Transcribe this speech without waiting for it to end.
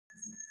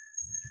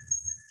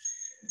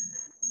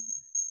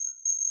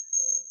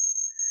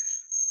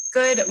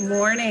Good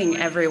morning,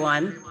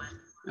 everyone.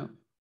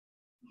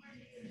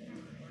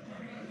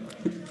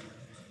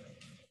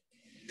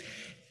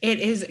 It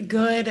is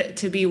good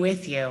to be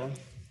with you,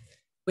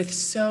 with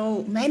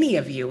so many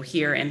of you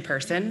here in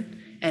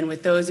person, and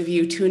with those of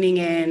you tuning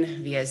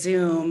in via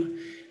Zoom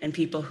and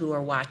people who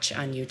are watching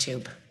on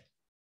YouTube.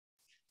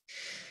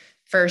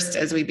 First,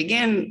 as we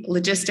begin,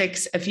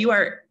 logistics. If you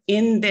are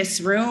in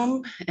this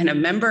room and a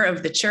member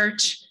of the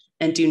church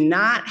and do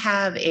not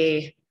have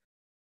a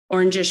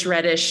orangish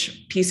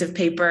reddish piece of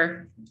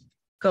paper,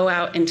 go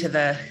out into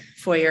the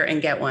foyer and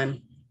get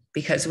one,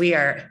 because we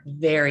are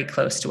very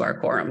close to our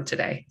quorum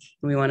today.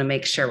 We want to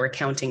make sure we're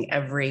counting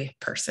every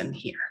person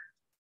here.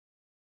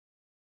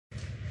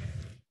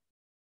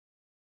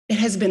 It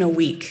has been a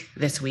week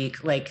this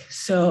week, like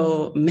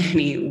so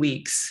many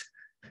weeks,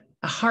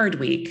 a hard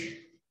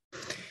week,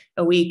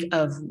 a week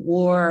of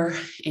war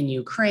in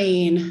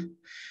Ukraine,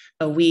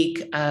 a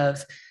week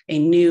of a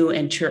new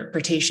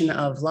interpretation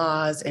of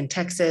laws in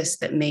Texas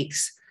that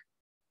makes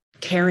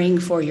caring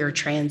for your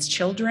trans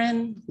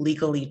children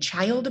legally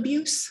child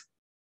abuse,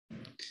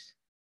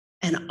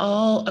 and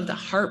all of the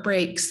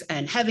heartbreaks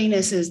and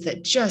heavinesses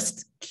that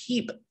just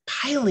keep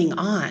piling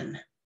on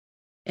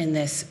in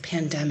this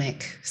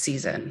pandemic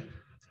season.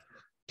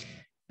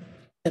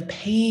 The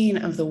pain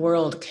of the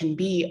world can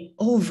be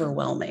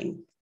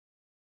overwhelming.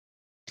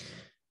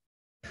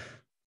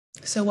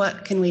 So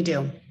what can we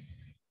do?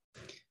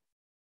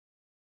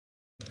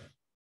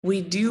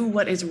 We do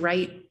what is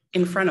right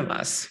in front of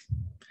us.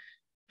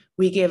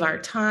 We give our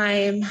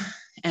time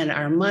and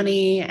our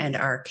money and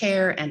our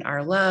care and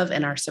our love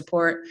and our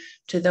support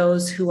to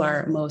those who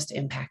are most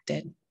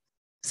impacted.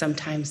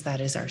 Sometimes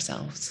that is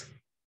ourselves.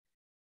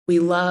 We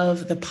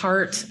love the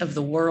part of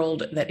the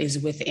world that is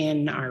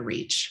within our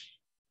reach.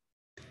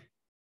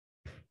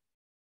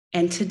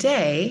 And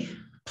today,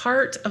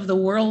 part of the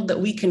world that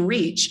we can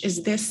reach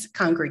is this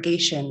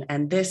congregation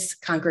and this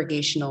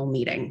congregational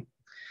meeting.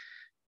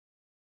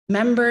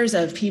 Members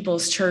of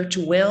People's Church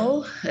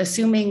will,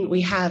 assuming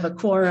we have a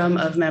quorum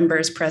of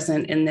members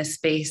present in this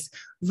space,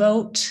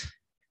 vote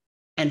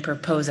and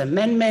propose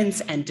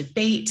amendments and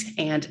debate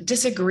and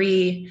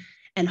disagree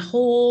and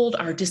hold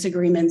our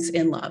disagreements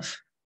in love,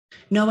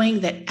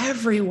 knowing that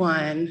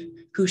everyone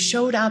who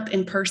showed up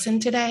in person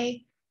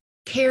today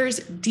cares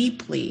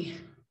deeply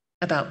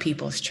about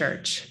People's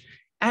Church.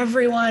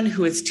 Everyone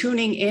who is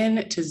tuning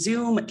in to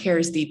Zoom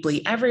cares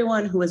deeply.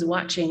 Everyone who is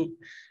watching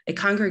a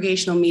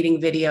congregational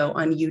meeting video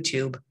on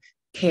YouTube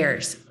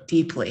cares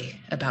deeply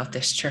about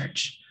this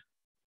church.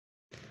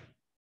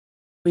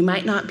 We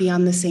might not be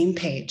on the same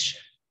page,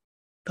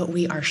 but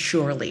we are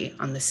surely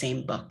on the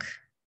same book.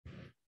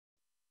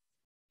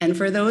 And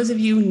for those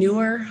of you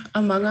newer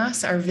among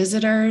us, our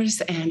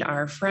visitors and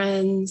our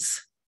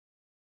friends,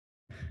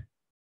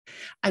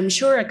 I'm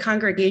sure a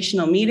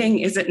congregational meeting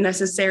isn't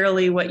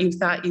necessarily what you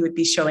thought you would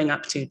be showing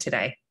up to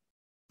today.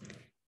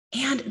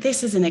 And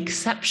this is an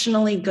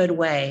exceptionally good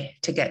way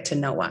to get to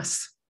know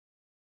us.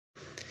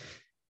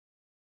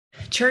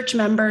 Church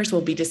members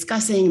will be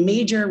discussing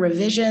major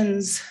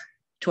revisions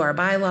to our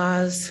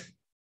bylaws,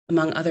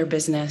 among other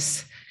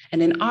business.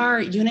 And in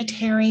our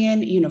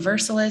Unitarian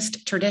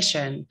Universalist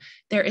tradition,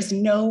 there is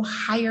no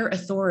higher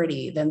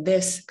authority than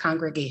this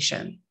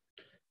congregation.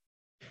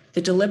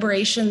 The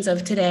deliberations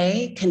of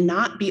today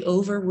cannot be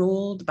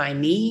overruled by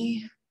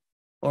me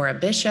or a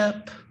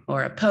bishop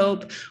or a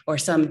pope or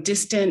some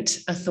distant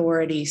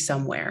authority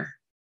somewhere.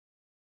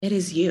 It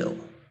is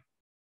you.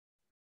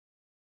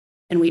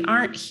 And we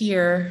aren't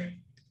here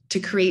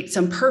to create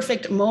some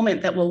perfect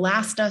moment that will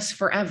last us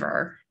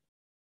forever,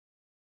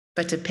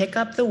 but to pick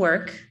up the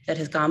work that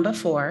has gone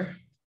before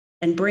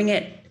and bring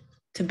it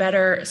to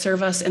better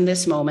serve us in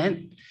this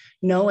moment,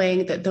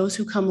 knowing that those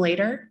who come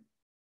later,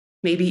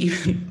 maybe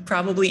even,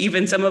 probably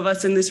even some of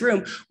us in this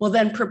room, will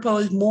then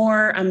propose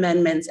more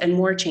amendments and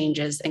more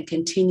changes and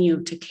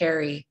continue to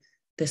carry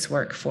this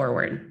work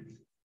forward.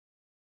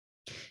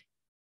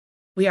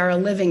 We are a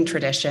living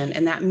tradition,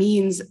 and that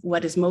means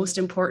what is most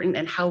important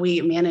and how we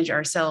manage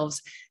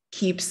ourselves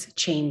keeps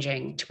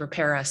changing to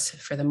prepare us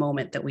for the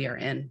moment that we are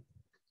in.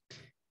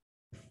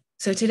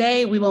 So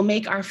today we will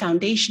make our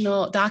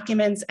foundational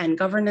documents and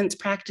governance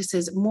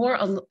practices more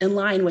in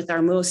line with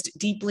our most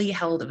deeply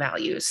held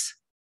values.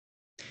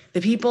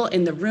 The people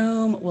in the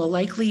room will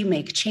likely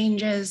make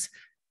changes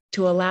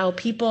to allow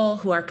people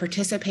who are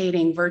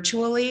participating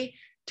virtually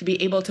to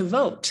be able to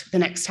vote the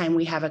next time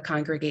we have a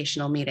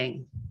congregational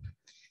meeting.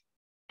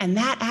 And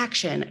that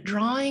action,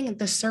 drawing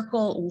the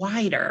circle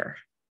wider,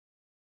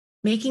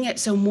 making it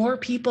so more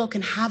people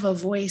can have a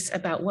voice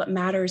about what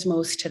matters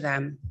most to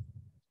them,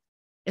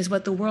 is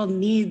what the world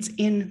needs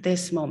in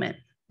this moment.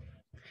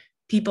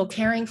 People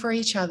caring for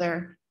each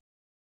other,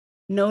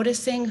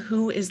 noticing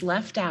who is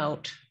left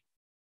out,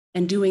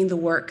 and doing the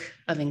work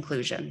of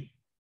inclusion.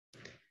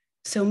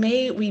 So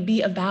may we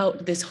be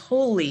about this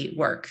holy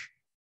work,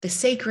 the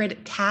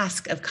sacred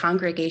task of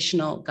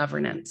congregational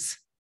governance.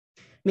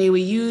 May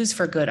we use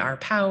for good our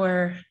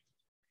power,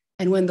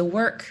 and when the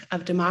work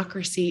of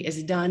democracy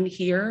is done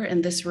here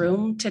in this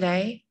room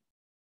today,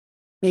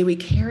 may we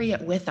carry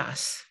it with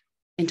us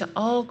into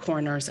all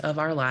corners of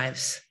our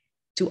lives,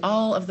 to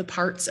all of the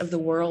parts of the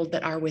world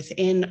that are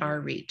within our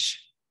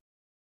reach.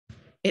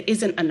 It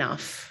isn't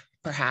enough,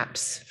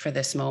 perhaps, for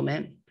this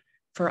moment,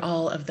 for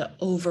all of the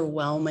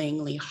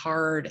overwhelmingly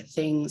hard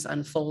things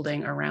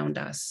unfolding around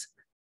us,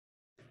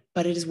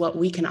 but it is what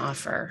we can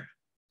offer,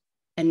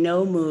 and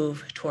no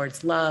move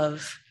towards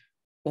love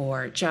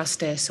or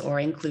justice or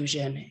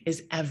inclusion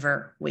is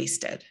ever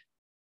wasted.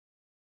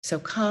 So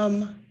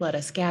come, let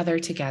us gather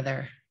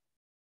together.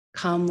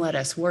 Come, let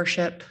us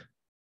worship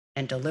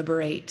and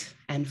deliberate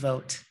and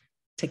vote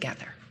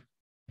together.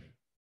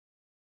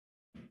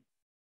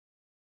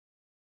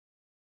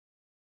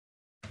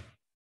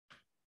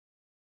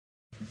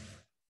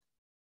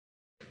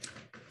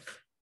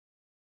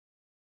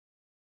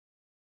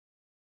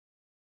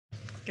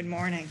 Good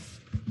morning.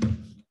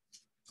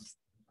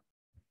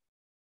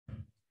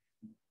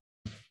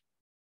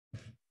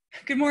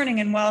 Good morning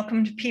and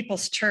welcome to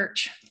People's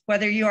Church.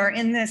 Whether you are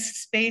in this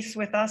space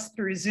with us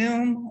through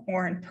Zoom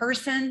or in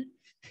person,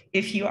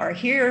 if you are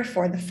here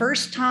for the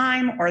first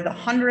time or the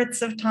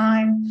hundredths of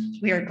time,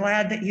 we are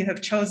glad that you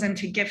have chosen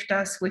to gift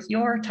us with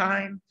your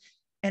time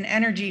and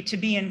energy to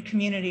be in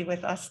community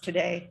with us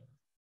today.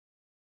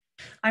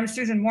 I'm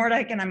Susan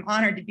Mordyke, and I'm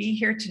honored to be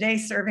here today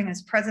serving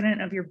as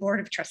president of your Board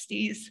of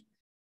Trustees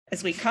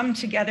as we come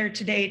together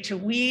today to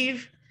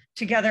weave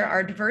together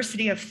our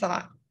diversity of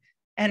thought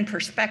and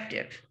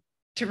perspective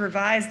to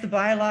revise the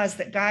bylaws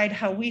that guide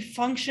how we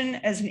function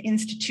as an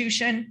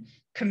institution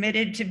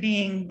committed to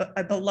being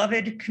a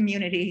beloved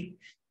community,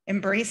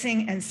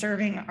 embracing and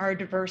serving our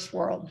diverse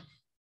world.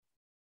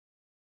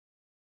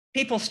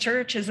 People's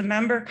Church is a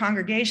member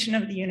congregation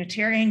of the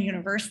Unitarian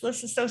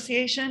Universalist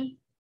Association,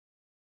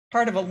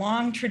 part of a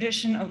long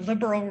tradition of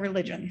liberal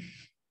religion.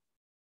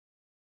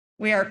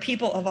 We are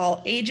people of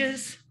all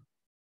ages,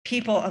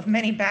 people of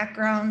many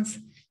backgrounds,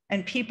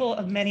 and people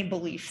of many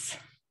beliefs.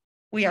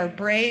 We are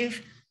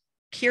brave,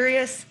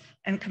 curious,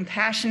 and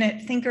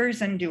compassionate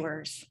thinkers and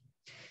doers.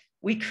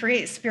 We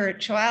create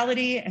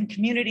spirituality and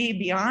community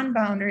beyond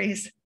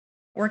boundaries,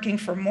 working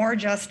for more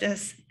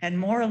justice and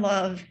more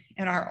love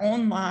in our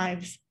own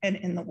lives and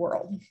in the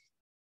world.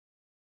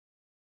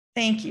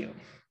 Thank you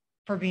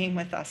for being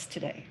with us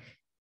today.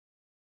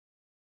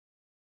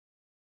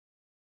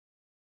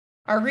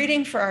 Our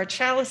reading for our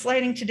chalice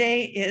lighting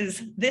today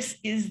is "This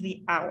is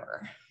the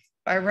Hour"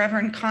 by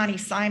Reverend Connie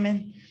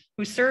Simon,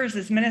 who serves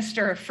as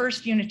minister of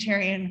First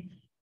Unitarian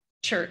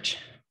Church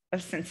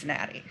of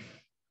Cincinnati.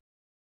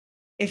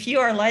 If you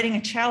are lighting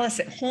a chalice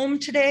at home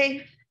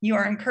today, you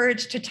are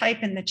encouraged to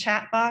type in the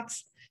chat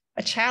box,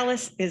 "A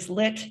chalice is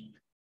lit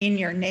in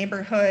your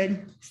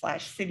neighborhood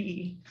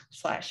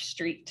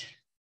 /city/street."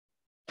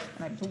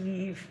 And I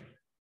believe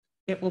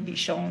it will be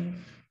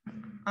shown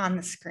on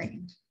the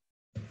screen.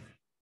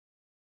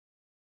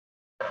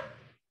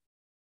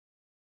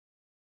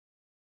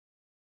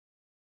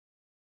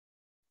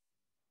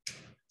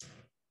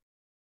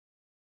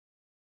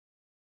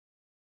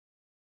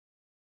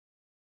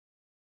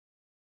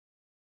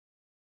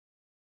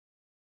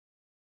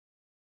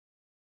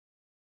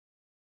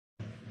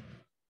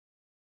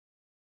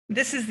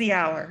 This is the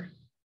hour.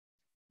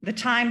 The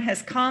time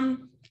has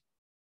come,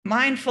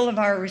 mindful of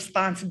our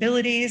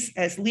responsibilities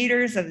as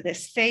leaders of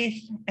this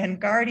faith and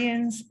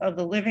guardians of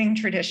the living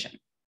tradition.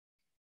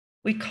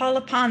 We call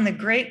upon the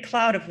great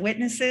cloud of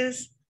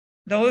witnesses,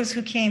 those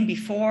who came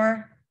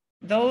before,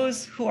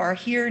 those who are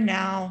here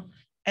now,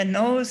 and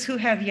those who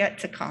have yet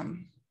to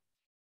come.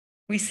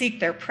 We seek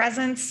their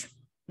presence,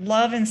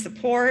 love, and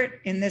support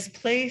in this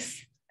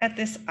place at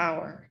this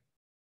hour.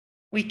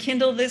 We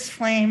kindle this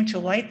flame to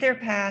light their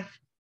path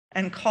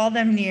and call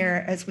them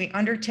near as we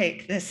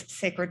undertake this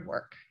sacred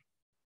work.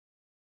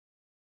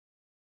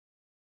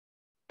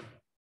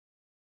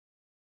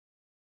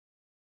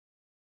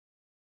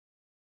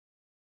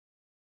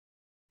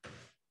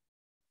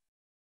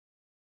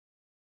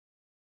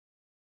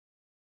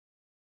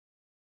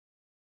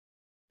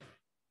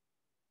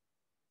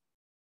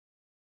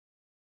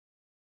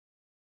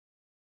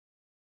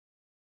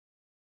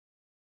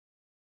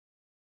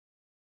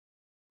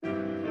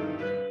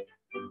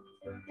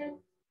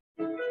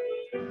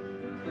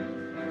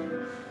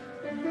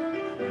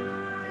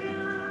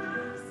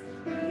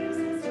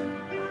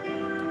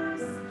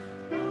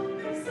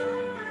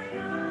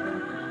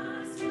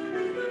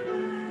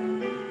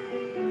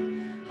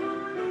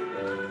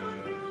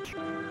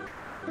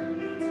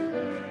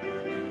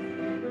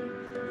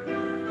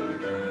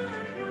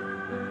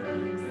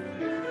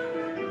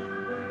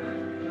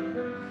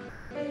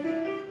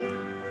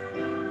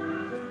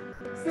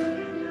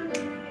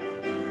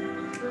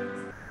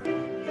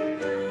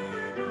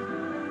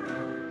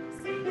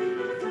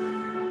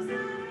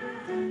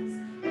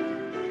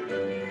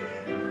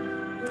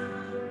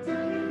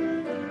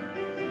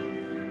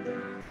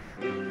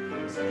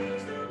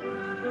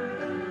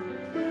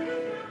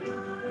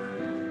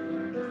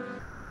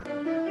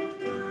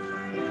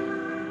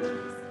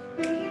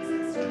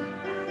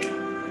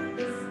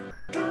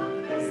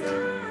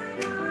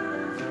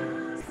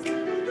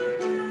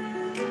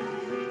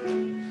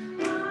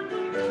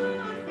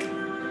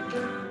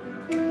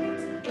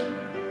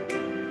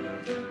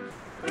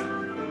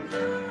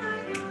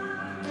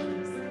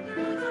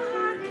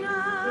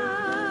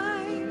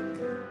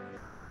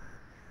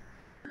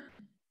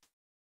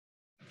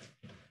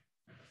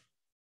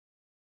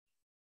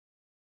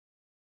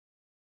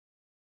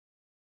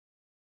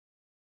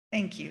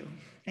 Thank you.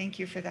 Thank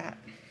you for that.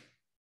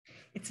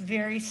 It's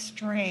very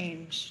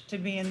strange to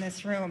be in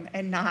this room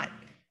and not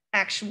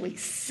actually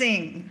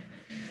sing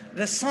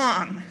the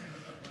song.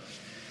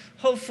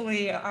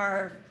 Hopefully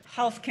our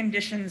health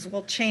conditions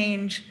will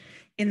change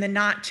in the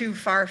not too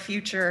far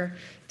future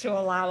to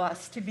allow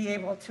us to be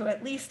able to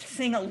at least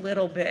sing a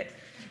little bit,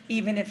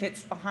 even if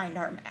it's behind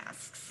our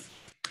masks.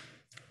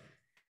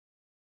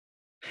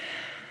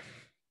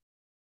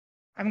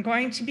 I'm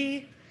going to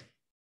be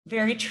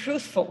very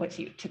truthful with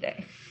you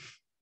today.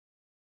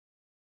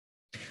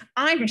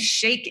 I'm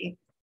shaking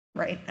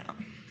right now.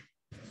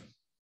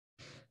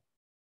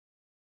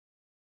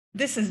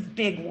 This is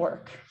big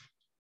work.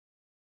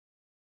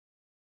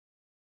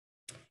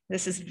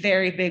 This is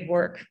very big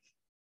work.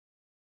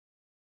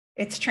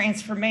 It's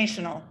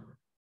transformational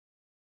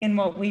in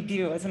what we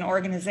do as an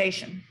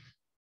organization.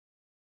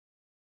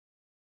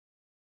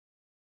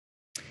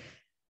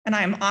 And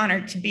I'm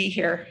honored to be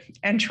here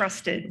and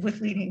trusted with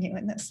leading you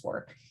in this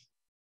work.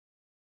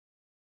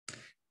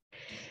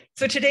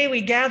 So today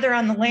we gather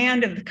on the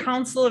land of the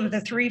Council of the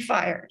Three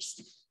Fires,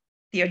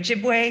 the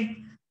Ojibwe,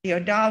 the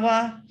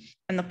Odawa,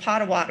 and the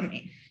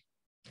Potawatomi.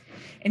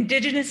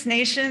 Indigenous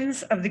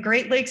nations of the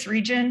Great Lakes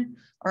region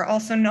are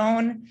also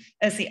known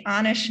as the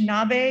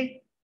Anishinaabe,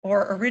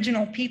 or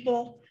original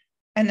people,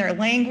 and their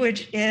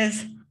language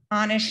is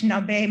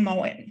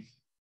Anishinaabe-Moan.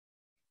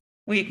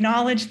 We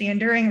acknowledge the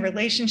enduring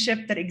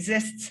relationship that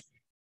exists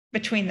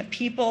between the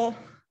people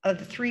of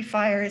the Three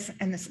Fires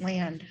and this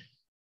land.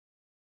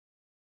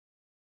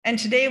 And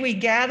today we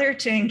gather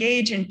to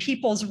engage in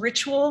people's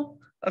ritual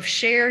of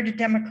shared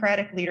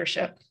democratic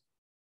leadership.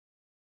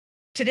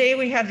 Today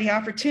we have the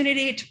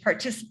opportunity to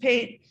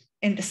participate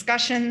in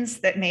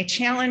discussions that may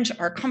challenge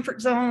our comfort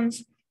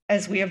zones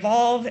as we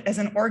evolve as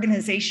an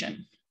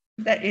organization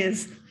that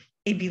is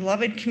a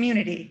beloved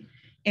community,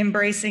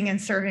 embracing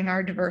and serving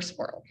our diverse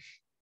world.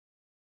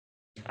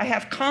 I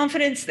have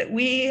confidence that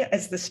we,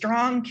 as the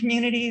strong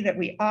community that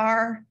we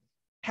are,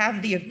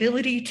 have the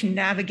ability to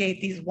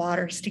navigate these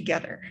waters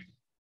together.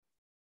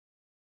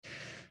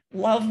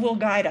 Love will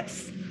guide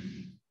us.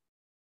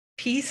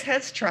 Peace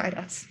has tried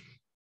us.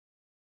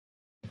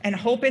 And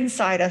hope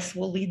inside us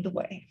will lead the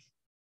way.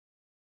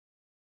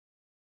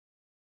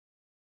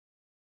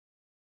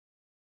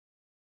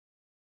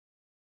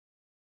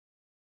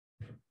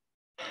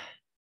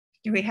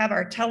 Do we have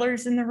our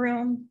tellers in the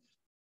room?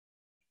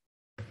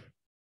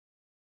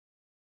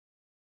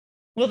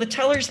 Will the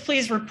tellers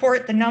please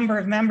report the number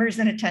of members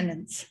in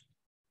attendance?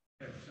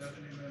 Yes,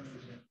 70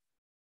 members.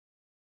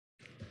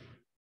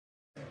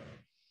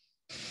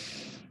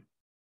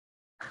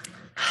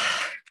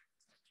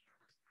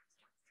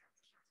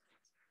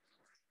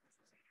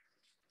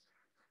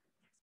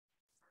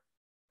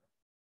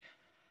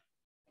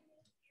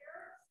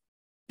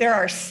 There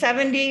are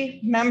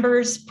 70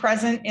 members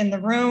present in the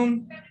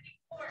room.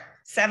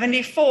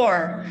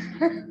 74.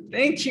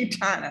 Thank you,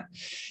 Donna.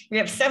 We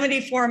have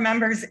 74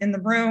 members in the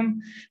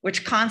room,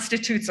 which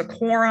constitutes a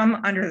quorum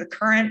under the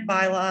current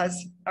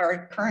bylaws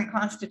or current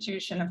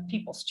constitution of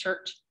People's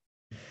Church.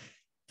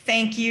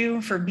 Thank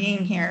you for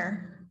being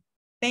here.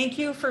 Thank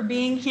you for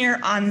being here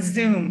on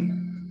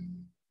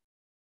Zoom.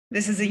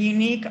 This is a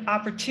unique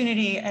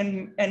opportunity,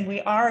 and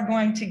we are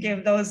going to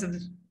give those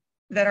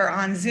that are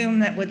on Zoom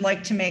that would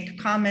like to make a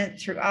comment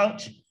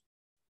throughout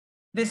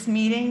this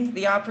meeting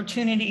the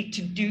opportunity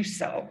to do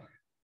so.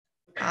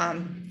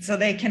 So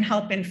they can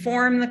help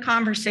inform the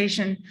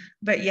conversation,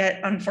 but yet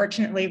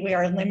unfortunately we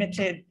are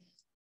limited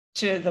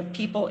to the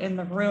people in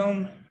the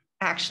room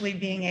actually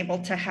being able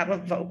to have a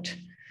vote.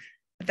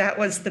 That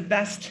was the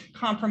best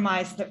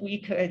compromise that we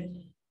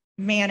could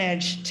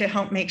manage to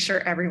help make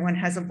sure everyone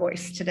has a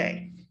voice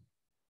today.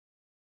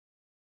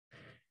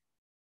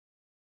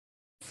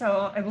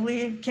 So I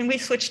believe, can we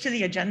switch to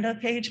the agenda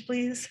page,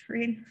 please,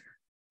 Reed?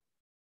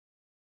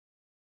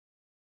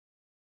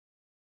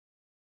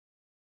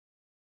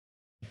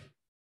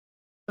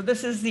 So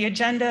this is the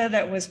agenda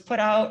that was put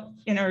out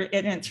in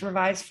its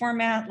revised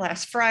format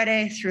last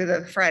Friday through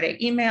the Friday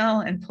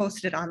email and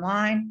posted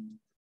online.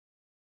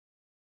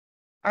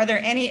 Are there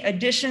any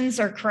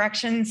additions or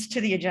corrections to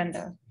the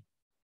agenda?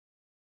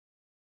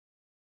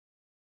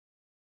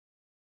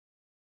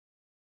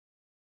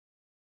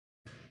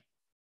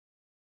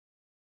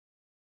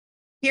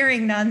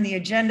 Hearing none, the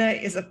agenda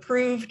is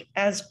approved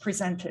as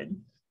presented.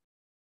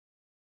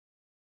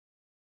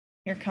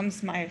 Here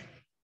comes my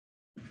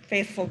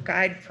faithful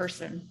guide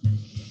person.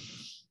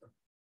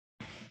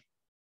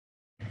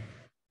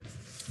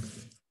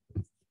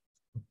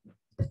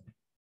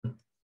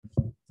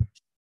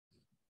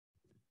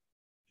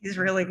 He's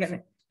really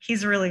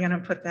gonna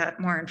put that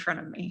more in front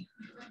of me.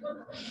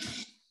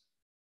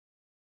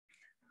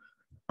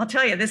 I'll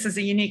tell you, this is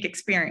a unique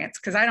experience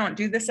because I don't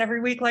do this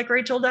every week like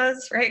Rachel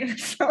does, right?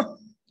 So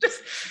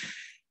just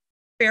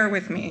bear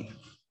with me.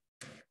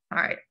 All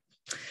right.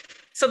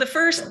 So the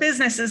first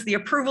business is the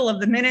approval of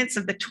the minutes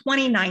of the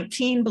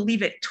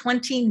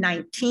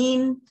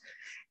 2019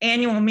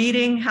 annual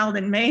meeting held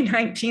in May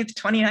 19th,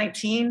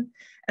 2019,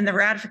 and the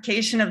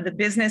ratification of the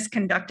business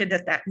conducted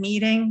at that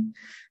meeting.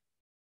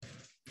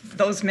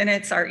 Those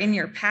minutes are in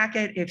your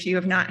packet if you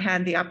have not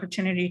had the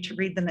opportunity to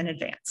read them in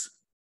advance.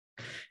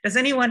 Does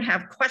anyone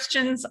have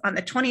questions on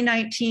the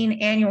 2019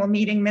 annual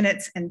meeting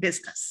minutes and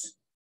business?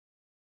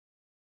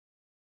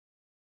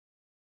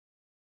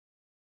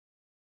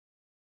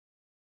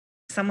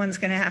 Someone's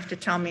going to have to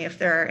tell me if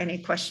there are any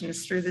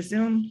questions through the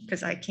Zoom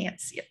because I can't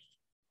see it.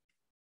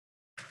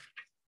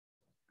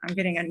 I'm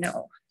getting a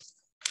no.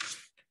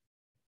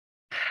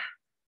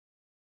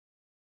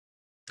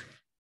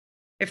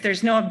 If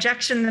there's no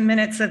objection, the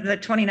minutes of the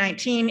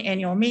 2019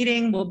 annual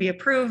meeting will be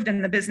approved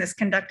and the business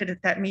conducted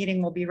at that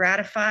meeting will be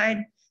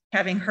ratified.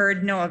 Having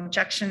heard no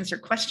objections or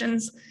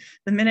questions,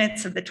 the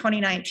minutes of the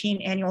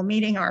 2019 annual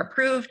meeting are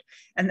approved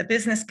and the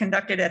business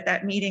conducted at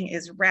that meeting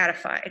is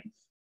ratified.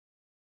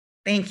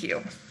 Thank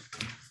you.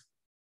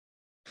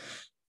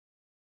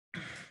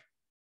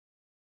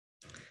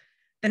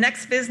 The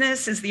next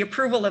business is the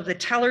approval of the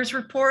teller's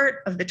report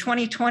of the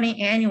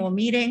 2020 annual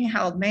meeting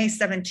held May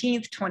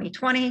 17th,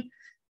 2020,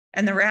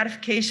 and the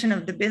ratification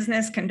of the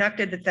business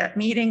conducted at that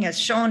meeting as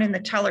shown in the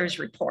teller's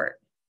report.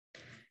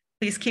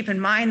 Please keep in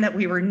mind that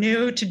we were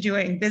new to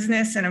doing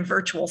business in a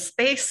virtual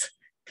space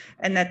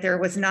and that there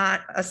was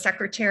not a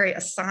secretary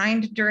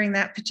assigned during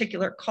that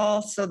particular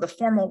call, so the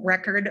formal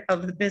record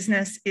of the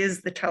business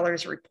is the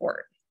teller's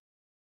report.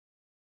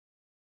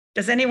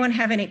 Does anyone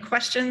have any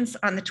questions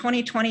on the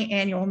 2020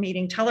 annual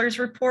meeting teller's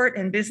report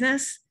and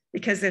business?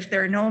 Because if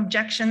there are no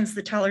objections,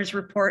 the teller's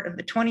report of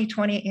the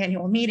 2020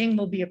 annual meeting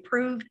will be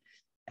approved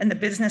and the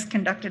business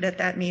conducted at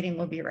that meeting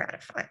will be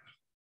ratified.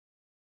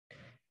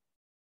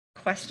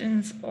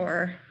 Questions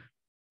or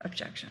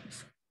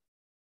objections?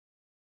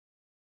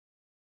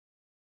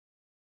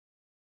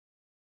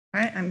 All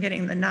right, I'm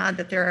getting the nod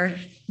that there are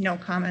no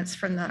comments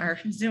from our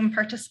Zoom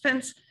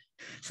participants.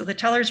 So the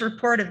teller's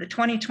report of the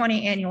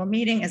 2020 annual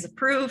meeting is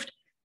approved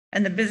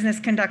and the business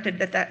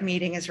conducted at that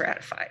meeting is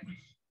ratified.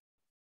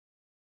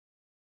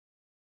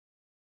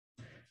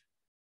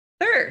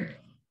 Third,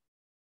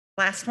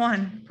 last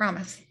one,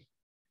 promise.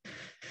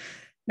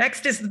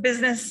 Next is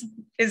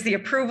the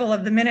approval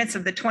of the minutes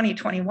of the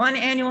 2021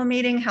 annual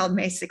meeting held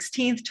May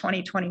 16th,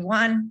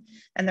 2021,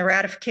 and the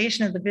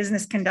ratification of the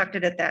business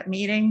conducted at that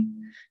meeting.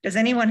 Does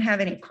anyone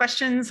have any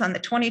questions on the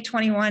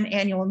 2021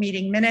 annual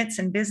meeting minutes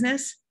and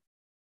business?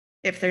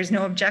 If there's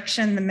no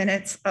objection, the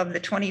minutes of the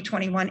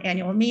 2021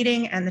 annual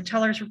meeting and the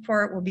teller's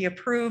report will be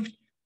approved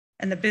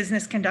and the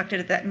business conducted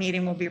at that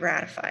meeting will be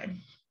ratified.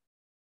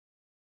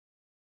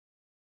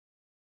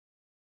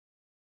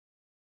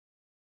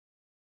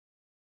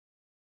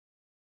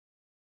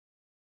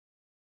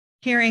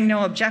 Hearing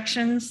no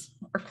objections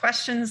or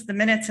questions, the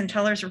minutes and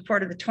teller's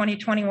report of the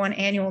 2021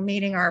 annual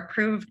meeting are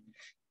approved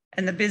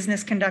and the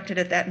business conducted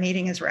at that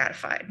meeting is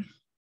ratified.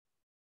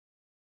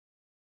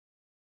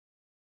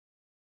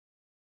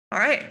 All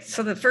right,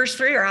 so the first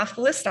three are off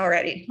the list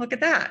already. Look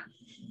at that.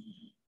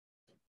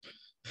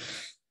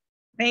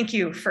 Thank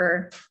you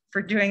for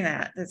doing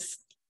that.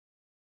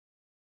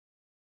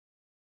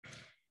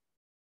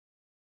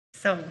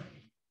 So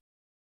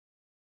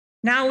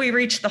now we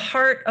reach the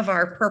heart of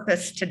our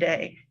purpose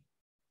today.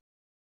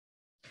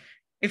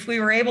 If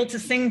we were able to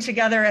sing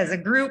together as a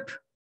group,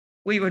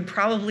 we would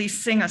probably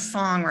sing a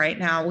song right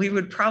now. We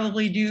would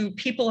probably do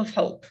People of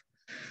Hope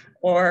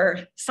or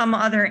some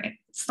other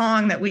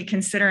song that we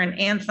consider an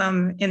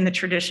anthem in the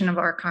tradition of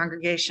our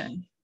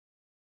congregation.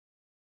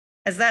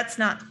 As that's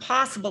not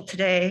possible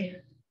today,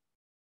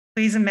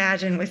 please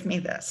imagine with me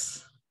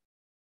this.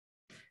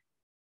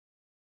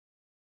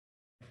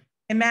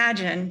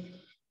 Imagine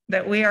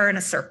that we are in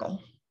a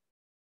circle,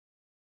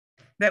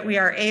 that we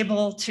are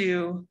able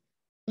to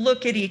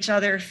look at each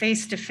other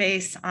face to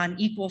face on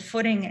equal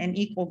footing and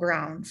equal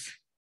grounds.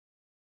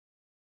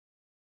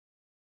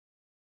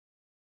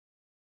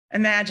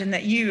 Imagine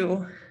that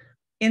you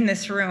in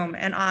this room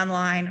and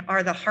online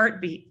are the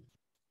heartbeat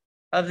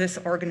of this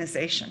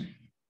organization.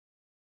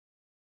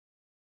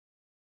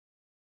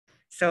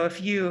 So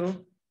if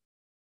you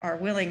are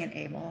willing and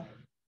able,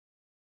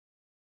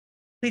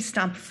 please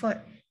stomp a foot.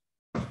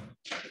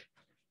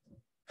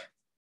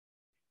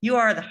 You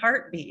are the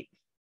heartbeat.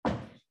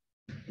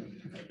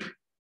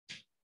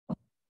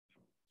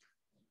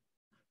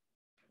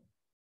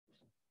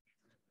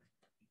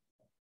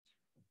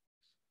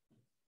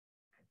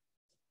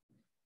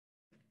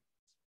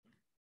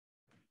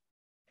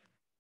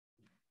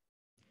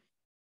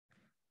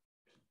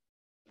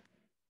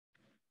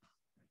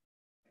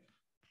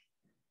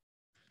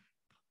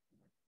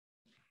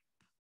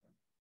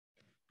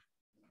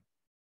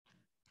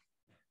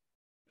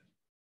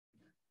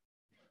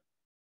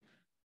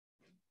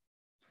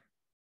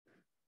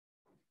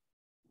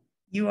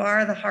 You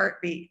are the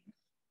heartbeat.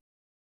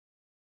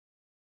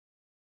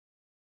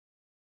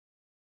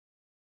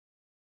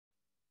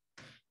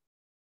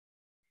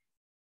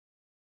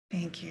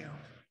 Thank you.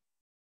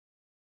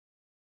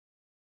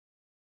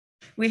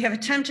 We have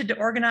attempted to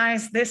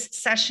organize this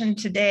session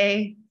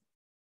today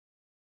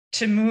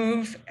to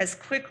move as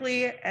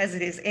quickly as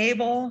it is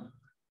able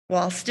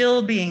while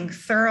still being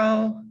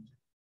thorough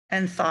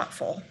and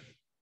thoughtful.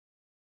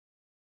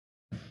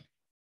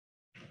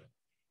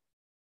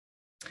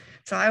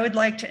 So I would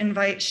like to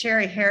invite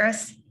Sherry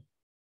Harris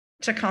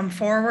to come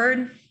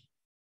forward,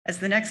 as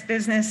the next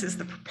business is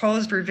the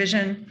proposed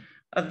revision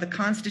of the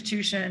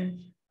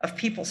Constitution of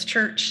People's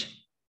Church.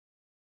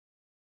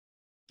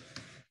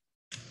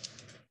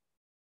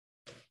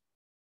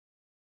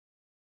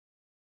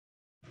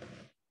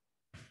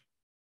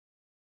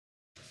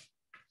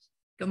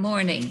 Good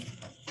morning.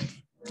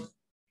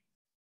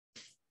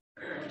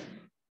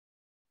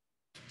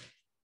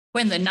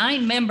 When the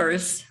 9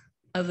 members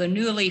of the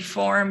newly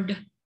formed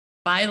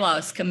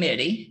Bylaws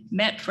Committee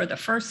met for the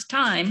first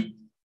time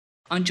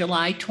on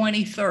July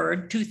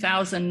 23rd,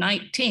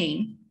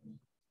 2019,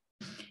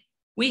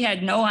 we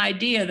had no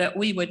idea that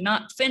we would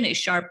not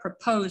finish our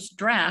proposed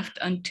draft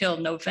until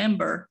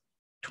November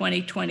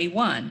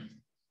 2021.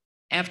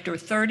 After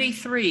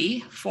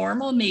 33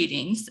 formal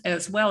meetings,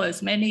 as well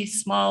as many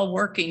small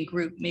working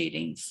group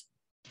meetings.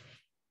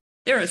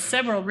 There are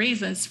several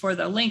reasons for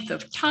the length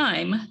of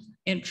time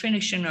in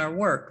finishing our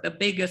work, the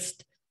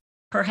biggest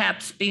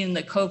perhaps being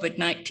the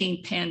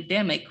COVID-19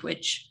 pandemic,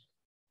 which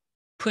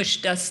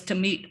pushed us to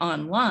meet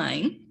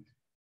online,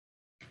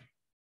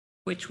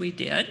 which we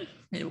did,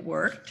 it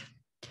worked.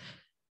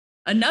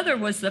 Another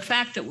was the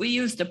fact that we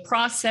used a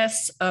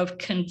process of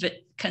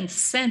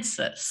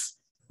consensus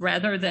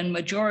rather than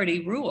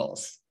majority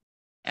rules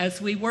as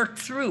we worked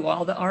through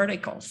all the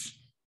articles.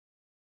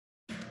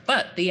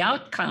 But the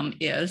outcome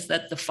is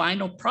that the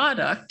final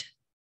product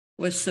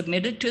was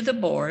submitted to the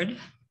board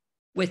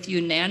with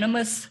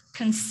unanimous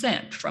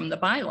consent from the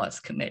Bylaws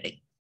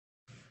Committee.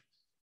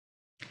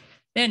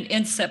 Then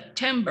in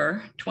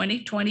September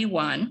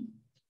 2021,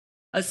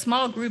 a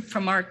small group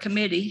from our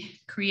committee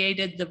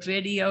created the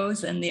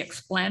videos and the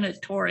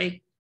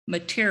explanatory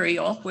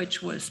material,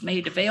 which was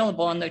made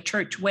available on the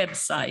church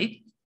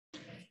website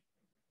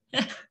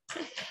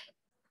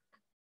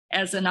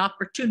as an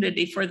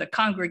opportunity for the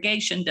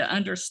congregation to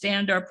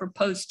understand our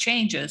proposed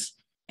changes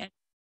and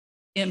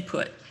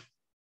input.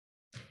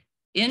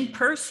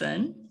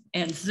 In-person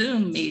and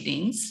Zoom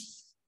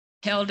meetings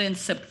held in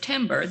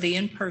September, the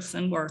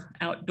in-person were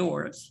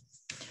outdoors,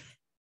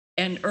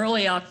 and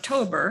early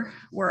October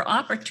were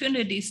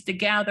opportunities to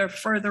gather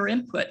further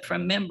input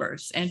from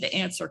members and to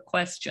answer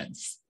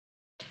questions.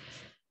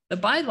 The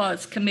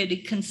Bylaws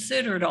Committee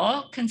considered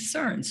all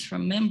concerns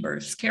from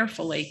members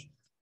carefully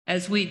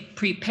as we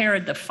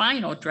prepared the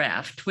final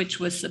draft, which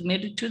was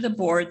submitted to the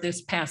board this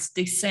past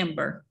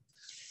December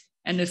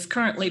and is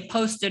currently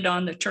posted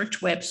on the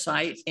church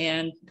website,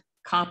 and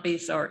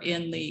copies are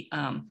in the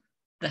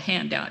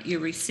handout you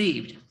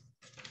received.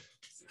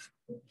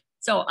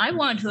 So I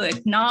want to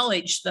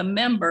acknowledge the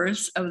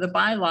members of the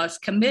Bylaws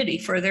Committee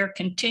for their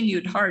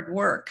continued hard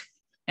work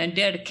and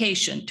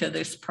dedication to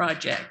this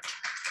project.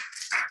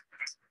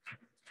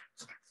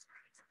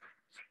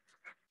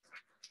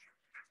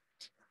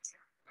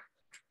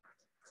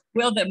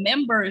 Will the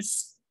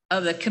members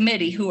of the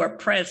committee who are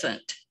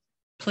present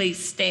please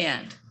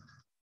stand?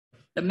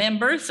 The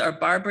members are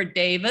Barbara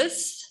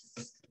Davis,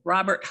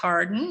 Robert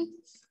Harden,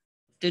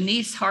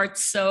 Denise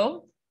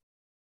Hartsoe,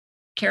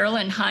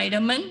 Carolyn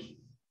Heidemann,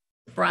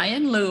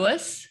 Brian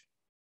Lewis,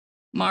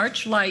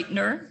 Marge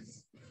Leitner,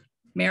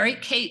 Mary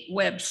Kate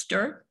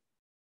Webster,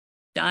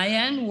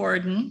 Diane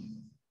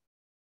Worden,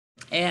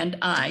 and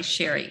I,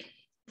 Sherry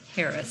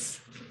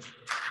Harris.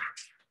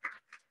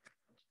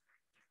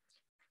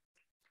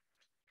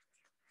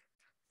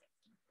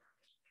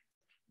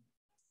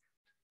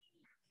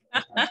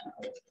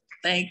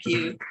 Thank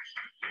you.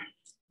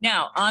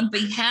 Now, on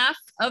behalf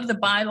of the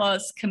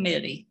Bylaws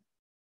Committee,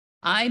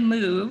 I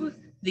move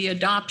the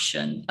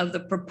adoption of the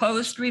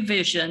proposed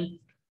revision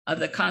of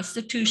the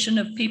Constitution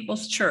of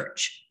People's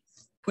Church,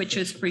 which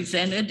is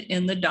presented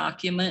in the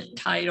document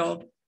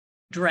titled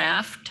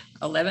Draft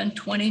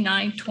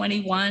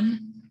 112921,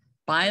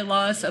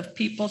 Bylaws of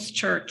People's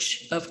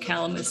Church of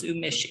Kalamazoo,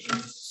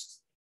 Michigan.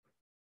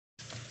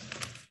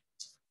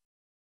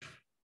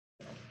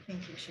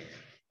 Thank you, Sherry.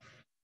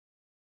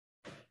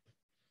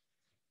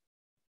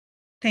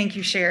 Thank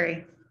you,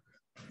 Sherry,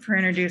 for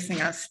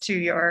introducing us to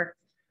your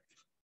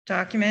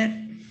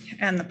document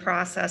and the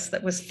process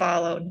that was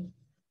followed.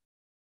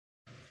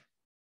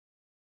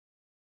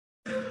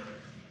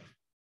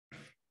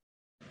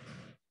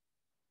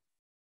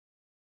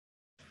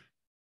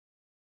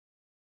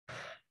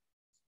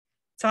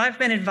 So I've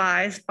been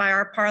advised by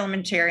our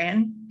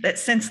parliamentarian that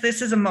since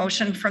this is a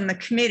motion from the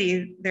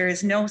committee, there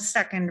is no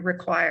second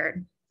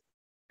required.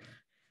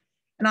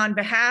 And on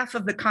behalf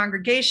of the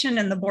congregation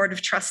and the Board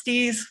of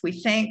Trustees, we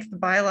thank the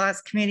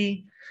Bylaws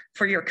Committee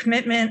for your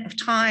commitment of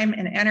time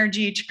and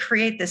energy to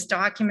create this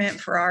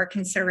document for our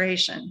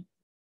consideration.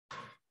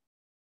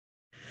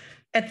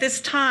 At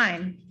this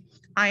time,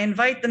 I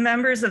invite the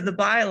members of the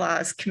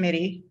Bylaws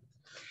Committee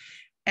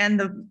and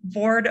the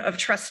Board of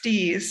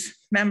Trustees,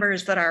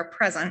 members that are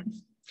present,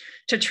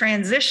 to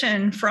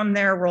transition from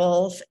their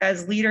roles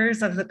as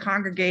leaders of the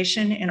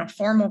congregation in a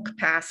formal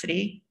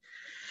capacity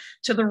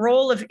to the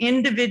role of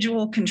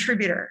individual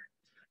contributor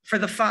for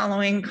the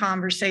following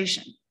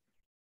conversation,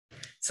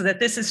 so that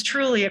this is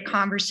truly a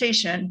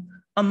conversation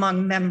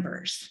among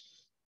members.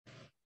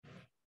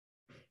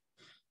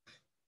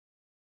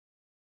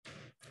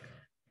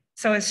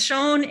 So as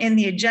shown in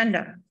the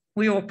agenda,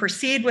 we will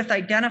proceed with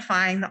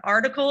identifying the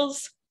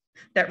articles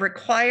that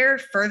require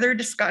further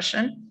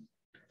discussion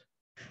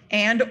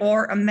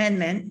and/or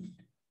amendment,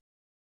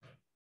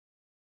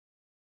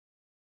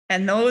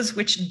 and those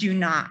which do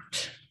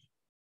not.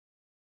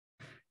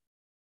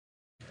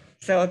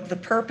 So the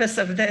purpose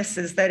of this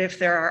is that if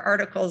there are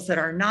articles that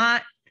are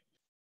not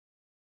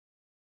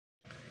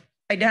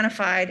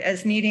identified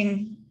as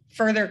needing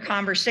further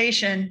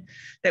conversation,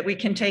 that we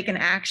can take an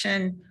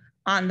action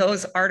on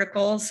those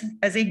articles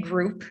as a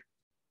group,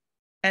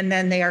 and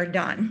then they are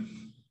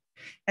done.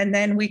 And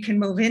then we can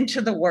move into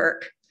the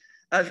work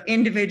of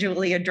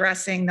individually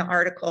addressing the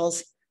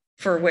articles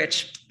for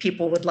which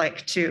people would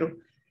like to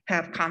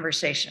have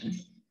conversation.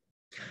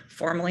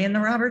 Formally in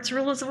the Roberts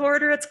Rules of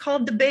Order, it's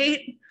called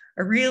debate.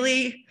 I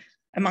really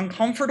am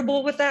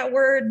uncomfortable with that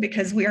word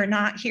because we are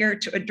not here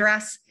to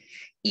address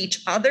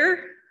each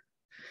other.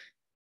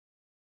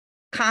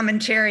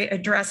 Commentary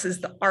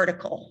addresses the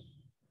article,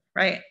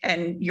 right?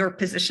 And your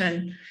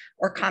position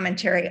or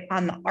commentary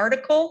on the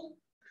article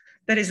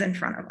that is in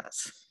front of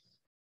us.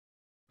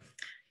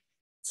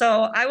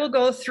 So I will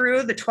go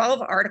through the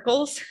 12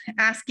 articles,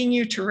 asking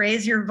you to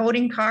raise your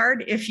voting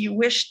card if you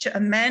wish to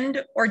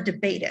amend or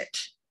debate it.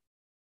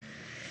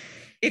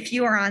 If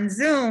you are on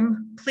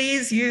Zoom,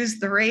 please use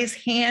the raise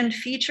hand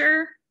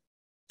feature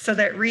so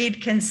that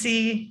Reed can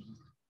see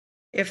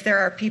if there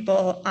are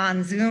people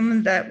on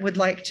Zoom that would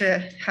like to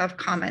have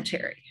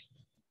commentary.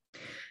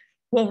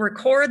 We'll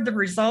record the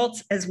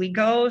results as we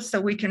go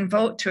so we can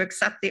vote to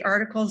accept the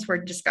articles where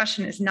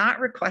discussion is not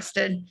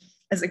requested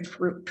as a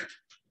group.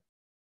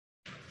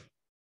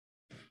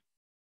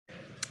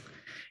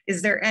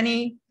 Is there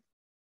any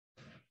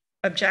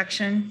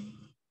objection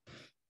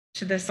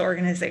to this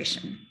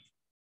organization?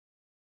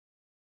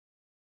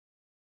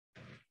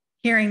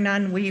 Hearing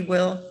none, we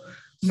will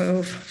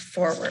move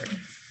forward.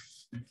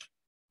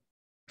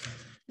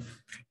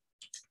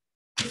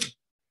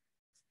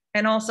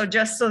 And also,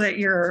 just so that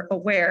you're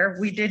aware,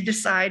 we did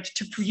decide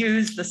to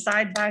use the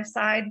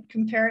side-by-side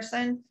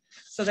comparison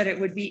so that it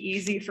would be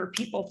easy for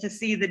people to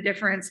see the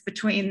difference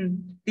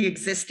between the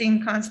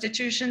existing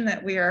constitution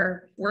that we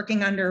are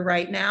working under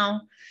right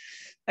now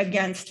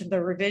against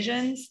the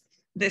revisions.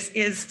 This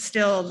is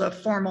still the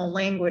formal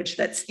language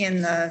that's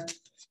in the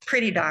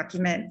pretty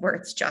document where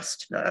it's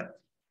just the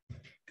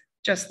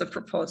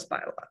proposed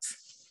bylaws.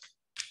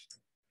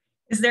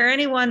 Is there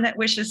anyone that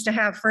wishes to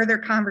have further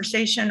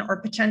conversation or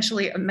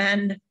potentially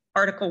amend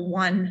Article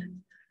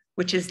 1,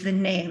 which is the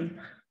name?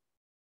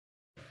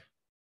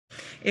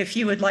 If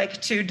you would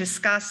like to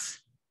discuss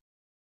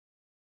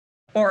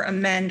or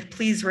amend,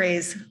 please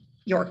raise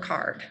your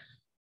card.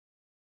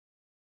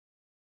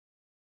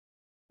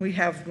 We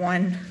have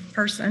one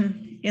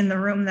person in the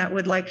room that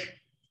would like.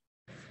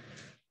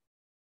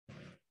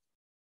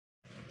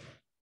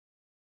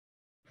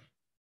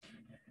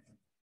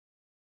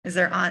 Is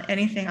there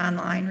anything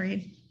online,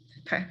 Reed?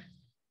 Okay.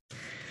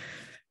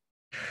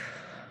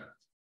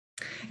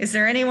 Is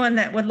there anyone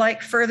that would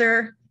like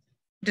further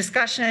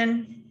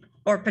discussion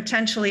or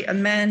potentially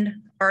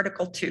amend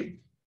Article 2?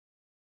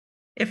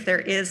 If there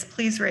is,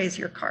 please raise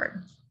your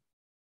card.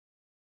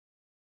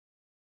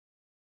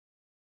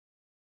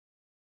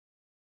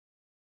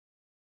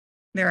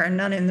 There are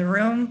none in the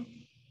room.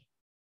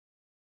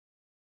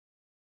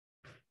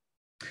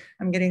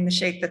 I'm getting the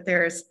shake that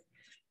there's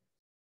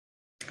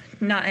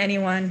not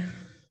anyone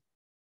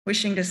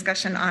wishing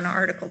discussion on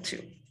Article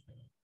 2.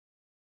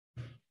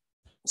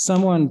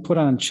 Someone put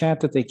on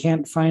chat that they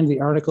can't find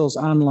the articles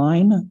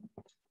online.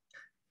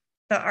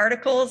 The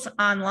articles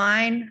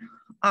online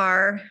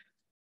are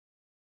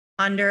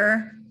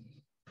under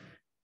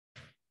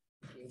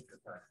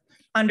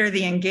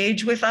the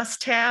Engage with Us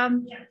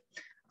tab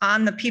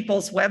on the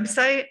People's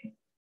website.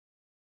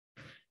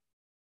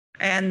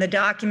 And the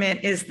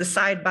document is the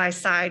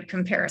side-by-side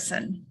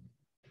comparison.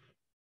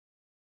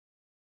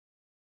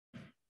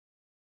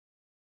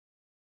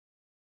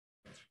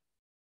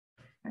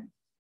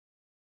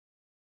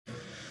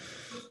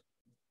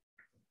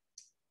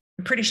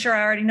 I'm pretty sure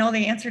I already know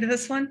the answer to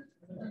this one,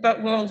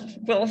 but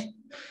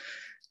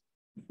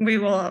we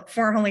will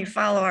formally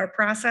follow our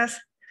process.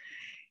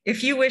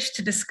 If you wish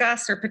to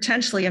discuss or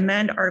potentially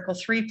amend Article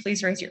 3,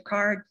 please raise your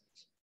card.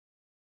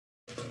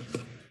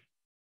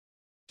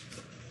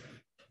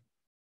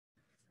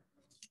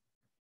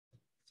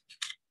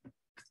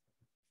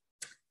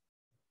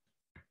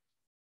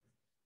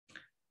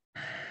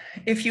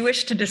 If you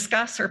wish to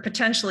discuss or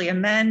potentially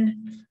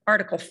amend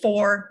Article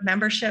 4,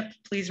 membership,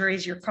 please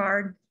raise your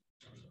card.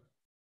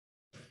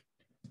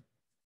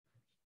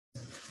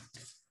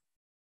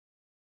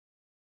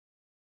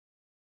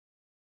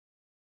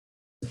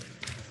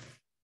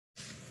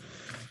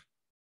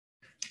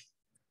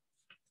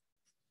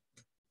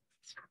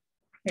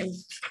 Okay.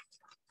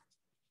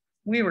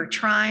 We were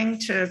trying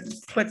to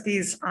put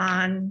these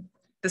on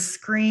the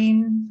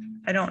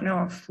screen. I don't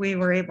know if we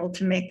were able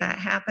to make that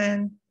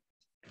happen.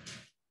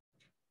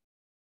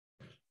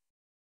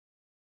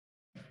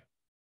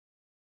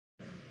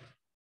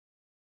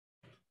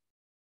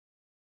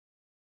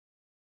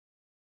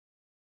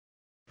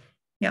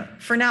 Yeah,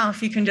 for now,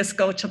 if you can just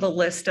go to the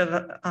list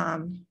of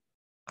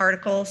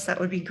articles, that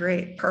would be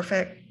great.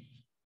 Perfect.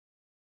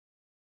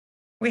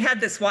 We had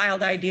this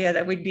wild idea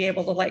that we'd be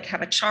able to like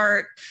have a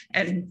chart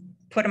and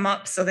put them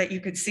up so that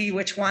you could see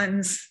which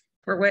ones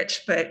were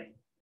which, but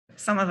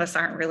some of us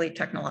aren't really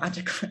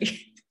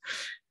technologically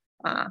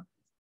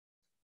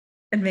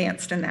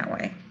advanced in that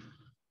way.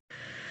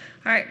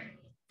 All right,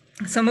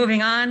 so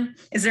moving on,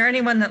 is there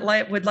anyone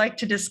that would like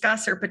to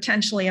discuss or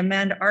potentially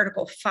amend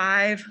Article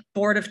 5,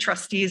 Board of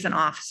Trustees and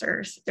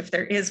Officers? If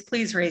there is,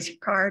 please raise your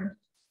card.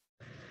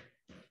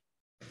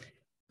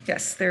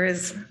 Yes, there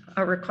is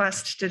a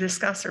request to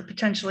discuss or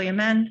potentially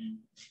amend.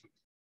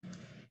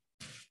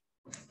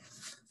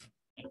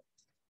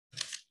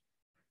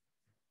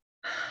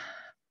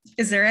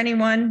 Is there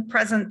anyone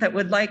present that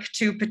would like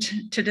to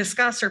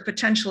discuss or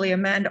potentially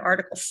amend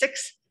Article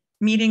 6,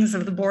 Meetings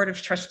of the Board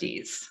of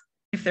Trustees?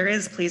 If there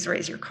is, please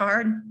raise your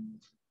card.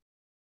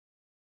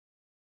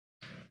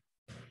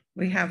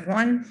 We have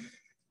one.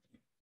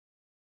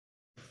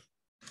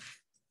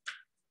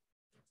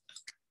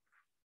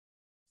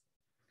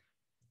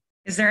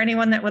 Is there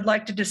anyone that would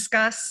like to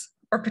discuss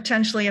or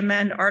potentially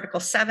amend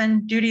Article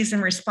 7, Duties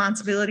and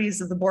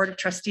Responsibilities of the Board of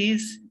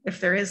Trustees? If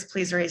there is,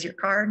 please raise your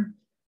card.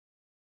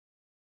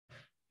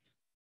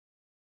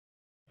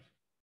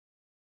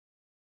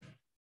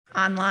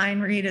 Online,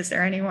 Reed, is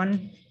there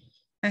anyone?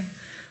 Okay.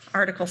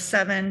 Article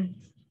 7.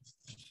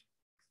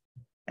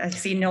 I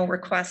see no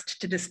request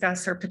to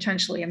discuss or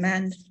potentially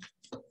amend.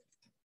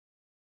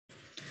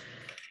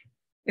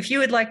 If you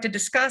would like to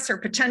discuss or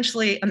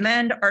potentially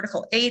amend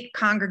Article 8,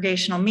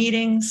 Congregational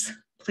Meetings,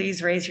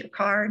 please raise your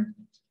card.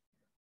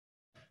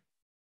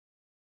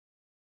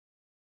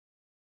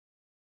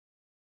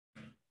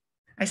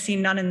 I see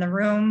none in the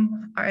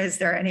room. Is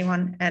there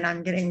anyone? And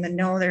I'm getting the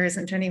no, there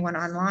isn't anyone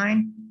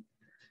online.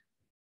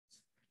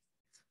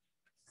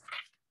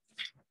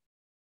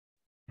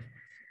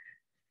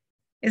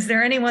 Is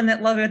there anyone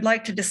that would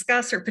like to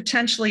discuss or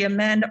potentially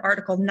amend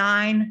Article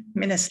 9,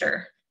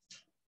 Minister?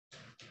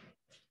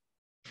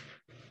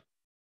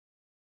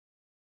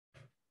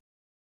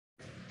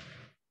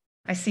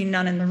 I see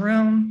none in the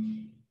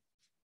room.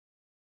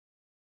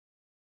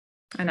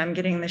 And I'm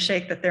getting the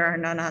shake that there are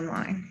none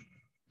online.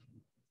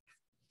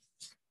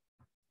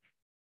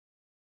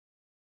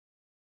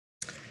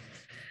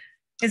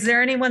 Is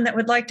there anyone that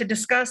would like to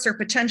discuss or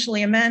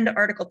potentially amend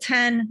Article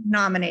 10,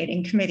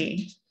 Nominating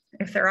Committee?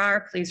 If there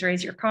are, please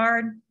raise your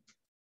card.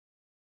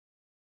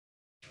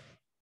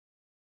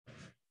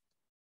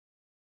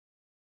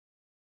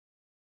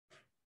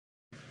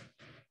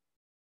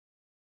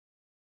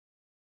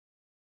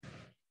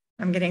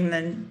 I'm getting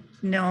the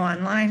no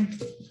online,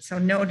 so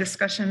no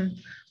discussion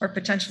or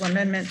potential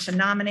amendment to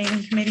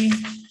Nominating Committee.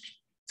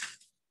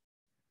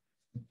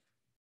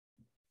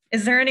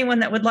 Is there anyone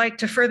that would like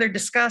to further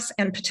discuss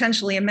and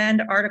potentially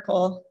amend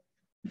Article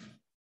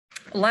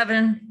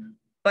 11,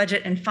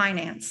 Budget and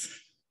Finance?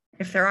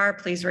 If there are,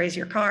 please raise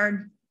your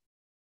card.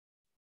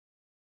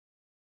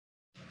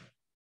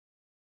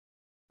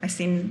 I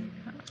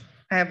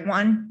have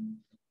one.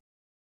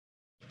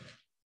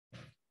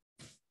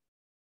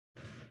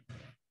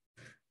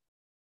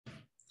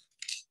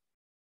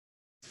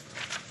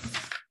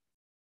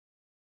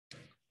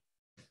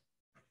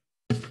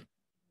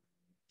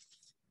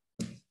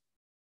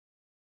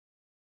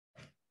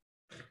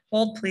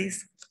 Hold,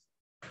 please.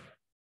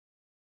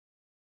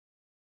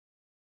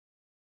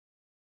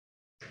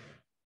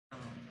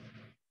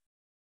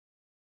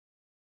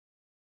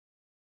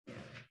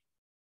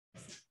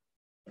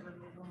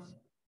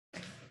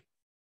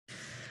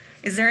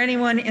 Is there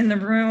anyone in the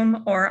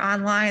room or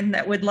online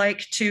that would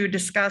like to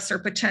discuss or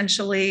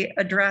potentially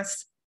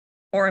address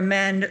or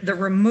amend the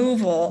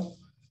removal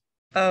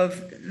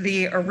of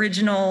the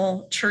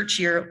original church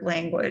year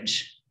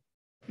language,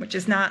 which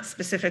is not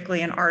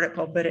specifically an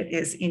article, but it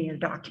is in your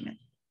document?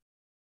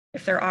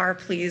 If there are,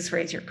 please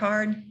raise your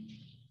card.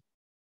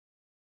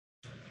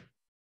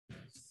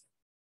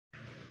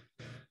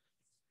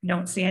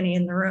 Don't see any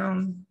in the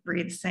room.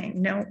 Breathe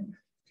saying no.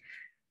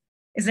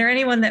 Is there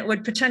anyone that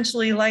would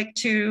potentially like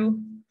to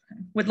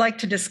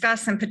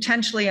discuss and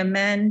potentially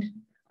amend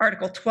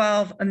Article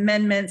 12,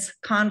 Amendments,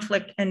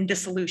 Conflict and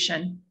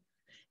Dissolution?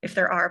 If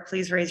there are,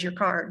 please raise your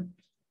card.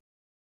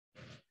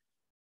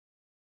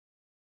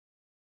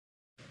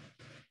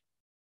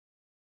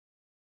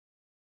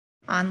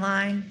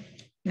 Online?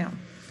 No.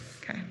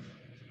 Okay.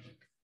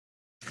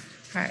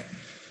 All right.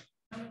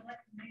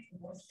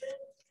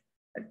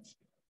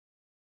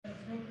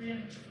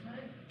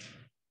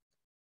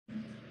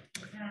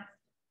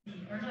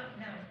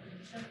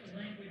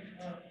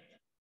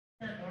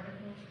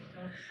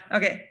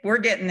 Okay, we're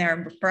getting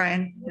there,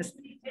 Brian.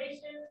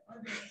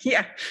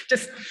 Yeah,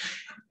 just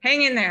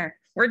hang in there.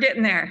 We're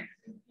getting there.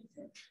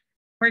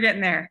 We're getting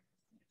there.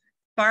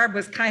 Barb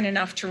was kind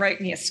enough to write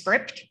me a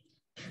script,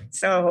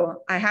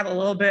 so I have a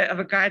little bit of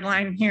a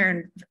guideline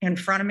here in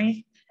front of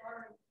me.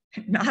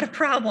 Not a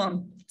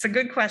problem. It's a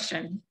good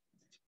question.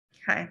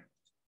 Okay.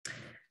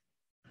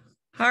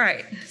 All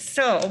right,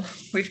 so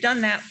we've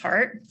done that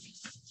part.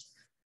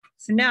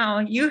 So now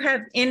you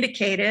have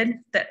indicated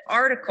that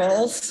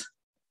articles,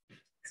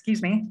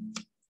 excuse me,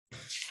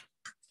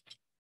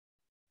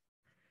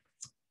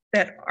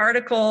 that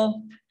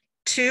Article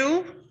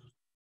 2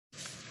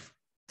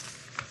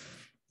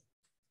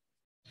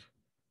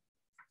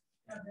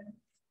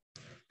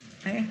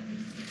 okay.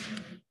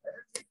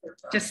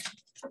 Just,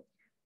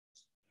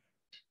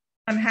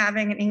 I'm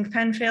having an ink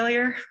pen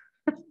failure.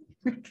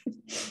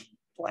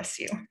 Bless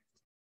you.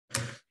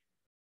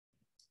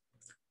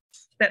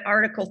 That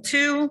Article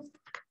 2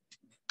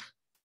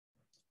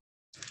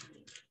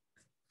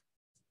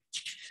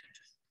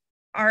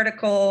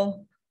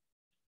 Article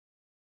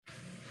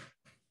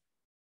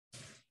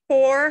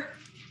 4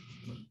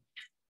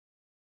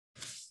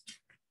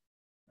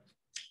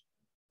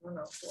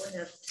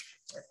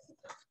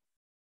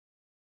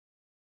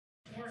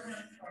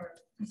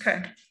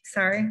 okay,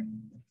 sorry.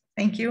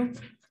 Thank you.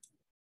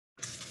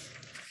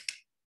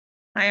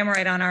 I am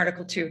right on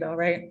Article 2 though,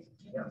 right?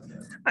 Yeah.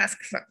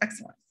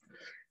 Excellent.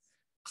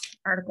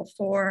 Article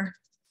 4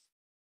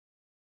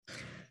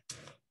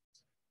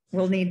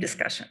 will need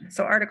discussion.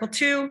 So Article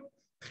 2,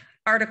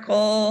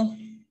 Article,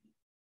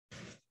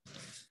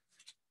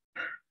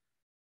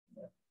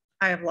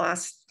 I have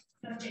lost.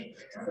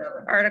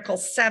 Article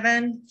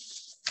 7,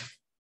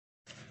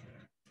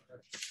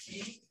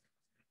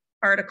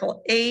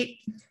 Article 8,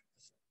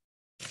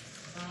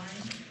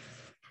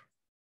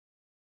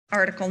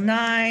 Article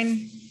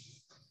 9,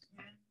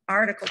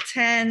 Article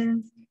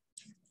 10,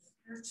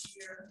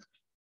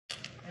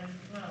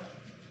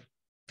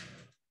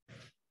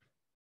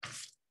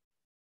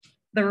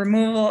 the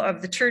removal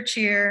of the church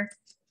year,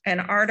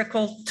 and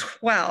Article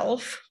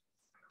 12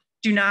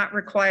 do not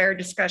require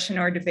discussion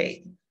or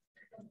debate.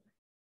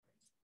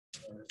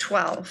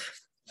 12.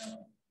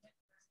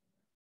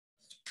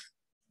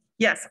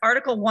 Yes,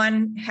 Article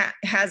 1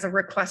 has a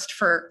request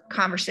for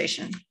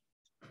conversation.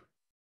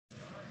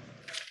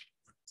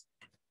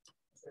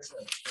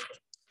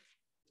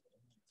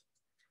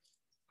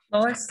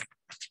 Lois?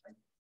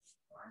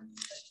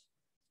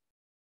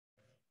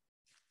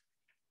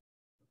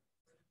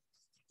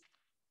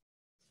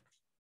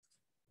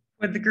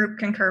 Would the group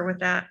concur with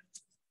that?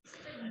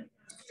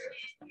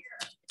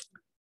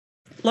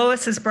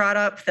 Lois has brought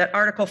up that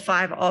Article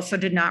 5 also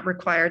did not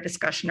require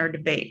discussion or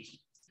debate.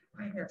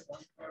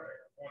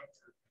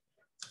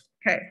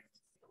 Okay.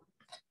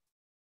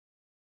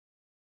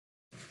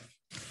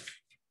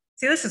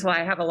 See, this is why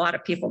I have a lot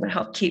of people to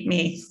help keep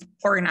me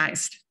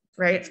organized,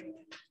 right?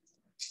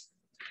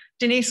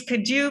 Denise,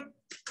 could you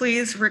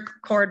please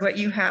record what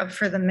you have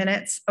for the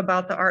minutes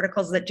about the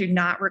articles that do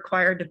not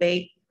require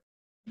debate?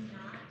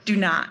 Do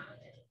not.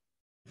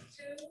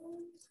 2,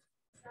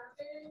 7,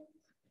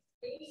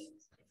 8,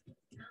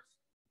 9,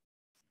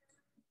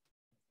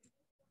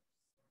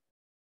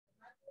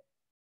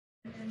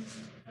 and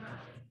 5.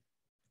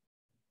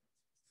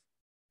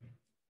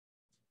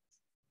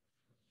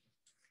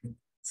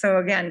 So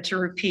again, to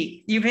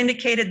repeat, you've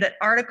indicated that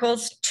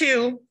Articles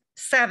 2,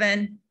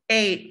 7,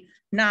 8,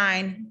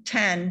 9,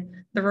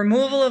 10, the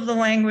removal of the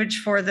language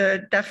for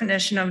the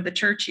definition of the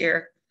church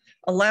year,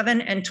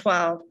 11 and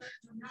 12.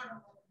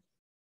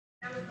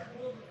 That was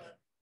the old one.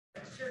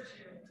 The church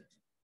year.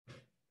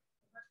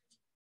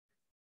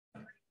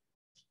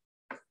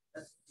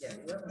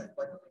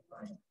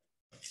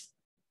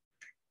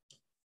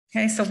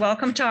 Okay, so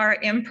welcome to our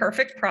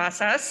imperfect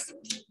process.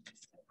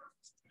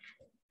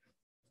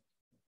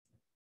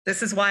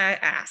 This is why I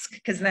ask,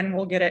 because then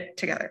we'll get it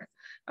together.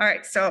 All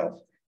right, so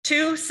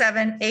 2,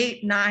 7,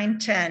 8, 9,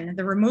 10,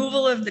 the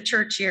removal of the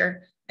church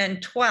year, and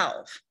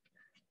 12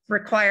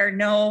 require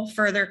no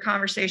further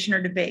conversation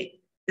or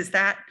debate. Is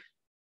that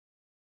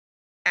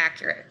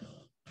accurate?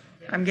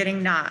 I'm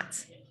getting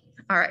nods.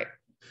 All right.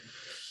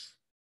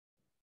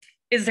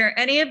 Is there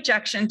any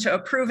objection to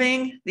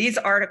approving these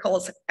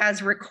articles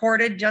as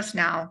recorded just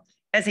now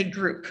as a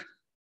group?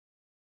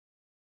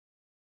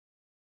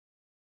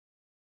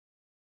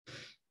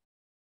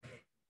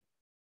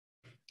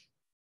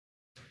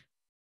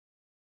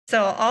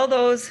 So all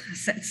those,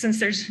 since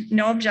there's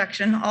no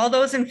objection, all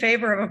those in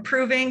favor of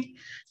approving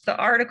the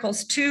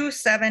Articles 2,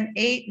 7,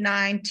 8,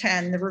 9,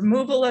 10, the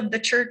removal of the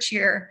church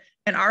year,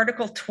 and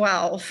Article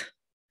 12,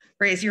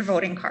 raise your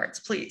voting cards,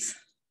 please.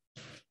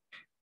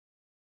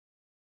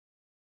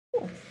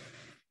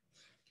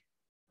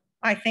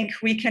 I think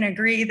we can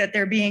agree that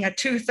there being a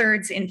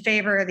 2/3 in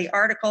favor of the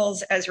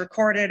articles as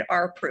recorded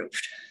are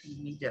approved.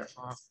 You need to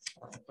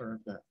offer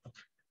the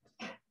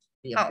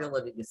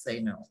ability to say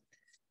no.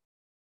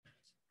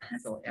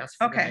 So ask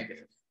for the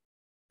negative.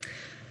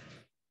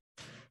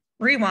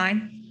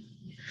 Rewind.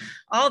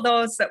 All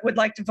those that would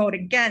like to vote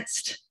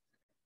against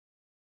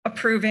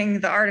approving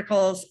the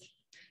Articles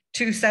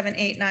 2, 7,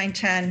 8, 9,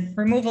 10,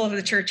 removal of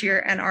the church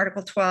year, and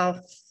Article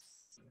 12.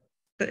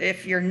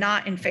 If you're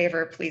not in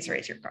favor, please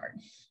raise your card.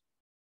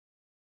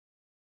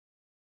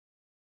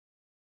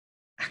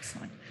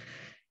 Excellent.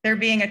 There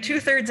being a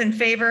 2/3 in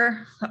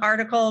favor, the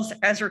articles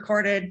as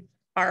recorded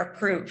are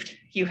approved.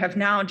 You have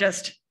now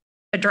just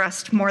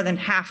addressed more than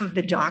half of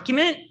the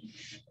document,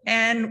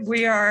 and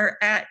we are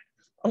at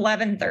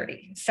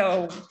 11:30.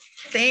 So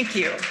thank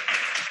you.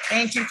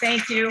 Thank you,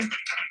 thank you,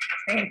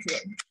 thank you.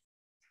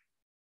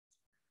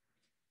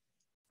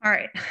 All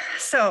right,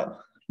 so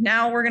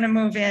now we're going to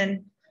move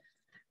in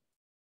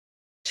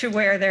to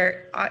where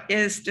there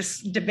is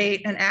just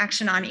debate and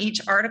action on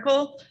each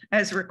article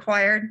as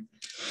required.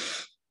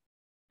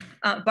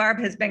 Barb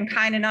has been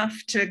kind enough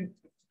to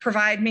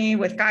provide me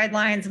with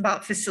guidelines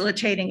about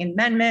facilitating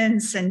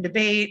amendments and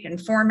debate and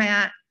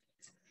format.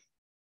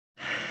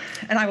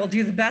 And I will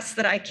do the best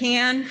that I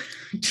can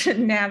to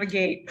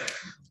navigate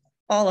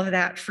all of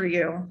that for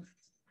you.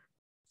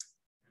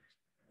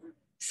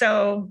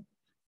 So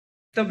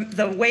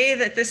the way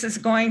that this is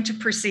going to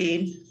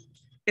proceed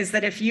is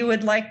that if you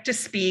would like to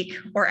speak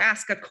or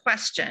ask a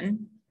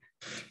question,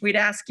 we'd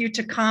ask you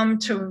to come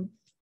to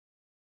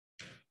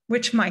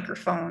which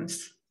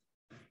microphones?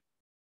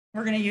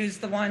 We're going to use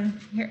the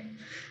one here.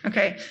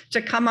 Okay,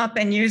 to come up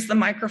and use the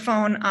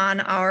microphone on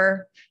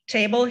our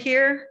table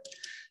here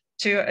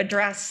to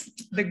address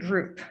the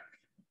group.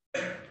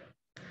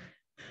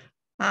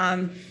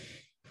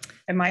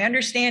 And my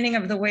understanding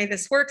of the way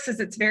this works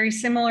is it's very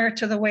similar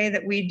to the way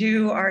that we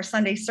do our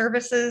Sunday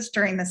services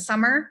during the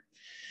summer,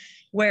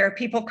 where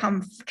people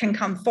can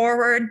come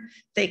forward,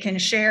 they can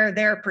share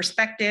their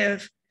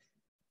perspective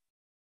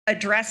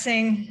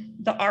addressing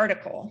the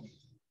article,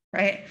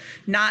 right?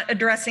 Not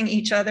addressing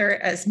each other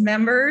as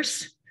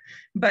members,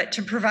 but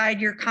to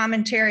provide your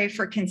commentary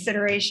for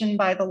consideration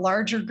by the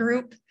larger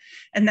group.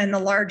 And then the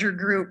larger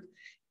group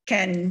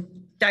can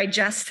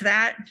digest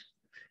that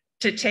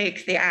to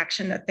take the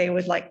action that they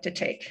would like to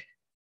take.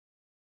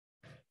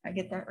 I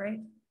get that right?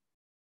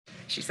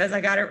 She says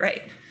I got it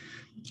right.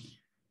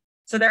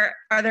 So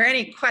are there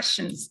any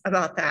questions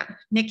about that?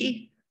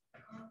 Nikki?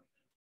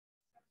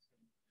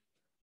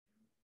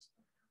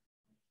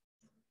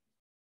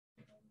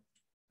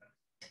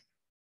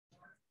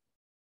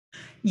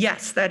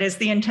 Yes, that is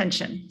the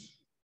intention.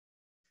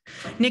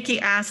 Nikki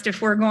asked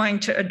if we're going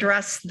to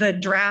address the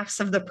drafts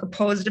of the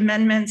proposed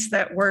amendments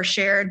that were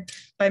shared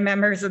by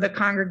members of the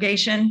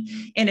congregation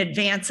in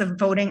advance of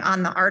voting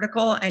on the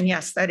article. And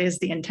yes, that is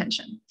the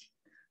intention.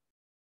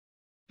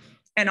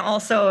 And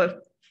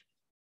also,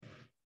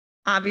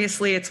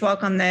 obviously, it's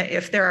welcome that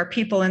if there are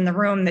people in the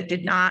room that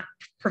did not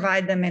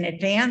provide them in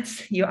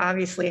advance, you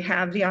obviously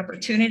have the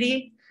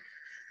opportunity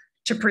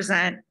to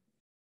present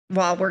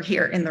while we're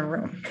here in the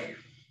room.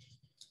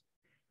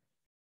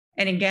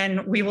 And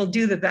again, we will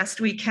do the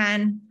best we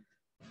can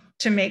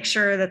to make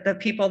sure that the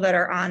people that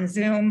are on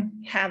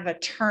Zoom have a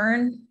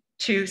turn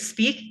to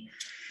speak.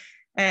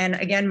 And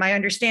again, my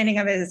understanding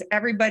of it is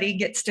everybody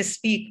gets to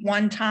speak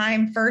one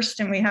time first,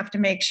 and we have to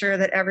make sure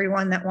that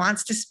everyone that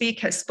wants to speak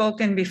has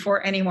spoken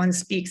before anyone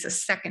speaks a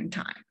second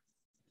time.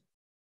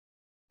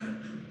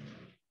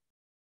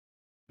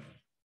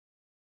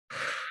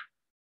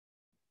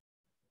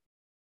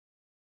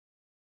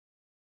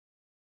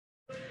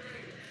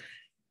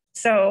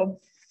 So,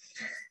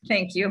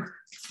 thank you.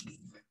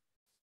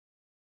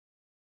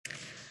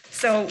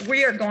 So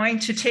we are going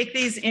to take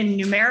these in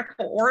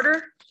numerical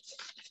order.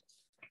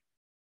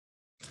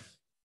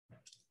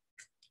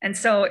 And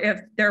so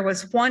if there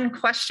was one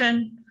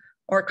question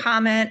or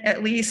comment,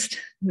 at least,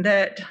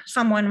 that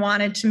someone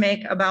wanted to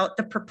make about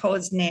the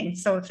proposed name.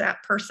 So if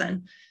that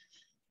person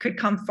could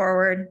come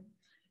forward.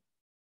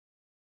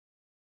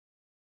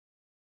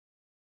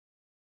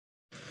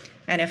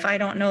 And if I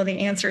don't know the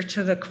answer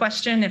to the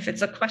question, if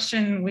it's a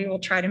question, we will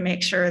try to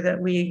make sure that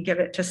we give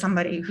it to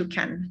somebody who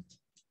can.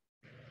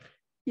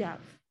 Yeah.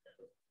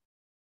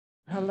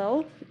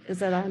 Hello, is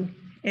that on?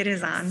 It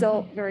is on.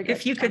 So very good.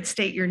 If you could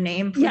state your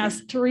name, please.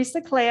 Yes,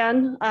 Teresa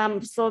Clan.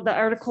 So the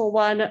article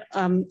one,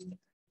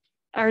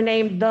 our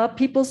name, The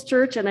People's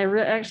Church, and I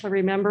actually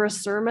remember a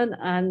sermon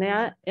on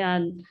that,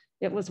 and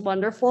it was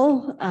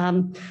wonderful.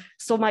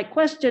 So my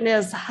question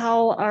is,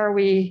 how are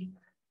we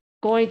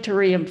going to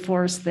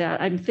reinforce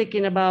that? I'm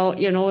thinking about,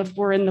 you know, if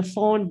we're in the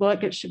phone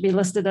book, it should be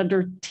listed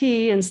under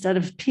T instead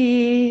of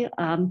P.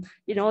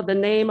 You know, the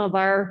name of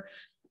our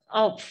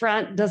out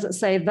front, does it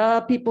say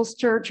The People's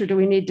Church, or do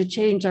we need to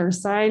change our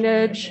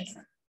signage?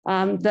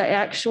 The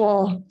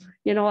actual,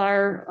 you know,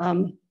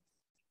 our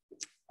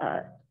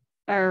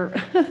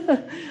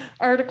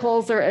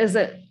articles, or is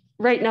it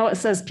right now it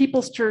says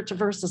People's Church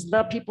versus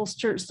The People's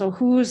Church? So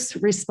who's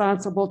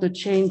responsible to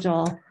change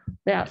all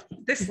that?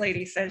 This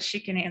lady says she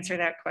can answer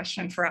that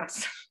question for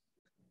us.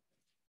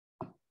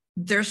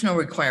 There's no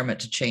requirement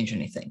to change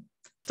anything.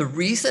 The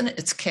reason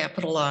it's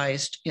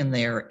capitalized in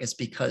there is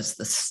because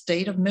the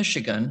state of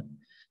Michigan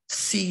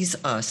sees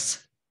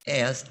us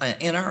as,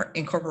 in our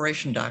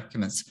incorporation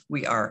documents,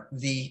 we are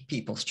the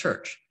People's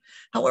Church.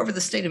 However, the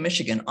state of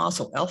Michigan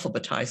also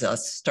alphabetizes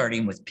us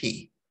starting with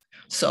P.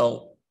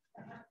 So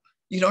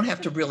you don't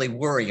have to really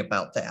worry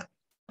about that,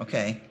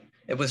 okay?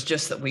 It was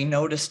just that we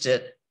noticed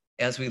it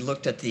as we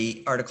looked at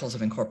the Articles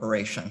of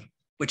Incorporation,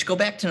 which go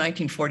back to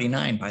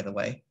 1949, by the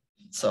way,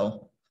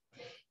 so.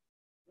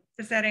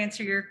 Does that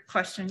answer your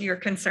question, your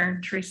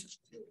concern, Teresa?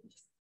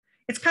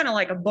 It's kind of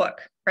like a book,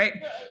 right?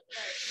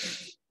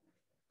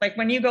 Like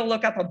when you go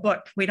look up a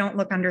book, we don't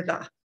look under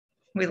the.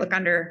 we look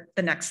under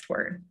the next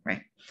word,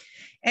 right?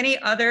 Any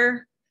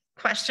other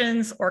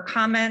questions or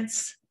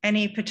comments?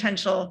 Any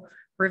potential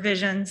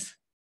revisions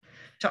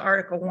to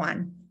Article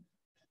 1?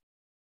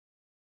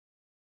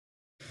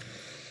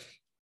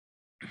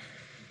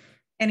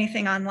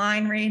 Anything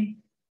online, Reed?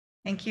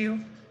 Thank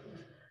you.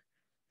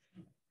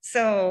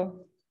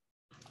 So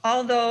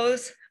all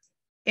those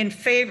in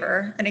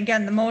favor, and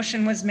again, the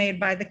motion was made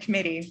by the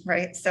committee,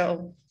 right?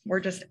 So we're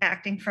just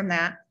acting from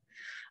that.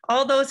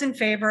 All those in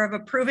favor of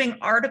approving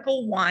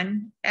Article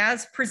 1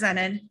 as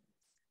presented,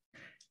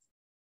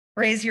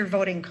 raise your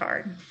voting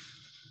card.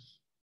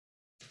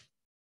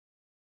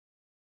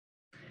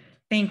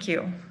 Thank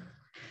you.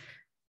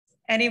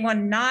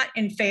 Anyone not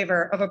in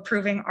favor of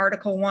approving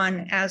Article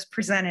 1 as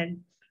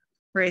presented,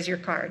 raise your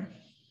card.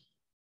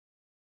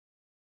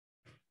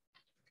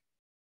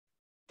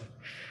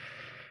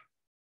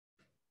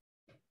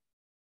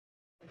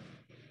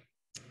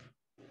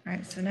 All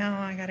right, so now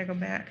I got to go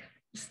back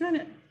just a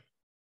minute.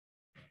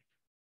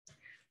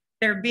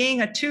 There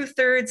being a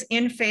 2/3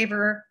 in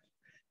favor,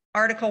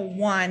 Article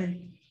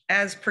 1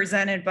 as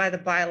presented by the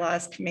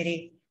Bylaws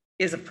Committee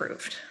is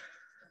approved.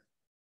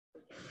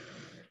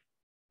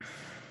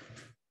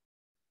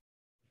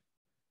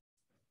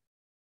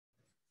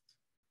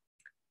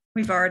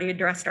 We've already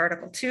addressed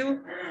Article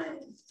 2.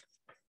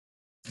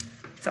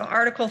 So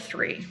Article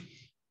 3.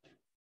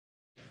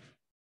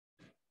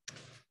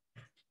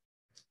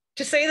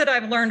 To say that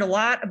I've learned a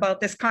lot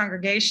about this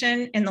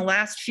congregation in the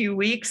last few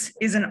weeks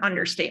is an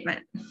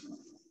understatement.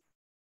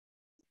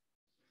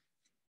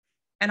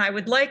 And I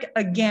would like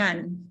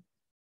again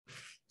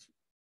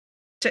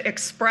to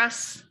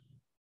express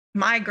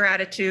my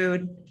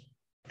gratitude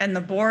and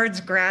the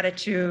board's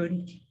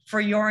gratitude for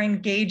your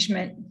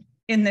engagement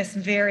in this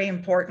very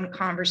important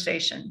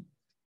conversation.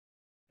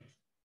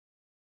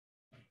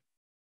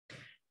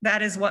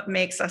 That is what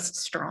makes us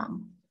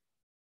strong.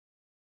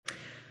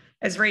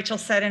 As Rachel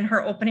said in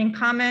her opening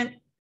comment,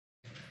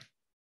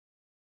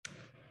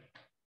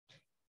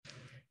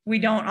 we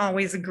don't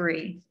always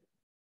agree.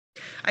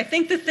 I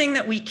think the thing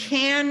that we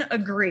can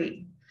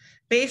agree,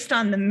 based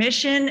on the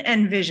mission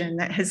and vision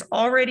that has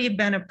already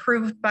been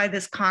approved by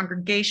this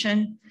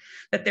congregation,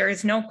 that there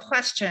is no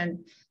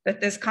question that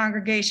this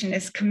congregation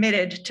is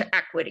committed to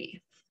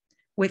equity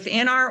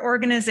within our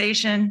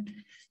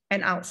organization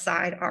and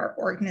outside our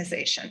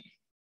organization.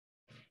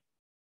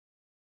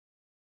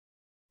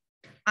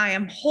 I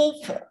am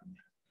hopeful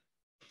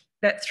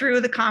that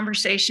through the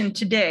conversation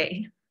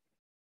today,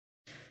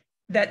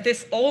 that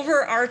this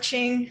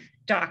overarching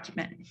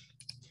document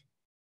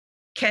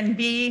can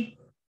be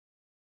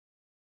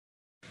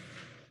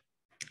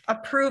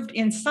approved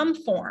in some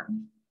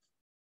form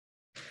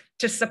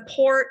to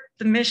support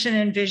the mission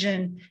and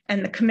vision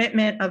and the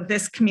commitment of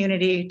this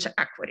community to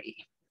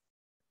equity.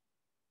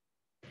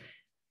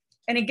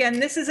 And again,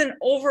 this is an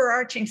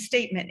overarching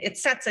statement. It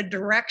sets a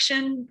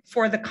direction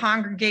for the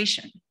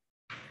congregation.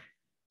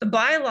 The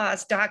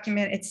bylaws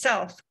document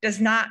itself does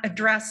not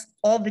address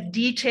all the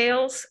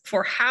details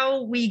for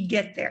how we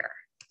get there.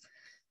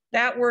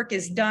 That work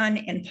is done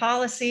in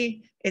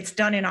policy, it's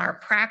done in our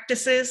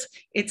practices,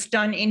 it's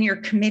done in your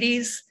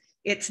committees,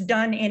 it's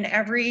done in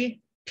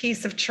every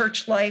piece of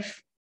church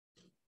life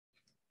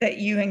that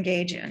you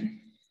engage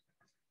in.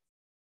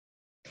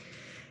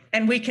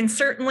 And we can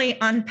certainly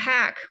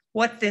unpack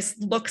what this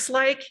looks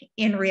like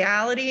in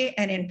reality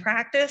and in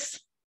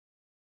practice.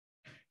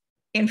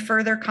 In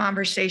further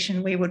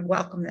conversation, we would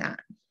welcome that.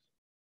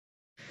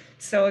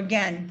 So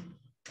again,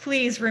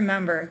 please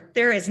remember,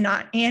 there is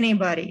not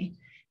anybody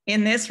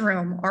in this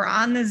room or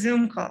on the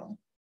Zoom call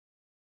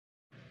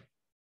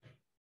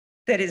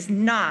that is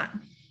not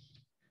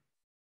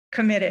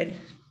committed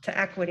to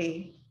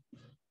equity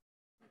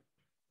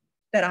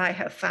that I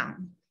have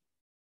found.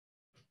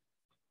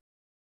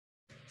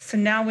 So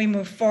now we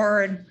move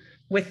forward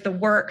with the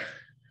work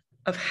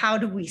of how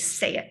do we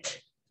say it.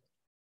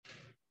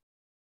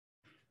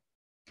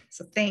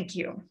 So thank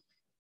you.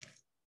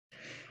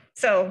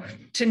 So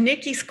to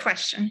Nikki's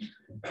question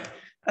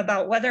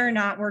about whether or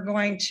not we're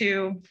going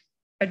to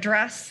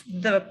address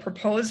the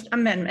proposed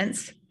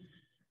amendments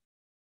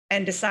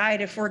and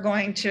decide if we're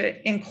going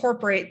to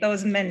incorporate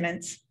those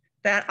amendments,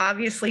 that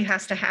obviously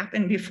has to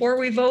happen before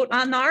we vote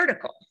on the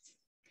article.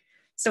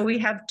 So we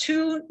have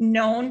two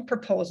known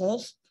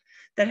proposals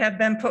that have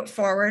been put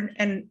forward,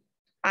 and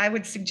I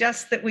would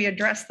suggest that we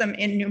address them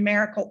in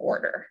numerical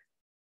order.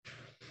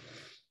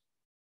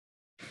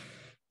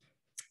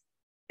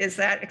 Is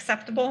that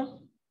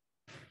acceptable?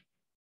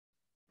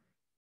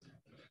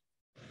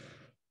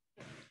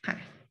 Okay.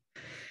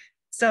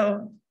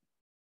 So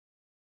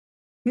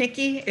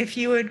Nikki, if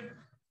you would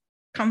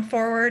come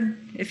forward,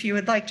 if you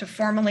would like to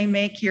formally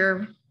make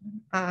your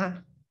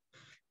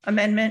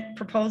amendment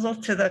proposal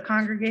to the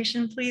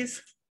congregation,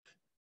 please.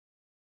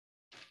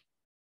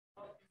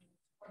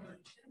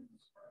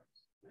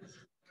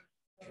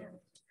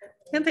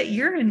 Yeah, but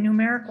you're in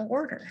numerical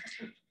order.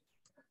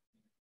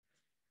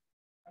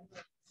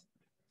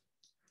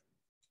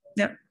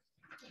 Yep.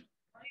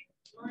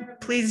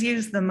 Please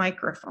use the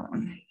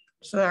microphone.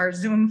 so our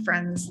Zoom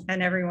friends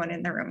and everyone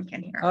in the room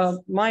can hear us.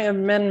 My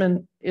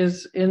amendment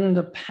is in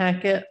the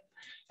packet,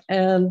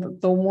 and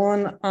the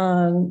one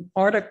on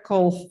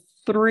Article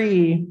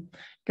 3,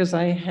 because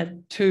I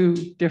had two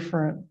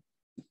different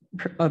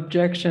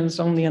objections,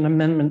 only an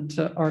amendment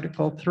to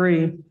Article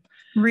 3.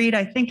 Reed,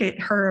 I think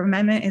her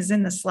amendment is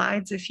in the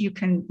slides. If you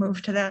can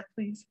move to that,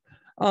 please.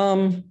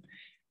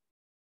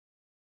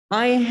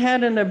 I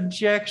had an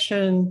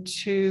objection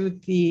to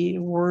the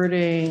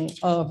wording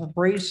of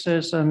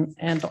racism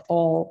and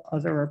all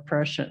other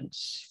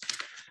oppressions.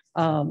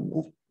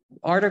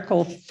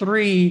 Article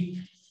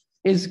 3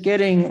 is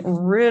getting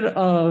rid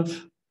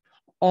of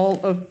all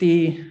of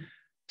the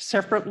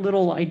separate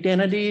little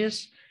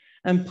identities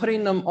and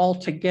putting them all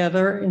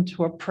together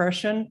into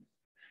oppression.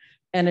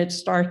 And it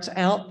starts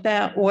out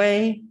that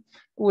way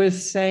with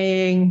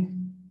saying,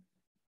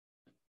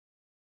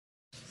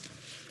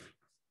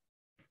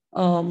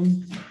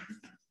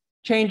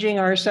 changing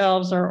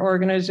ourselves, our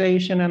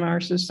organization, and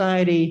our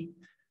society,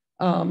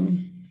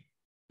 the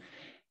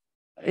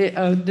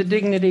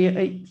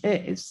dignity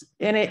is,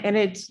 and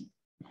it's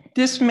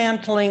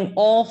dismantling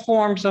all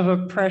forms of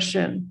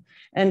oppression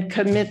and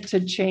commit to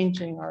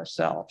changing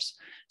ourselves.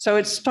 So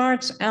it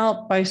starts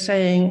out by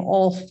saying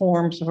all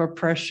forms of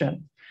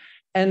oppression.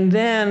 And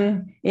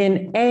then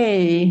in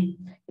A,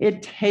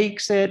 it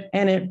takes it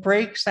and it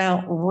breaks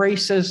out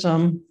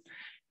racism.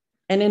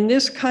 And in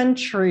this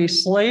country,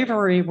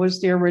 slavery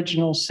was the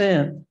original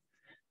sin.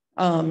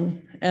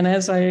 And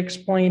as I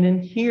explain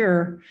in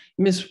here,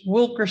 Ms.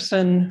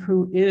 Wilkerson,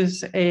 who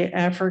is an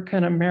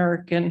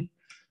African-American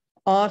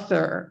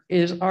author,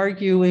 is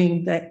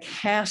arguing that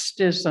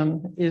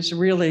casteism is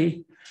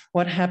really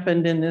what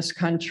happened in this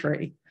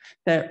country,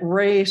 that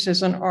race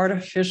is an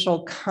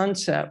artificial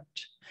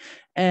concept.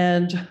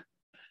 And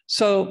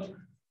so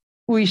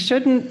we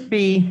shouldn't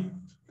be,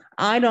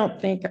 I don't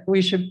think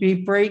we should be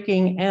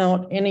breaking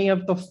out any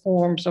of the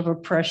forms of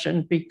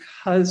oppression,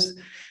 because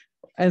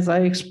as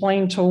I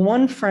explained to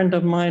one friend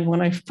of mine,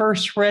 when I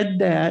first read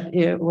that,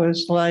 it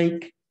was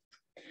like,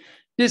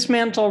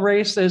 dismantle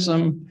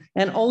racism.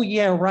 And oh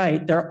yeah,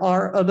 right, there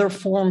are other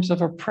forms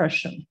of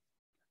oppression.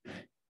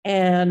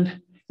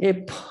 And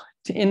it put,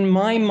 in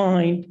my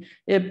mind,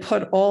 it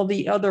put all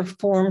the other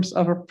forms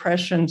of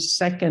oppression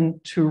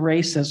second to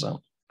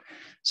racism.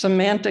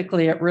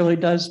 Semantically, it really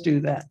does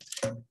do that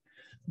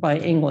by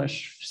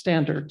English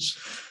standards.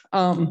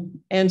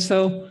 And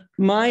so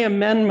my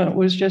amendment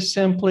was just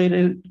simply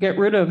to get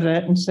rid of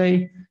that and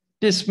say,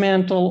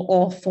 dismantle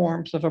all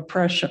forms of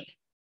oppression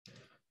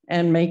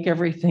and make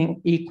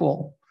everything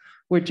equal,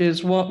 which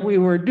is what we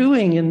were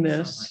doing in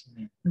this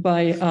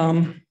by,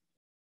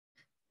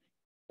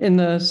 in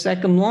the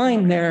second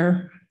line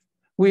there,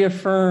 we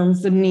affirm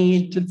the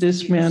need to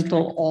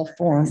dismantle all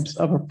forms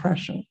of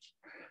oppression.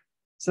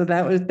 So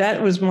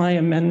that was my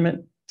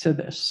amendment to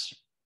this.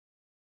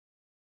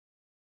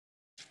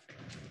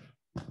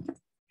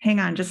 Hang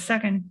on just a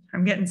second.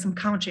 I'm getting some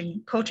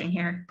coaching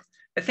here.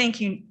 But thank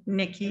you,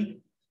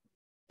 Nikki.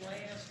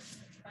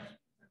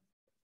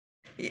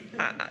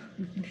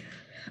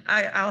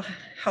 I'll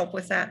help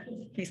with that,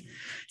 please.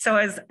 So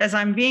as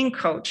I'm being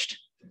coached,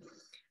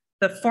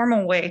 the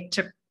formal way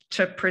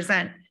to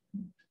present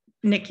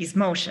Nikki's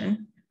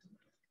motion,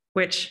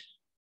 which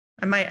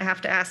I might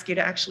have to ask you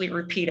to actually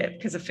repeat it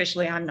because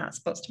officially I'm not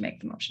supposed to make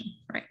the motion,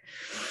 right?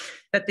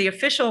 But the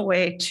official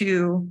way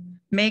to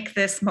make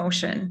this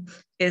motion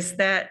is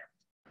that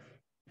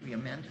we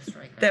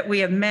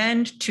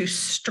amend to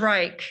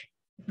strike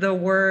the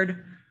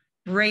word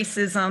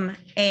racism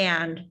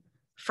and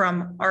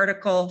from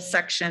Article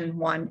Section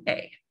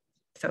 1A.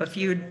 So if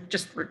you'd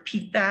just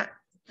repeat that.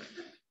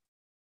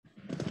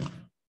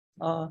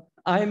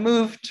 I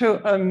move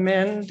to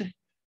amend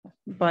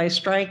by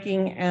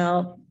striking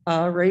out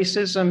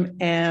racism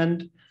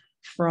and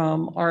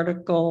from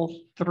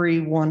Article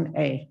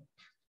 3(1)A.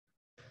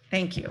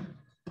 Thank you.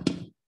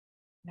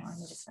 Now I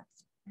need a second.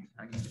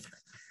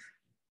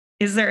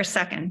 Is there a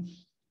second?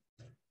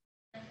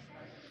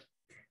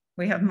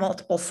 We have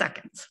multiple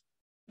seconds.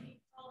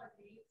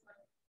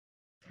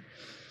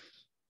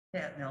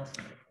 Pat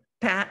Nelson.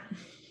 Pat,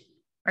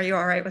 are you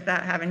all right with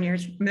that, having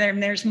yours?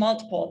 There's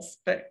multiples,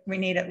 but we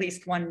need at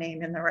least one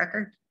name in the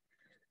record.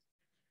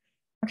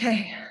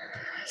 Okay,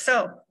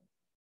 so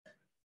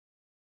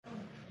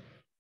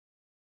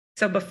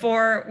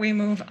before we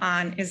move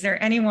on, is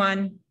there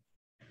anyone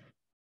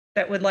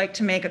that would like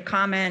to make a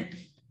comment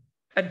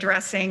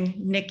addressing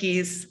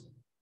Nikki's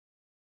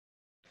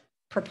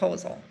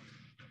proposal?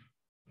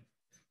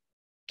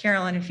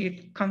 Carolyn, if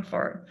you'd come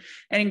forward.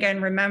 And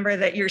again, remember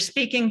that you're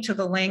speaking to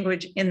the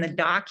language in the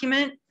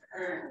document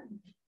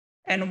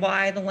and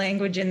why the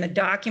language in the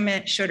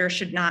document should or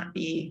should not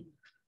be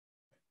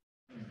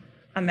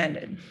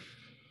amended.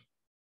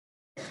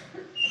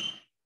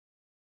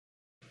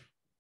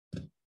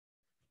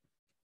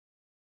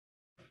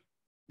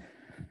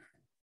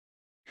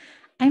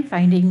 I'm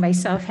finding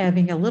myself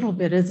having a little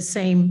bit of the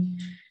same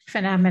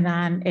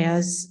phenomenon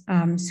as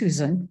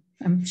Susan.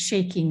 I'm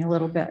shaking a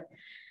little bit.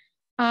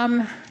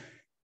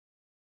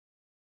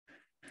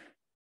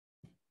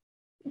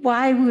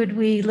 why would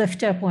we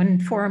lift up one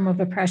form of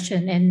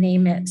oppression and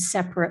name it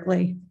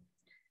separately?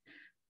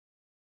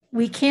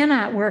 We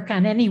cannot work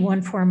on any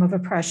one form of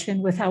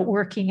oppression without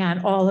working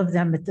on all of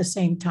them at the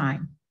same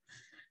time.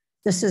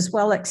 This is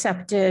well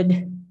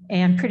accepted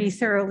and pretty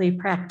thoroughly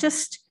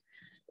practiced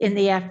in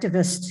the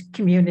activist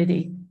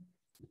community.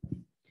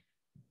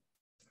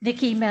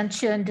 Nikki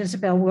mentioned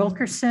Isabel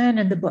Wilkerson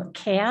and the book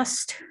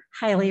Caste.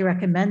 Highly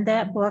recommend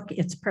that book.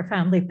 It's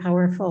profoundly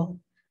powerful.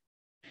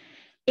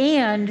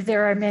 And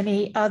there are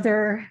many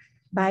other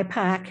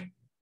BIPOC,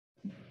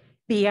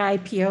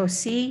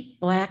 BIPOC,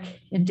 Black,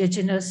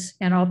 Indigenous,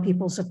 and all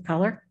peoples of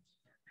color.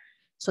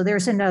 So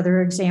there's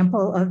another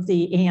example of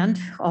the and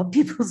all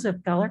peoples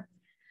of color.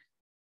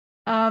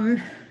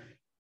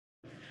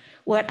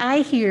 What I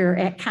hear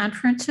at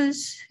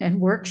conferences and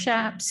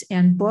workshops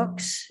and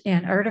books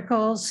and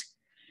articles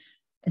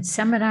and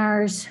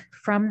seminars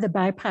from the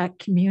BIPOC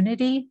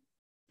community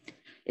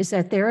is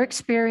that their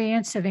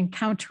experience of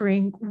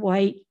encountering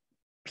white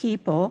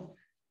people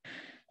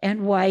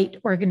and white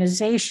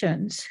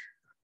organizations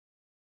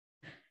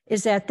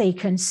is that they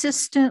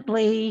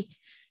consistently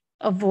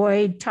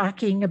avoid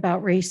talking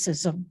about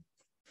racism.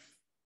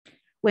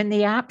 When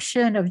the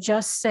option of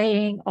just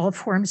saying all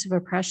forms of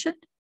oppression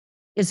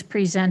is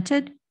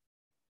presented,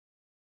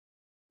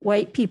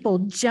 white people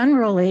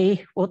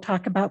generally will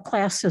talk about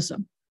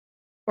classism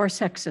or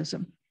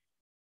sexism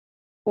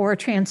or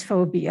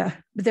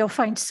transphobia. They'll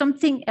find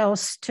something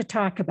else to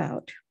talk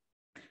about.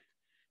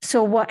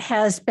 So what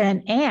has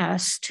been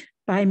asked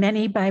by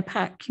many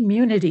BIPOC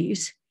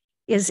communities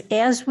is,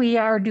 as we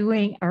are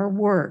doing our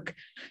work,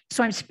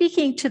 so I'm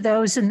speaking to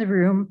those in the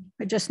room,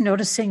 just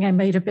noticing I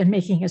might have been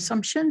making an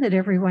assumption that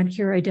everyone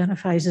here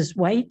identifies as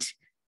white.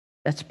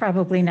 That's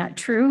probably not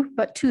true,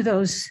 but to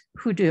those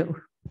who do,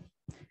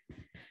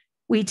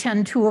 we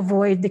tend to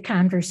avoid the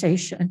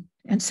conversation.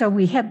 And so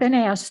we have been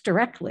asked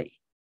directly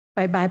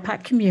by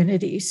BIPOC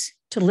communities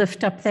to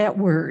lift up that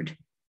word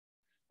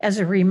as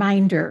a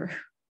reminder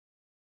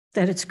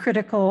that it's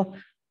critical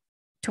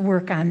to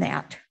work on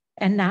that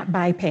and not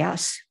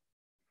bypass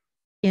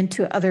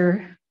into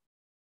other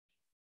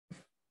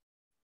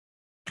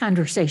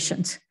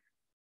conversations.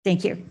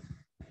 Thank you.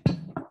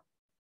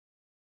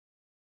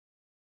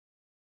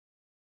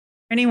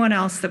 Anyone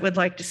else that would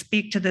like to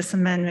speak to this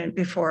amendment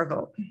before a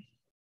vote?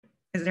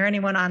 Is there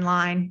anyone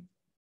online?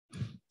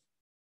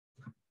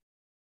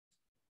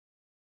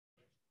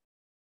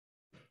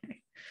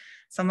 Okay.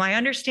 So my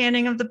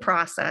understanding of the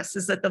process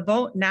is that the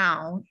vote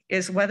now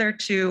is whether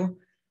to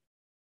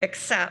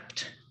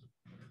accept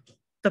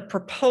the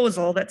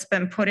proposal that's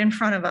been put in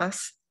front of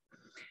us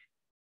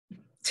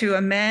to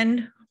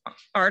amend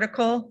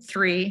Article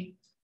 3,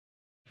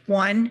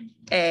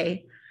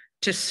 1A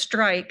to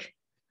strike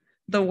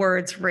the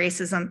words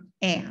racism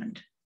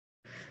and.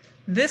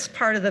 This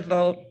part of the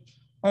vote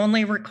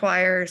only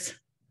requires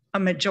a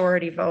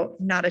majority vote,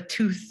 not a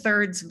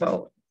 2/3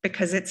 vote,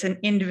 because it's an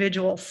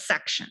individual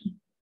section.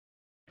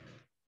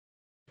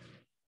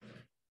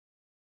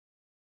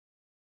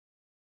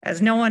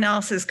 As no one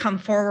else has come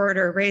forward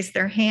or raised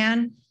their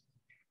hand.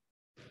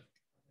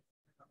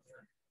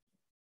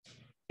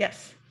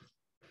 Yes,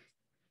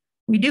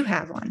 we do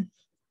have one.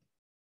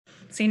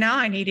 See, now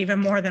I need even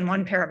more than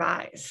one pair of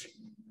eyes.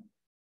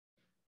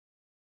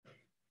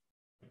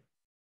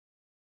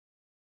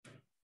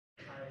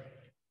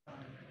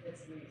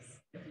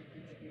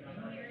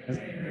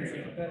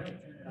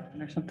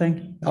 Or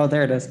something. Oh,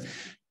 there it is.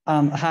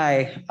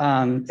 Hi,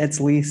 it's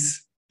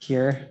Lise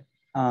here.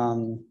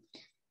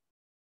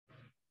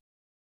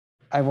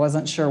 I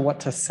wasn't sure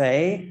what to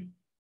say,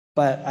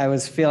 but I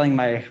was feeling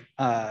my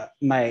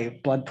my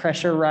blood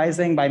pressure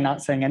rising by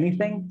not saying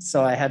anything.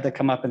 So I had to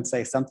come up and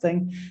say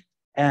something.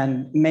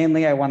 And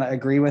mainly I want to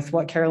agree with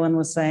what Carolyn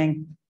was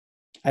saying.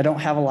 I don't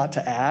have a lot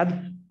to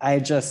add. I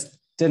just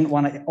didn't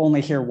want to only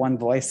hear one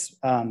voice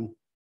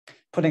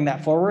putting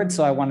that forward.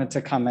 So I wanted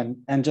to come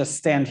in and just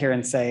stand here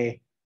and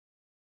say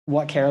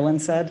what Carolyn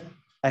said.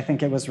 I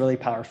think it was really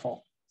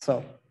powerful.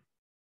 So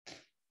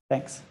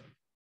thanks.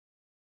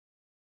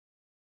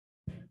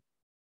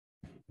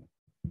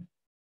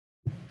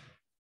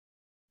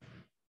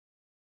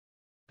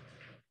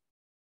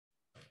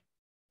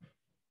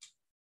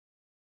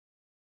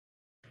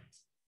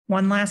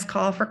 One last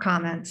call for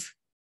comments.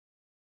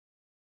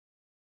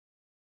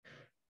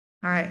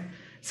 All right.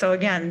 So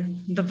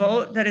again, the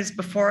vote that is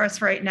before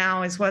us right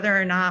now is whether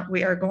or not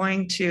we are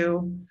going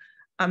to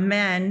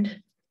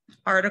amend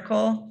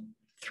Article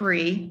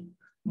 3,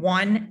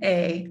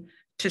 1A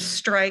to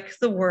strike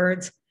the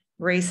words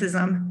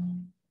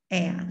racism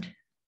and.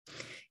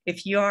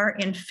 If you are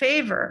in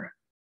favor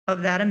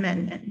of that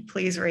amendment,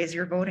 please raise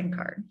your voting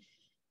card.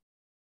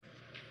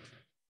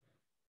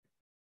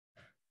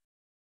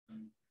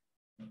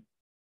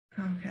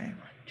 Okay.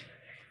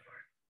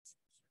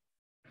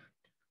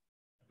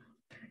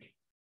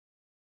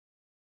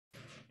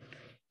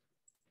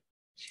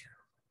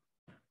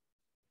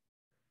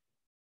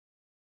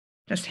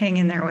 Just hang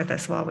in there with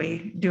us while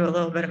we do a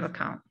little bit of a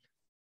count.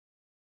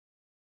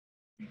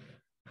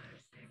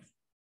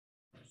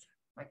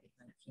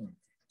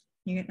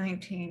 You get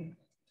 19.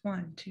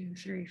 1, 2,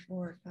 3,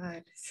 4,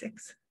 5,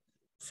 6,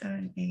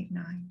 7, 8,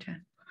 9,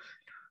 10,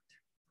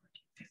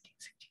 15,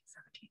 16,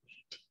 17,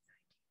 18,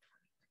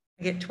 19,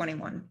 20. I get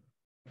 21.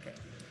 Okay.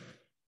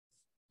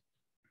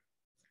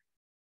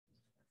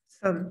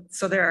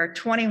 So there are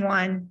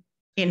 21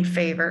 in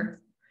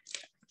favor.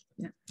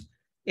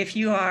 If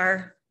you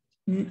are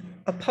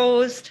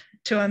opposed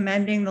to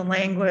amending the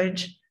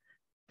language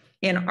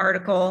in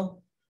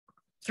Article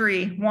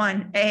 3,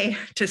 1A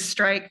to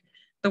strike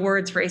the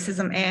words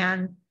racism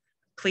and,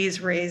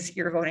 please raise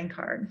your voting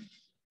card.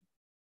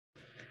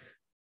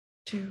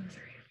 2,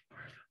 3, 4,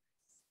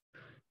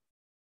 5,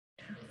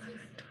 10, 11,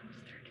 12,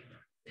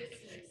 13.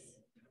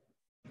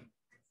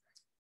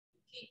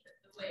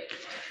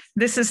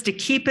 This is to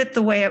keep it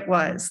the way it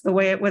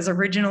was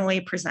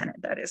originally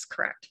presented. That is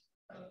correct.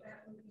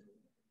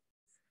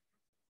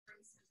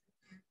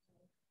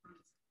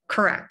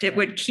 Correct. It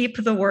would keep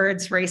the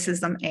words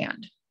racism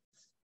and.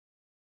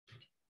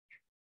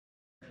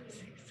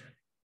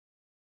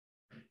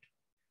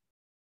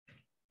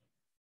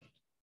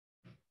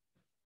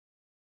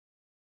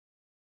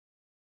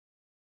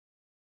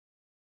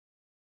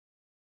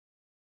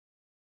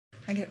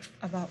 I get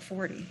about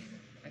 40.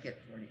 I get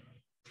 40.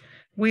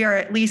 We are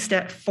at least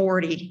at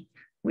 40.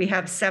 We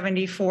have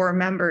 74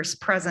 members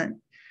present.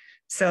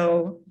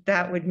 So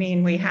that would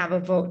mean we have a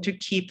vote to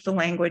keep the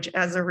language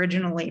as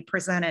originally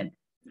presented.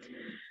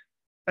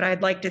 But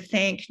I'd like to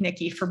thank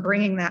Nikki for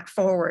bringing that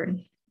forward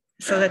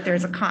so that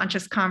there's a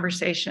conscious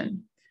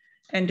conversation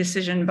and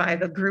decision by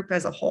the group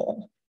as a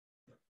whole.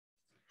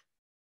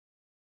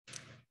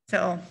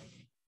 So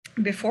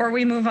before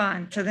we move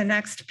on to the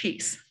next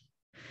piece,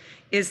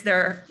 is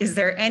there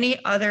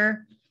any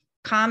other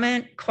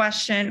comment,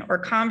 question, or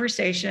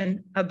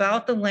conversation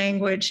about the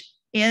language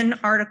in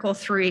Article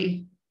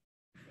 3,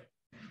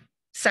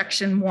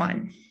 Section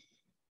 1?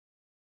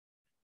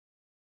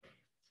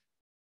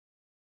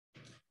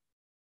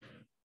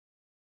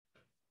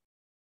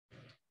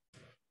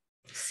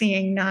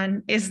 Seeing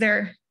none,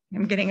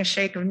 I'm getting a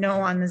shake of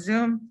no on the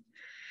Zoom.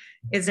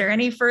 Is there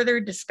any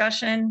further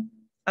discussion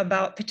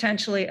about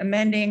potentially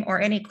amending or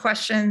any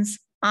questions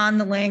on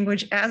the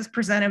language as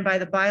presented by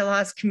the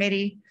Bylaws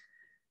Committee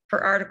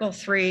for Article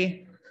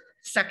 3,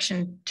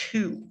 Section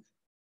 2?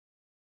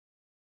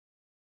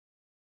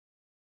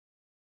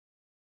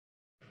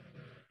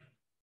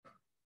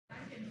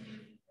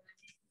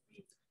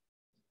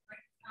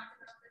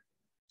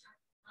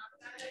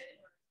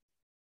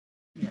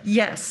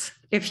 Yes,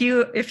 if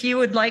you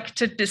would like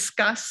to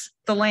discuss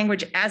the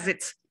language as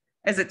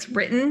it's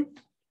written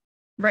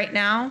right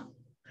now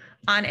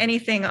on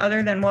anything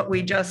other than what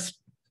we just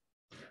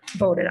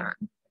voted on.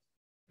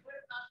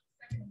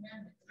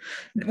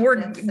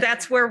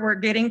 That's where we're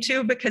getting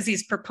to, because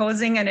he's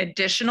proposing an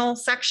additional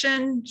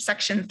section,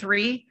 Section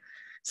 3.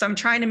 So I'm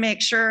trying to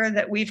make sure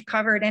that we've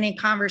covered any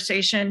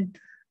conversation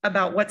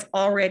about what's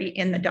already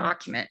in the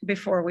document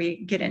before we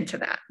get into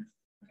that.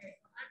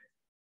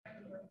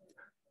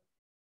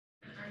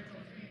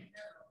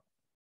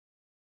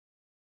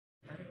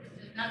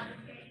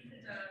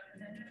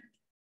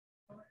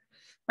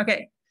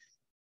 Okay.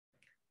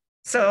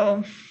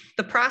 So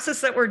the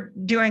process that we're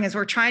doing is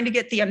we're trying to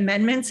get the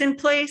amendments in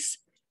place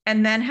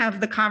and then have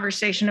the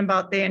conversation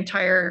about the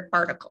entire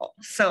article.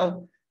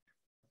 So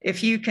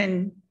if you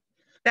can,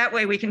 that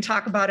way we can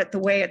talk about it the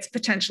way it's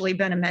potentially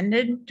been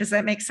amended. Does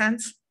that make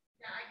sense?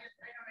 Yeah, I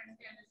don't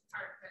understand this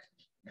part.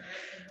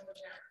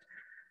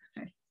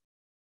 Okay.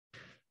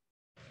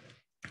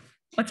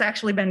 What's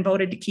actually been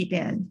voted to keep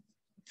in?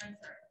 I'm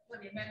sorry,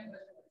 what the amendment was.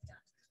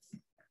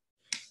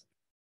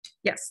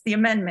 Yes, the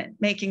amendment,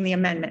 making the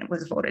amendment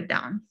was voted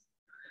down.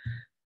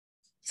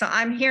 So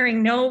I'm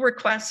hearing no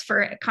requests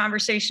for a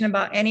conversation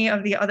about any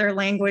of the other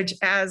language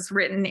as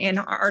written in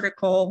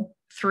Article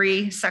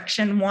 3,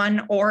 Section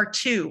 1 or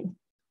 2.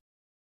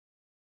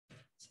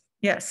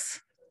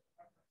 Yes.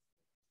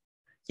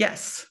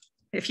 Yes,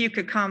 if you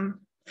could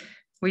come.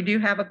 We do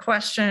have a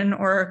question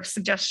or a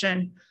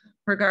suggestion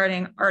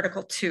regarding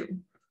Article 2.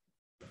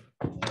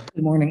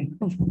 Good morning.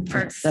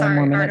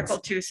 Sorry, Article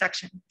 3,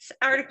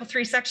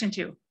 Section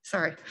 2.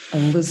 Sorry.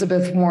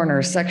 Elizabeth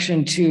Warner,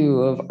 Section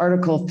 2 of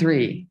Article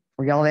 3.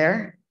 Were y'all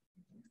there?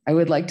 I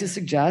would like to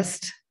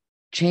suggest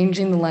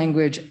changing the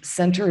language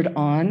centered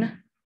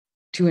on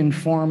to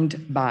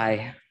informed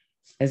by,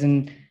 as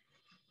in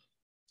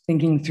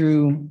thinking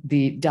through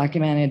the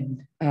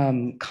documented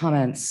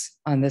comments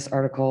on this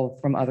article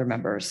from other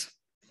members.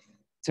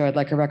 So I'd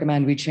like to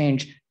recommend we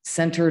change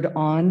centered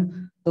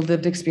on the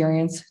lived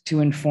experience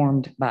to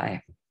informed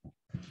by.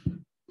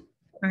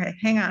 Okay,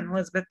 hang on,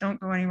 Elizabeth, don't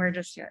go anywhere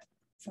just yet.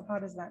 So how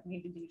does that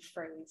need to be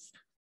phrased?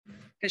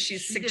 Because she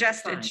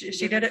suggested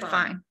she did it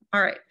fine.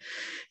 All right,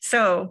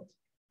 so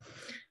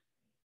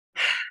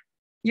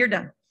you're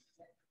done.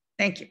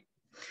 Thank you.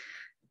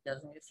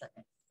 Doesn't need a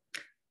second.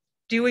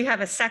 Do we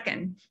have a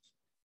second?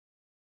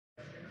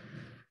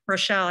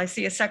 Rochelle, I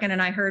see a second,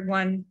 and I heard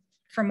one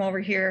from over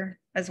here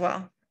as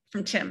well,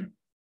 from Tim.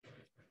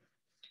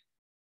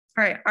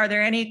 All right, are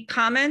there any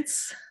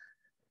comments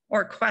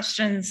or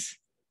questions?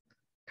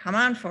 Come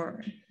on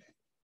forward.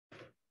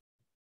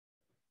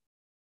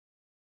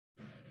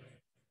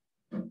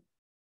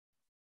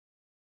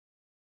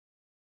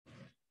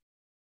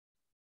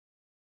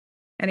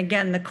 And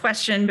again, the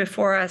question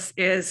before us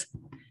is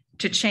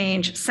to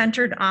change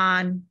centered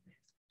on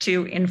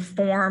to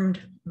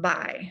informed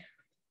by.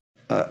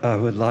 I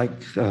would like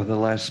the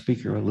last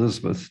speaker,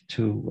 Elizabeth,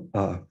 to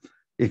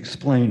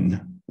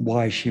explain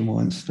why she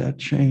wants that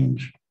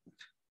change.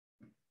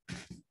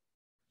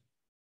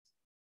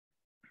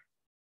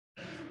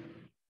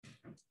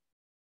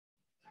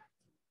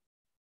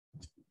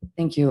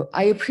 Thank you.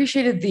 I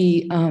appreciated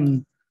the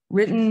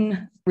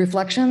written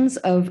reflections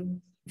of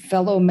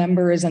fellow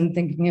members and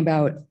thinking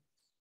about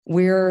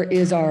where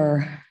is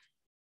our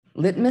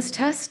litmus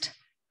test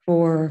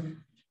for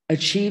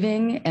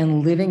achieving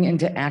and living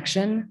into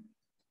action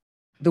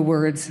the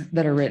words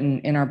that are written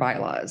in our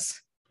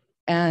bylaws.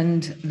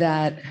 And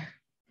that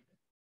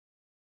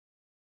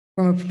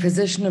from a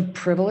position of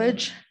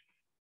privilege,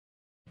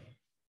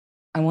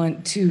 I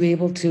want to be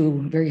able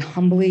to very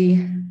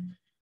humbly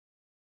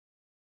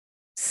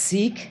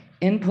seek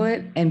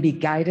input and be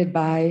guided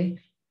by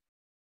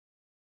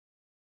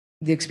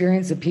the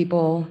experience of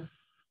people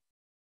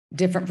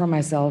different from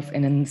myself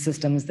and in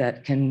systems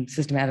that can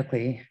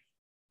systematically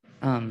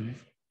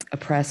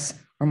oppress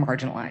or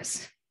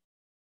marginalize.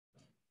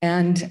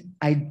 And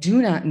I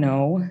do not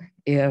know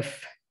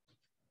if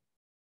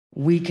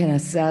we can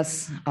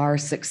assess our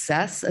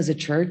success as a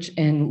church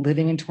in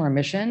living into our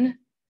mission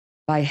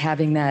by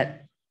having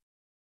that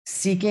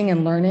seeking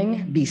and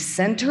learning be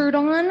centered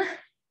on,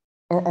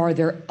 or are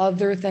there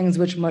other things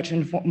which must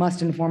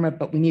inform it,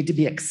 but we need to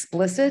be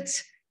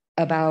explicit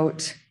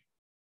about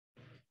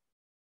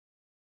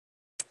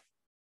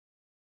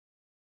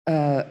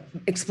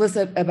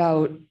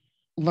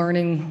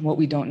learning what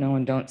we don't know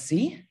and don't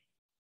see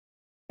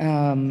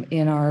in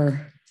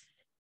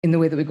the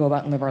way that we go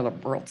about and live our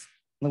worlds,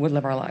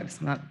 live our lives.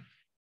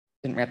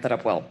 Didn't wrap that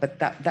up well, but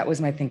that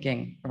was my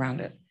thinking around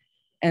it.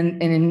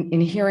 And in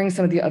hearing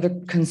some of the other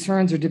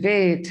concerns or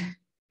debate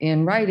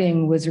in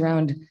writing was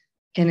around,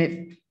 can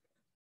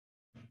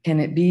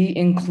it be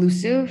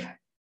inclusive,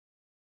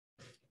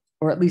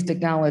 or at least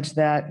acknowledge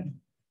that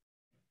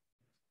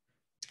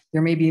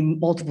there may be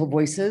multiple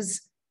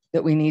voices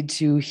that we need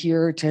to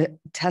hear to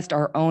test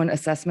our own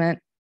assessment,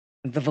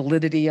 the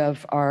validity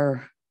of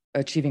our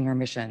achieving our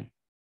mission.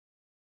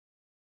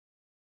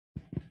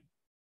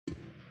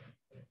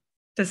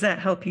 Does that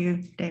help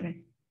you,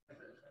 David?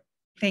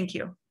 Thank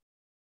you.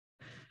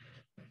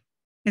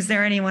 Is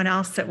there anyone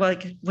else that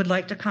would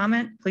like to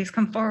comment? Please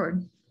come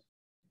forward.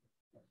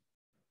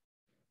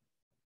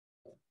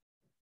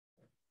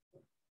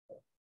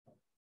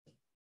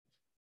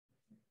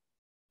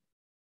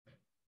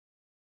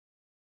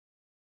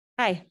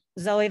 Hi,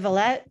 Zoe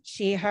Vallette,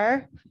 she,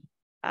 her.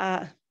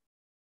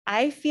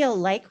 I feel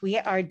like we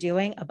are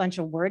doing a bunch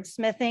of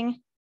wordsmithing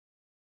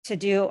to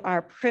do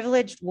our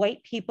privileged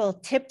white people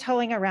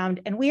tiptoeing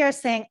around, and we are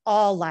saying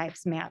all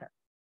lives matter.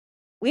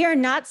 We are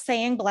not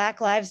saying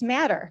Black Lives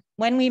Matter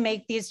when we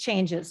make these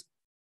changes.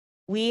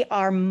 We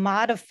are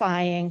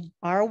modifying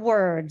our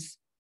words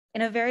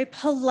in a very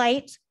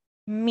polite,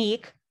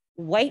 meek,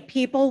 white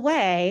people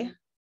way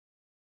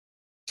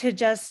to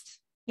just,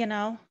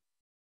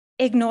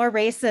 ignore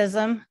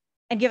racism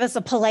and give us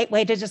a polite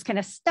way to just kind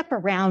of step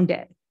around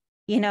it.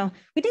 We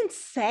didn't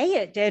say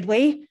it, did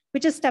we? We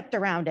just stepped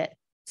around it.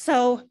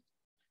 So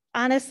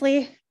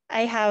honestly,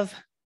 I have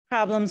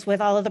problems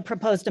with all of the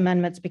proposed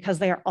amendments because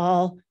they are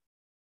all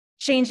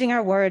changing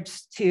our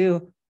words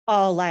to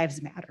all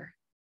lives matter.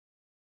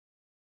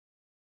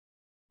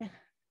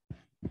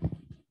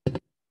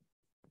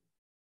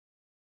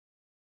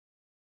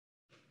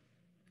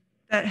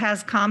 That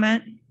has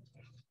comment.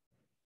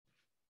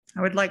 I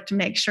would like to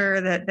make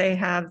sure that they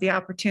have the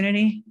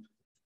opportunity.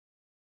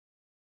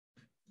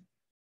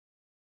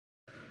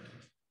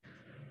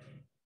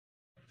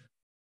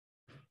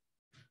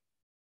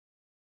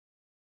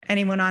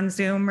 Anyone on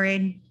Zoom,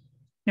 Reed?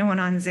 No one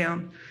on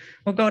Zoom.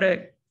 We'll go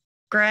to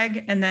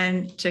Greg and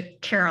then to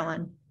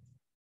Carolyn.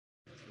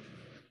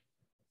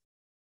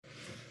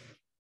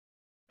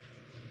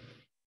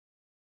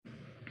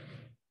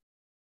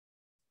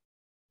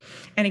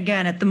 And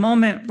again, at the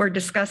moment, we're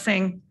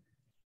discussing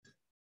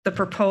the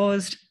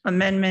proposed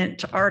amendment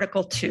to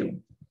Article 2.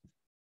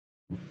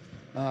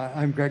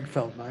 I'm Greg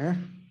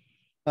Feldmeyer.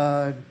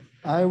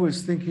 I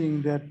was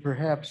thinking that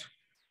perhaps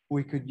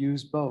we could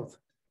use both.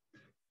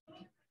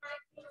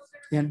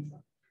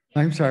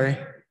 I'm sorry,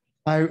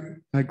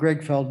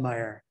 Greg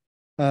Feldmeyer.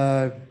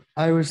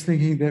 I was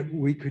thinking that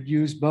we could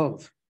use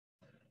both,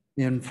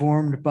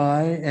 informed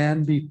by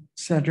and be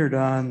centered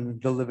on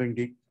the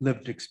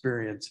lived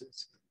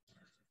experiences.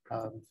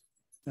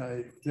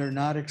 They're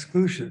not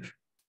exclusive.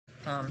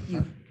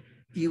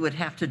 You would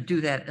have to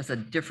do that as a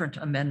different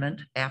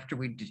amendment after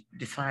we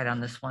decide on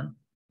this one.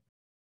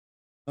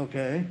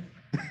 Okay.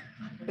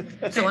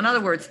 So in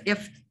other words,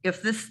 if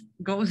this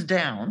goes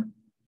down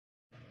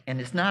and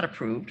is not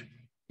approved,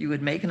 you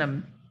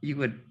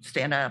would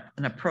stand up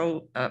and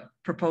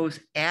propose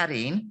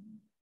adding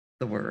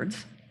the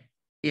words.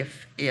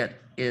 If it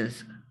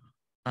is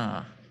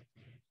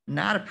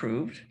not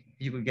approved,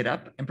 you would get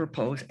up and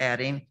propose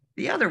adding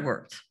the other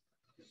words.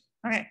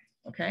 All right.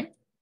 Okay.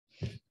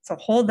 So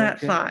hold that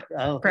Okay. thought,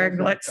 I'll Greg.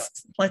 hold that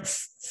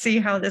Let's see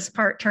how this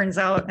part turns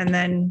out and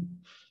then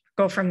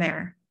go from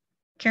there.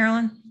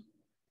 Carolyn?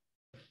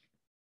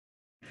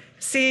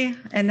 See,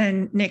 and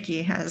then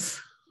Nikki has.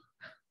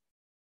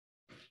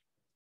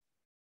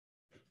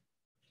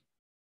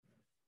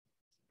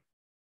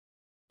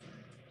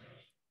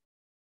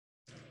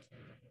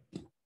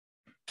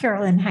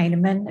 Carolyn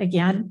Heineman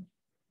again.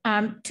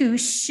 To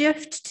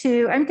shift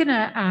to, I'm going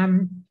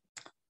to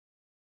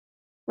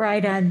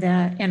ride on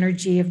the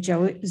energy of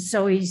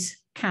Zoe's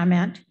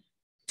comment.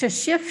 To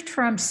shift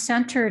from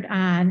centered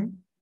on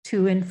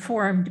to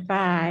informed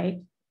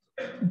by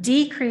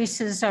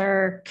decreases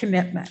our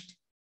commitment.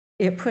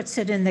 It puts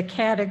it in the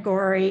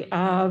category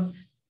of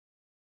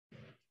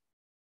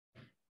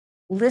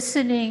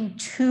listening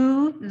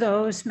to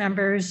those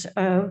members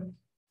of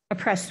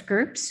oppressed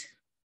groups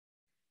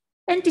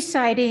and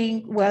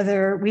deciding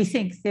whether we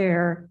think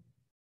their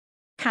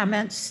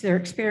comments, their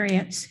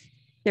experience,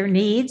 their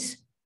needs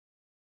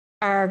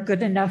are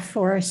good enough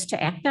for us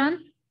to act on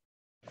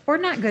or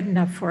not good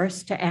enough for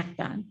us to act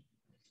on.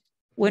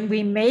 When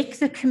we make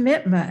the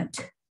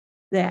commitment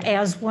that,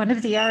 as one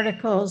of the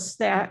articles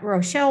that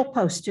Rochelle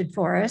posted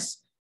for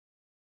us,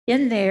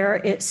 in there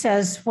it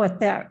says what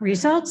that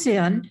results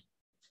in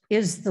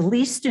is the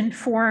least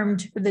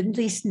informed, the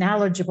least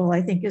knowledgeable,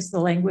 I think is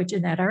the language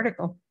in that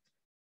article.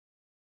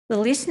 The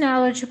least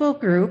knowledgeable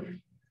group,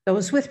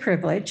 those with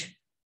privilege,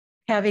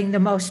 having the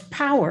most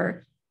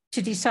power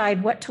to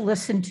decide what to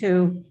listen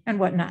to and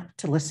what not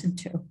to listen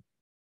to.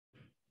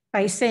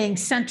 By saying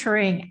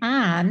centering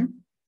on,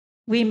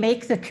 we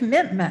make the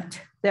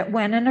commitment that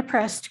when an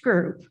oppressed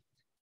group,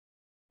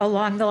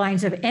 along the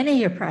lines of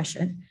any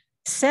oppression,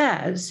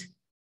 says,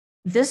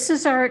 this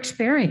is our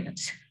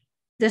experience,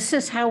 this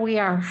is how we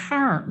are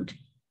harmed,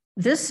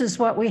 this is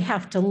what we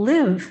have to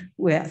live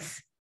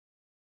with,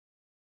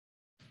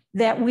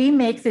 that we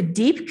make the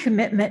deep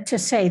commitment to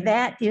say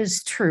that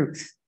is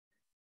truth,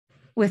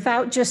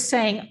 without just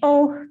saying,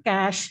 oh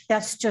gosh,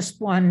 that's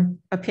just one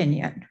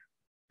opinion.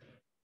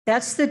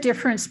 That's the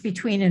difference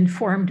between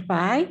informed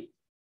by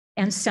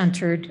and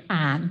centered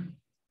on.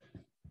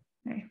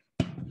 Okay.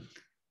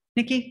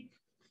 Nikki?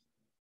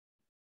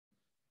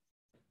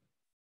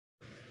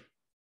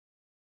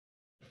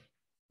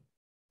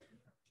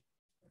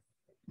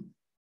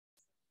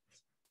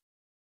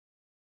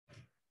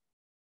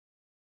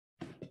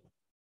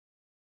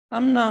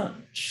 I'm not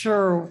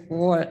sure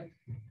what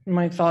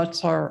my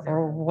thoughts are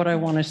or what I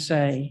want to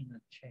say,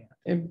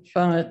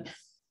 but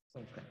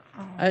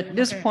at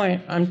this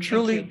point, I'm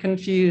truly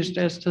confused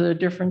as to the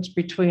difference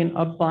between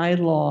a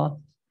bylaw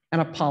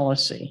and a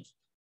policy.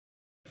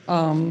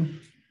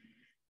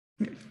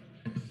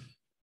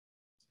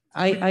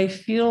 I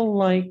feel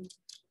like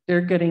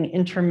they're getting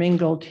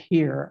intermingled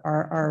here.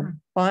 Our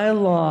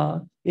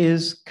bylaw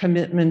is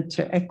commitment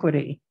to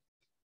equity.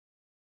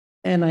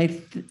 But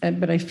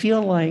I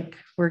feel like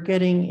we're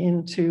getting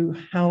into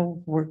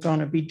how we're going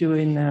to be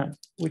doing that,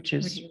 which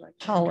is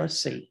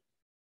policy.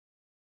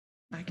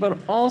 But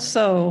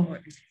also,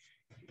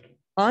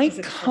 I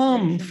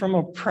come from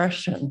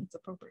oppression.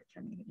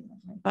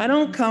 I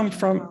don't come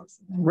from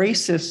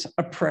racist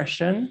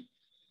oppression.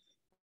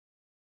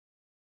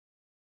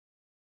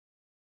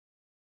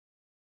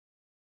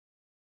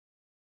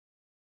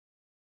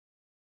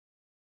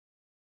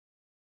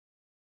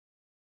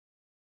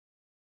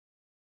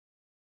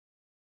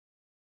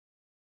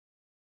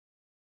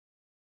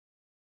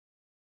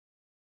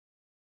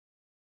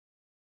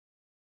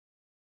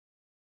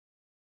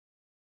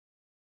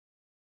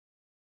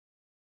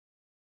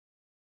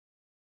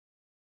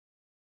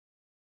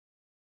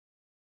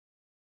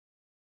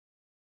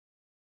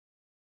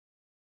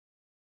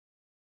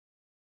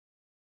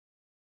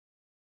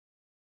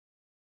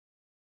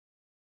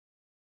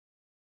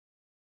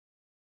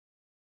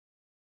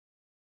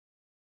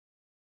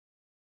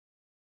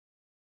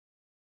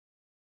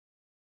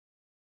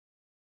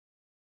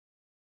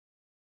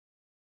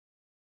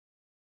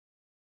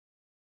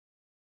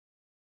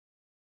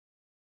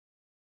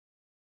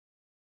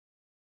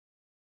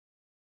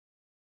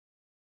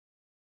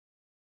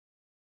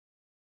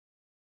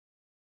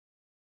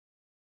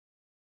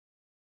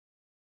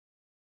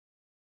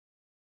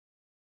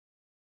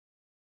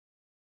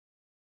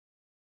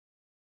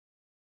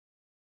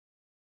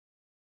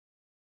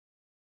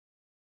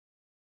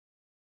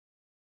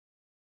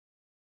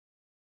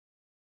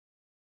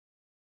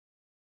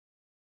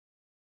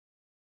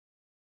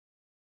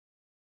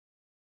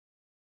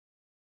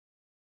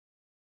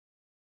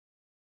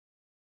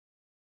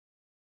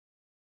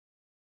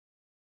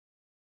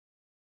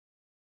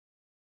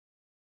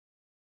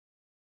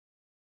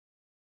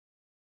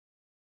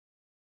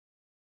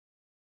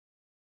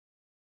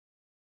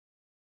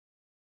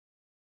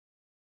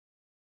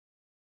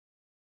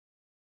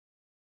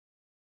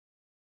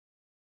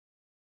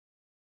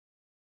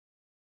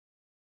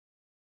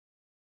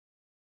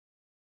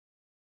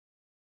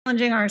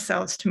 Challenging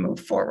ourselves to move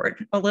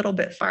forward a little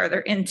bit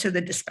farther into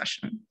the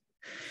discussion.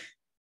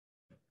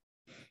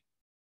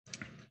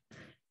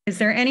 Is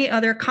there any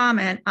other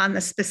comment on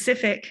the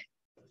specific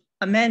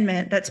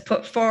amendment that's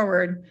put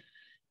forward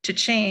to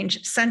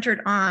change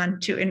centered on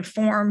to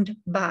informed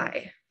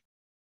by.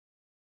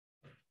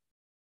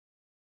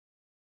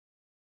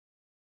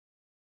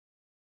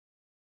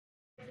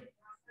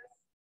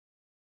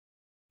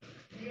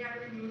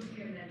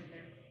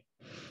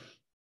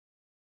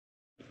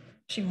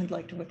 She would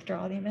like to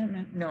withdraw the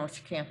amendment. No,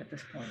 she can't at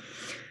this point.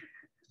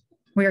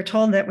 We are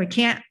told that we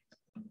can't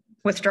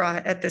withdraw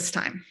it at this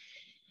time.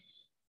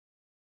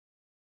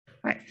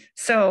 All right,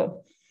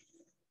 so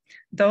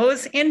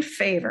those in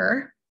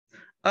favor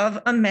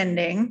of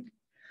amending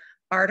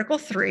Article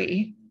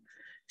 3,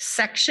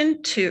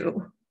 Section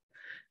 2,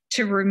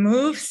 to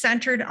remove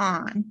centered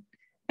on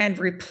and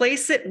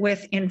replace it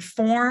with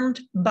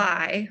informed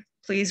by,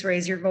 please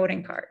raise your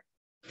voting card.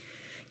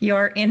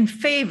 You're in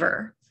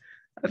favor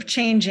of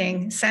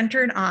changing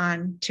centered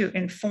on to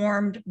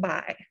informed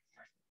by.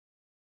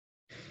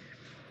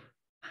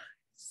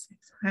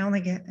 I only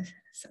get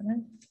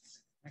 7.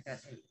 I got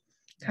 8.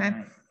 Okay.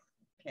 I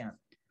can't.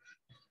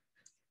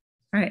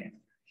 All right,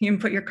 you can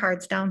put your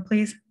cards down,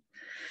 please.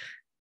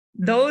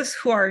 Those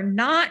who are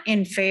not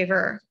in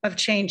favor of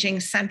changing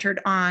centered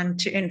on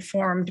to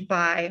informed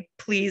by,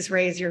 please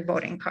raise your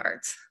voting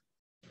cards.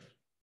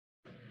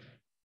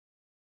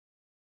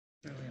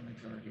 Really a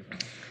majority.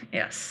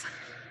 Yes.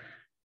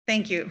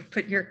 Thank you.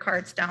 Put your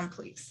cards down,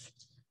 please.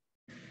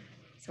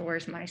 So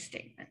where's my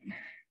statement?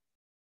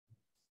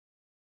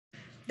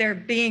 There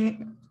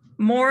being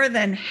more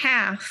than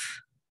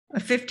half, a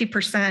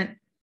 50%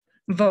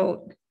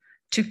 vote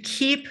to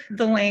keep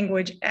the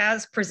language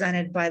as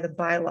presented by the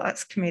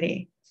bylaws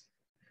committee,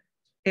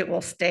 it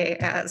will stay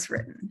as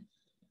written.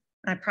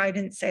 I probably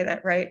didn't say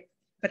that right,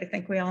 but I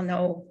think we all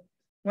know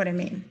what I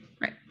mean,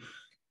 right?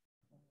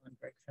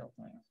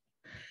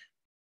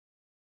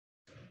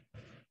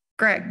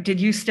 Greg, did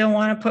you still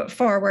want to put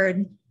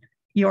forward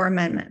your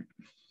amendment?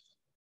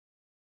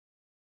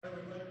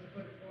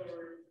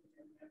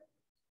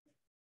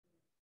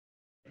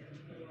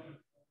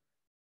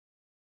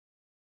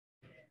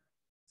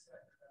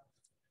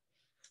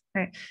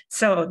 Okay,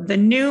 so the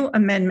new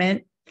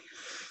amendment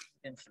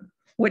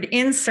would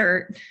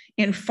insert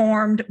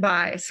informed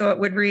by. So it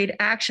would read,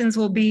 actions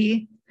will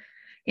be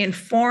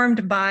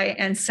informed by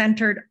and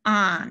centered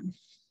on.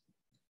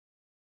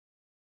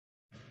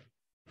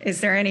 Is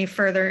there any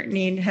further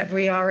need? Have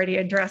we already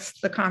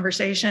addressed the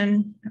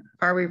conversation?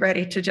 Are we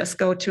ready to just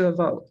go to a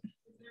vote?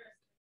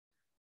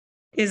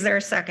 Is there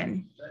a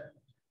second?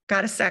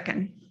 Got a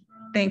second.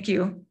 Thank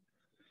you.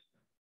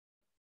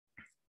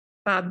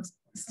 Bob.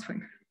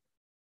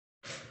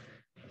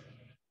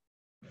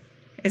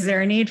 Is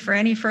there a need for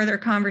any further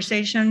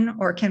conversation,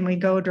 or can we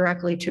go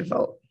directly to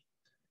vote?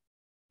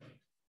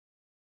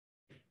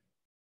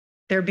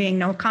 There being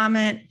no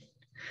comment,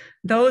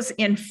 those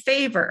in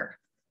favor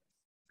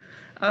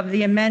of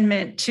the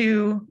amendment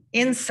to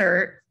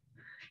insert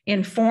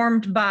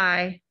informed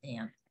by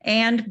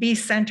and be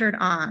centered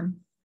on.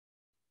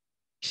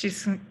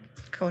 She's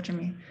coaching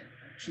me.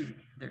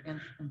 They're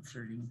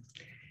inserting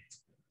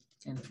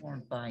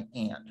informed by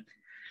and.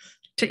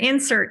 To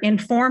insert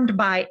informed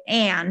by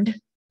and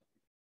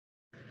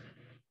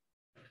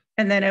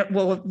then it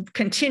will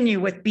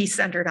continue with be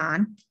centered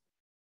on.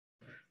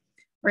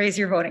 Raise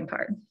your voting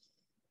card.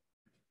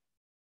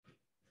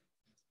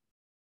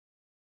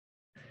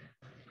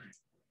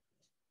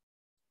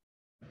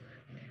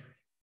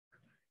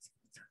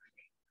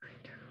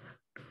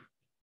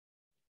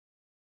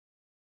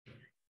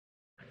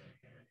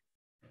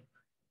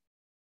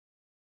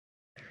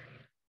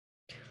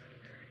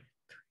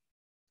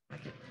 I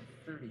get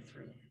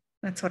 33.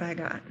 That's what I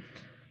got.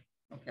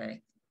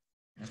 Okay.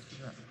 That's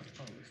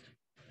opposed.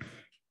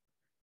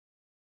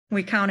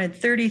 We counted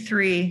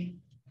 33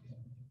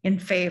 in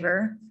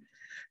favor.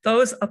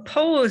 Those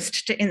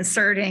opposed to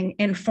inserting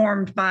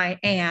informed by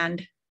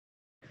and,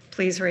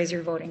 please raise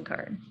your voting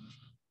card.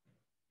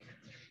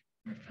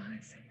 4, 5,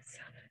 6,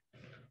 7.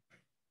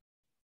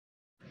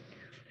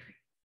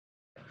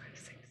 5,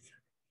 6, 7.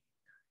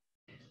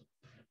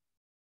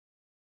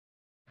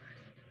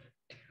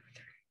 2, 3.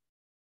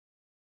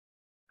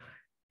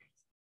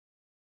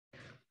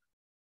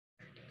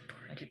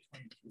 I get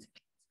 22.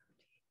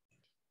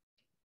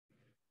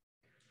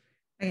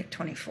 I get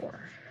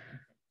 24.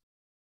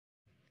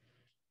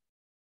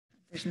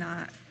 There's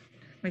not,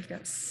 we've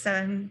got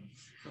 7.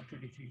 So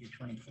 33 to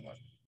 24.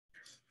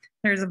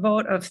 There's a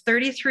vote of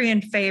 33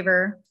 in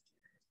favor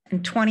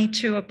and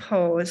 22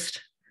 opposed.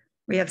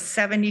 We have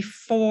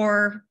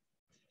 74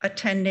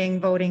 attending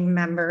voting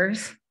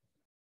members.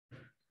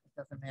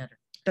 Doesn't matter.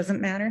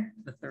 Doesn't matter?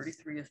 The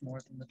 33 is more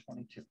than the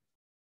 22.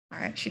 All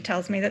right, she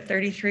tells me that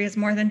 33 is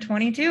more than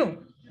 22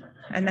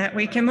 and that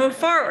we can move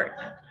forward.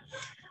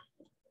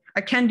 I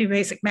can do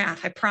basic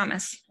math, I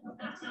promise.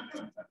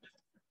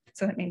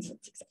 So that means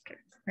it's accepted,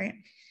 right?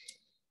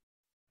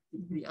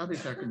 The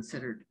others are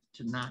considered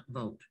to not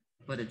vote,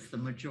 but it's the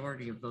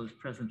majority of those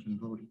present and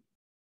voting.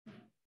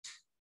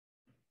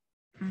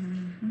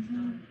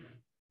 Mm-hmm.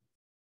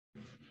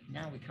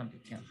 Now we come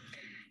to 10.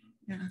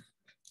 Yeah,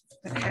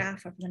 but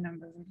half of the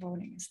number we're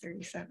voting is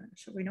 37,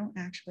 so we don't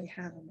actually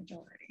have a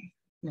majority.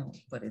 No,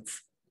 but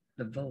it's,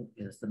 the vote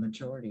is the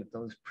majority of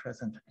those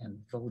present and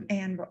voting.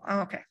 And, oh,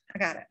 okay, I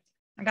got it.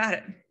 I got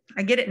it.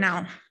 I get it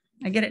now.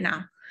 I get it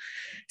now.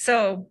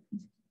 So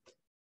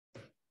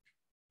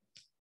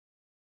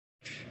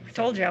I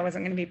told you I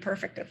wasn't going to be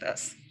perfect at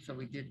this. So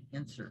we did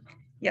insert.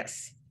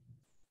 Yes.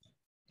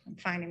 I'm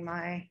finding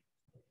my,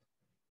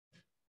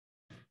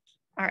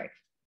 all right.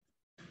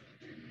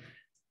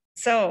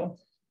 So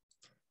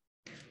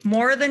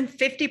more than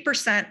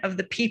 50% of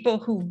the people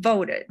who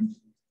voted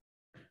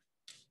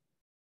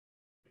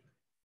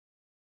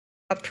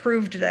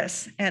approved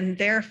this, and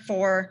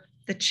therefore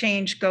the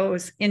change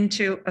goes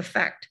into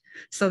effect,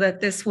 so that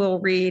this will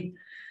read,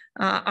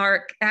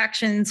 our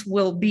actions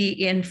will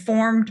be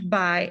informed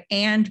by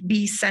and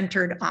be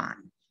centered on.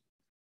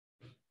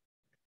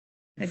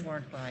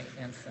 Informed by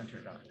and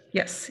centered on.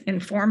 Yes,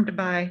 informed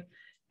by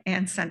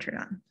and centered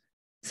on.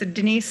 So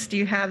Denise, do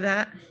you have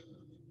that?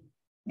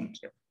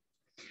 Thank you.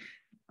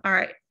 All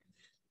right.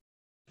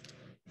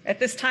 At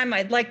this time,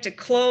 I'd like to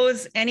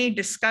close any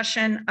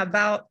discussion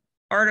about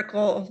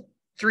Article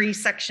 3,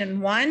 Section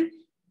 1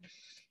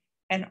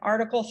 and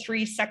Article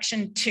 3,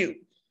 Section 2.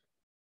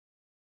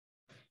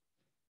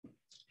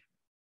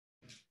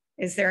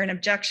 Is there an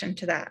objection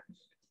to that?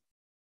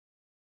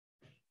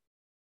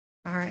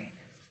 All right.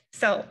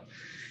 So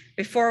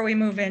before we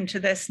move into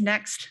this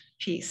next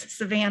piece,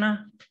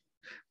 Savannah,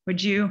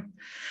 would you,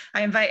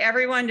 I invite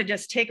everyone to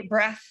just take a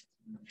breath,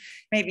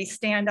 maybe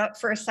stand up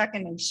for a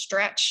second and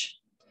stretch.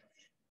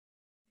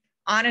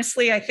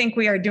 Honestly, I think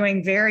we are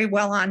doing very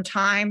well on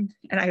time,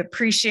 and I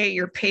appreciate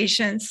your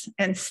patience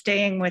and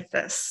staying with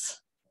this.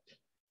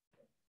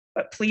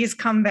 But please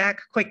come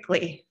back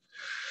quickly.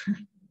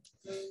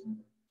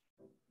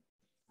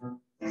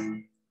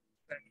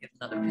 Get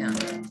another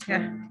pen.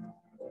 Yeah.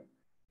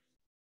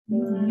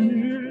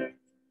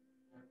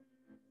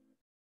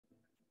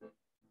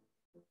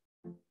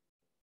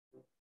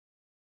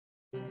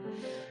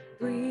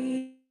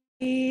 Breathe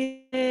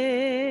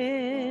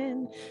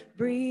in,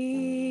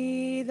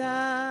 breathe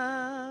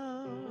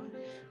out,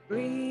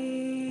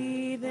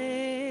 breathe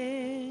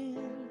in,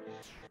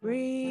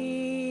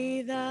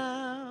 breathe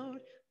out.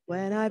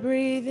 When I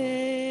breathe in,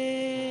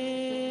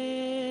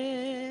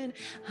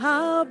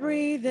 I'll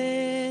breathe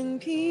in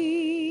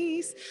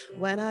peace.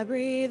 When I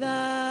breathe out,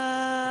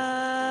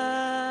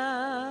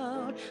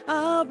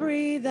 I'll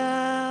breathe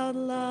out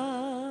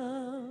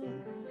love.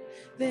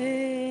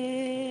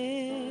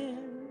 Then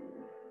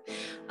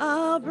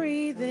I'll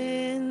breathe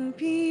in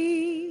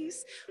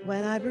peace.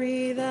 When I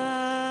breathe out,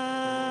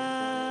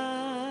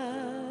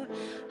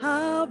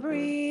 I'll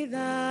breathe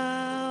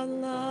out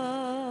love.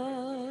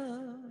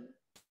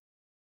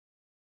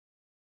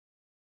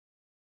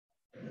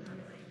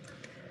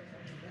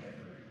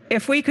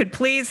 If we could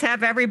please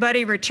have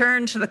everybody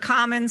return to the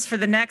Commons for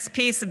the next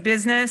piece of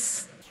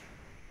business.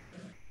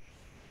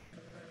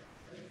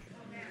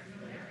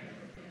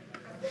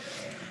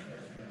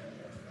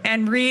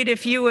 And Reed,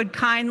 if you would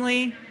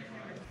kindly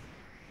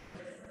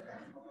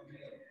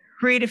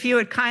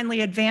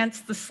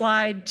advance the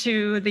slide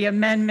to the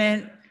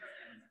amendment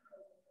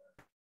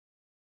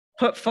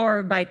put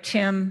forward by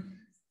Tim,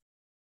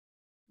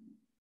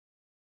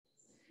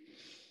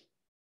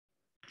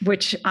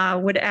 which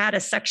would add a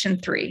section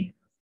 3.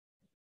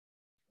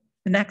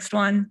 The next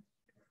one.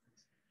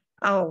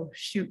 Oh,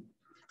 shoot.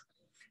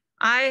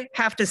 I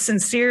have to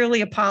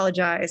sincerely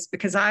apologize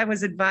because I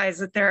was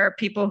advised that there are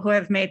people who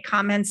have made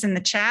comments in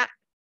the chat.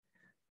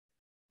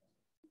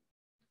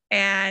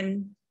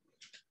 And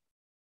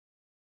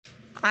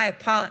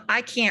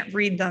I can't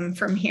read them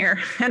from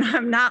here, and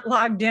I'm not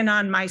logged in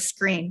on my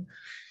screen.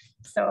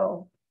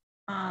 So,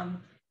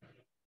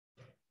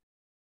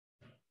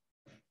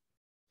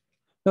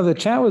 No, the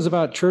chat was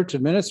about church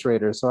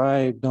administrators, so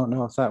I don't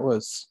know if that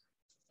was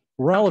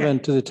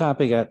relevant to the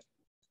topic at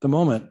the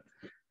moment.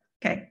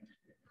 Okay.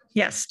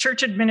 Yes,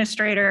 church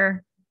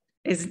administrator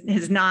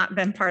has not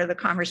been part of the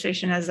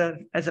conversation as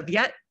of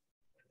yet.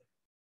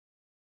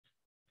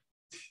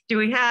 Do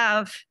we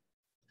have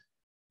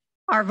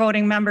our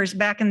voting members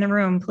back in the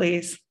room,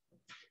 please?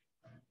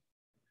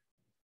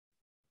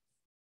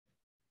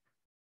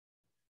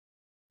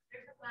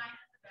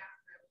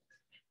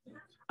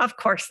 Of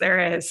course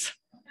there is.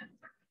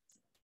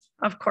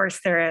 Of course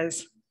there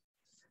is.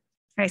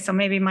 Okay, so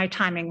maybe my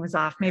timing was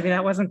off. Maybe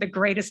that wasn't the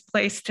greatest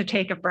place to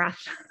take a breath.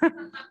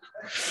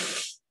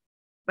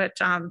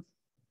 But I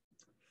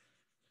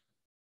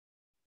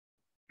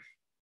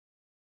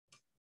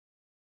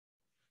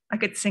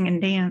could sing and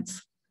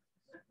dance.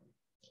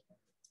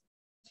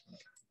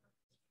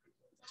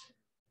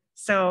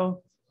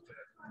 So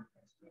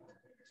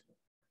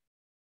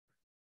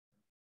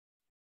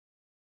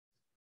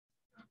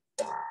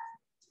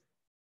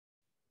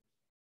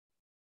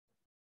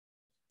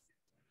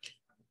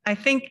I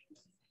think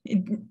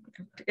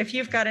if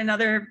you've got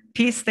another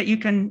piece that you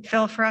can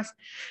fill for us,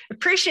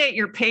 appreciate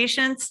your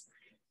patience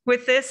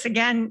with this.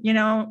 Again, you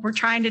know, we're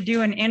trying to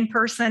do an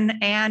in-person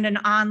and an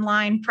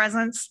online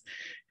presence,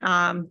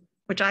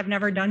 which I've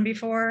never done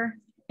before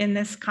in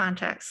this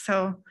context.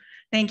 So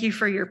thank you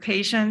for your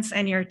patience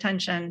and your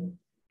attention.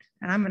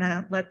 And I'm going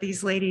to let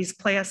these ladies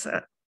play us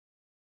a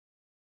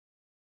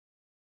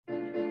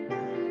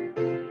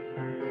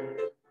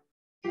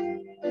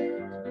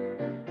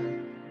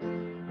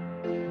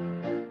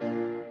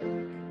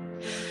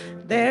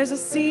There's a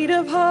seed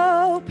of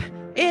hope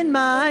in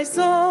my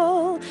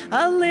soul,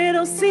 a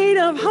little seed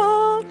of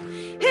hope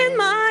in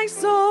my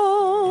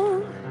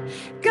soul.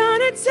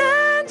 Gonna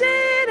tend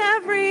it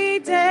every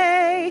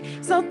day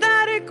so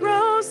that it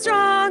grows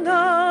strong.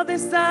 Oh,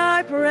 this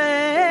I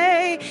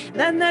pray.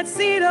 Then that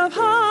seed of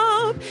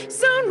hope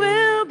soon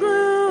will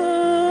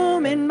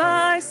bloom in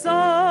my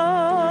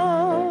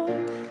soul.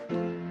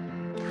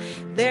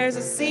 There's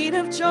a seed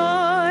of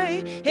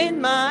joy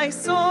in my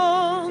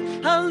soul,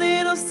 a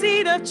little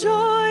seed of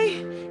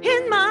joy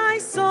in my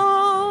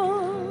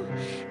soul.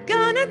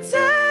 Gonna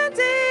tend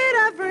it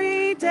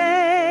every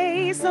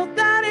day so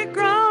that it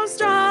grows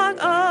strong.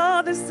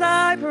 Oh, this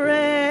I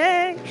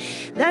pray.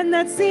 Then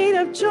that seed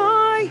of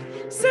joy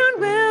soon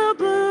will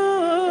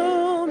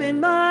bloom in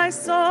my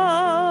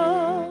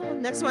soul.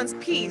 Next one's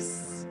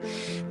peace.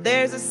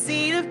 There's a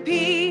seed of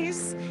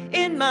peace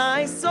in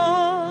my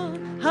soul,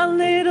 a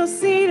little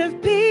seed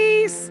of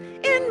peace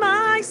in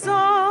my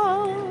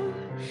soul.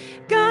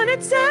 Gonna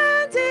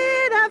tend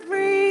it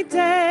every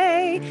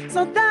day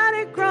so that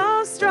it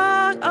grows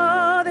strong.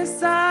 Oh,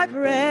 this I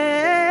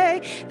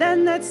pray.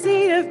 Then that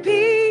seed of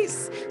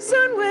peace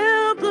soon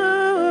will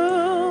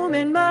bloom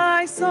in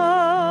my soul.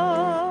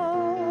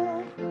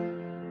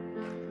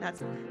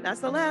 That's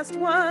the last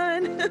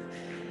one.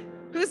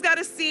 Who's got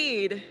a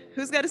seed?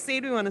 Who's got a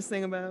seed we want to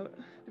sing about?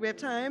 Do we have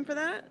time for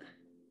that?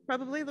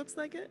 Probably looks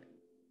like it.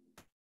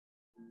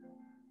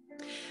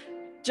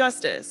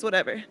 Justice,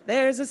 whatever.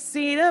 There's a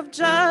seed of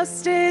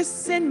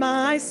justice in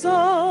my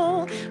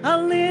soul, a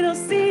little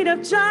seed of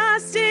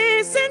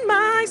justice in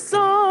my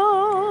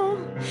soul.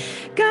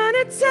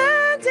 Gonna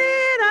tend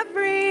it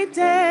every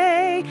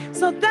day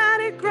so that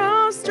it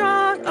grows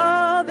strong.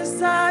 Oh,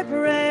 this I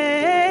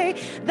pray.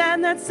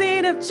 Then that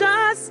seed of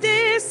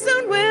justice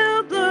soon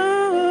will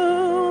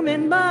bloom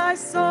in my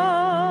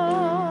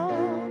soul.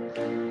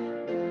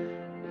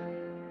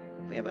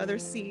 We have other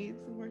seeds.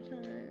 One more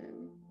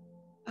time.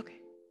 Okay.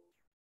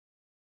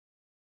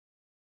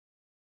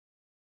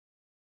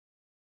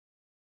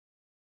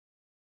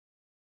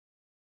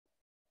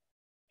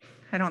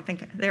 I don't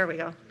think, there we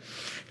go.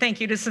 Thank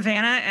you to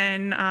Savannah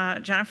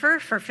and Jennifer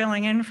for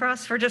filling in for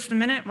us for just a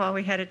minute while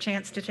we had a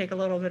chance to take a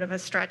little bit of a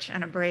stretch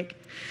and a break.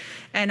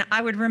 And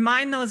I would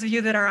remind those of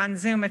you that are on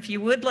Zoom, if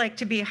you would like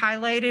to be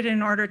highlighted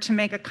in order to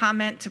make a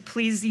comment, to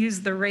please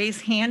use the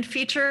raise hand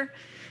feature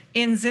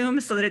in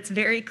Zoom so that it's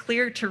very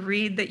clear to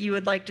read that you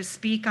would like to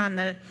speak on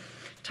the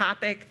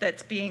topic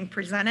that's being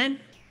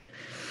presented.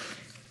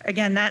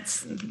 Again,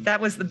 that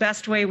was the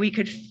best way we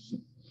could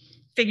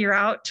figure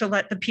out to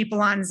let the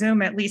people on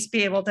Zoom at least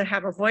be able to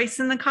have a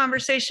voice in the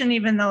conversation,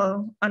 even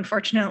though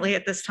unfortunately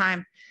at this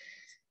time,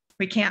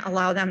 we can't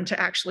allow them to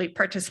actually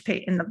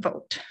participate in the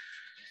vote.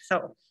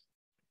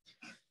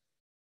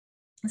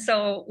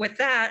 So with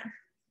that,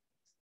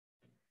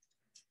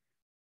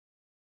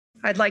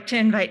 I'd like to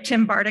invite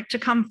Tim Bardick to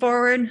come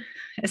forward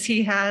as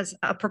he has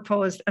a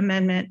proposed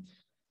amendment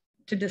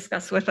to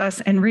discuss with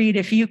us. And Reed,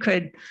 if you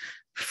could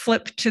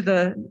flip to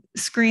the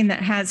screen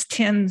that has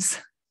Tim's,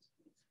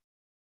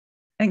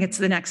 I think it's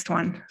the next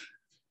one.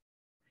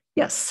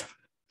 Yes.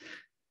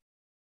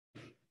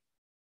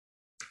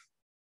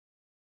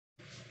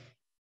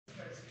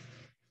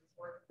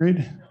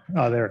 Read?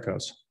 Oh, there it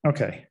goes.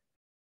 Okay.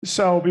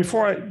 So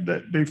before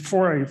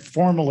I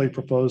formally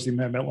propose the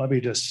amendment, let me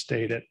just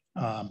state it.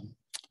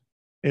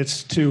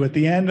 It's to, at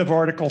the end of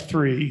Article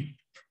 3,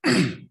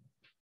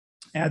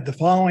 add the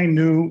following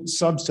new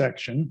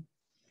subsection,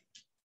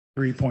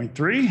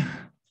 3.3.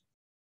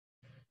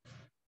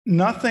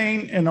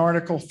 Nothing in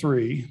Article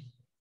 3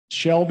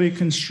 shall be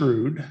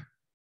construed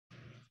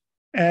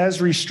as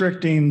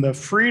restricting the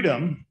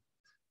freedom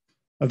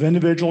of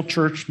individual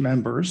church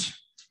members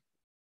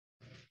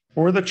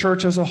or the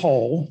church as a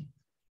whole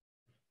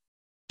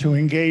to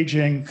engage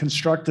in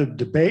constructive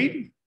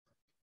debate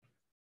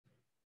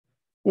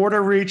or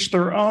to reach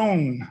their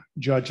own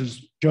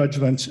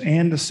judgments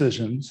and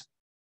decisions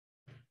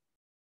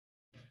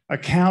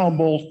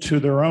accountable to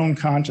their own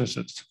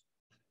consciences.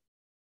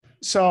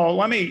 So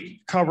let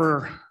me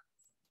cover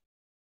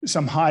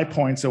some high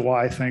points of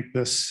why I think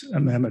this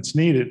amendment's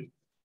needed.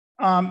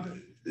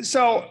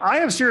 So I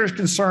have serious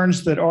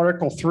concerns that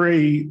Article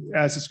 3,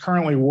 as it's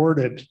currently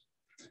worded,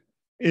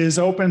 is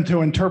open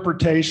to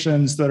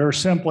interpretations that are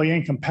simply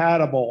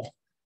incompatible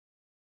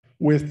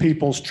with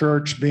People's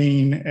Church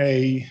being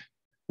a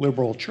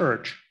liberal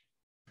church,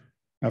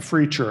 a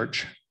free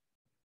church,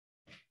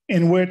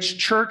 in which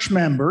church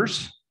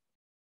members,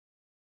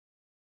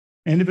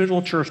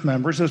 individual church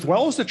members, as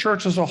well as the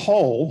church as a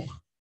whole,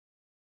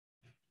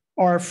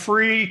 are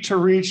free to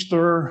reach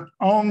their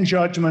own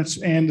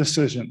judgments and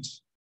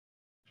decisions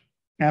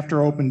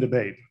after open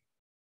debate.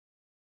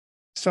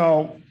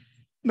 So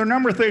there are a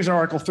number of things in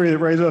Article 3 that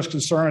raise those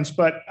concerns,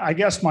 but I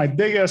guess my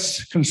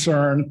biggest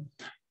concern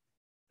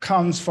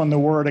comes from the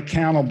word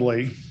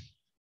accountably.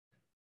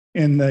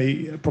 in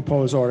the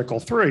proposed Article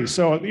 3.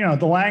 So,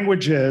 the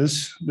language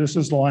is, this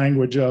is the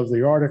language of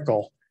the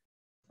article.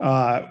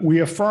 We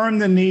affirm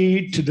the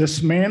need to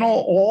dismantle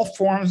all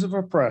forms of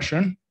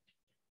oppression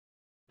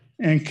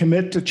and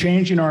commit to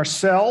changing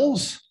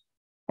ourselves,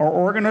 our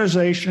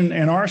organization,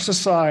 and our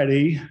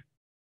society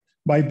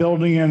by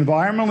building an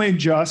environmentally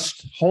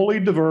just, wholly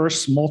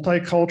diverse,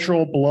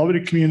 multicultural,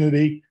 beloved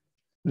community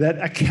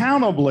that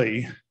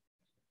accountably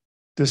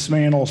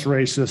dismantles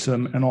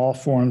racism and all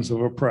forms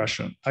of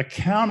oppression.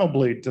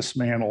 Accountably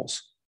dismantles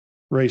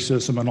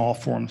racism and all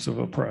forms of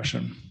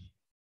oppression.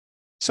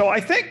 So I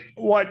think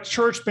what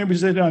church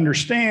members need to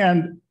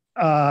understand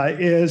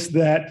is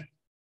that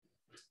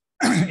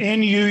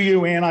in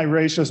UU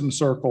anti-racism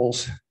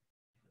circles,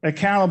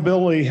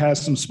 accountability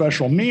has some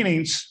special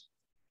meanings.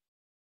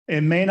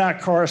 It may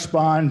not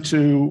correspond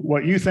to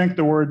what you think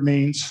the word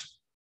means.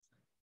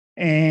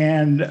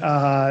 And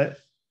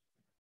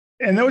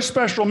those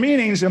special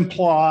meanings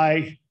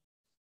imply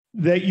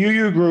that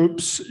UU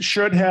groups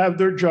should have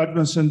their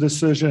judgments and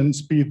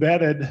decisions be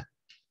vetted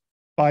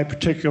by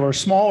particular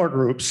smaller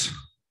groups,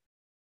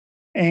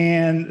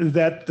 and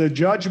that the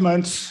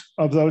judgments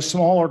of those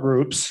smaller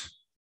groups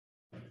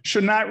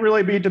should not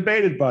really be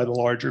debated by the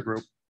larger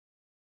group.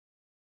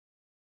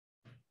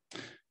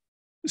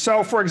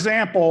 So, for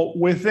example,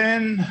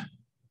 within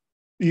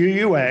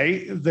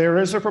UUA, there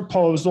is a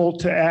proposal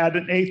to add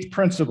an 8th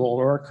principle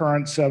to our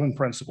current 7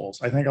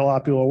 principles. I think a lot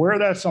of people are aware of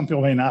that, some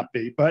people may not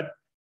be. But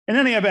in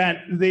any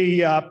event,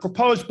 the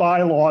proposed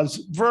bylaws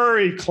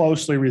very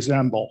closely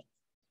resemble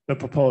the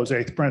proposed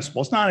 8th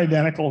principle. It's not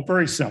identical,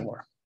 very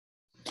similar.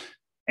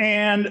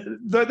 And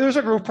there's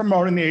a group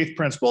promoting the 8th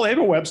principle. They have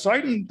a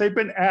website, and they've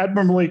been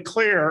admirably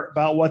clear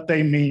about what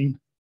they mean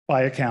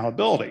by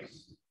accountability.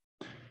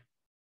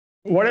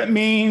 What it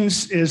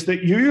means is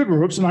that UU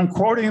groups, and I'm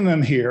quoting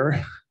them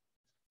here,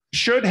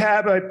 should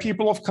have a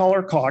people of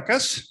color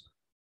caucus,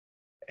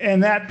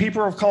 and that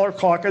people of color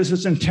caucus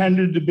is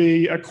intended to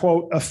be a,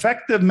 quote,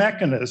 effective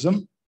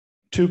mechanism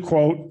to,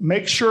 quote,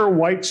 make sure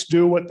whites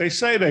do what they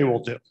say they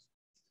will do.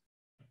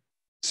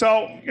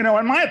 So, in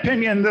my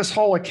opinion, this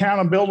whole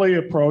accountability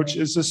approach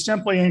is just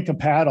simply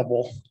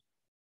incompatible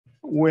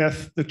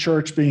with the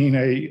church being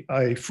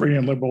a free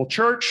and liberal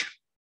church,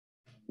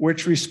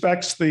 which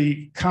respects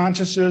the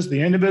consciences,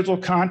 the individual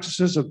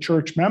consciences of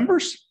church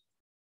members,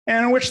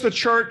 and in which the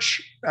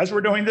church, as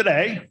we're doing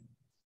today,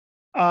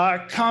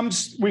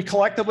 we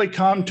collectively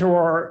come to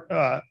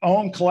our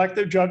own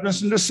collective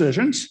judgments and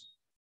decisions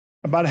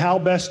about how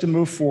best to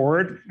move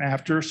forward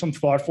after some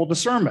thoughtful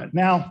discernment.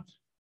 Now,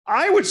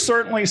 I would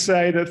certainly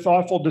say that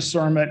thoughtful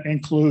discernment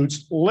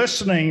includes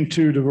listening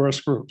to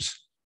diverse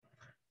groups.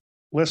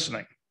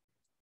 Listening.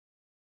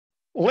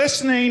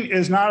 Listening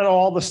is not at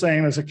all the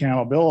same as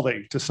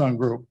accountability to some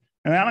group,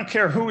 and I don't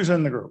care who's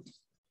in the group.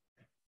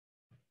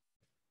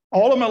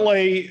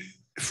 Ultimately,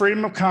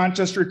 freedom of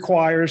conscience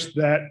requires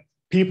that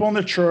people in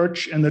the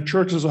church and the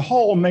church as a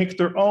whole make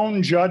their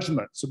own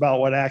judgments about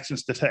what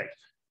actions to take.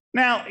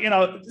 Now,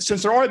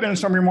 since there have already been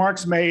some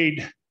remarks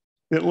made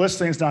that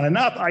listening is not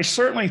enough, I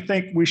certainly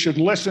think we should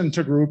listen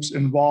to groups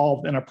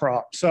involved in a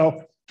problem.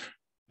 So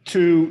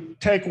to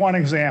take one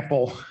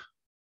example,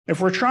 if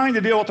we're trying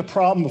to deal with the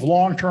problem of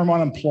long-term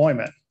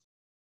unemployment,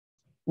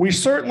 we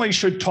certainly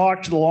should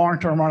talk to the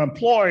long-term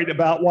unemployed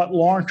about what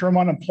long-term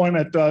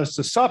unemployment does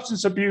to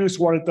substance abuse,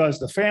 what it does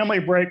to family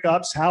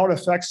breakups, how it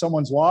affects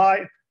someone's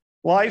life,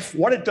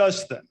 what it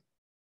does to them.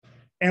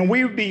 And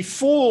we would be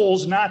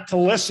fools not to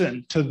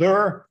listen to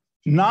their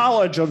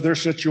knowledge of their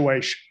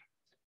situation.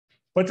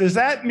 But does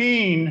that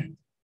mean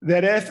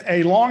that if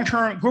a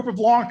group of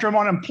long-term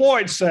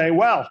unemployed say,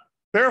 well,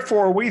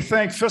 therefore we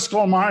think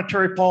fiscal and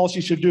monetary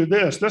policy should do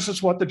this, this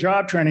is what the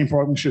job training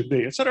program should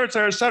be, et cetera, et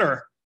cetera, et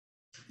cetera,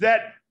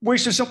 that we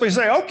should simply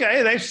say,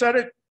 okay, they've said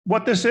it,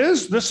 what this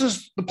is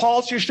the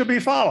policy should be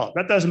followed.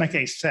 That doesn't make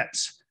any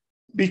sense.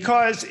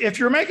 Because if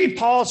you're making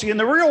policy in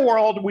the real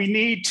world, we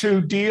need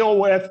to deal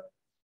with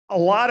a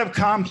lot of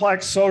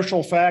complex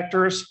social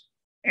factors,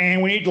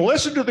 and we need to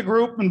listen to the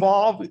group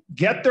involved,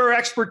 get their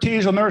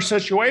expertise on their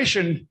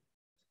situation.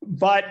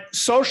 But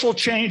social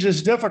change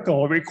is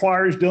difficult. It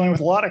requires dealing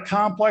with a lot of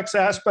complex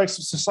aspects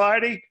of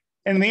society.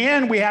 And in the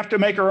end, we have to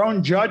make our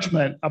own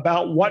judgment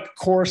about what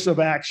course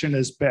of action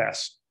is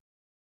best.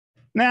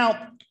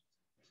 Now,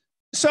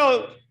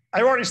 so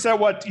I already said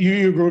what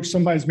UU groups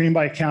sometimes mean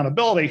by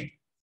accountability.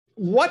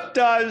 What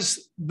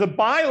does the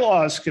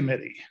bylaws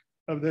committee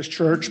of this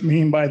church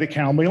mean by the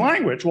accountability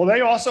language? Well,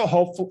 they also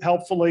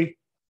helpfully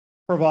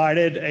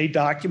provided a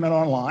document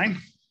online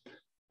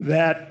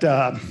that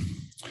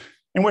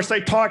in which they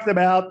talked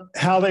about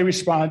how they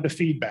responded to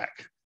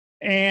feedback.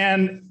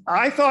 And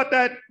I thought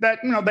that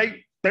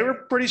they were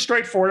pretty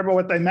straightforward about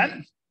what they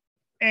meant.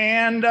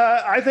 And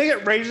I think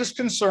it raises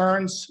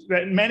concerns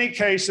that in many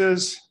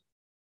cases,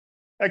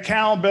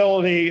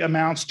 accountability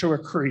amounts to a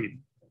creed.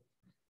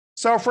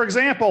 So, for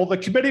example, the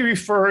committee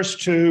refers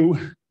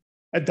to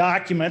a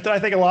document that I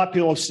think a lot of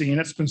people have seen.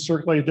 It's been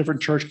circulated to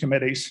different church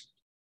committees.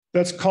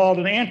 That's called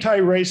an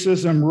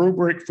anti-racism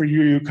rubric for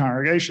UU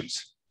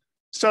congregations.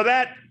 So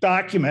that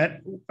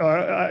document,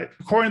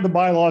 according to the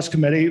bylaws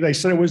committee, they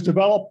said it was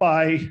developed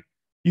by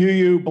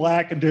UU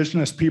Black,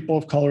 Indigenous, people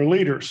of color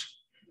leaders.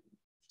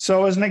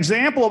 So as an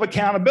example of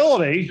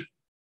accountability,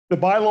 the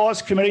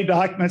bylaws committee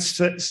document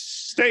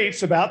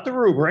states about the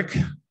rubric,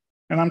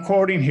 and I'm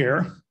quoting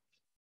here,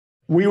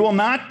 "We will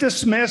not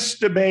dismiss,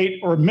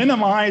 debate, or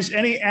minimize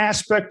any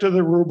aspect of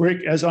the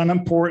rubric as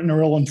unimportant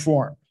or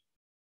ill-informed."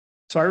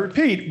 So I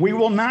repeat, we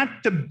will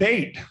not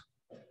debate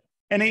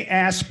any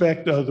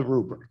aspect of the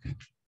rubric.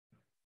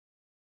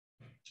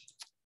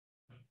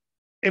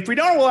 If we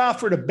don't allow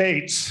for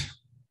debates,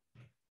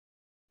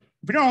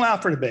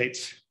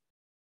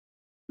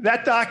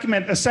 that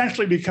document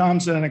essentially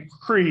becomes a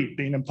creed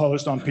being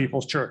imposed on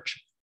People's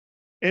Church.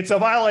 It's a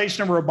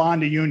violation of our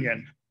bond of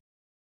union,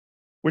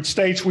 which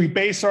states we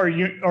base our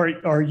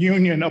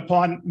union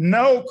upon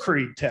no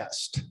creed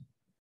test.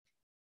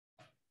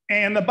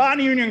 And the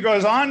bond of union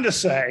goes on to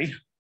say,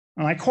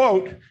 and I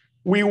quote,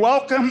 "We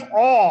welcome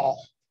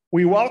all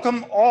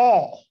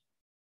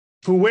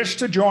who wish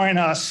to join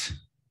us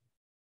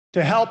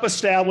to help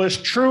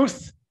establish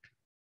truth,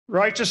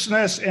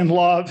 righteousness, and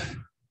love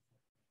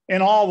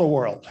in all the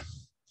world."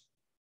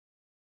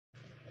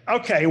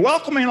 Okay,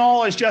 welcoming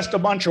all is just a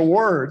bunch of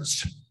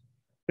words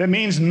that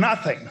means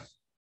nothing.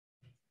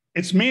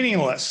 It's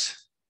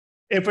meaningless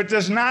if it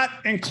does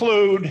not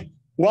include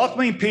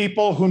welcoming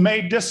people who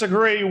may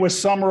disagree with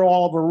some or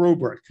all of a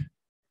rubric.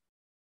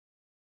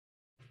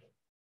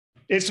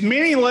 It's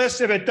meaningless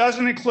if it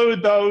doesn't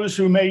include those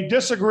who may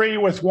disagree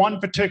with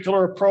one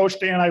particular approach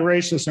to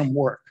anti-racism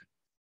work.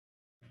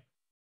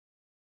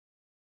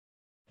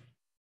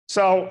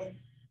 So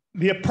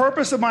the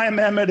purpose of my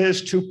amendment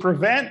is to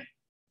prevent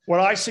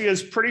what I see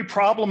as pretty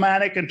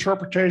problematic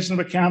interpretation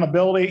of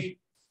accountability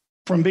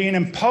from being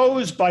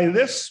imposed by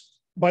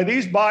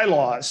these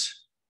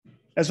bylaws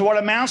as what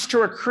amounts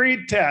to a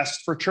creed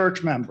test for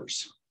church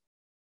members,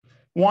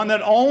 one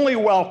that only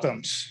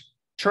welcomes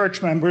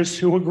church members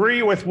who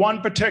agree with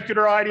one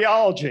particular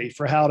ideology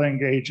for how to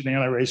engage in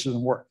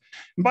anti-racism work.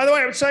 And by the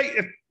way, I would say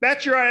if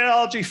that's your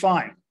ideology,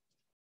 fine.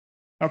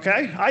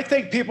 Okay? I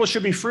think people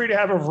should be free to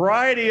have a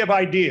variety of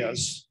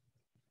ideas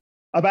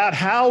about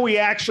how we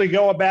actually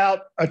go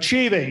about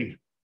achieving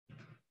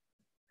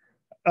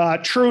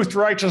truth,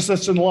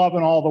 righteousness, and love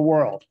in all the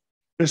world.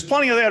 There's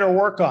plenty of that to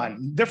work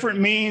on, different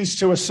means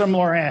to a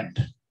similar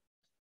end.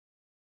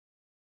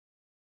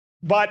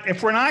 But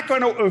if we're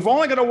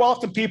only going to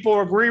welcome people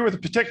who agree with a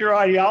particular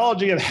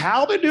ideology of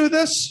how to do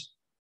this,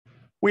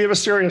 we have a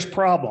serious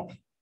problem.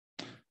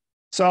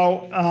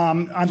 So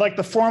I'd like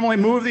to formally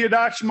move the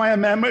adoption of my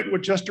amendment,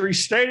 which just to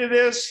restate it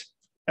is,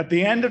 at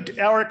the end of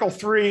Article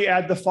 3,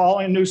 add the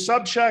following new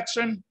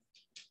subsection.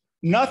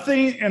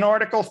 Nothing in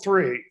Article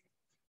 3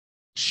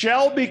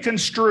 shall be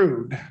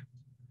construed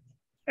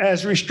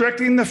as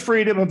restricting the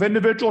freedom of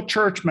individual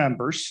church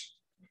members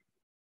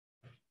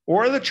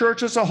or the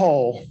church as a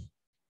whole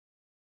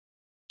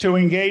to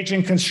engage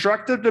in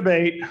constructive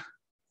debate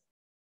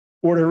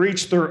or to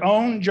reach their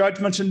own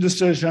judgments and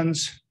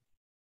decisions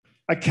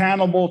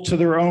accountable to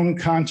their own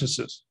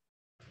consciences.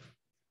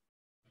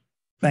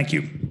 Thank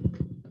you.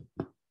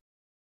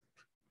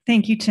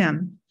 Thank you,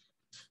 Tim.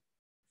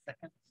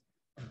 Second.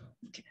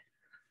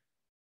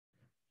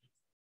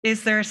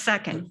 Is there a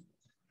second?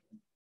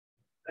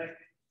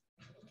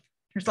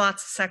 There's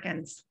lots of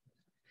seconds.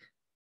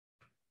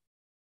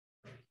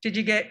 Did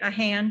you get a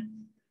hand?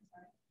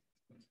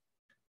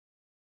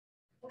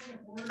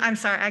 I'm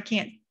sorry, I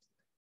can't.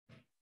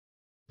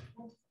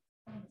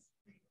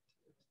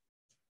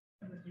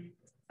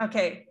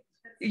 Okay,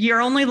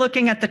 you're only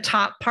looking at the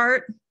top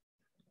part.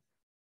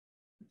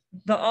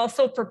 The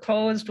also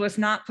proposed was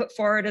not put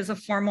forward as a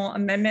formal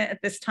amendment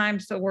at this time,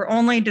 so we're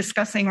only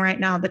discussing right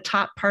now the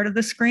top part of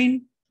the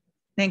screen.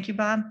 Thank you,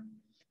 Bob.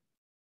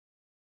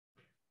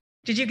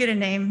 Did you get a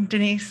name,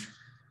 Denise?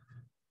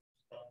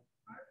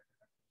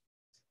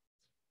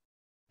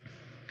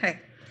 Okay,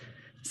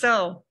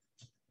 so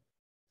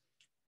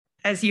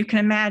as you can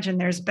imagine,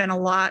 there's been a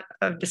lot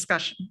of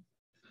discussion.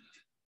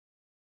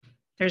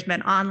 There's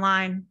been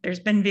online, there's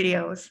been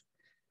videos,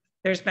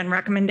 there's been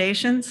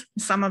recommendations,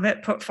 some of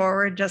it put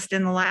forward just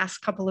in the last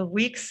couple of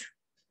weeks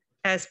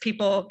as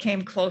people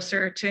came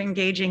closer to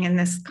engaging in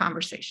this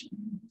conversation.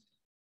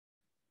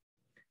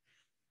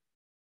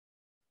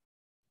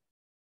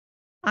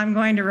 I'm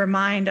going to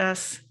remind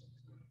us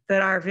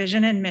that our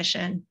vision and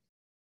mission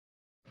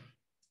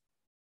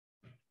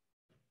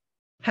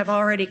have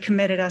already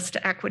committed us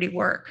to equity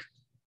work.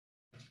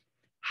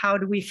 How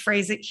do we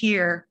phrase it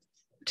here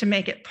to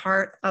make it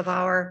part of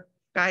our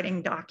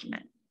guiding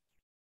document?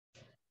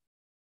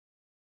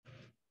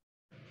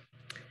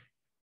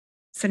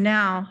 So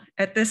now,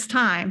 at this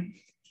time,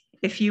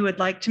 if you would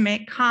like to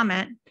make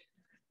comment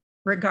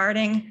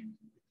regarding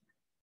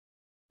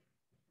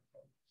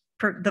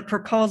the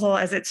proposal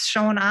as it's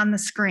shown on the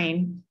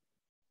screen,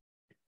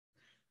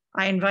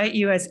 I invite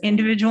you as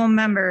individual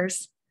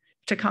members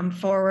to come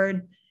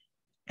forward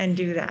and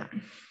do that.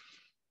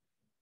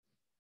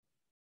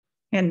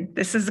 And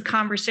this is a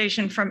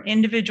conversation from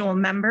individual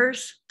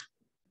members.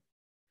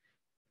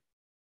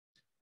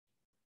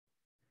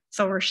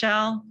 So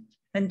Rochelle,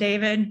 then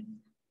David,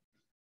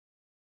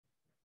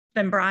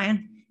 then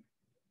Brian.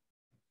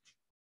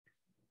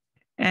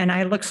 And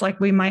it looks like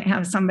we might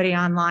have somebody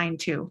online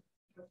too.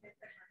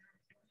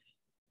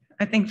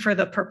 I think for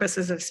the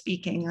purposes of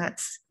speaking,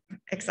 that's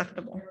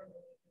acceptable.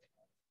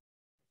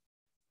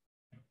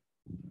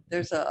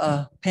 There's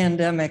a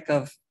pandemic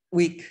of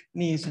weak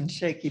knees and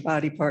shaky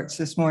body parts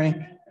this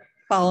morning.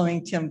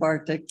 Following Tim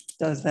Bartik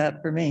does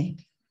that for me.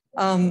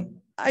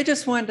 I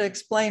just wanted to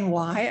explain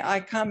why I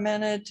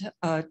commented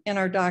in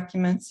our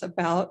documents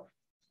about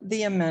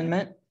the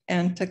amendment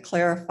and to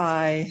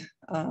clarify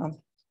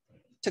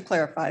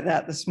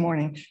that this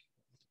morning.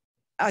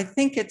 I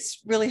think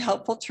it's really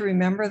helpful to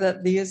remember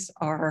that these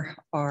are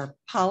our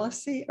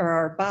policy or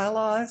our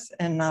bylaws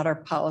and not our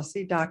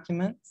policy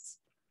documents.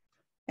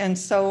 And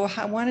so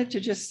I wanted to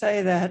just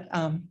say that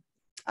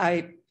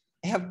I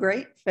have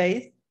great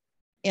faith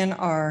in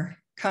our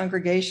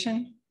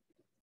congregation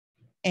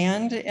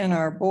and in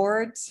our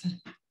boards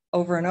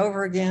over and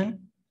over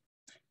again,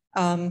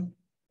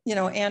 you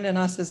know, and in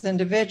us as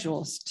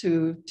individuals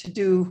to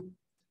do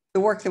the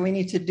work that we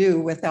need to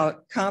do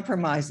without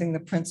compromising the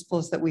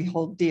principles that we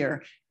hold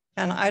dear.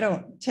 And I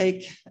don't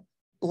take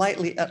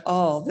lightly at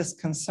all this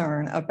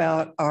concern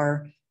about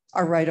our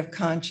right of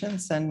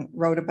conscience, and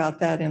wrote about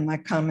that in my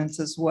comments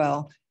as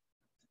well.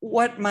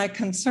 What my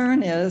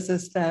concern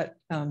is that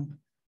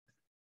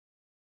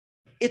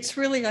it's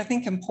really, I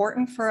think,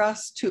 important for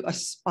us to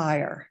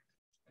aspire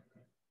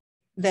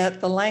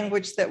that the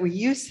language that we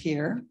use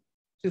here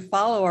to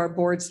follow our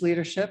board's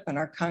leadership and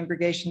our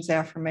congregation's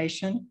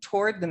affirmation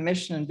toward the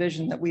mission and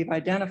vision that we've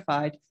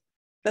identified,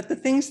 that the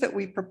things that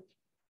we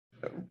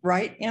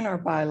write in our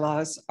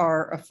bylaws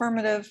are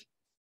affirmative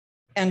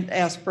and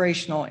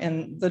aspirational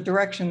in the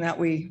direction that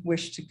we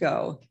wish to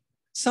go.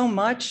 So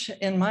much,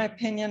 in my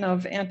opinion,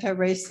 of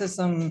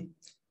anti-racism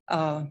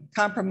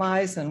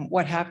compromise and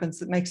what happens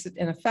that makes it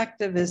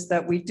ineffective is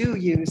that we do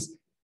use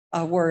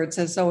words,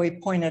 as Zoe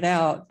pointed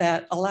out,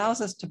 that allows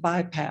us to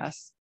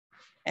bypass.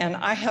 And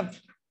I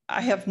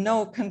have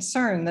no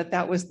concern that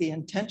that was the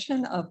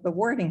intention of the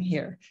wording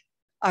here.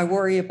 I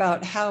worry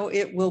about how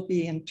it will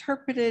be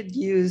interpreted,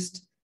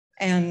 used,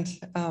 and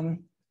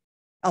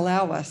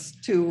allow us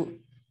to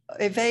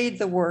evade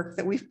the work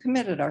that we've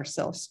committed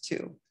ourselves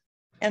to.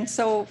 And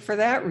so for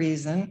that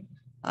reason,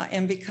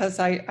 and because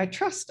I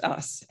trust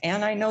us,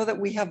 and I know that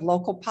we have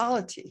local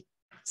polity,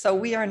 so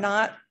we are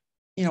not,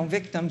 you know,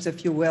 victims,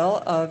 if you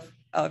will, of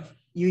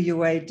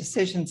UUA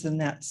decisions in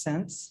that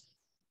sense.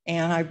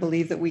 And I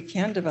believe that we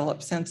can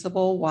develop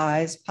sensible,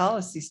 wise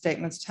policy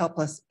statements to help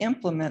us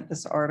implement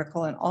this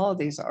article and all of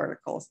these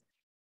articles.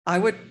 I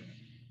would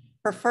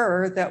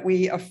prefer that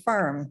we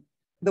affirm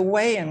the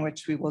way in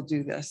which we will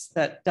do this,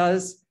 that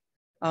does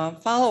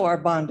follow our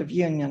bond of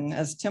union,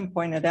 as Tim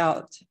pointed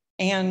out,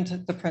 and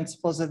the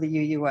principles of the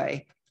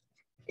UUA.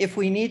 If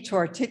we need to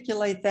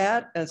articulate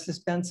that, as has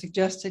been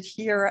suggested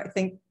here, I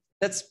think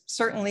that's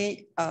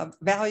certainly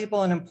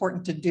valuable and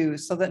important to do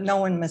so that no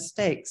one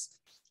mistakes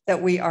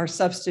that we are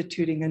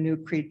substituting a new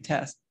creed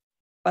test.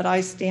 But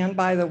I stand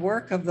by the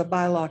work of the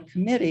bylaw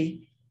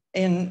committee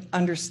in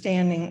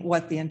understanding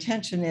what the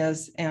intention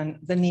is and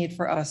the need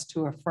for us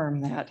to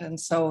affirm that. And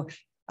so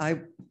I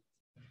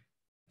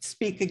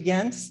speak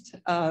against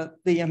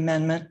the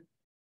amendment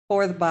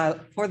for the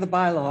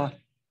bylaw,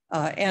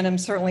 and I'm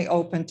certainly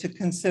open to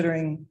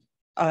considering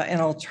an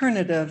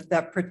alternative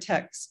that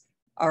protects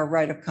our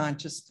right of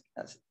conscience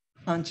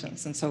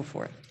and so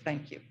forth.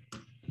 Thank you.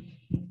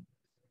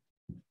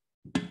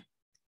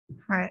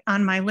 All right,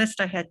 on my list,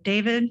 I had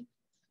David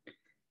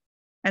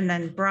and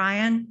then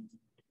Brian.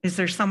 Is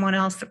there someone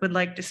else that would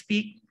like to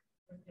speak?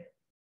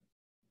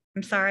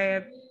 I'm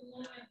sorry,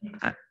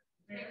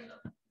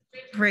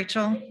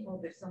 Rachel.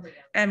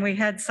 And we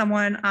had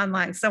someone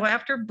online. So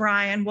after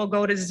Brian, we'll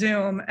go to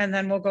Zoom and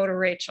then we'll go to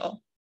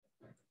Rachel.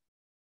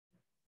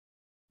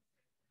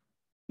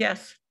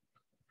 Yes.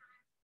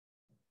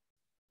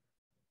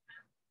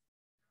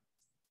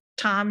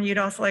 Tom, you'd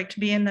also like to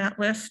be in that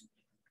list?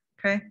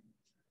 Okay.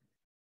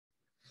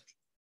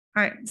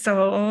 All right,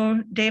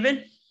 so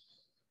David.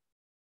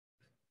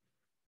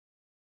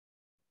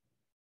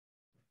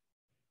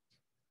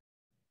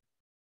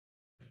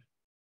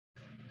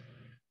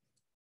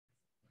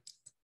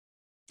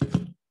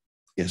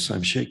 Yes,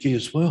 I'm shaky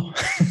as well.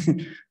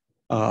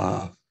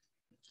 I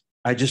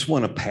just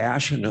want to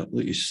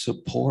passionately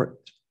support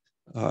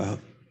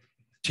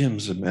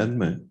Tim's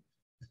amendment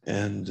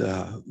and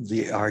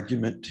the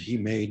argument he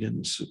made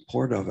in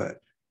support of it.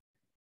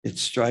 It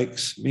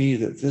strikes me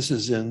that this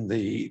is in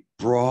the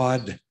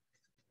broad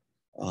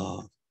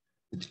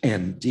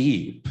and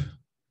deep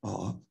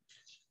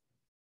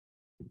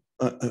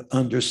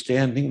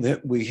understanding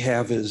that we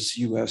have as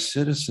US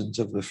citizens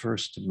of the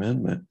First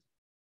Amendment.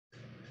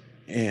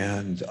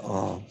 And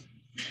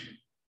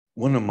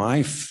one of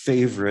my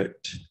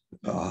favorite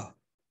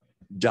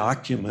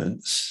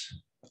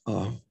documents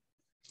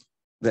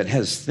that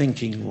has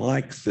thinking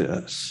like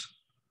this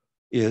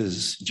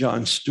is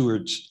John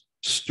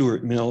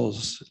Stuart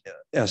Mill's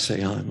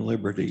essay on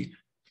liberty,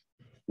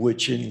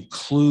 which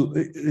include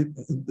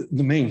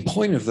the main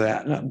point of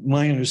that,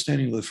 my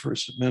understanding of the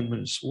First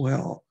Amendment as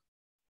well,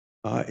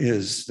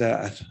 is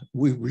that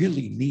we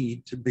really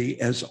need to be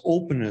as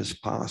open as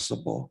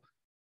possible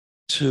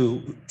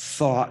to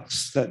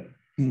thoughts that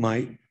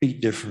might be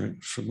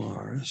different from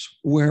ours,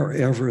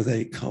 wherever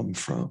they come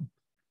from.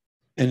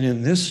 And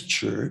in this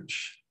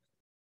church,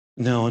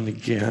 now and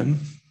again,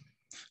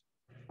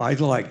 I'd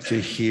like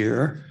to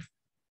hear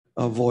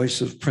a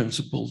voice of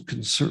principled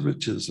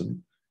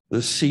conservatism.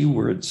 The C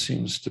word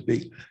seems to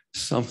be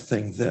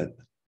something that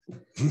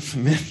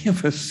many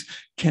of us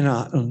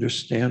cannot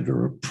understand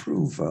or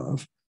approve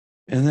of.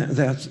 And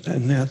that's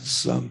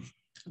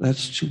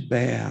too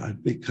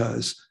bad,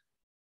 because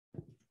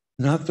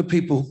not the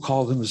people who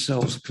call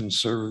themselves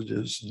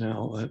conservatives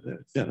now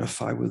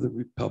identify with the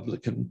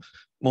Republican,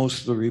 most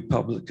of the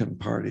Republican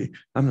Party.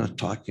 I'm not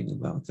talking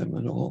about them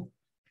at all.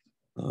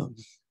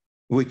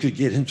 We could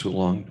get into a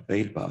long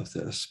debate about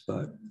this,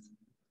 but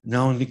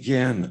now and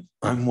again,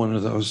 I'm one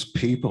of those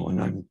people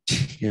and I'm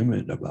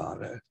timid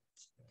about it,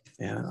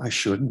 and I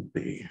shouldn't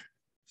be.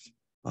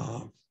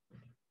 The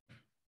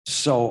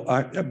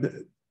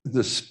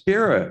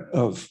spirit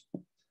of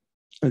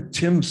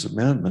Tim's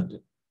amendment,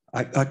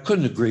 I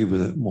couldn't agree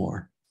with it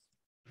more.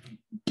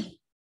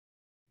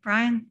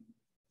 Brian?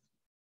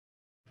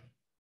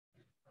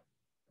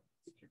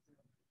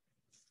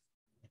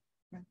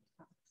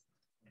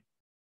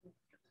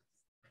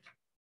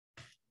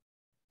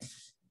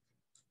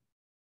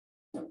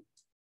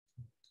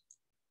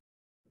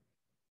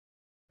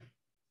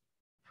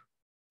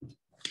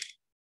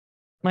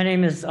 My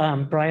name is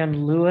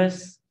Brian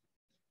Lewis,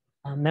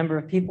 a member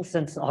of People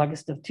since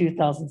August of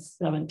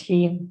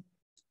 2017.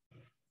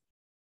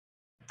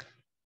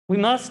 We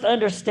must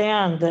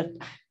understand that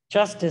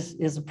justice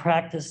is a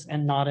practice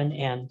and not an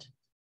end.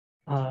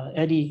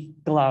 Eddie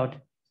Glaude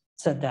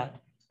said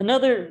that.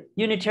 Another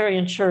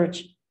Unitarian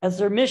church has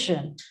their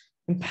mission: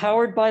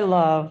 empowered by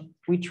love,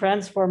 we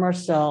transform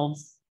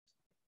ourselves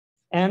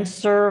and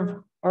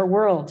serve our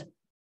world.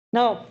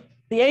 Now,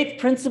 the eighth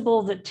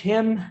principle that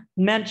Tim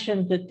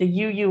mentioned that the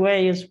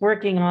UUA is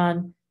working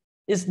on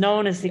is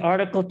known as the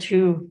Article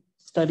 2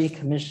 Study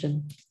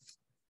Commission.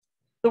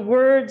 The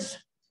words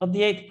of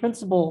the eighth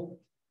principle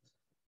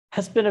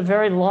has been a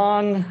very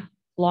long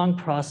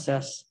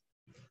process.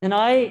 And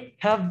I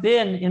have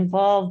been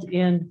involved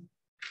in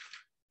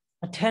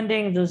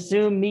attending the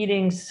Zoom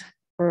meetings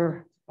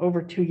for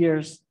over 2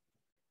 years.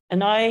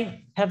 And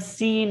I have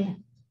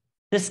seen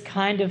this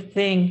kind of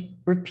thing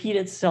repeat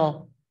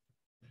itself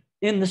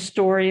in the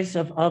stories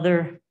of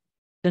other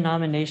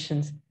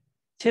denominations.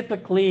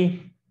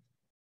 Typically,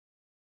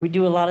 we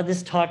do a lot of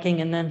this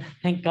talking, and then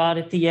thank God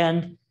at the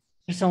end,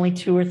 there's only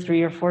 2 or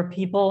 3 or 4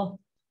 people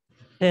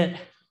that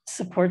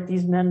support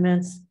these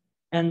amendments.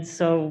 And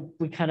so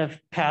we kind of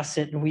pass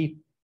it and we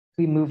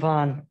move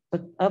on.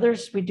 But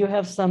others, we do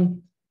have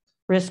some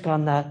risk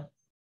on that.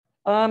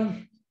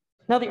 Now,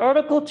 the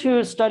Article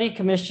 2 Study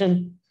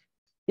Commission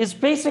is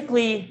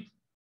basically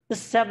the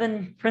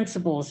 7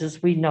 principles,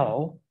 as we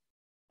know,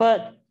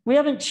 but we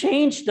haven't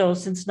changed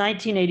those since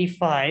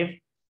 1985.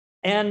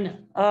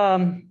 And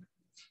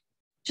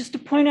just to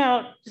point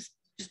out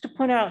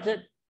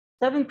that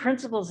 7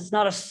 principles is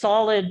not a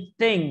solid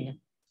thing.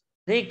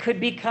 They could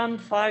become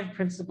 5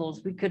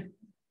 principles. We could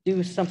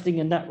do something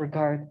in that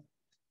regard.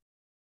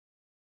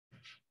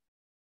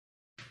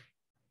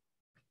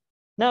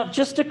 Now,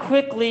 just to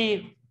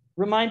quickly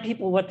remind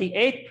people what the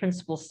 8th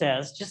principle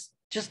says,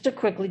 just to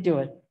quickly do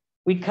it.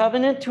 We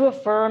covenant to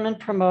affirm and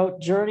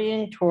promote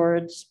journeying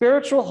toward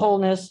spiritual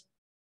wholeness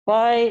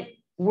by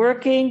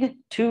working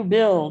to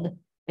build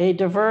a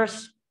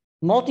diverse,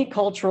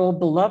 multicultural,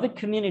 beloved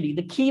community.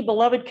 The key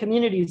beloved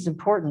community is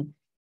important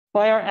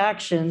by our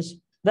actions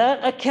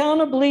that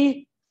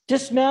accountably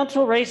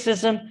dismantle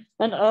racism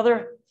and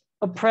other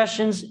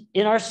oppressions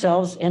in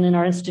ourselves and in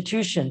our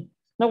institution.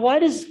 Now, why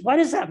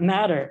does that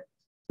matter?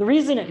 The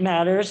reason it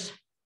matters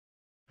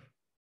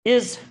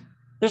is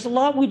there's a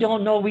lot we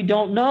don't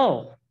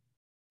know.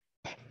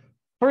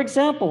 For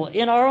example,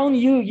 in our own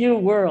UU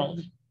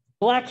world,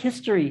 Black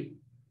history,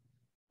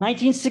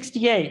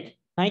 1968,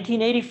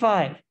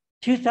 1985,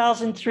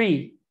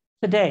 2003,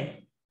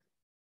 today.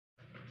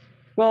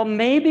 Well,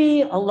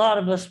 maybe a lot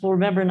of us will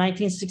remember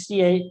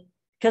 1968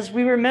 because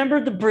we remember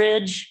the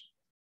bridge.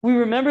 We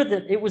remember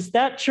that it was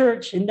that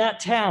church in that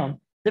town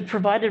that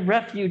provided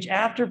refuge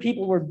after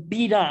people were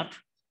beat up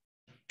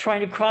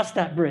trying to cross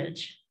that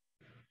bridge.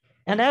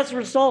 And as a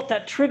result,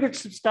 that triggered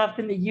some stuff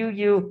in the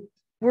UU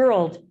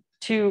world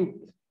to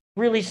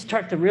really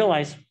start to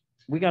realize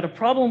we got a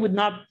problem with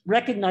not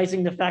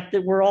recognizing the fact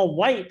that we're all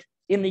white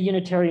in the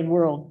Unitarian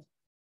world.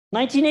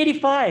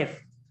 1985,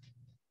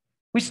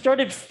 we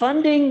started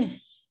funding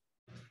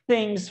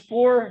things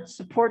for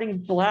supporting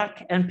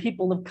Black and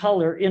people of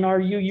color in our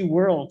UU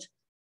world.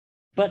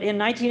 But in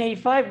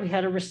 1985, we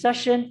had a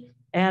recession,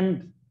 and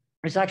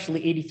it was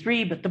actually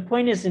 83, but the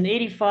point is in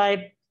 85,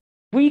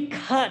 we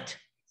cut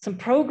some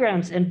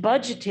programs and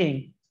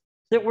budgeting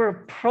that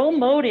were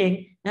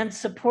promoting and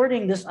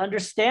supporting this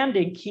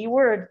understanding,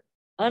 keyword,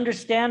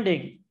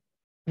 understanding,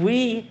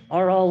 We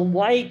are all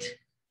white,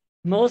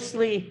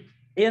 mostly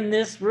in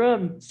this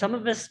room. Some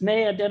of us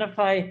may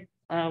identify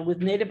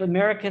with Native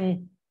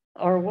American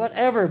or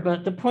whatever,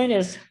 but the point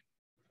is,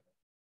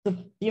 the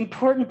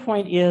important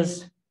point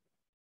is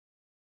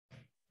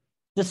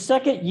the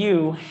second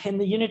U in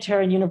the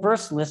Unitarian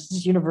Universalist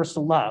is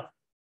universal love.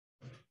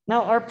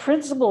 Now, our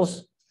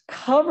principles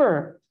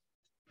cover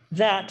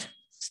that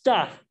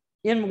stuff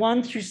in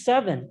 1 through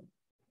 7,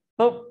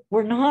 but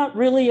we're not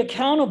really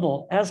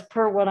accountable as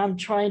per what I'm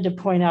trying to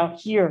point out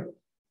here.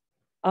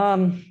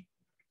 Okay,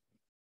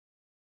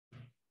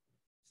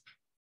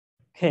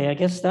 I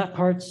guess that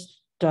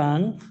part's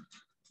done.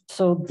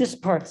 So this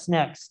part's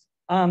next.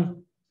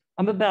 I'm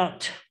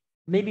about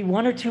maybe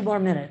 1 or 2 more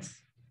minutes.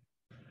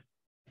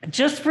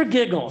 Just for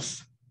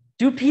giggles,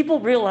 do people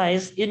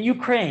realize in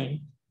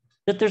Ukraine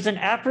that there's an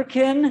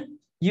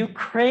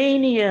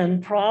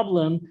African-Ukrainian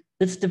problem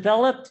that's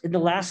developed in the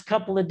last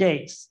couple of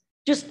days?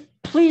 Just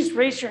please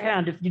raise your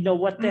hand if you know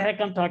what the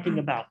heck I'm talking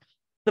about.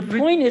 The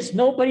point is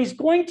nobody's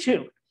going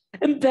to.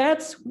 And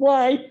that's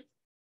why,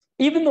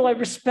 even though I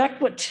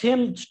respect what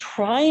Tim's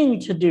trying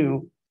to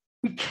do,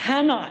 we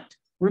cannot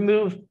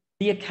remove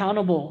the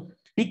accountable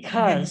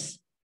because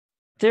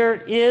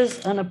there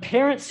is an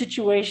apparent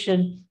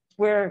situation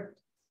where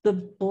the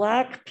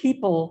Black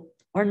people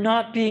are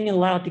not being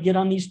allowed to get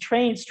on these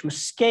trains to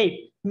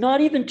escape,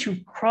 not even to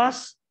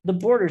cross the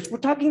borders. We're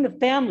talking the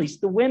families,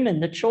 the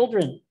women, the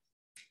children.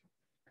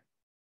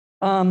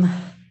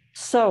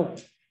 So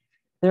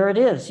there it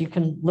is. You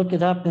can look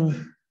it up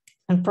and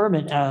confirm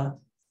it.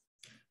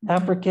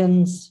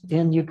 Africans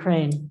in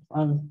Ukraine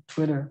on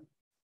Twitter.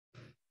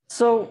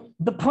 So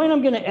the point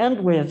I'm going to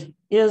end with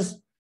is,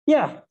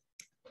 yeah,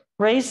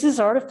 race is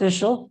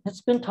artificial.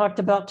 It's been talked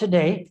about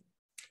today,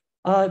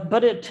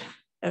 but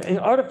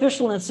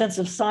artificial in the sense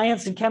of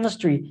science and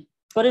chemistry,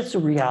 but it's a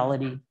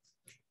reality.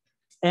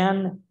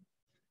 And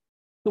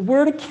the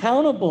word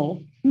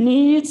accountable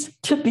needs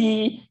to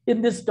be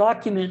in this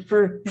document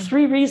for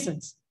 3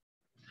 reasons.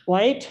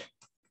 White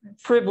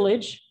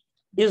privilege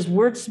is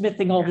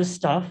wordsmithing all this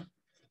stuff.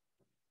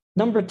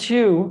 Number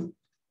 2,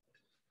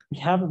 we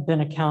haven't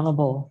been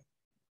accountable.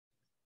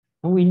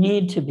 And we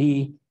need to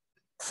be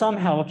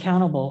somehow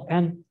accountable.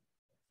 And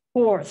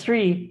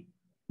 3,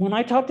 when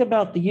I talked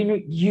about the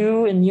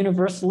you and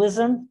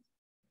universalism,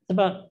 it's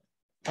about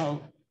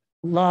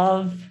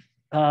love,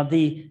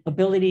 the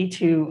ability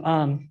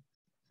to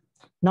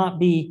not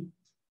be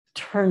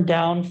turned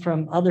down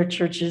from other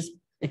churches,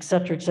 et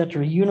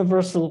cetera,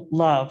 universal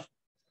love.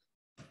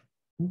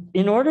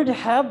 In order to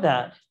have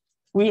that,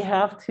 we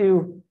have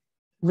to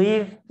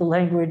leave the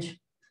language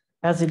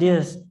as it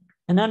is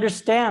and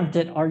understand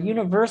that our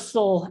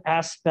universal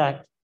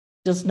aspect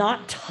does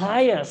not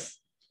tie us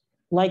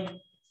like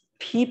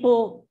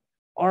people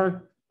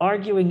are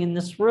arguing in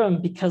this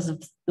room because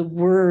of the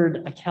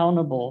word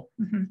accountable.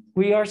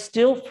 We are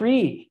still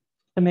free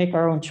to make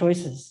our own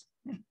choices.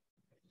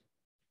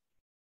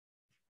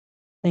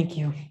 Thank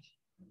you.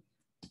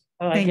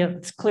 I guess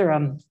it's clear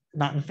I'm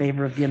not in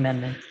favor of the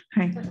amendment.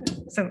 Right.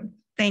 So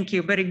thank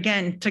you. But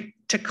again,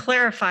 to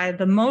clarify,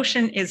 the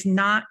motion is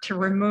not to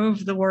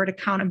remove the word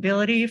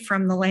accountability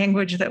from the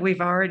language that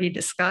we've already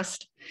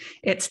discussed.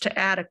 It's to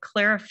add a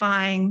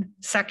clarifying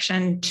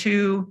section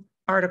to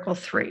Article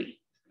 3.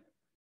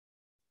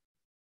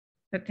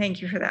 But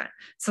thank you for that.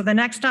 So the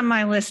next on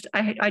my list,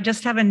 I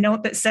just have a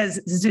note that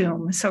says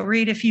Zoom. So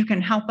Reed, if you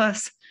can help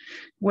us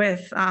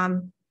with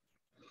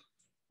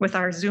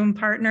our Zoom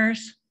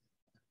partners.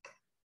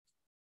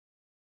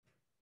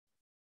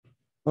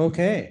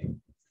 Okay,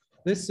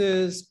 this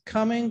is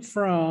coming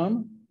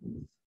from,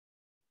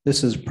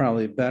 this is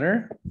probably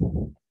better.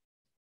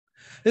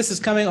 This is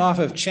coming off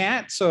of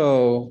chat,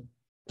 so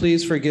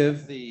please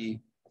forgive the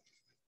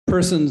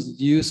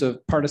person's use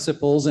of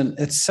participles and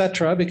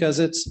etc. because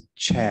it's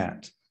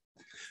chat.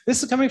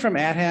 This is coming from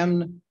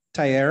Adham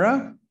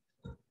Tyera.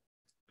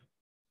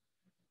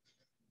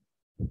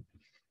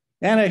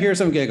 And I hear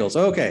some giggles.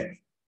 Okay.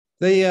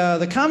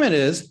 The comment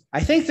is,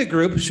 I think the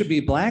group should be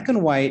Black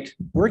and white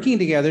working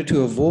together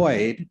to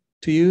avoid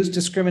to use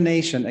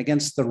discrimination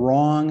against the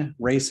wrong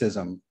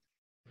racism.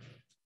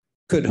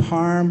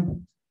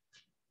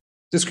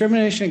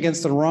 Discrimination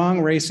against the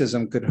wrong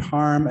racism could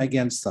harm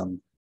against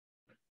them.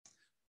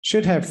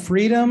 Should have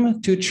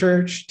freedom to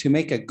church to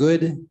make a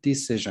good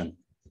decision.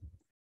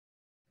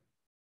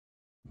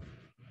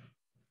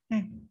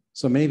 Okay.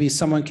 So maybe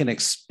someone can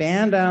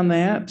expand on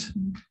that.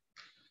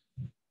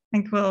 I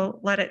think we'll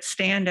let it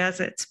stand as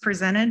it's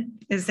presented.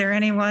 Is there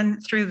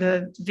anyone through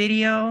the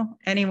video,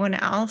 anyone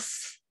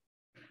else?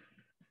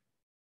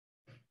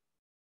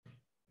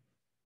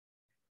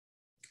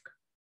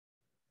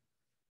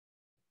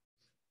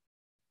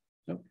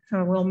 Nope.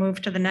 So we'll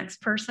move to the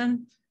next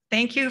person.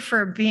 Thank you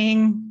for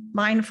being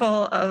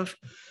mindful of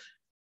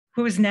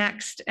who's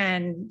next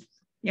and,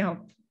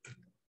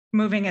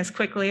 moving as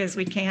quickly as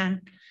we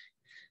can.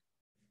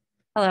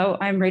 Hello,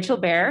 I'm Rachel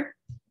Baer.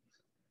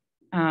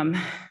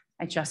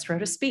 I just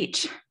wrote a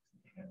speech.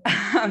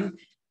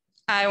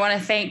 I want to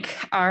thank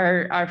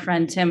our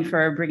friend Tim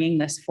for bringing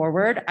this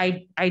forward.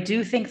 I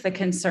do think the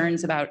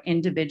concerns about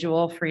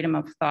individual freedom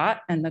of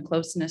thought and the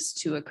closeness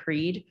to a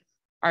creed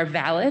are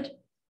valid,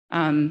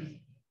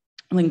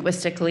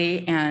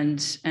 linguistically and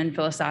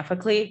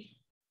philosophically.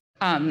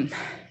 But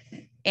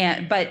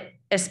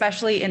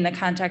especially in the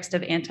context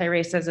of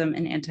anti-racism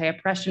and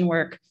anti-oppression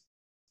work,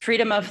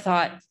 freedom of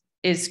thought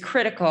is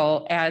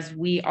critical as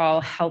we all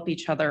help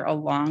each other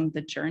along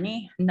the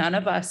journey. None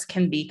of us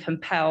can be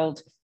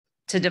compelled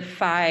to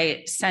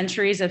defy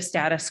centuries of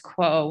status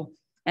quo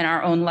and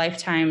our own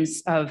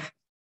lifetimes of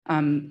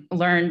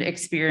learned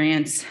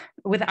experience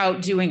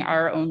without doing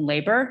our own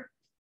labor.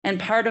 And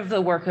part of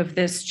the work of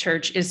this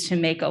church is to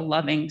make a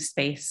loving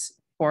space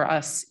for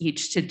us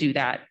each to do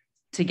that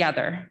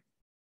together.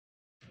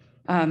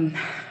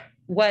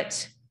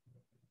 What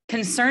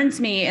concerns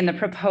me in the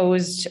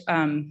proposed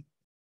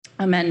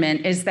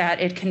amendment is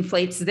that it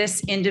conflates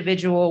this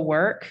individual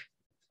work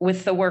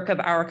with the work of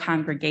our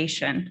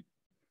congregation.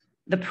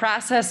 The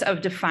process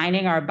of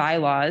defining our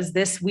bylaws,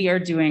 this we are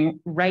doing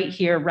right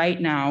here, right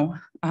now,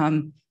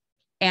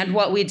 and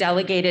what we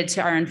delegated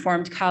to our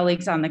informed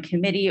colleagues on the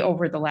committee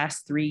over the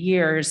last 3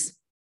 years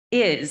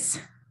is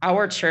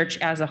our church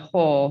as a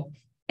whole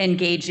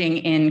engaging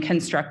in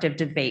constructive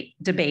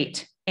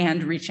debate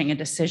and reaching a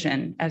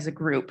decision as a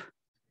group.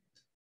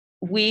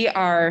 We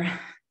are,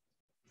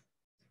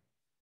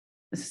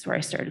 this is where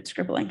I started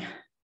scribbling.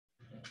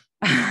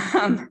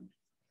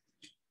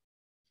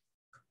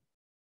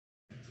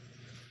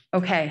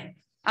 Okay,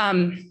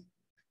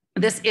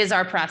 this is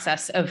our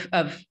process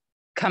of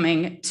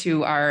coming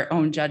to our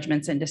own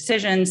judgments and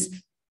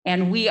decisions.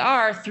 And we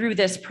are, through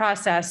this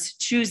process,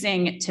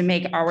 choosing to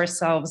make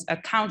ourselves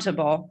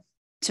accountable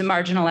to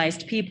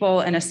marginalized people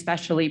and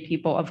especially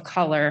people of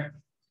color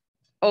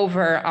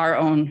over our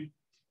own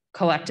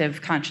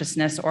collective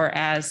consciousness or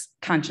as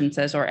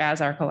consciences or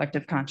as our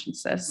collective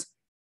consciences.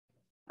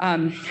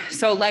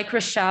 So like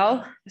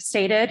Rochelle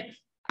stated,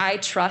 I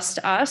trust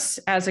us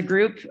as a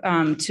group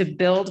to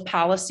build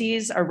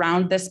policies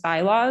around this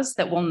bylaws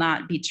that will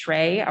not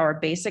betray our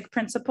basic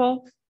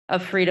principle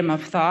of freedom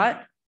of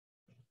thought.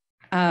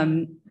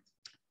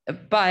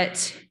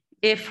 But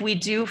if we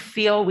do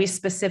feel we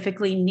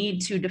specifically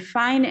need to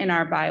define in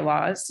our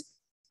bylaws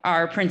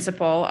our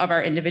principle of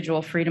our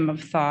individual freedom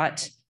of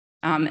thought,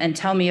 and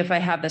tell me if I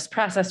have this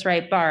process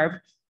right, Barb,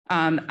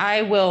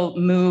 I will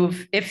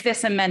move, if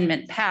this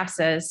amendment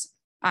passes,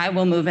 I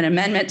will move an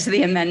amendment to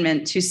the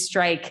amendment to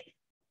strike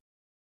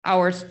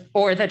ours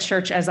or the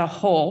church as a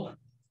whole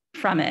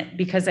from it,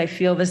 because I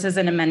feel this is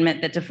an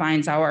amendment that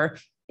defines our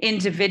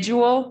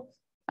individual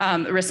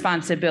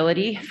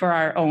responsibility for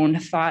our own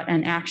thought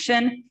and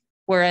action,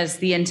 whereas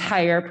the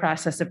entire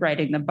process of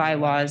writing the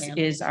bylaws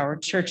is our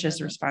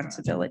church's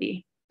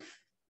responsibility.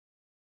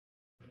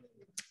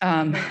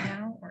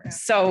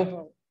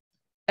 So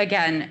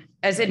again,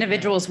 as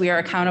individuals, we are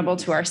accountable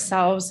to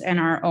ourselves and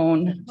our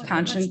own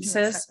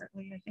consciences.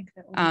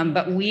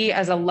 But we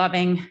as a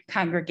loving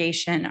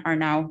congregation are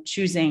now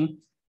choosing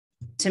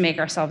to make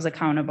ourselves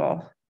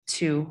accountable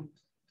to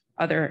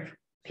other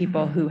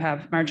people who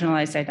have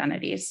marginalized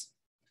identities.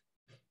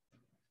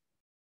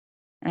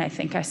 And I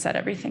think I said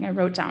everything I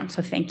wrote down,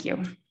 so thank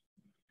you.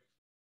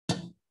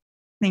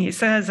 Thank you.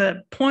 So as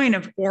a point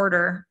of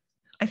order,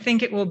 I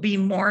think it will be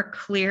more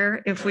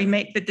clear if we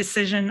make the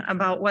decision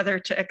about whether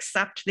to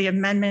accept the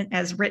amendment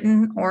as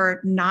written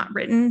or not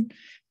written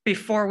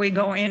before we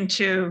go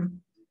into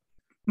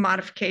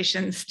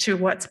modifications to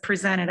what's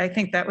presented. I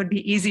think that would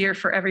be easier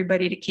for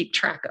everybody to keep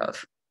track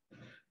of.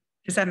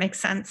 Does that make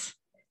sense?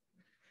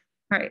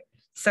 All right,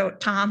 so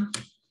Tom.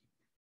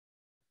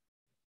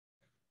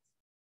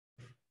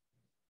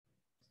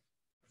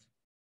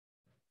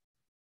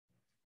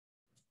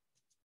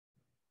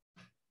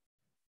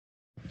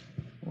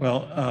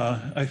 Well,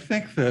 I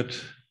think that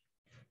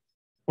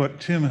what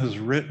Tim has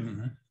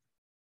written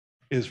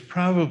is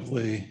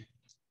probably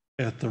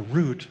at the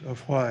root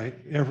of why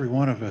every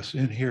one of us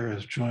in here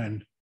has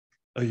joined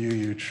a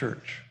UU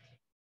church.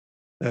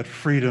 That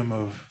freedom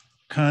of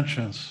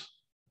conscience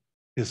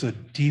is a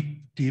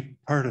deep, deep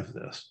part of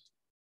this.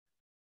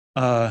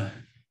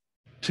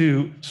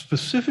 To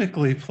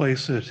specifically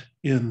place it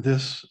in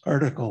this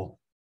article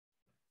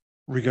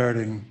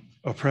regarding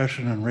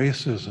oppression and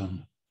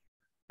racism,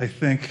 I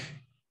think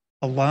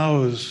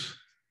allows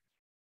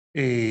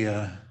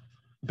a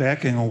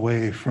backing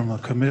away from a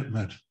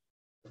commitment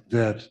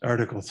that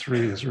Article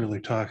 3 is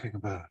really talking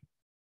about.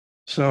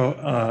 So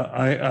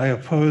I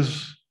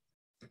oppose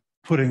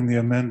putting the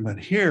amendment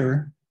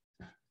here,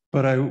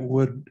 but I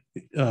would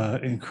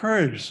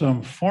encourage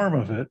some form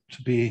of it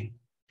to be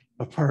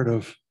a part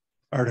of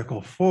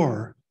Article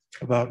 4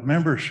 about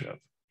membership,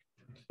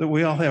 that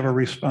we all have a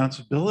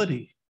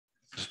responsibility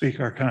to speak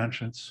our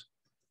conscience,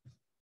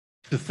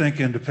 to think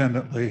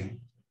independently,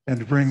 and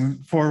to bring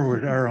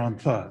forward our own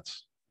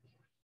thoughts.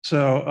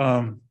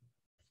 So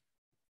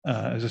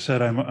as I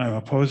said, I'm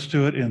opposed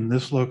to it in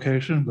this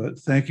location, but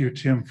thank you,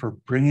 Tim, for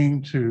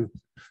bringing to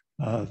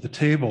the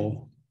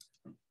table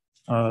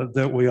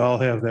that we all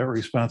have that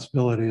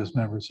responsibility as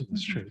members of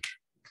this church.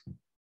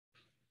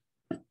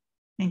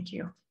 Thank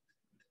you.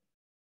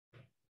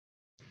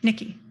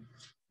 Nikki.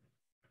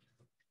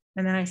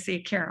 And then I see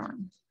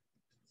Carolyn.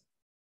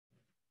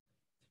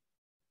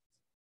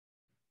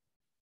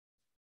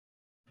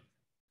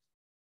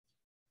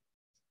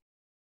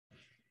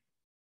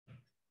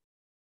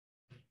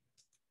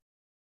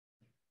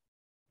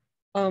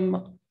 I'm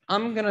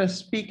going to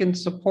speak in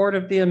support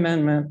of the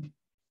amendment.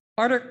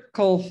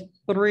 Article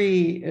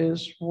 3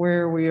 is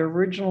where we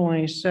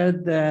originally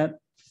said that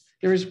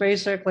there is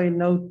basically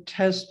no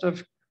test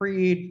of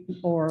creed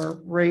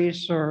or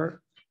race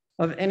or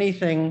of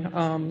anything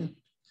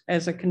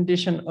as a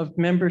condition of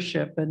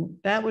membership. And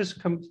that was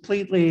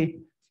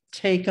completely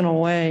taken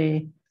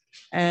away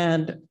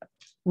and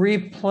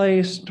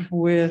replaced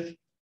with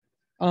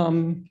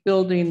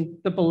building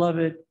the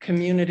beloved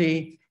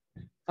community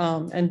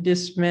and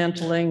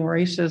dismantling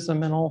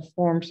racism and all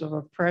forms of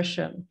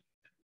oppression.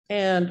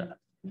 And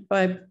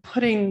by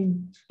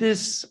putting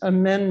this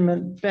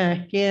amendment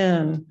back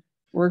in,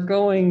 we're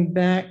going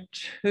back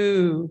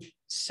to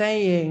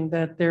saying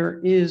that there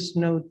is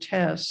no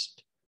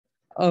test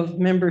of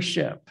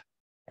membership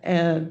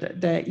and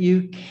that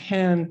you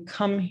can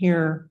come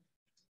here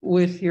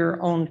with your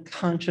own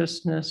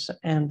consciousness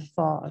and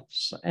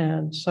thoughts.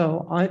 And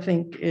so I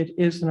think it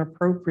is an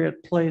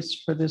appropriate place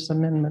for this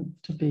amendment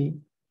to be.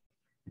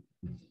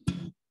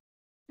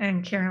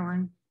 And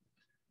Carolyn.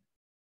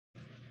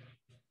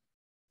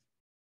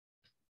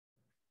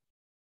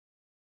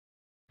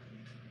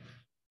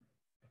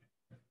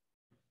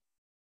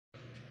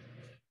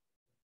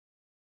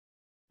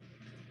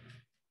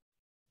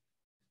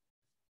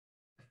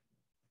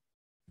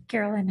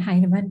 Carolyn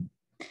Heineman.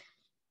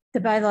 The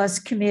Bylaws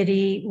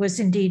Committee was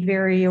indeed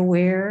very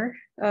aware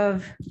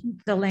of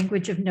the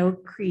language of no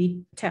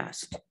creed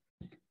test.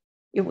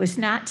 It was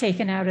not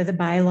taken out of the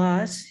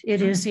bylaws.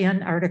 It is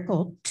in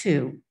Article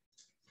 2.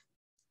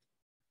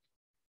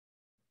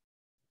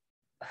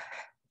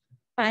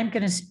 I'm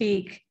going to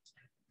speak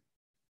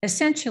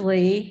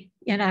essentially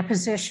in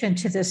opposition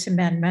to this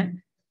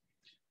amendment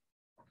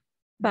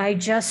by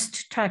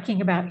just talking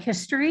about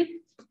history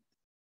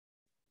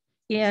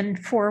in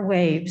 4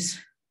 waves.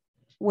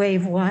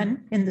 Wave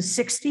 1 in the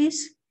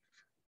 60s,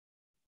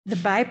 the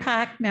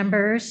BIPOC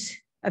members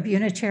of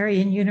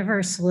Unitarian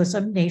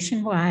Universalism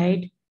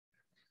nationwide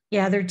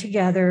gathered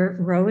together,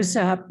 rose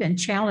up, and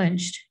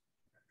challenged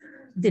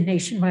the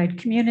nationwide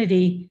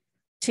community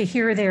to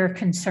hear their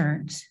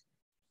concerns,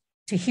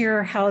 to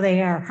hear how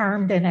they are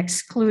harmed and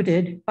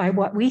excluded by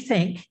what we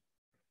think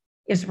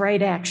is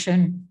right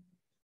action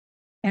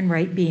and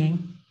right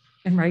being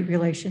and right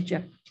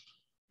relationship.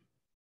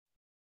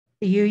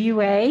 The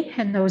UUA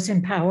and those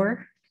in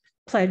power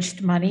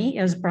pledged money,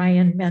 as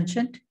Brian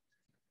mentioned,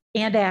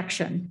 and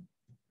action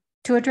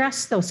to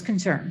address those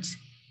concerns.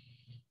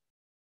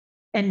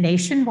 And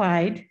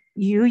nationwide,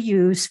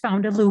 UUs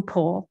found a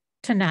loophole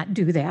to not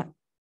do that.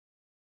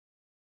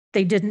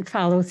 They didn't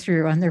follow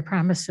through on their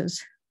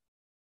promises.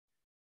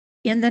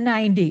 In the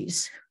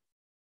 90s,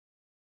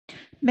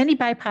 many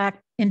BIPOC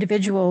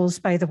individuals,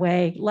 by the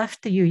way,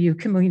 left the UU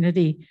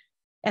community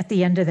at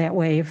the end of that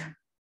wave.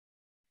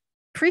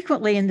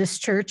 Frequently in this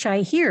church,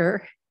 I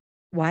hear,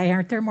 why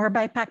aren't there more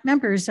BIPOC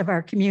members of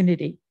our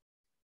community?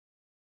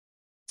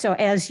 So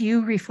as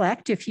you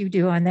reflect, if you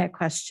do on that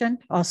question,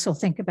 also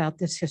think about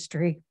this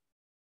history.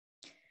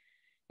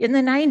 In the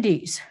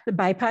 90s, the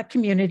BIPOC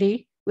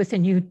community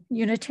within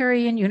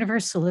Unitarian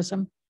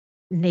Universalism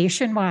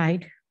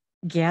nationwide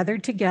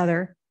gathered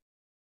together,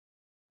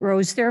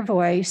 rose their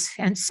voice,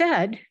 and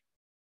said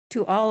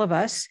to all of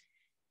us,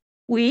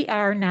 we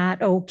are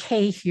not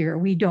okay here.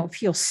 We don't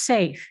feel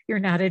safe. You're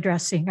not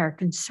addressing our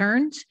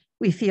concerns.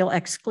 We feel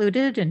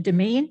excluded and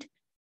demeaned,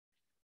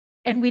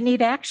 and we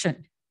need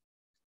action.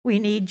 We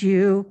need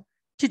you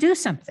to do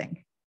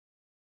something.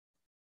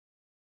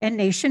 And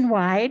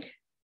nationwide,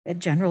 at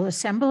General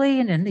Assembly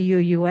and in the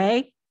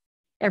UUA,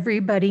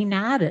 everybody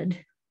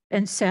nodded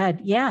and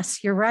said,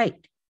 yes, you're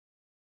right.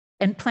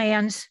 And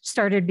plans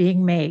started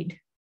being made.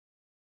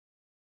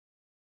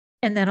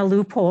 And then a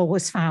loophole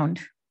was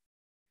found,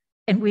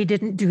 and we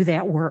didn't do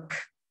that work.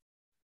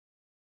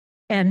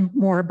 And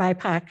more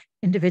BIPOC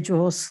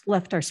individuals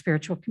left our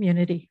spiritual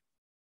community.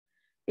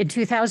 In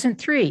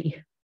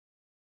 2003,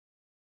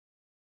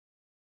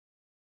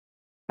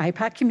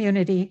 BIPOC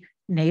community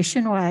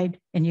nationwide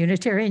and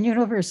Unitarian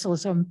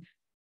Universalism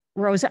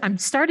rose. I'm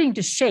starting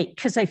to shake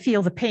because I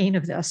feel the pain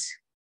of this.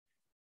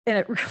 And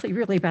it really,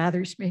 really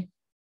bothers me.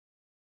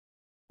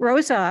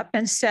 Rose up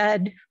and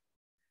said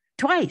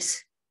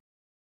twice,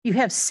 you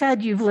have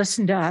said you've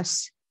listened to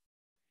us.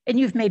 And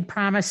you've made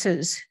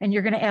promises, and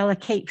you're going to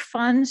allocate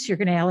funds, you're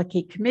going to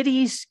allocate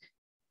committees,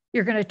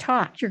 you're going to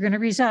talk, you're going to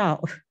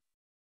resolve.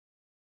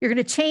 You're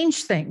going to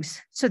change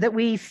things so that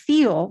we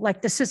feel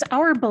like this is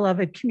our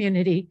beloved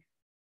community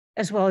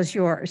as well as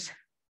yours.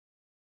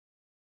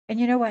 And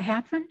you know what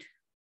happened?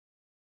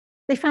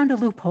 They found a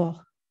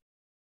loophole.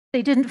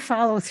 They didn't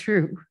follow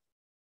through.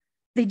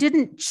 They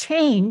didn't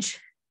change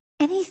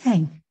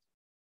anything.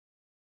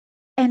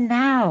 And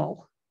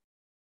now,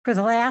 for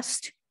the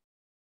last,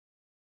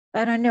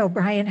 I don't know,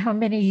 Brian, how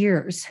many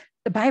years?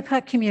 The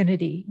BIPOC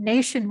community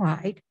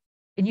nationwide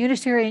and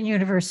Unitarian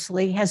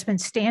Universally has been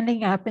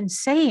standing up and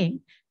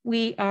saying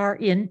we are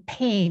in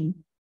pain.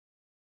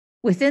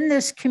 Within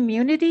this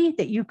community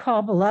that you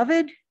call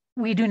beloved,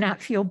 we do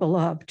not feel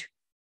beloved.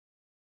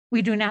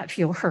 We do not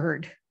feel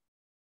heard.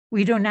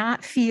 We do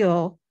not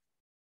feel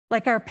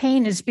like our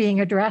pain is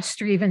being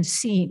addressed or even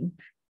seen.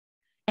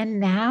 And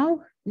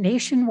now,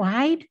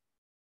 nationwide,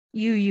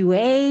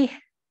 UUA,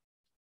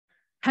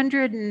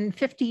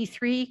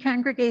 153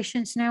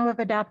 congregations now have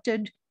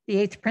adopted the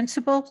 8th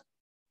principle.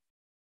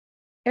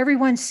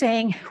 Everyone's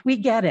saying, we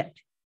get it.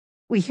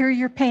 We hear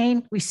your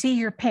pain. We see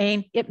your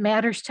pain. It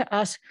matters to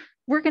us.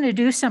 We're going to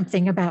do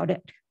something about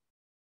it.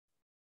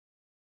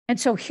 And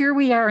so here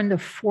we are in the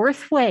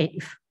 4th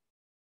wave.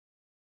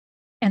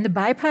 And the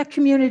BIPOC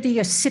community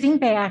is sitting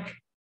back,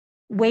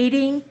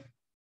 waiting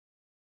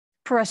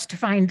for us to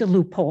find the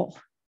loophole.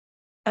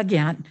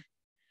 Again,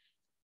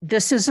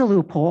 this is a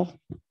loophole.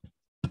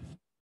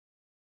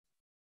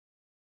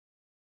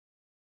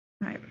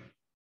 Right.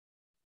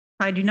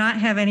 I do not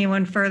have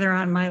anyone further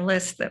on my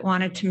list that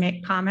wanted to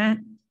make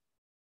comment.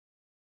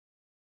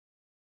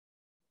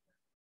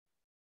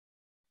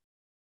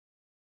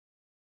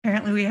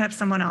 Apparently we have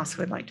someone else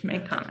who would like to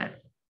make comment.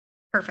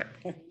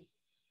 Perfect.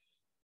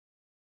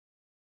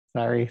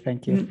 Sorry,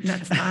 thank you.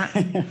 That's not,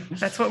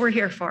 that's what we're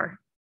here for.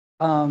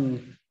 I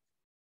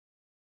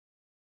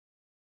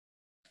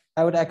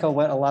would echo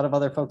what a lot of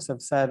other folks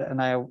have said.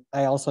 And I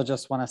also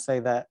just want to say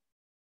that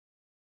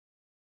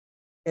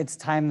it's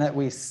time that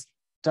we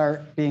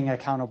start being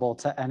accountable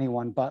to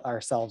anyone but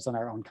ourselves and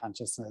our own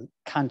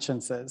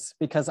consciences,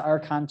 because our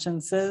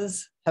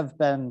consciences have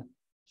been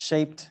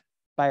shaped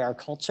by our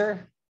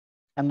culture.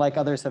 And like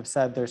others have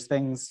said, there's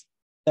things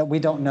that we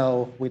don't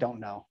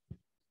know.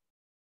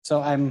 So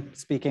I'm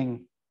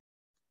speaking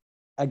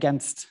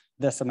against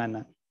this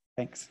amendment.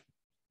 Thanks.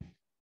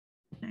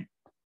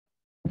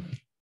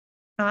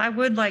 I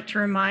would like to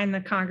remind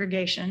the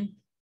congregation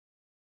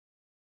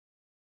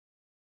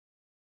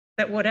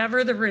that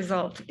whatever the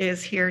result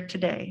is here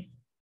today,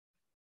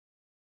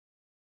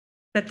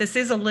 that this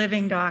is a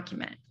living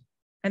document,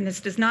 and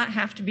this does not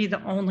have to be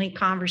the only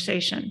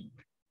conversation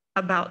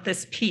about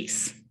this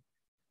piece.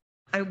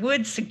 I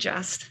would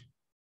suggest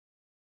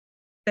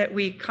that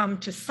we come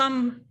to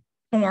some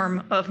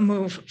form of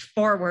move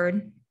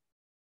forward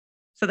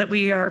so that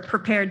we are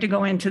prepared to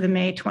go into the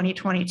May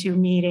 2022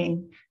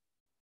 meeting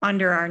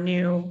under our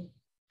new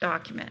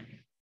document.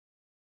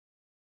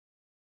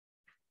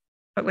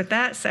 But with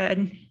that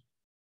said,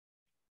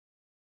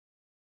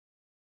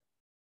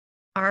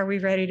 are we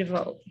ready to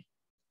vote?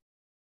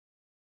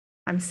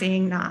 I'm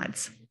seeing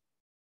nods.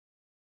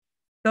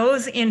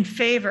 Those in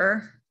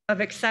favor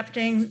of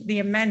accepting the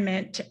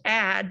amendment to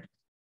add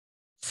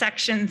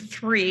section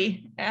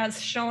 3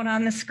 as shown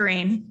on the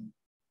screen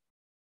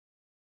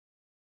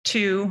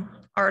to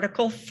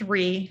Article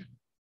 3,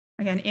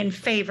 again, in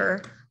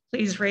favor,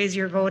 please raise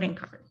your voting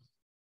card.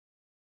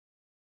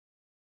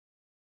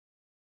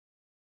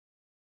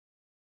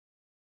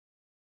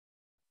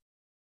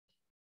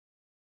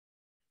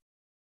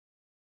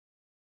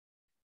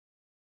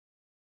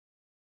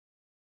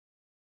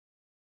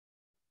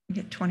 You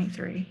get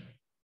 23.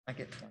 I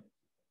get 20.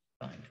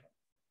 Fine.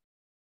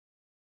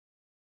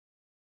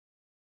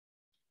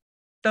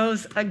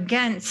 Those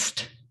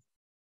against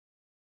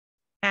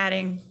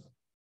adding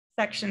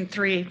section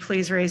 3,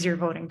 please raise your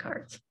voting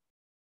cards.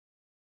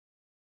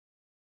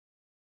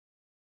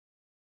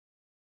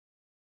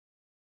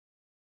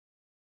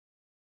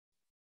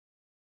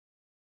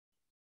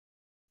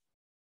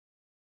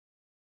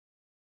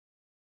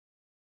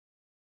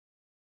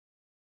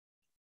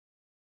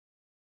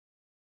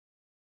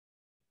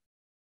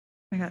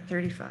 I got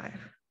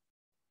 35.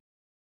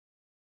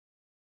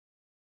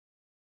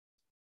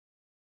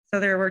 So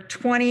there were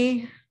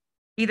 20,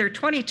 either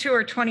 22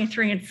 or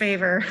 23 in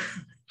favor,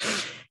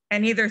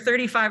 and either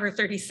 35 or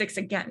 36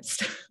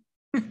 against.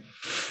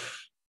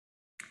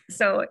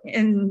 So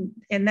in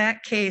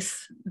that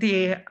case,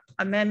 the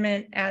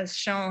amendment as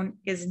shown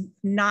is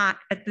not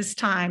at this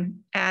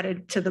time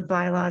added to the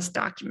bylaws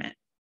document.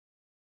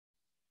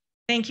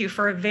 Thank you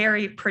for a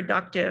very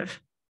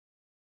productive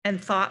and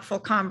thoughtful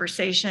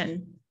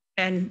conversation.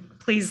 And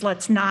please,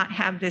 let's not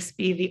have this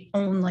be the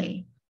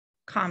only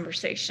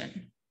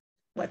conversation.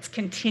 Let's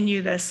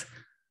continue this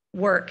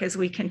work as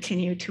we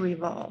continue to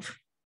evolve.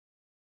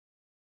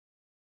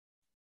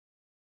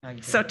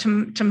 So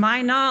to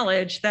my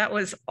knowledge, that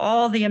was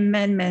all the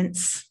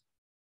amendments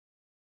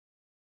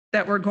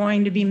that were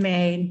going to be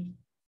made.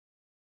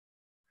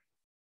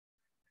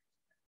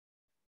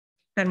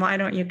 Then why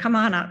don't you come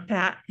on up,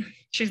 Pat?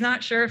 She's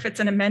not sure if it's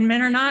an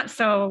amendment or not,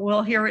 so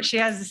we'll hear what she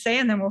has to say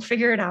and then we'll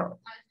figure it out.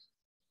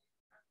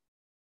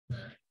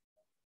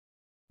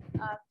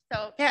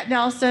 So Pat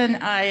Nelson,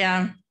 what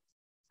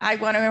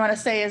I want to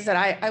say is that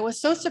I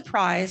was so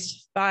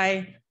surprised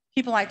by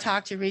people I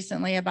talked to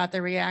recently about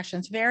their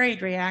reactions,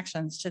 varied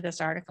reactions to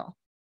this article.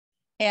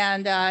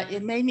 And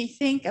it made me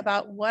think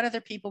about what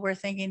other people were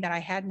thinking that I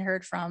hadn't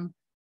heard from,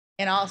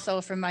 and also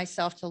for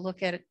myself to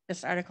look at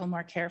this article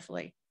more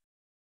carefully.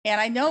 And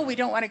I know we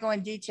don't want to go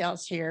in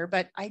details here,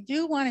 but I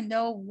do want to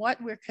know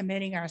what we're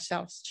committing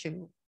ourselves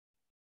to.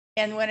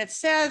 And when it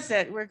says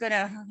that we're going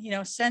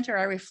to, center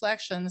our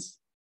reflections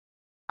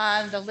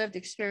on the lived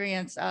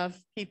experience of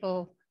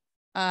people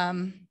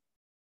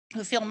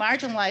who feel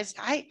marginalized,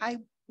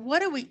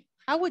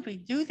 how would we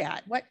do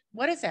that? What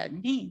does that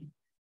mean?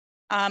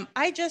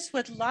 I just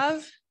would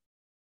love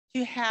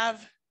to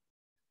have,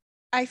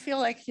 I feel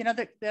like,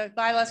 the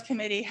bylaws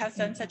committee has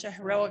done such a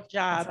heroic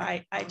job.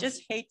 I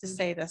just hate to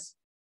say this,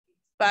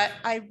 but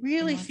I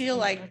really feel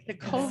like the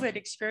COVID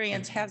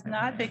experience has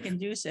not been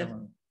conducive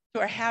to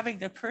our having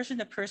the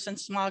person-to-person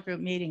small group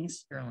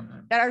meetings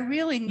that are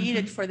really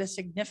needed for the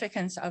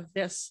significance of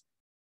this.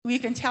 You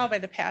can tell by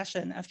the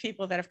passion of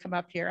people that have come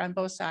up here on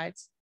both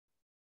sides.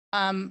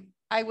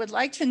 I would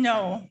like to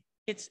know,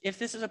 if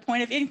this is a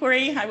point of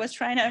inquiry, I was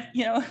trying to,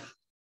 No,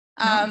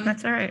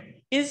 that's all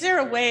right. Is there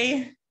a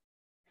way,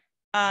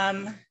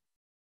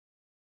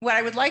 what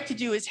I would like to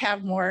do is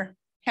have more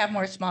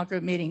small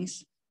group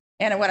meetings.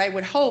 And what I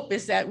would hope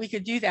is that we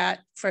could do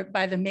that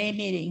by the May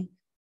meeting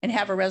and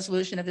have a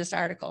resolution of this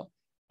article.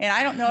 And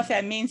I don't know if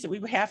that means that we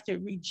would have to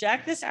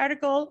reject this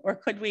article, or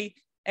could we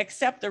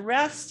accept the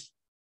rest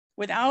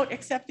without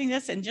accepting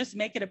this and just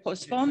make it a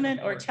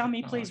postponement, or tell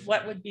me please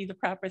what would be the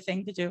proper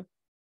thing to do.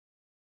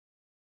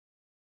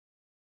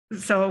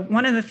 So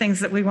one of the things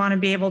that we want to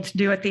be able to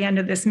do at the end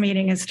of this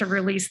meeting is to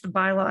release the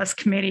bylaws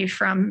committee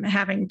from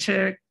having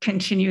to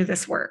continue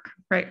this work,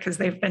 right? Because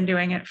they've been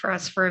doing it for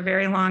us for a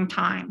very long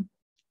time.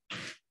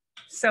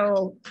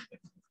 So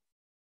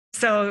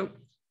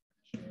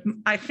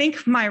I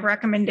think my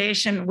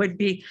recommendation would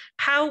be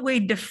how we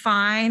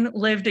define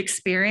lived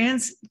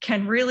experience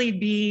can really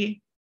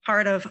be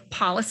part of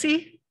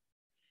policy.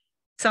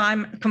 So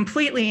I'm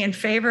completely in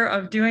favor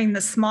of doing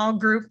the small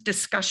group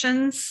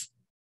discussions,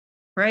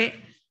 right,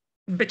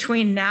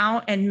 between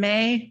now and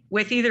May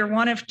with either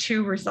one of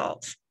two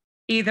results,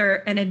 either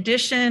an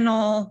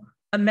additional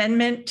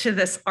amendment to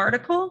this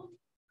article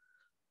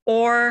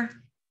or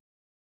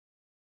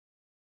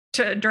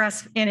to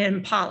address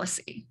in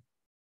policy.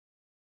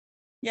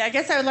 Yeah, I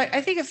guess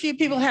I think a few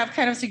people have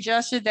kind of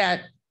suggested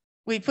that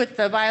we put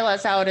the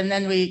bylaws out and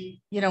then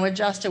we,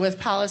 adjust it with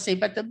policy,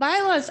 but the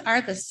bylaws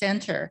are the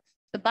center.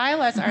 The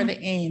bylaws are the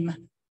aim.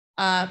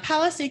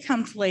 Policy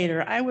comes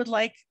later. I would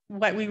like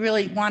what we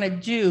really want to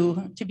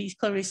do to be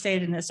clearly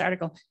stated in this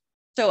article.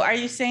 So are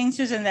you saying,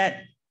 Susan,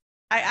 that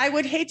I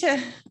would hate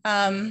to,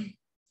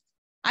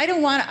 I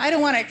don't want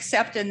to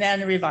accept and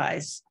then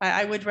revise.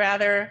 I would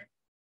rather,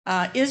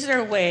 is there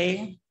a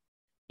way,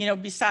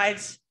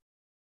 besides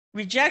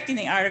rejecting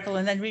the article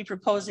and then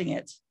reproposing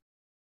it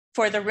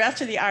for the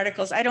rest of the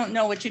articles? I don't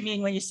know what you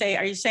mean when you say,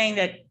 are you saying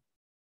that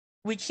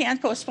we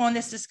can't postpone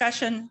this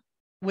discussion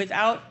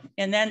without,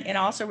 and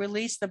also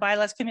release the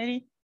bylaws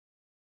committee?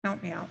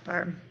 Help me out,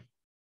 Barb.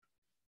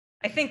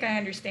 I think I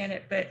understand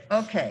it, but.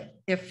 Okay,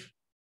 if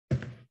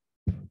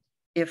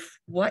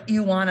what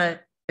you want to,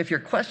 if your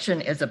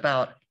question is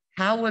about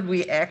how would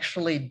we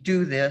actually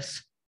do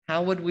this,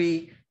 how would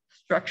we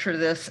structure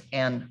this,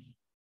 and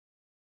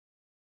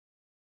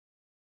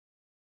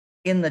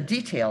in the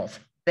details,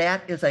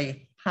 that is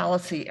a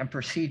policy and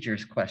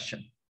procedures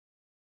question.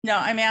 No,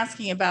 I'm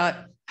asking about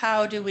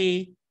how do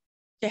we,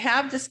 to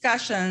have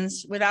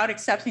discussions without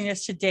accepting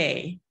this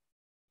today.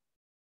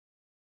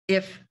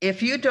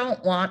 If you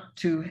don't want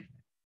to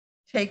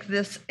take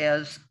this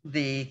as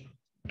the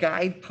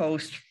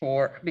guidepost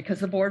for, because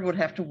the board would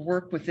have to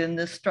work within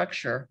this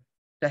structure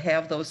to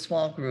have those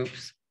small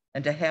groups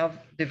and to have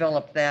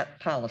developed that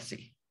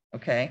policy,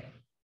 okay?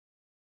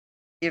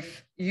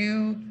 If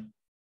you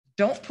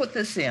don't put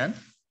this in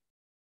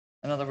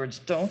other words,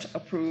 don't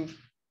approve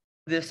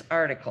this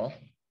article,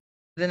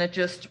 then it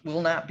just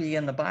will not be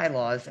in the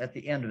bylaws at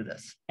the end of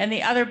this. And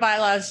the other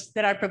bylaws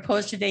that are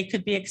proposed today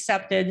could be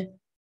accepted,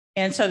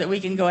 and so that we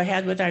can go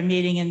ahead with our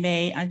meeting in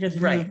May under the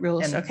new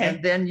rules. And, okay.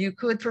 And then you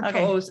could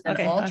propose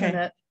an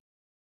alternate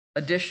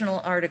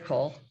additional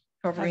article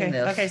covering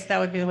this. Okay, so that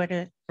would be the way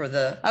to. For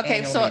the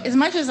okay, so meeting. As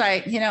much as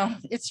I,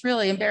 it's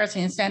really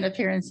embarrassing to stand up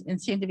here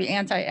and seem to be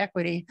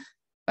anti-equity,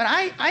 but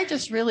I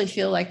just really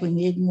feel like we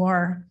need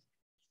more.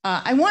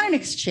 I want an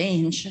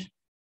exchange.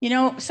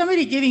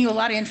 Somebody giving you a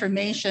lot of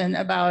information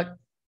about,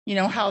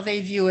 how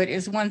they view it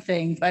is one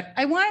thing, but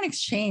I want an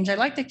exchange. I'd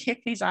like to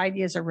kick these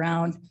ideas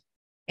around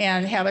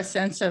and have a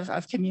sense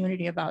of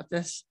community about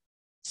this.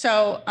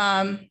 So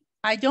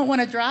I don't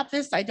want to drop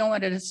this. I don't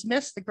want to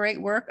dismiss the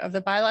great work of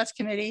the bylaws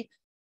committee,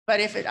 but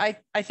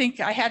I think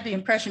I had the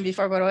impression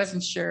before, but I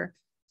wasn't sure.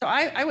 So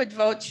I would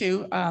vote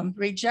to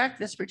reject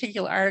this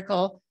particular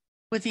article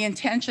with the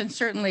intention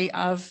certainly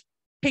of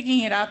picking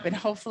it up and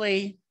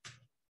hopefully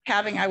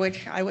having, I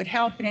would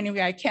help in any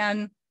way I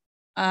can.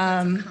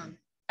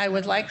 I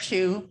would like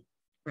to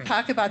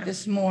talk about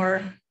this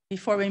more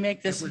before we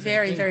make this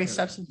very, very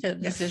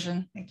substantive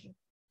decision. Thank you.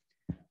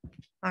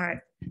 All right.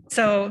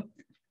 So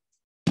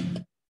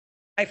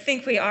I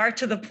think we are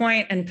to the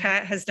point, and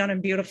Pat has done a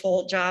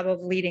beautiful job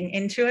of leading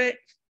into it,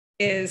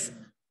 is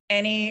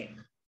any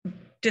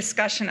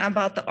discussion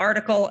about the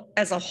article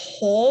as a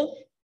whole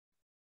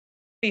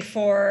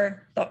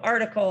before the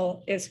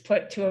article is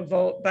put to a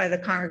vote by the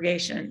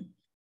congregation.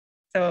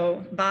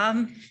 So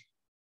Bob,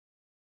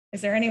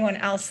 is there anyone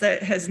else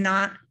that has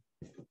not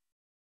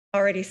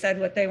already said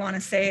what they want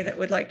to say that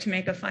would like to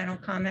make a final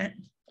comment?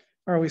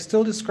 Are we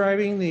still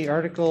describing the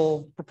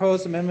article,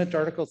 proposed amendment to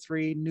Article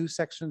 3, new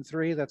section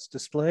 3 that's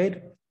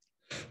displayed?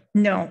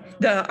 No,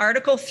 the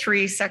Article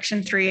 3,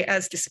 Section 3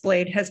 as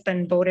displayed has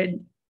been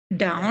voted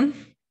down.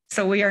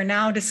 So we are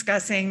now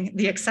discussing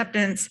the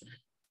acceptance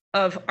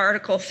of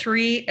Article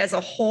 3 as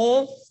a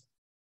whole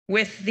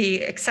with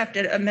the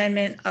accepted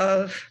amendment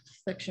of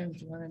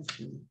Sections 1 and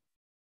 2.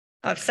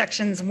 Of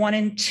sections 1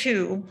 and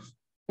 2,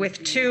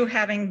 with 2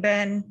 having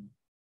been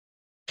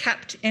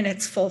kept in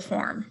its full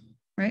form,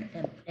 right?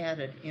 And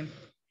added in.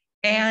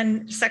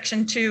 And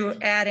section 2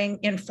 adding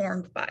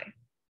informed by.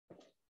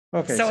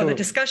 Okay. So the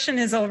discussion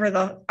is over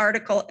the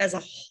article as a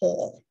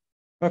whole.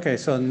 Okay,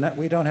 so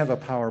we don't have a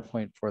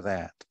PowerPoint for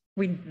that.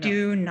 We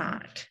do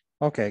not.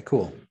 Okay,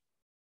 cool.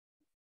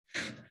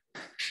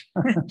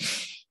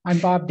 I'm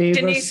Bob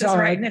Davis. Denise is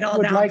writing it all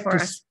would down like for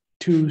us.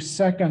 to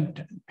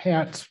second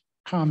Pat's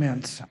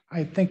comments.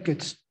 I think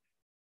it's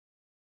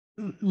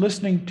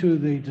listening to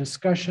the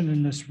discussion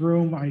in this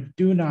room. I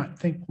do not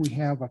think we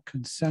have a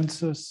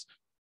consensus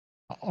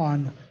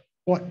on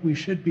what we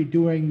should be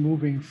doing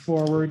moving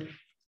forward.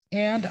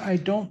 And I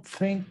don't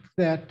think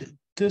that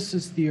this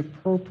is the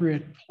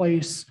appropriate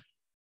place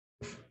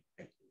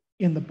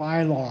in the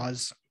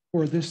bylaws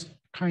for this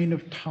kind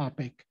of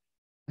topic.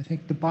 I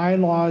think the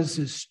bylaws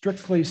is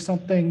strictly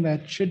something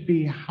that should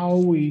be how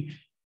we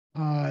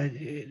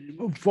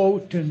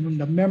vote and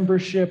the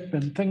membership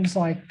and things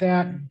like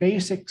that,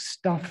 basic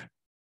stuff.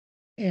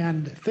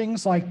 And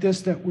things like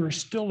this that we're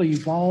still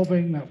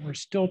evolving, that we're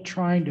still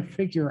trying to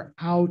figure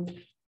out,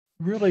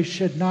 really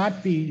should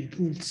not be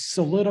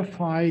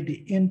solidified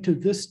into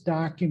this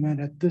document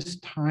at this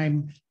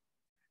time.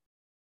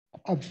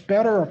 A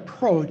better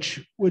approach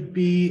would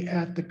be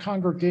at the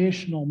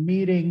congregational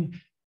meeting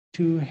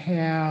to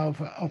have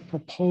a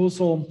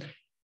proposal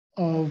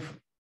of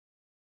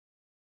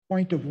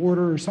point of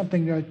order or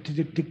something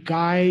to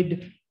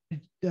guide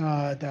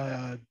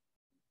the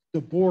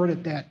board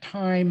at that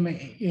time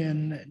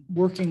in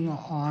working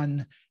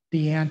on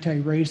the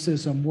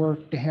anti-racism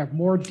work, to have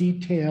more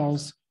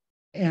details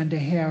and to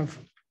have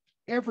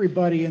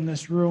everybody in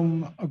this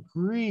room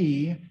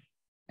agree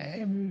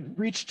and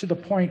reach to the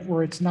point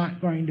where it's not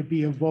going to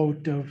be a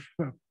vote of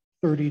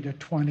 30 to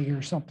 20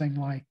 or something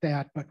like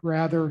that, but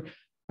rather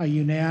a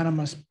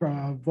unanimous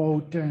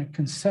vote and a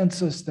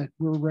consensus that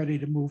we're ready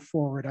to move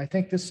forward. I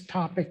think this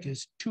topic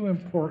is too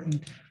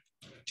important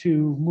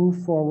to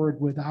move forward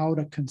without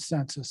a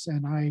consensus,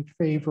 and I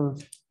favor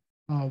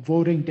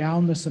voting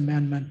down this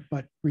amendment,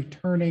 but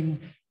returning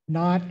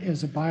not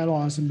as a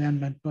bylaws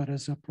amendment, but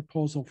as a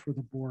proposal for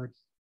the board.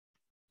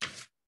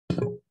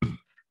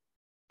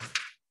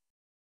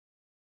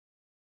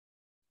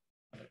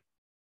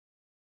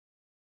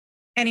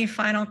 Any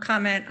final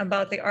comment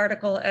about the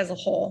article as a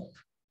whole?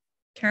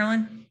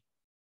 Carolyn?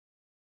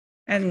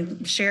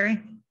 And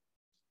Sherry,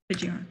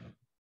 did you?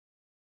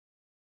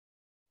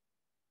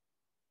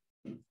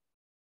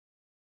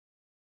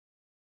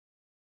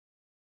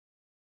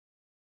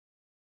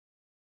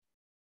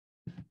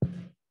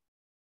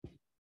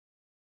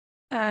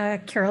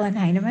 Carolyn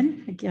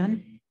Heineman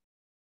again.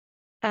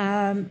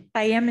 I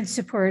am in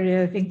support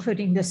of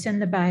including this in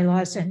the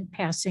bylaws and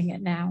passing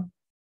it now.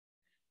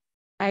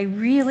 I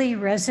really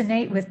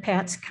resonate with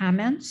Pat's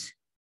comments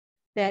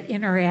that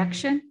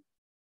interaction,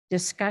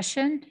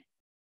 discussion,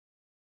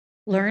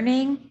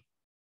 learning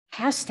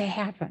has to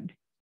happen.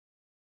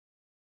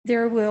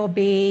 There will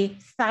be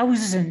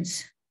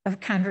thousands of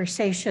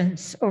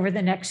conversations over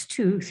the next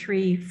 2,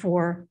 3,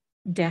 4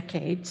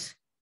 decades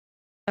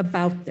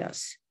about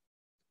this.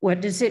 What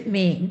does it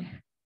mean?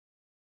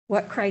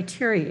 What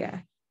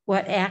criteria?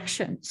 What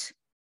actions?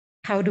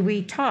 How do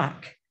we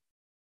talk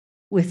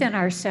within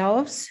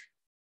ourselves,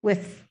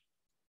 with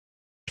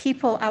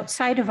people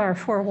outside of our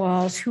 4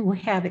 walls who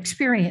have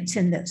experience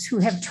in this, who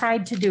have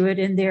tried to do it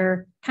in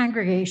their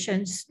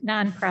congregations,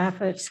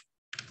 nonprofits,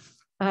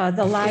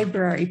 the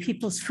library,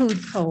 People's Food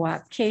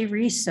Co-op,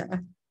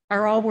 KRISA,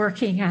 are all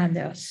working on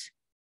this.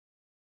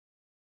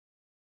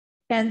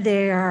 And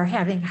they are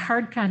having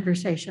hard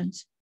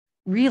conversations,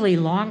 really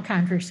long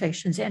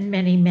conversations, and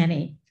many,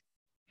 many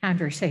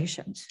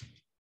conversations.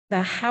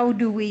 The how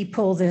do we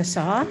pull this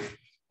off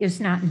is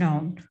not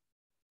known.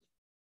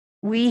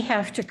 We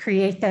have to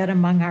create that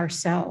among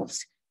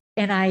ourselves.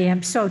 And I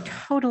am so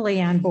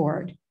totally on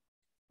board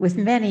with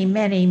many,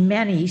 many,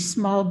 many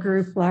small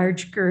group,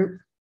 large group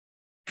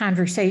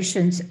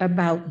conversations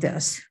about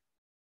this.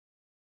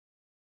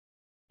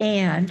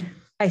 And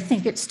I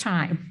think it's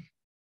time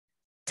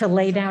to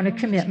lay down a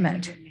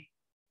commitment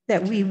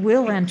that we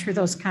will enter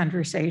those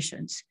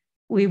conversations.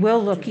 We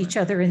will look each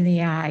other in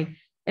the eye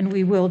and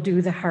we will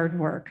do the hard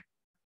work.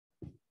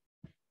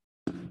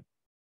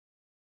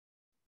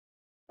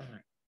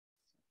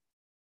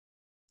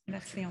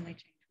 That's the only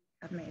change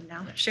I've made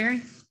now.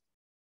 Sherry?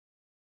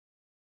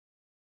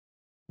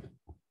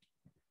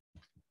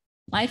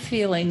 My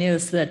feeling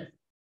is that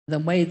the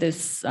way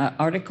this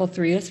Article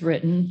 3 is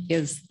written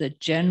is the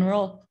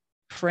general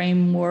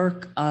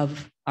framework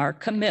of our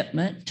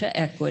commitment to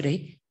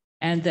equity,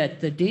 and that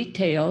the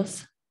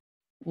details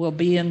will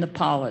be in the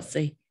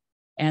policy,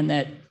 and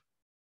that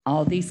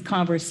all these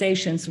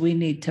conversations we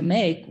need to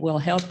make will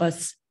help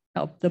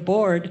the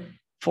board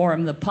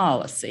form the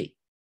policy.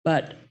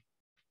 But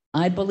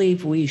I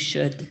believe we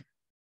should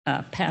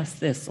pass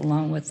this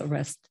along with the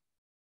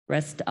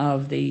rest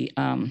of the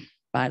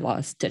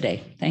bylaws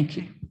today. Thank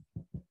you.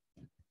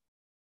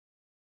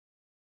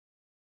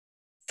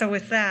 So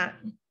with that,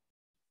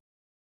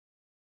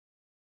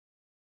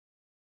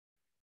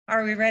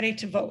 are we ready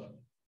to vote?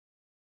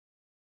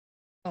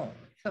 Oh,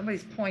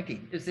 somebody's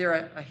pointing. Is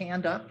there a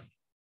hand up?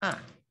 Ah,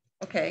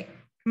 okay.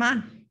 Come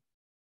on.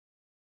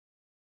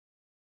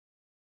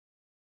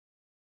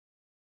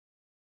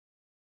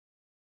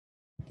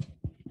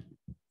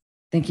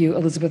 Thank you,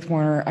 Elizabeth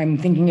Warner. I'm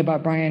thinking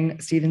about Brian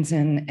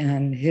Stevenson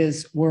and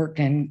his work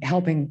and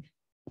helping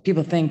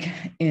people think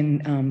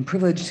in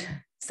privileged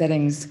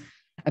settings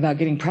about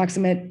getting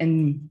proximate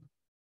and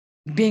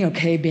being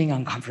okay, being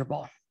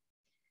uncomfortable.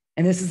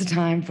 And this is the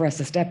time for us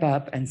to step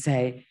up and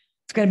say,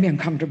 it's going to be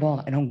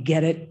uncomfortable. I don't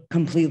get it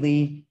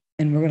completely,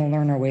 and we're going to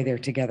learn our way there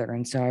together.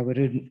 And so I would,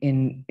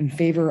 in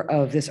favor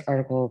of this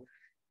article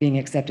being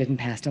accepted and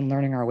passed and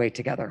learning our way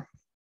together.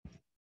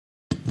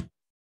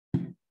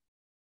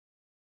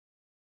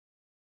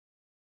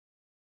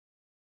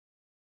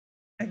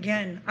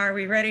 Again, are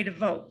we ready to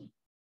vote?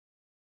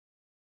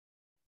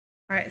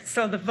 All right,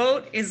 so the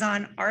vote is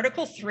on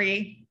Article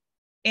 3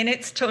 in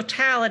its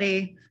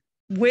totality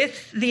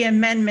with the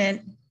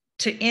amendment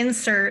to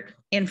insert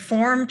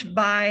informed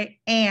by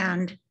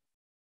and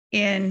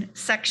in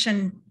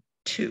section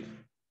 2.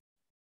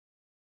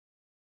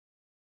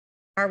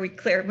 Are we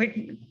clear?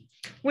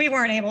 We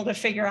weren't able to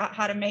figure out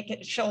how to make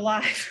it show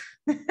live.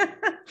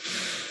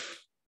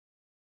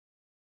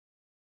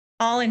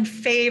 All in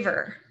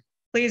favor,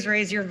 please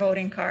raise your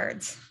voting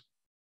cards.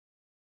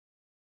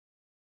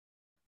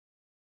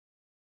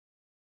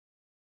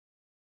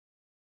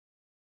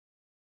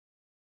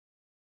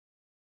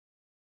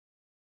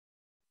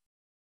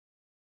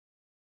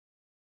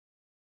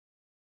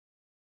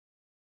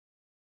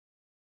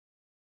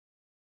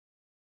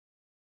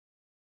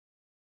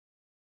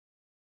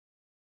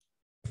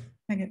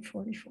 I get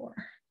 44.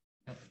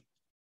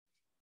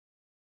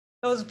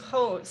 Those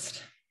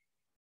opposed?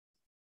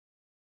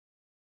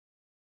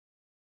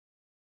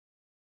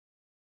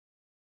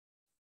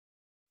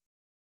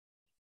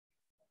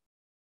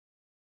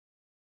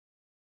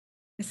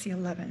 I see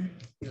 11.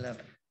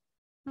 11.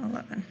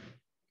 11.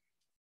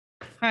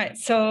 All right,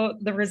 so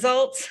the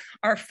results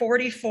are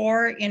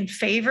 44 in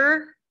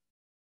favor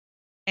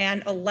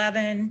and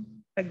 11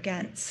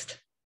 against.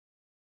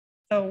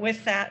 So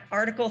with that,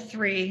 Article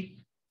 3,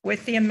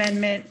 with the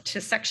amendment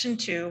to section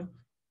 2,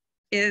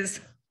 is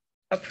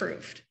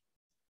approved.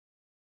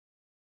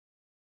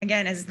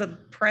 Again, as the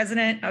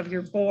president of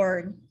your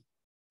board,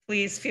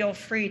 please feel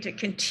free to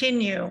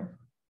continue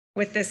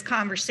with this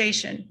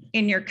conversation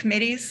in your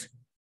committees,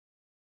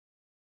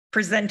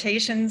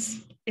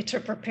 presentations to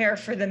prepare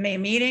for the May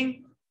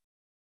meeting.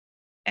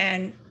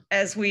 And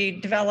as we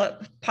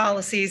develop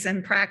policies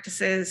and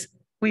practices,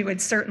 we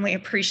would certainly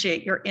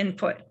appreciate your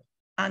input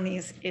on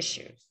these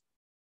issues.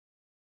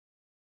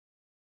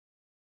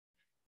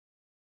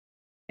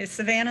 Is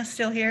Savannah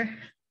still here?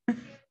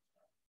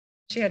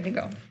 She had to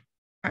go.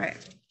 All right.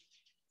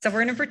 So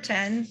we're going to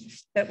pretend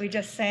that we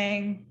just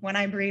sang When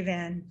I Breathe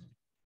In.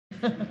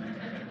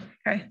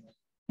 Okay.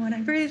 When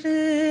I breathe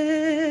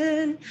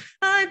in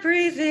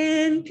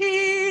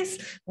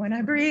peace. When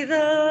I breathe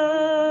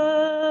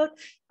out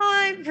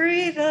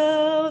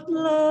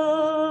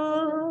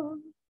love.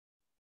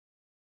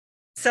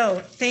 So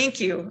thank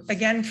you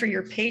again for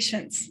your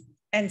patience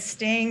and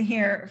staying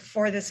here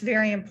for this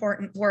very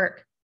important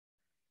work.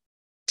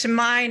 To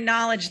my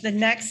knowledge, the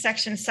next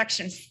section,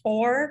 section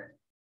 4,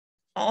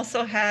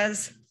 also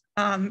has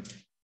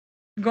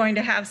going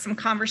to have some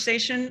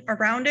conversation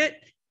around it.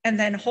 And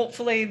then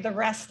hopefully the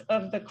rest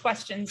of the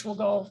questions will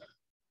go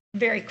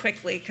very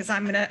quickly because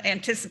I'm going to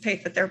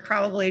anticipate that they're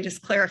probably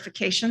just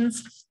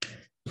clarifications.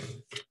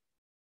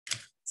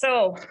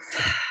 So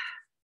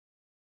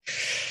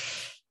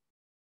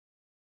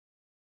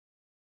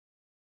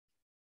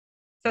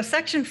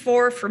section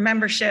 4 for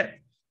membership,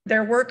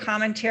 there were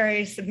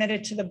commentaries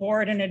submitted to the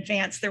board in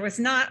advance. There was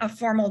not a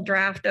formal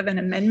draft of an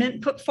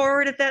amendment put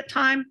forward at that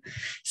time.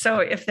 So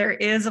if there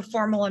is a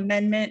formal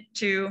amendment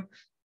to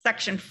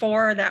section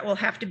 4, that will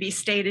have to be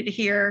stated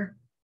here,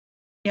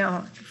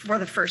 for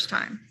the first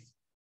time.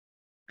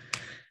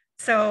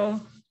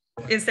 So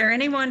is there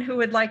anyone who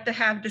would like to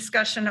have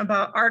discussion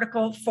about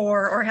Article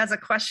 4 or has a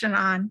question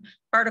on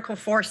Article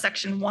 4,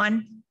 section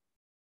 1?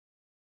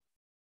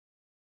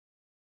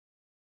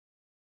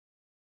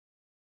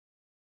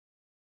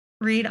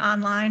 Read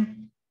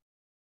online.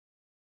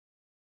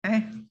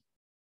 Okay.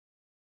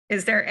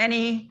 Is there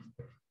any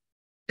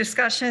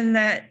discussion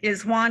that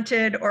is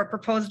wanted or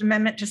proposed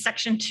amendment to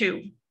section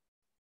 2?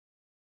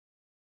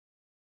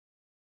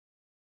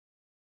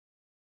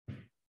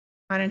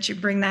 Why don't you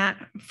bring that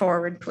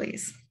forward,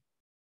 please?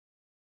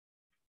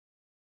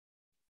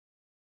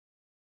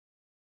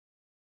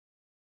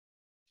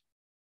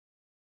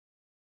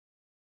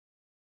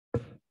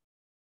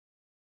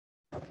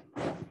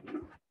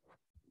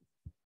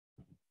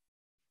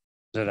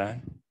 Is it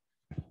on?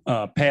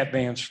 Pat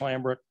Van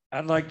Slambrook.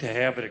 I'd like to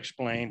have it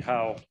explained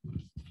how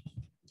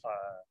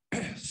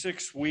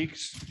 6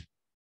 weeks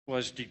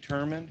was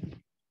determined.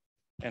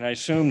 And I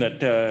assume that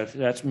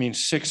that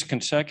means 6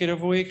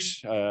 consecutive weeks.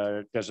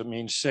 Does it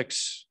mean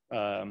 6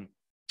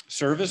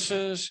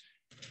 services?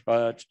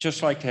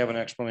 Just like to have an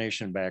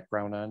explanation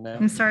background on that.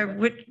 I'm sorry,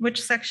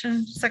 which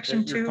section?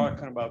 Section 2? You're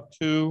talking about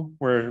 2,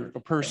 where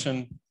a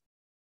person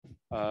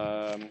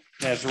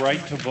has the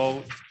right to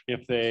vote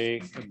if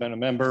they have been a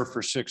member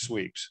for 6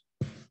 weeks,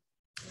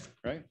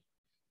 right?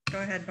 Go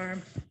ahead,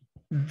 Barb.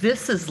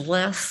 This is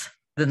less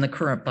than the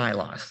current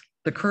bylaws.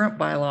 The current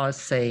bylaws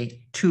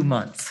say 2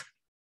 months,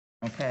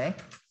 okay?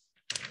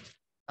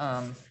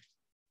 A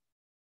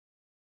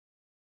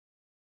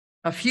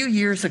few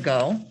years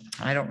ago,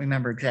 I don't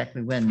remember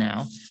exactly when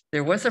now,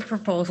 there was a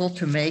proposal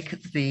to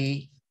make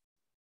the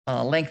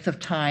length of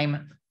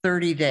time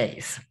 30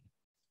 days.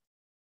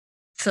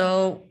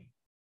 So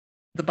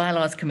the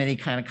bylaws committee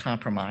kind of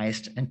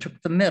compromised and took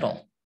the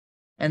middle.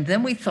 And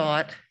then we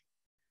thought,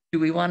 do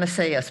we want to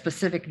say a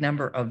specific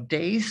number of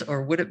days,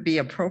 or would it be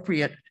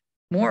appropriate,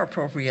 more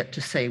appropriate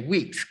to say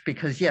weeks?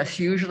 Because yes,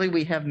 usually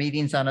we have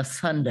meetings on a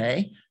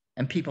Sunday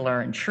and people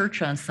are in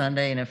church on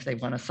Sunday. And if they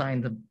want to sign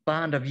the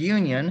bond of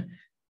union,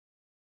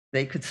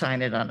 they could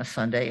sign it on a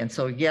Sunday. And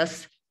so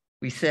yes,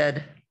 we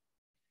said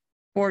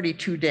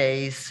 42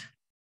 days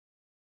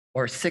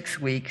or 6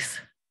 weeks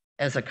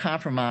as a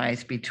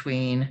compromise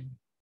between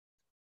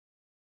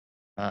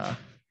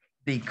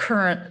the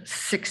current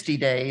 60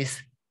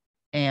 days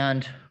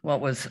and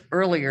what was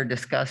earlier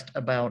discussed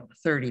about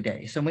 30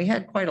 days. And we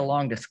had quite a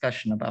long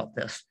discussion about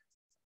this.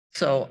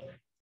 So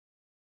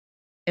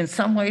in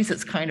some ways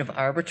it's kind of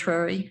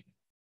arbitrary,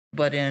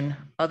 but in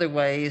other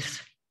ways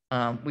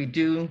we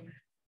do,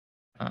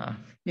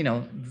 you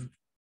know,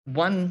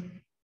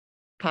 one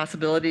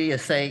possibility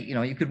is say, you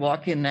know, you could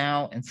walk in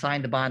now and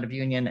sign the bond of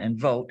union and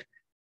vote.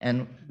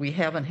 And we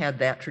haven't had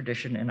that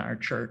tradition in our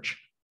church.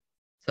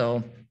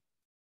 So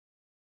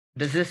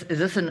is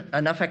this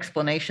enough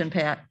explanation,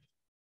 Pat?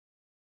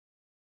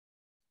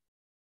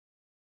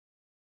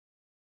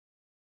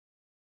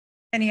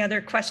 Any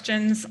other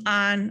questions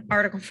on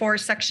Article 4,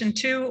 Section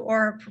 2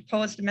 or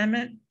proposed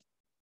amendment?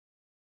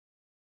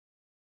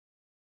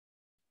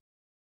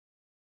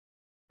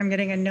 I'm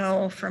getting a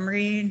no from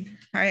Reed.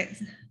 All right.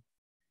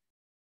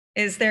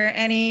 Is there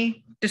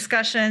any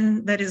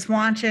discussion that is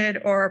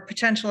wanted or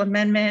potential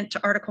amendment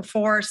to Article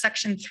 4,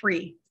 Section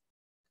 3?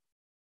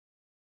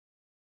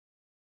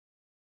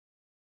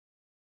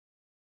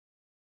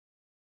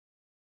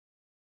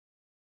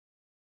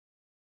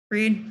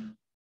 Reed?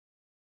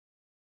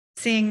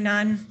 Seeing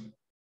none.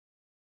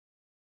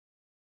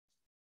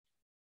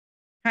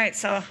 All right,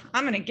 so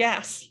I'm going to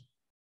guess.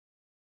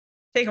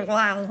 Take a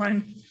wild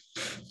one,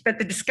 but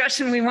the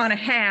discussion we want to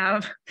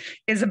have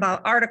is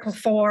about Article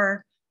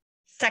 4,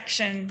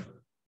 Section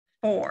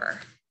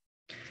 4,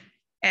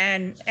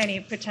 and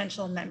any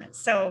potential amendments.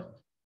 So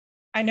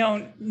I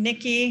know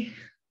Nikki,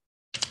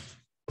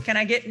 can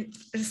I get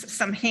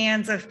some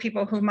hands of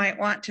people who might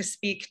want to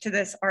speak to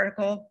this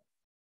article?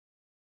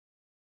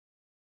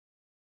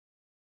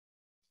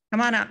 Come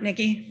on up,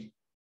 Nikki.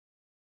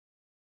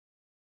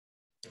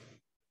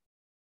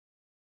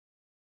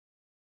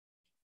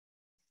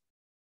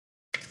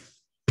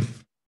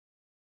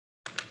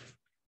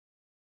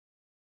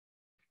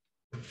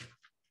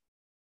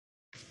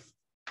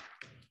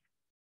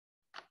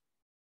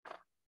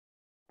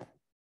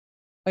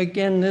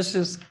 Again, this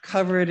is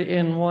covered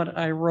in what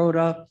I wrote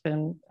up,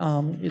 and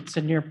it's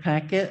in your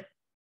packet.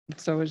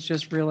 So it's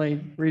just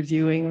really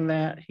reviewing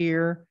that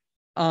here.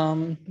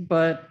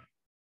 But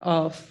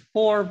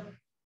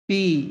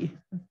 4B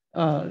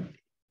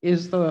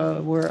is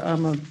the where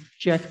I'm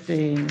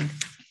objecting.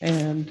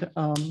 And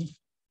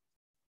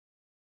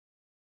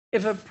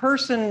if a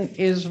person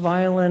is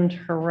violent,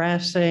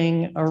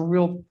 harassing, a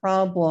real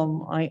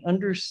problem, I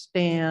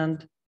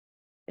understand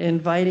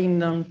inviting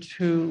them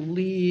to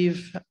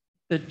leave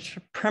the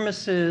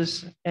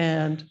premises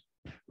and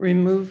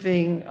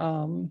removing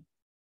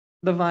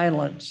the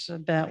violence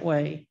that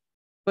way.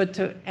 But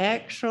to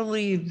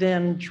actually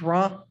then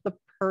drop the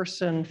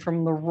person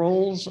from the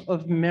roles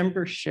of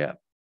membership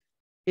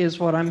is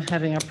what I'm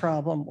having a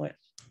problem with.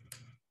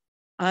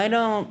 I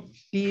don't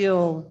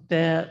feel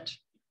that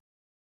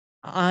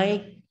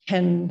I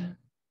can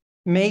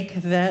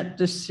make that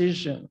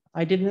decision.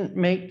 I didn't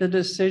make the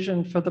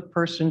decision for the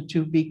person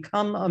to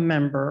become a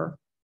member,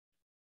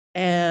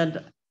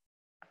 and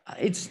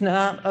it's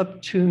not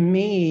up to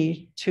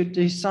me to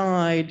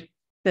decide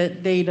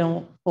that they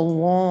don't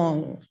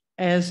belong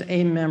as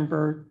a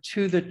member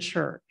to the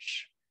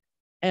church.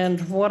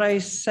 And what I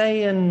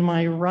say in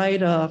my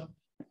write-up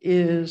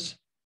is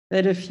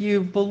that if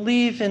you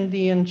believe in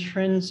the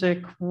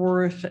intrinsic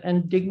worth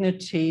and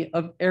dignity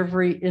of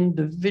every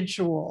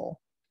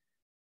individual,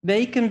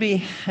 they can be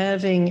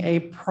having a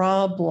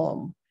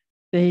problem.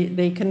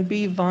 They can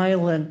be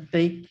violent.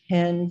 They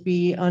can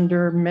be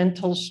under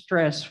mental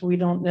stress. We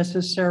don't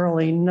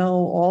necessarily know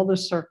all the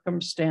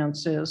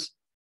circumstances,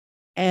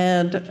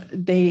 and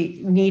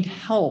they need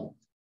help.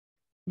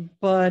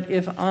 But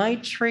if I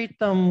treat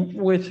them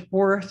with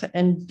worth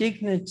and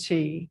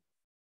dignity,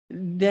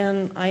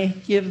 then I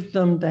give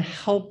them the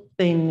help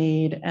they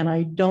need and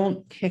I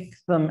don't kick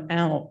them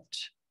out.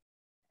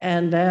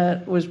 And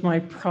that was my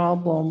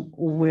problem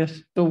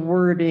with the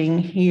wording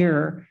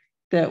here,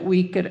 that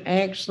we could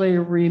actually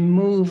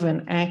remove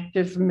an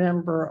active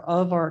member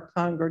of our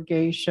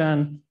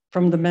congregation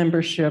from the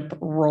membership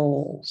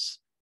rolls.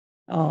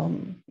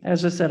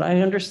 As I said,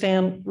 I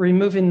understand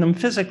removing them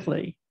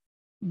physically,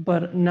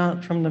 but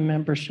not from the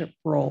membership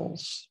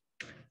rolls.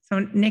 So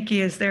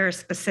Nikki, is there a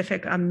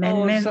specific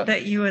amendment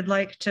that you would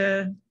like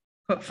to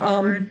put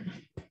forward?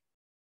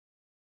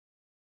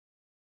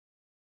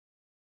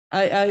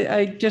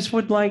 I just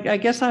would like, I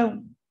guess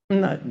I'm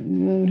not,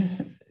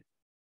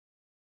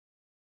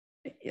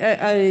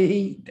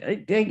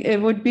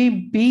 it would be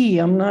B.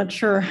 I'm not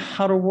sure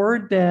how to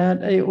word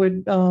that. It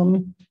would,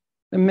 the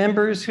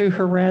members who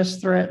harass,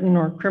 threaten,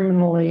 or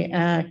criminally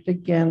act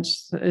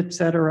against, et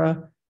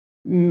cetera,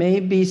 may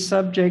be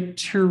subject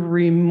to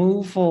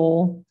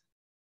removal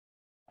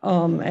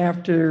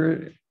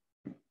after,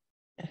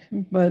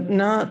 but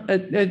not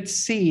at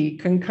C,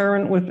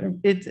 concurrent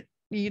with it.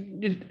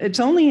 It's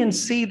only in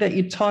C that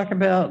you talk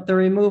about the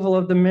removal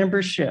of the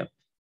membership.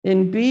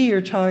 In B,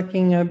 you're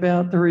talking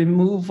about the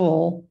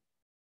removal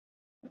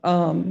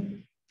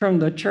from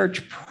the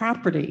church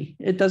property.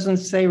 It doesn't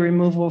say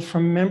removal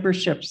from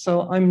membership.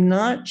 So I'm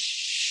not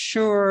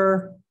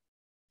sure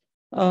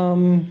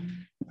where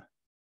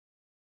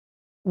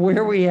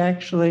we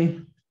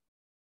actually.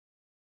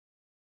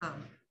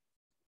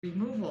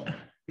 Removal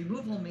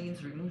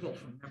means removal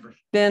from membership.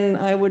 Then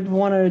I would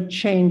want to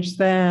change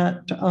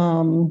that.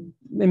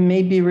 It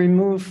may be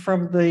removed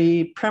from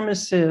the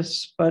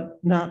premises, but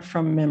not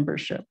from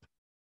membership.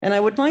 And I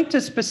would like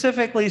to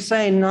specifically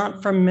say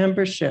not from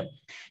membership,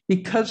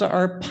 because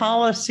our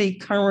policy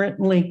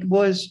currently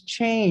was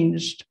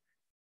changed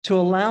to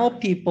allow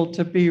people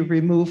to be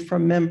removed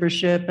from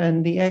membership.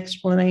 And the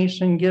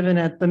explanation given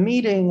at the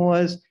meeting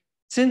was,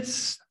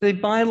 since the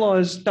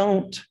bylaws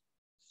don't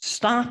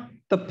stop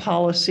the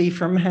policy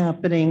from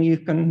happening, you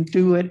can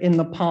do it in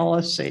the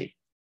policy.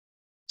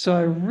 So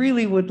I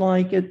really would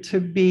like it to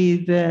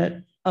be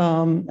that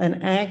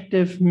an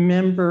active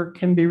member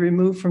can be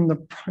removed from the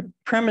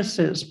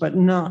premises, but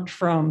not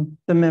from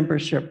the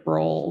membership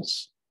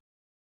rolls.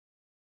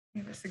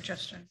 You have a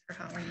suggestion for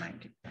how we might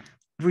do that?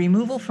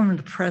 Removal from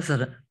the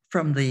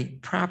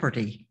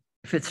property,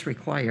 if it's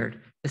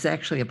required, is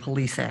actually a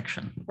police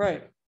action.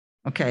 Right.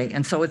 Okay,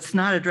 and so it's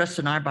not addressed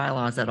in our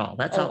bylaws at all.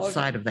 That's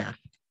outside of that.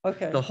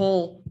 Okay. The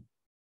whole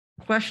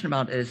question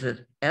about is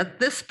that at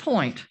this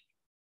point,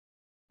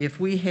 if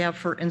we have,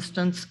 for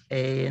instance,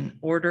 an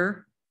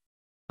order,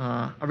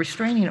 a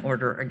restraining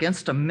order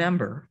against a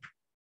member,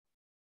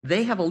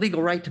 they have a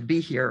legal right to be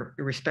here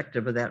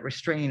irrespective of that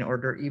restraining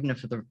order, even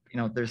if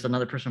there's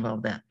another person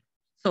involved in that.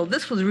 So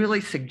this was really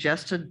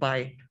suggested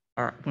by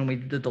when we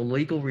did the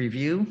legal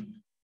review,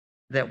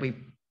 that we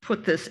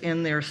put this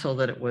in there so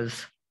that it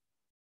was,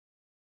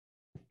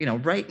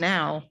 right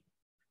now,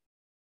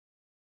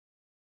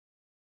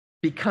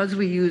 because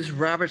we use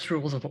Robert's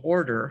Rules of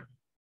Order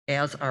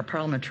as our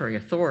parliamentary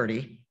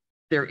authority,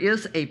 there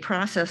is a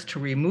process to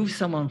remove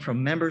someone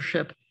from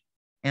membership,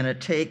 and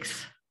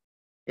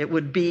it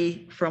would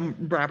be from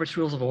Robert's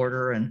Rules of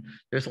Order, and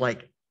there's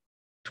like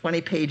 20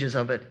 pages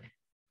of it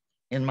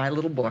in my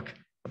little book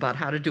about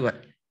how to do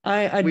it.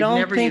 I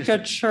don't think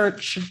a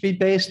church should be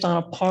based on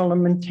a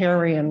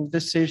parliamentarian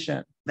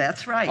decision.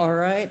 That's right. All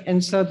right.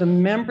 And so the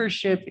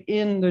membership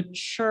in the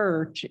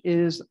church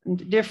is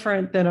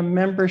different than a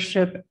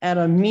membership at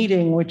a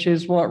meeting, which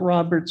is what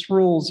Robert's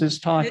Rules is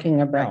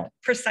talking about.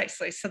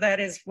 Precisely. So that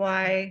is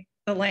why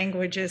the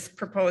language is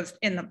proposed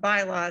in the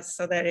bylaws,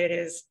 so that it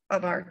is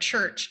of our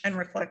church and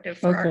reflective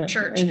for our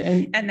church,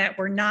 and that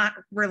we're not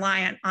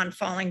reliant on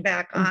falling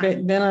back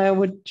on then I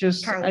would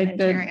just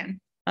parliamentarian.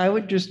 I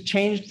would just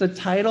change the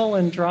title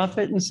and drop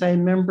it and say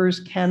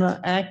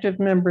active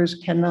members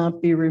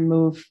cannot be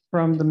removed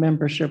from the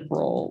membership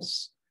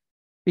rolls.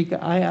 Because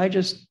I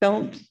just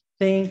don't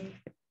think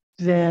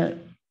that.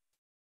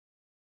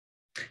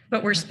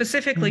 But we're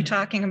specifically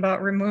talking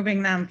about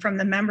removing them from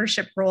the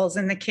membership rolls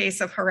in the case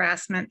of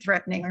harassment,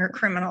 threatening, or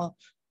criminal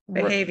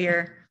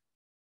behavior,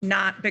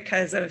 not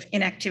because of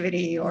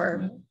inactivity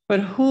or.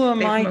 But who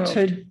am I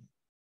to?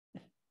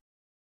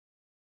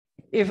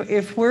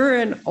 If we're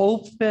an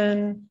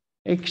open,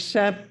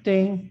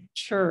 accepting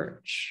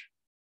church,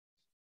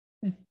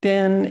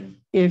 then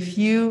if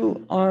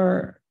you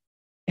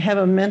have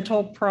a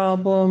mental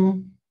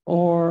problem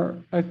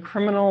or a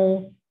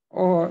criminal,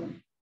 or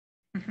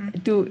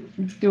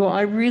do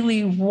I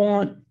really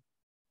want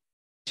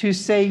to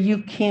say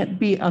you can't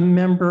be a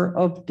member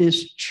of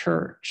this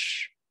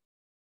church?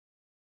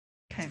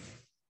 Okay.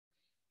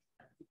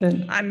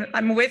 Then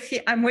I'm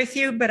with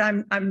you, but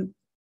I'm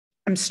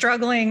I'm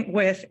struggling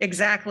with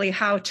exactly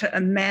how to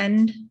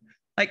amend,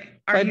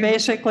 like, by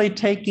basically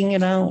taking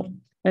it out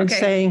and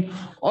saying,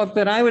 oh,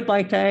 but I would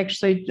like to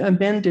actually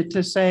amend it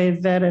to say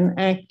that an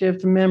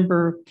active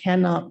member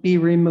cannot be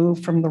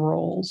removed from the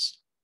rolls.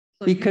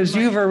 Because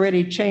you've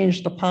already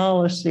changed the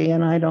policy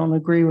and I don't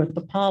agree with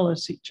the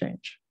policy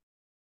change.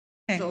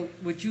 So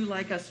would you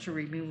like us to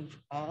remove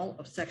all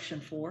of section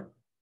 4?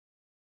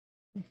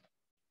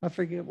 I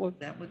forget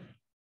what that would.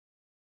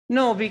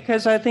 No,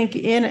 because I think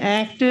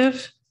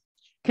inactive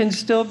can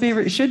still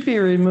be, should be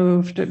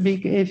removed. If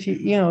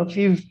if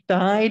you've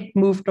died,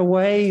 moved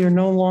away, you're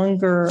no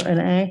longer an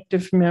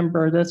active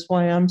member. That's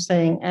why I'm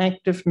saying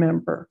active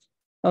member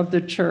of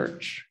the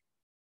church.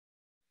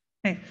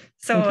 Okay.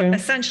 So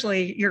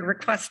essentially you're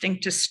requesting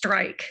to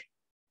strike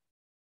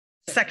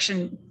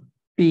section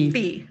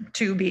B,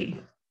 2B,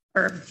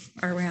 or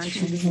are we on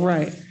 2B?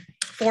 Right.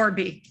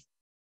 4B.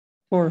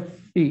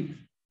 4B,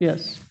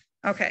 yes.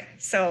 Okay,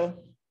 so.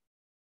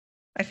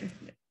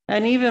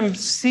 And even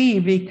C,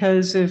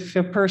 because if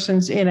a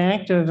person's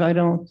inactive, I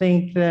don't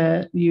think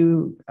that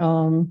you,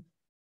 oh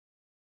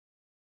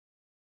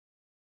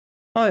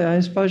yeah, I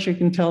suppose you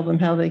can tell them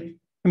how they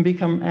can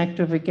become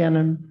active again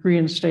and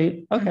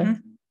reinstate. Okay,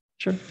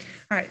 sure.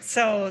 All right,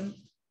 so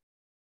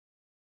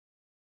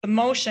the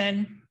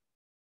motion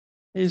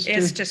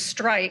is to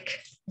strike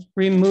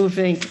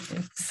removing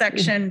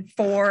section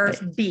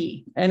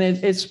 4B. And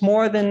it's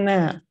more than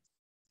that.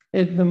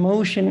 The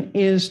motion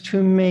is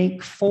to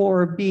make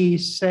 4B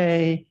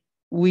say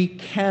we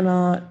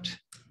cannot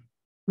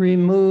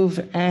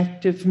remove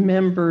active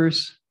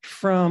members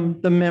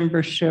from the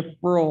membership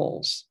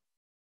rolls.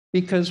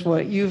 Because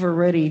what you've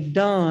already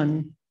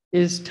done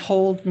is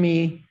told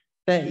me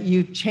that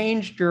you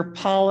changed your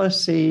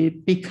policy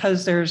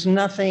because there's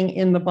nothing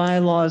in the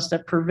bylaws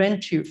that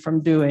prevent you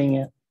from doing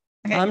it.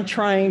 Okay. I'm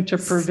trying to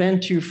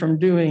prevent you from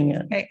doing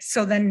it. Okay,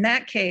 so then in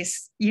that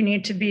case, you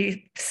need to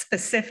be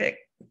specific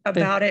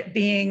about it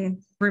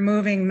being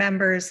removing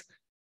members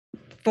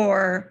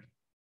for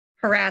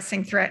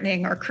harassing,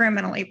 threatening, or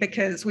criminally,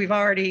 because we've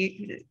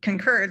already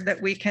concurred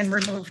that we can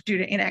remove due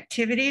to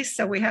inactivity.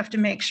 So we have to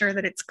make sure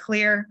that it's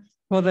clear.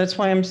 Well, that's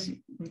why I'm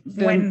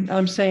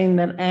saying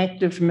that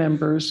active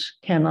members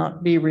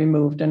cannot be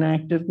removed. An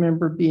active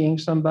member being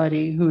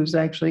somebody who's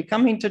actually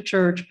coming to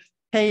church,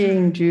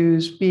 paying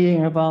dues,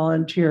 being a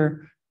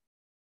volunteer.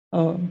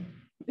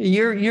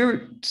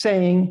 You're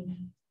saying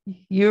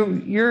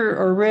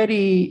you're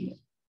already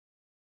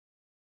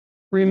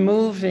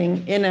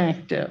removing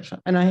inactive,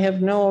 and I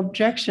have no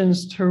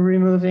objections to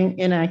removing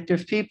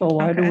inactive people.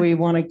 Why do we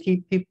want to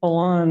keep people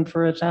on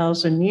for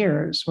 1,000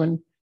 years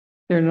when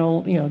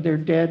they're they're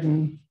dead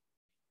and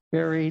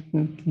buried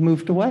and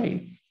moved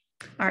away?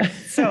 All right,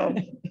 so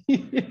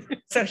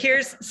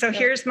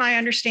here's my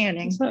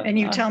understanding, and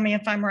you tell me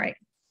if I'm right.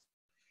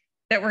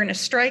 That we're going to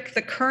strike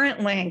the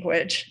current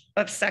language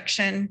of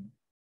section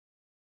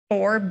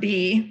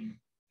 4B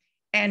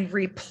and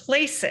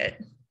replace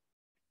it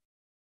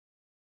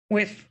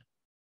with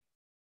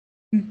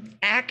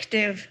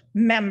active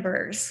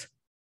members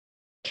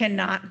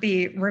cannot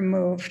be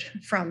removed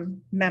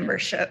from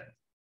membership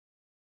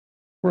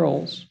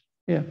rolls.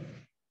 Yeah.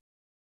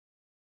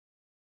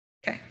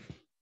 Okay.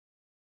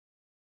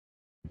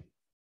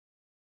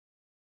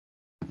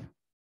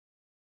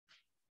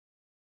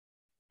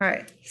 All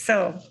right,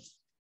 so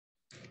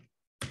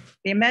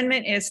the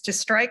amendment is to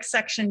strike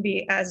section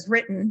B as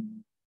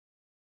written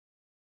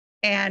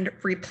and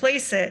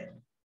replace it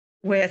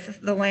with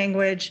the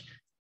language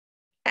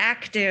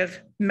active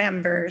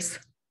members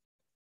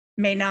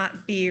may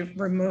not be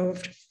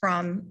removed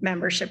from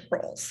membership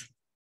rolls.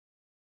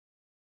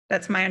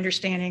 That's my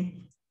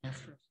understanding.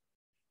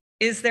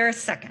 Is there a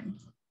second?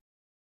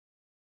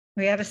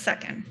 We have a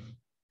second.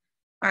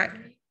 All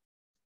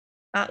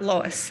right,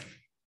 Lois.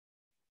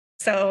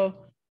 So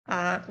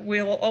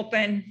we will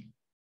open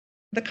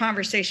the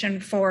conversation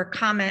for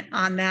comment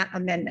on that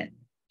amendment.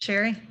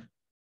 Sherry?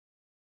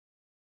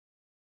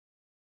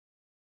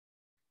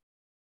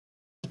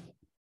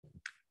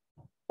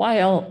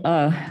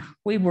 While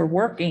we were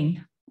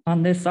working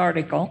on this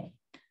article,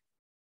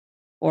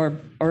 or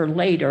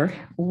later,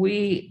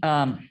 we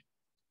had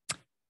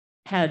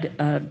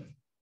an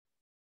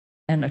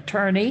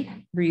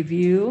attorney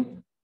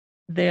review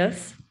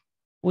this.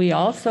 We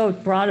also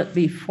brought it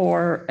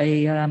before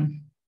a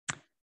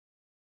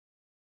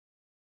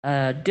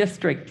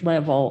district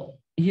level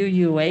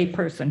UUA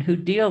person who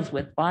deals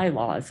with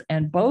bylaws,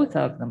 and both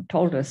of them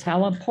told us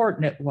how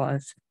important it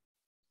was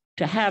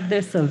to have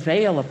this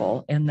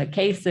available in the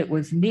case it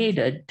was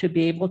needed to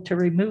be able to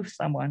remove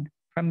someone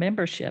from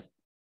membership.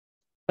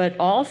 But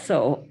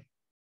also,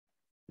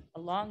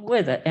 along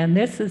with it, and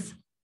this is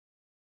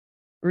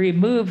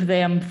remove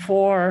them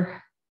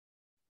for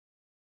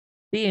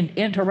being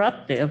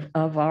interruptive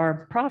of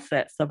our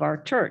process of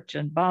our church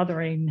and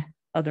bothering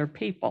other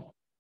people.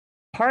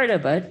 Part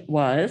of it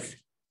was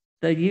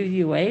the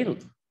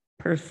UUA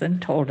person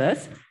told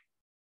us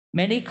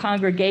many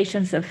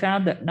congregations have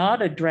found that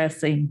not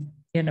addressing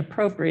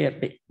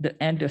inappropriate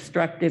and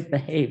destructive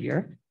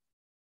behavior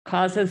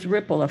causes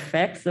ripple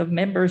effects of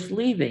members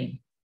leaving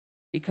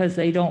because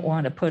they don't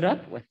want to put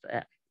up with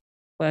that.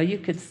 Well, you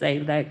could say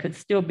that could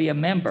still be a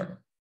member.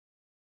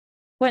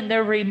 When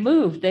they're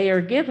removed, they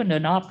are given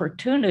an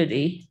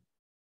opportunity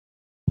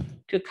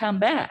to come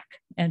back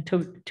and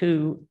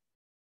to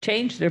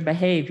change their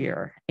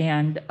behavior.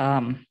 And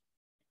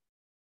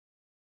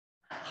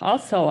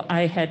also,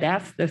 I had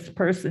asked this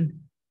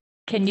person,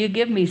 can you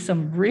give me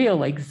some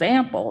real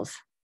examples,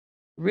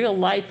 real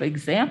life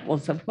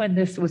examples of when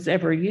this was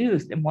ever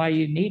used and why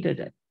you needed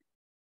it?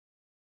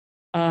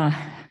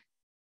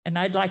 And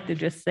I'd like to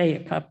just say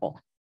a couple.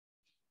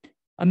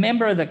 A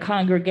member of the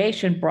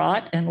congregation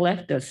brought and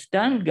left a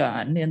stun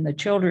gun in the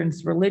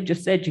children's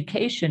religious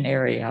education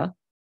area.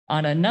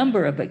 On a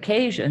number of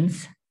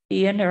occasions,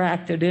 he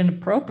interacted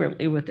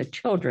inappropriately with the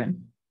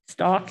children,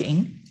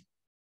 stalking.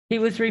 He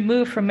was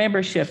removed from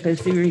membership as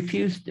he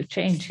refused to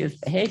change his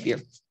behavior.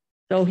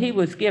 So he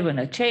was given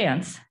a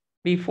chance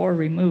before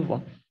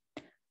removal.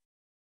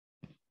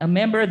 A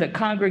member of the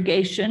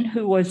congregation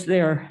who was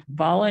their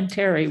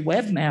voluntary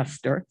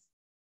webmaster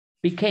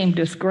became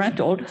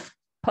disgruntled,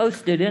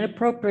 posted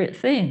inappropriate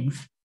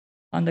things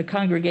on the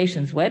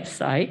congregation's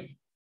website,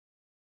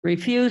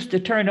 refused to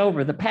turn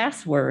over the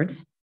password,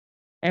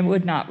 and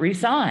would not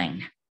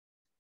resign.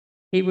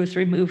 He was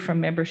removed from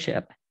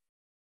membership.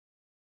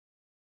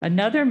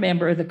 Another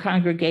member of the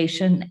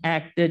congregation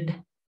acted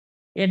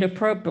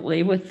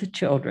inappropriately with the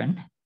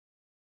children.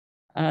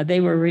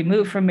 They were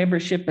removed from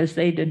membership as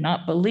they did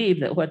not believe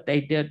that what they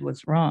did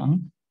was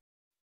wrong.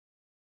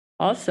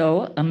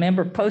 Also, a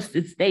member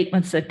posted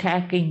statements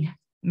attacking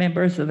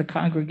members of the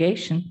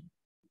congregation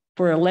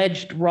for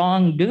alleged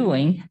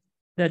wrongdoing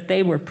that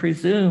they were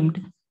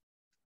presumed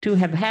to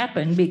have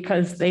happened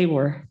because they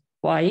were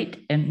white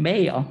and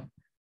male.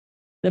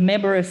 The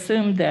member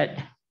assumed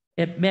that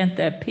it meant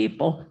that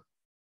people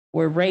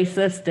were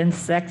racist and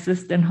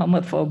sexist and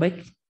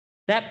homophobic.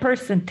 That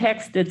person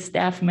texted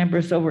staff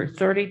members over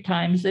 30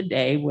 times a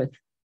day with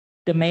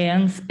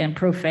demands and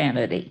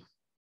profanity.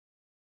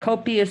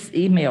 Copious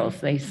emails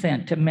they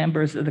sent to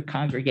members of the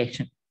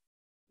congregation.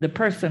 The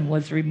person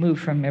was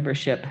removed from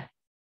membership.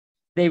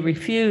 They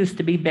refused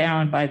to be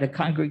bound by the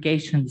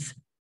congregation's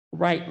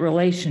right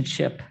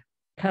relationship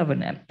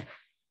covenant.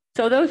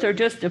 So those are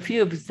just a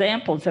few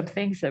examples of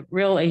things that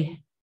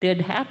really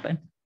did happen,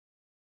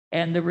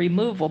 and the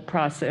removal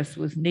process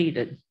was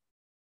needed.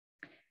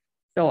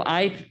 So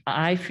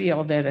I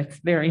feel that it's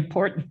very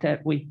important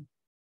that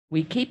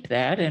we keep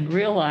that and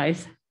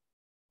realize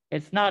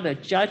it's not a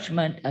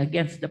judgment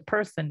against the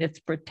person, it's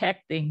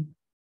protecting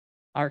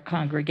our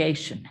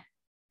congregation.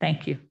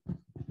 Thank you.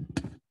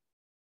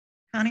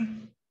 Connie,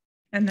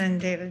 and then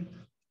David.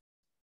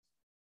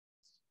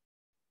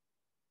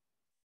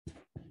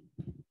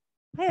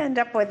 I end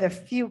up with a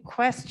few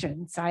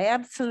questions. I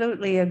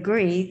absolutely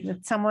agree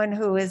that someone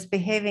who is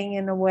behaving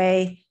in a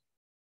way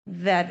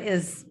that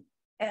is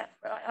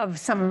of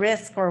some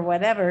risk or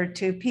whatever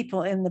to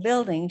people in the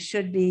building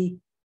should be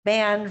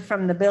banned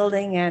from the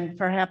building and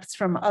perhaps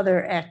from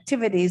other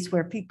activities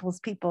where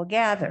people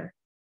gather.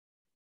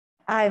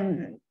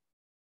 I'm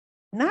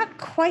not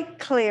quite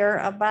clear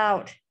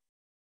about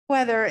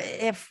whether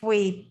if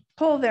we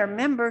pull their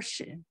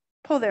membership,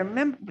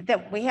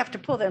 that we have to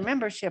pull their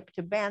membership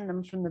to ban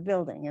them from the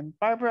building. And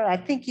Barbara, I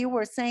think you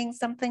were saying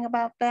something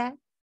about that,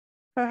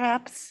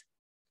 perhaps?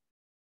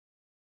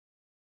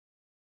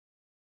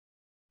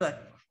 The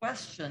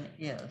question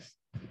is,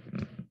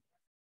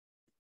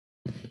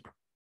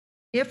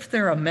 if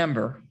they're a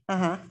member,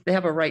 they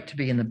have a right to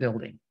be in the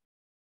building.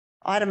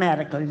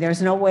 Automatically,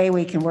 there's no way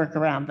we can work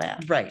around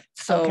that. Right.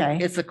 So Okay.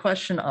 it's a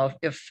question of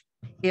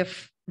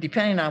if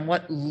depending on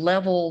what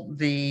level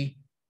the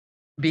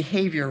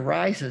behavior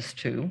rises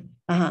to,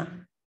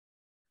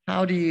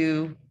 how do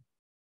you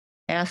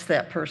ask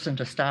that person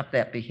to stop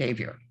that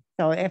behavior?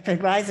 So if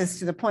it rises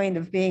to the point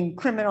of being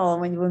criminal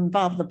when you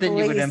involve the police, Then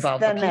you would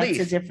involve the police.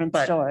 that's a different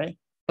story.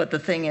 But the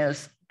thing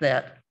is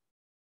that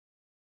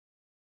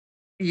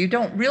you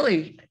don't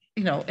really,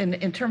 you know,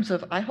 in terms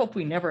of, I hope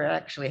we never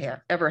actually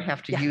ever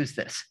have to use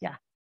this. Yeah.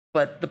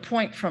 But the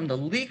point from the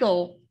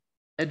legal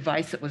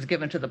advice that was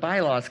given to the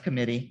bylaws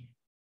committee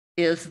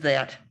is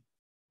that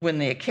when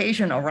the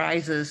occasion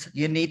arises,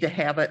 you need to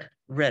have it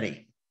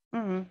ready.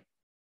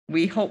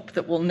 We hope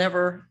that we'll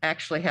never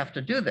actually have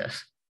to do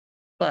this.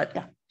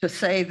 But to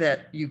say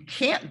that you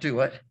can't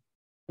do it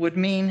would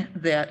mean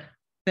that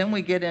then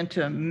we get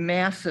into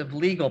massive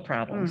legal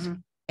problems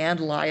and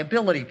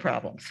liability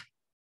problems.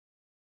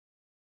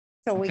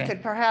 So we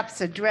could perhaps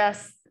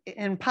address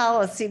in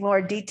policy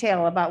more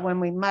detail about when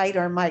we might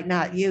or might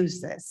not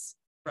use this.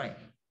 Right.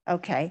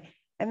 Okay.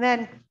 And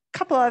then a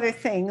couple other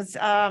things.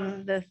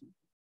 The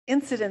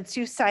incidents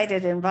you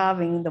cited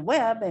involving the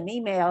web and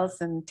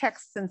emails and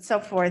texts and so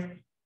forth,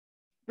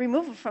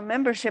 removal from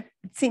membership,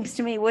 it seems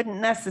to me, wouldn't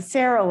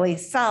necessarily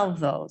solve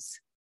those.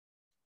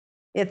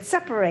 It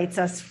separates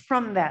us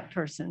from that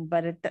person,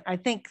 but I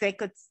think they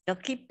could still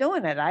keep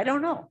doing it. I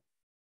don't know,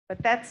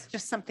 but that's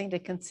just something to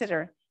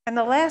consider. And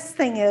the last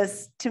thing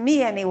is, to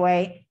me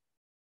anyway,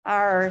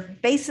 our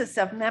basis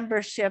of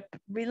membership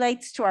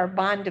relates to our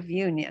bond of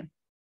union.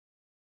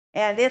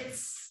 And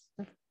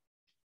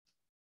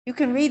you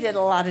can read it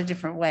a lot of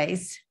different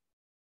ways.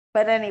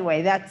 But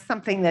anyway, that's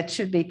something that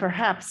should be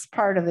perhaps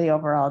part of the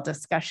overall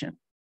discussion.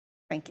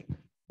 Thank you.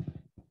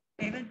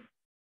 David?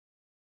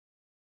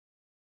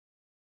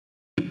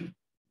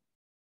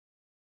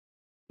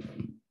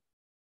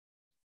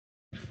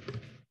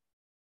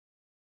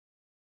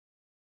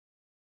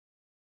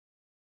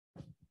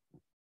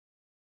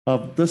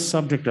 This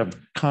subject of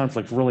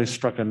conflict really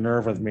struck a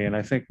nerve with me, and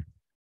I think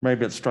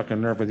maybe it struck a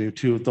nerve with you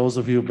too. Those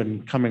of you who've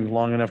been coming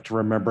long enough to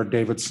remember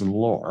Davidson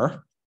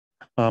lore.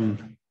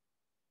 I'm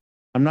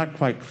not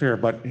quite clear,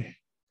 but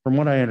from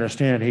what I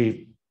understand,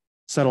 he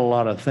said a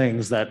lot of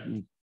things that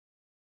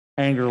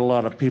angered a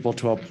lot of people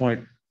to a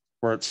point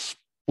where it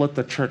split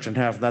the church in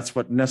half. That's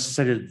what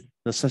necessitated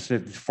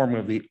the forming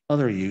of the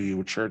other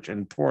UU church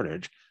in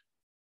Portage.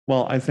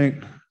 Well, I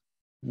think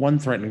one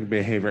threatening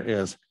behavior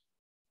is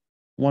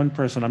one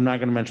person, I'm not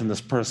going to mention this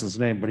person's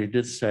name, but he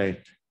did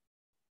say,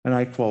 and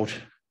I quote,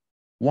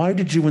 "Why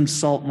did you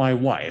insult my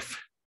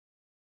wife?"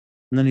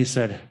 And then he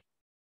said,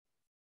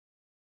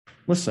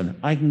 "Listen,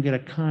 I can get a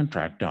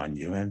contract on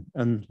you."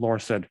 And Laura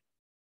said,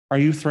 "Are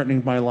you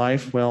threatening my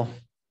life?" Well,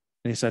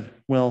 and he said,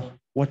 "Well,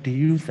 what do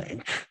you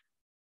think?"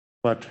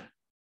 But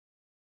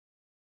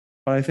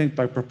I think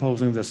by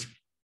proposing this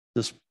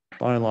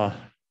bylaw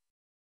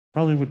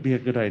probably would be a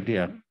good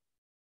idea.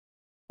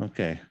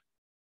 Okay.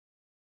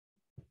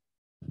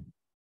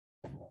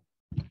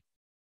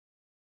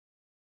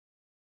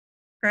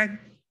 Greg?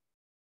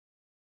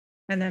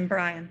 And then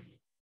Brian.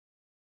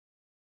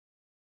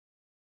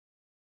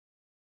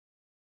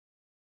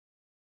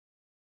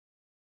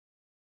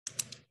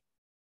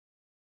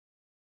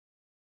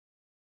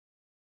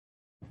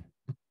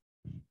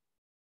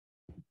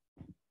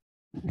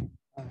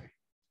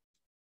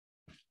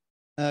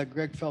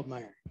 Greg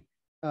Feldmeyer.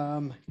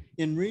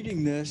 In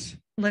reading this,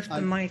 Lift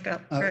the mic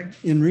up, Greg.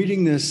 In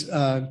reading this,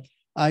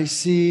 I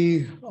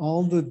see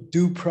all the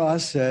due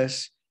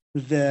process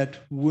that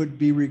would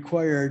be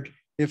required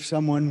if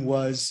someone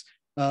was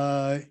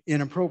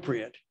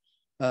inappropriate.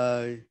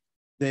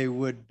 They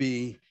would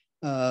be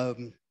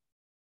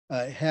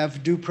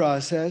have due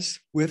process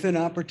with an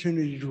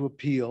opportunity to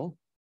appeal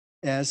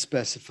as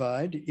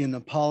specified in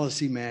the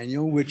policy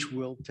manual, which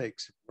will take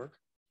some work.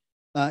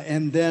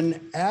 And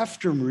then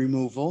after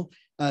removal,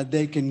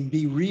 they can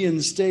be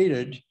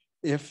reinstated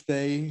if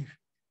they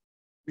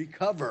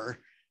recover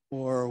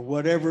or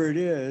whatever it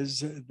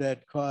is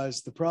that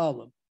caused the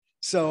problem.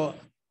 So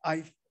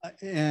not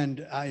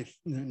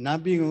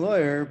being a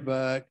lawyer,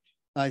 but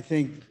I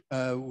think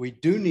we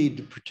do need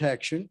the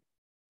protection,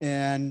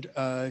 and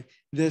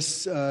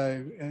this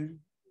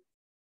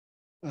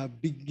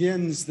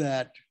begins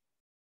that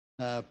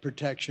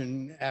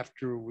protection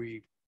after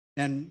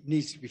and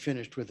needs to be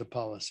finished with a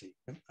policy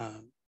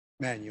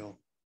manual.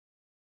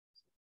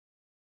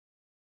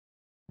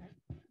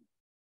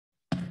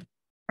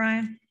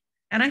 Brian?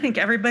 And I think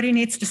everybody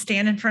needs to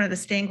stand in front of the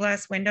stained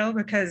glass window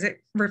because it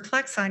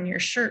reflects on your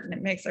shirt and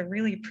it makes a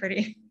really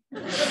pretty,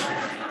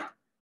 at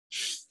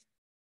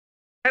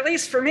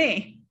least for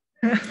me.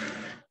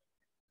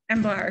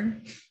 And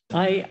Barb.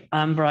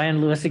 I'm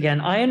Brian Lewis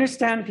again. I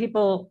understand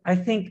I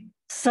think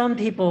some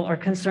people are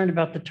concerned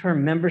about the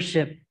term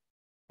membership.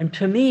 And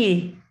to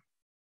me,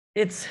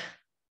 it's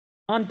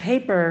on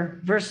paper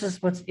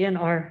versus what's in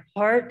our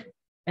heart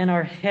and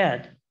our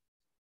head.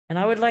 And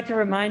I would like to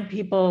remind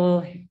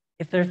people,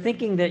 if they're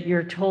thinking that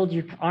you're told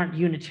you aren't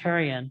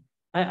Unitarian,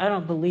 I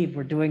don't believe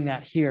we're doing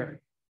that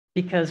here,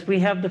 because we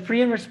have the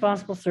free and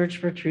responsible search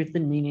for truth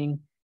and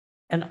meaning.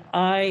 And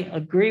I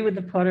agree with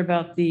the part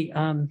about the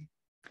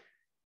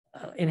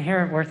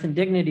inherent worth and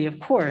dignity, of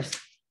course.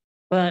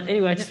 But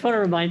anyway, I just want to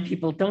remind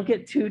people, don't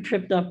get too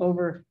tripped up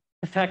over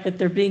the fact that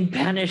they're being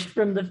banished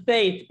from the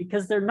faith,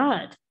 because they're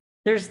not.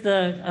 There's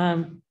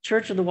the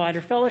Church of the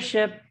Wider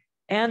Fellowship,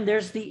 and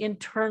there's the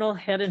internal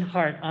head and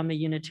heart. I'm a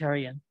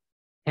Unitarian.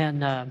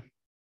 And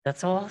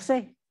that's all I'll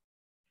say.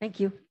 Thank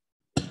you.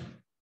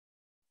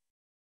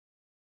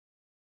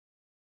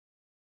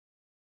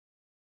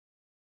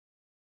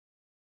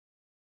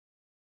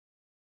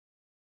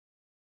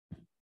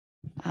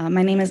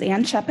 My name is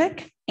Ann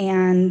Chepik,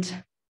 and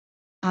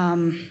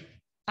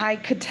I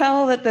could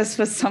tell that this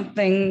was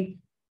something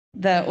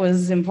that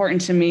was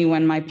important to me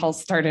when my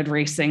pulse started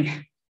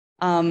racing.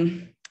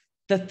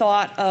 The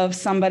thought of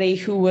somebody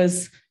who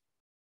was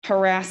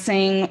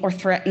harassing or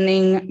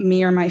threatening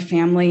me or my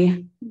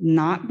family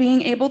not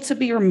being able to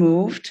be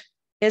removed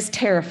is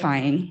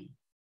terrifying.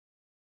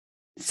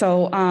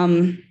 So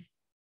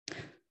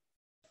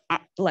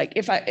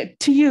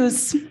to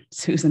use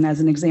Susan as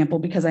an example,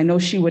 because I know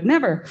she would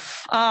never,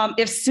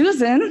 if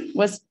Susan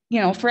was,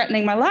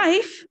 threatening my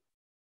life,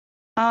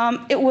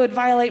 it would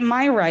violate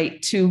my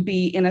right to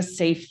be in a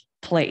safe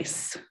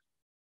place.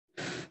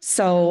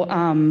 So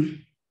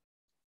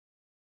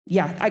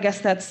yeah, I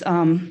guess that's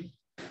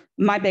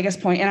my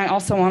biggest point. And I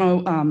also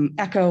want to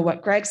echo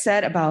what Greg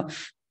said about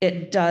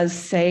it does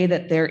say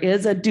that there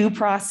is a due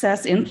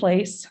process in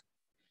place.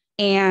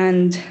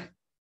 And,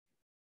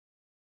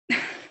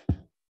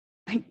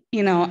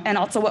 and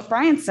also what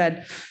Brian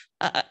said,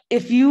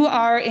 if you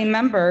are a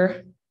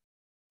member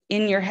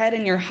in your head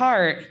and your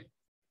heart,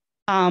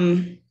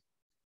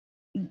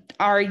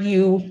 are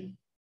you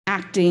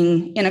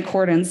acting in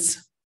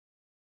accordance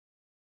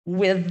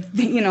with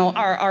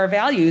our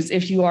values?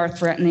 If you are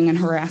threatening and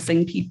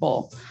harassing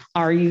people,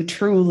 are you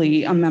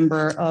truly a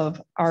member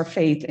of our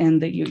faith in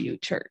the UU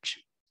Church?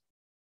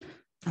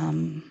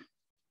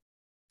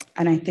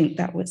 And I think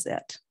that was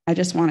it. I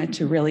just wanted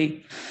to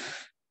really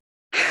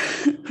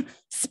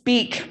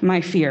speak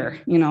my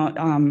fear,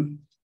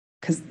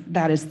 because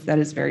that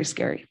is very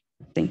scary.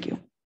 Thank you.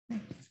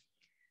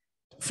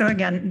 So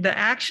again, the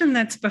action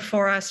that's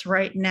before us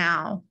right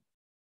now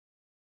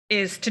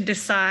is to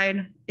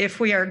decide if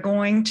we are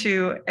going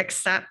to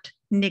accept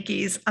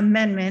Nikki's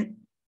amendment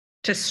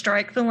to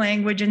strike the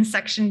language in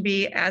section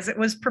B as it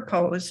was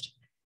proposed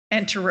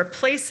and to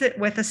replace it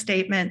with a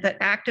statement that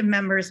active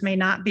members may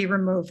not be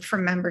removed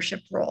from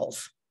membership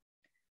roles.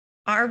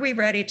 Are we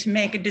ready to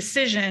make a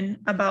decision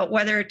about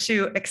whether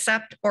to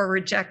accept or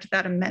reject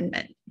that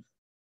amendment?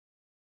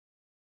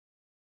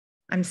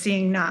 I'm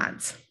seeing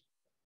nods.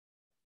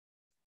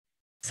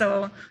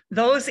 So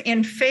those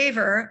in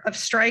favor of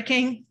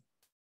striking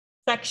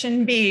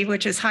section B,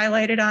 which is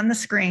highlighted on the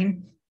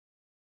screen,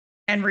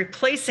 and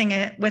replacing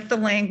it with the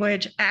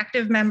language,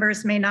 active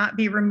members may not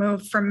be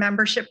removed from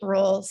membership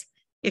roles.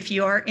 If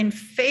you are in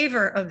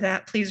favor of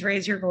that, please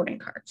raise your voting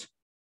cards.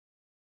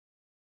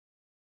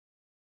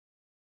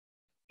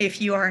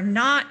 If you are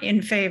not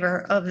in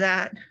favor of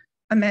that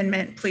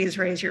amendment, please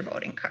raise your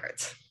voting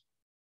cards.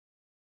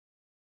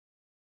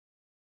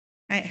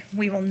 Okay,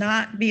 we will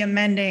not be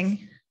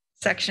amending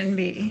section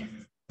B.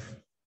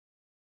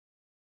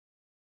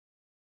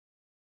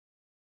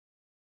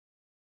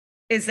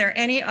 Is there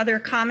any other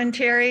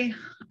commentary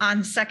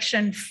on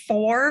section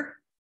 4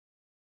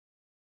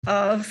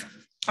 of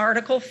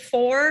Article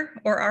 4,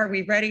 or are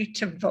we ready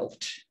to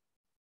vote?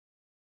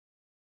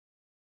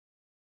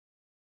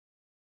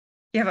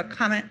 You have a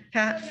comment,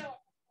 Pat?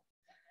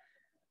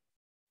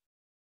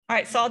 All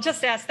right, so I'll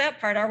just ask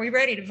that part. Are we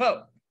ready to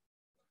vote?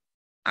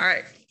 All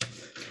right.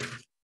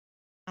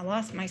 I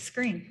lost my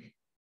screen.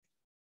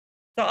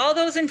 So all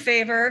those in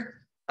favor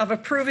of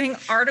approving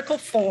Article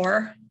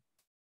 4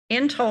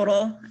 in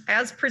total,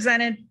 as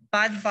presented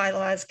by the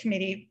Bylaws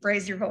Committee,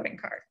 raise your voting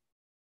card.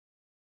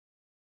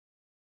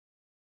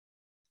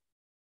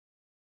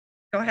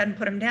 Go ahead and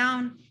put them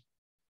down.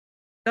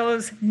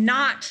 Those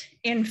not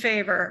in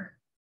favor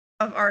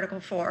of Article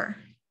 4.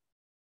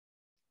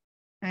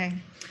 Okay.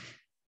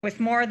 With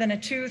more than a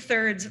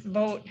 2/3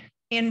 vote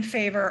in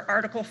favor,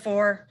 Article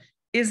 4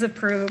 is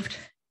approved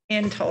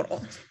in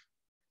total.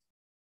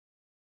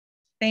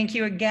 Thank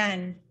you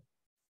again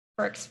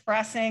for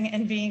expressing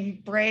and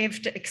being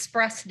brave to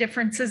express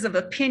differences of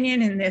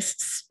opinion in this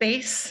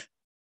space.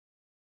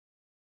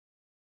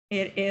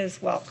 It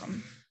is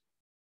welcome.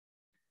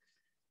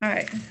 All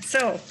right,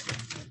 so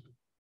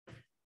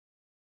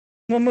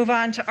we'll move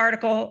on to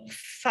Article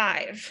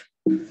 5.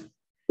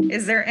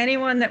 Is there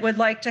anyone that would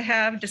like to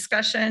have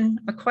discussion,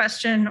 a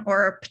question,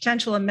 or a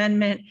potential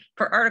amendment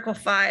for Article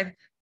 5,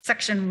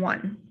 Section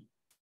 1?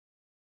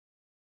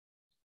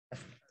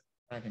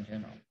 5 in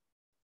general.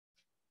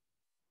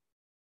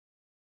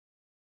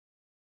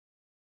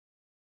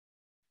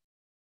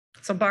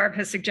 So Barb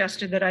has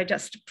suggested that I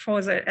just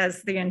propose it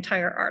as the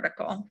entire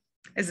article.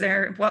 Is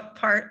there what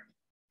part?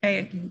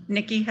 Hey,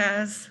 Nikki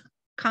has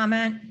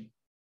comment.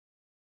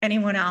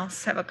 Anyone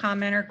else have a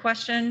comment or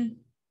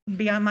question?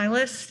 Be on my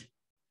list.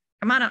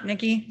 Come on up,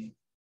 Nikki.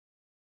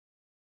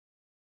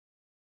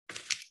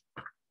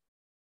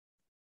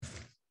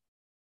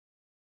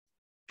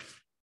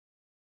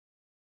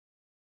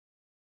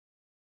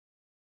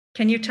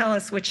 Can you tell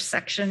us which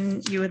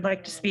section you would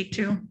like to speak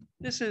to?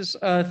 This is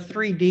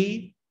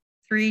 3D.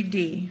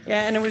 3D.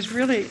 Yeah, and it was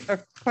really a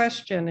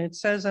question. It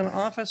says an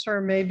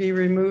officer may be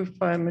removed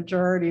by a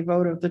majority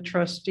vote of the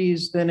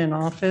trustees then in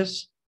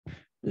office.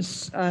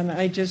 And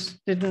I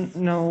just didn't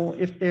know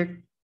if there,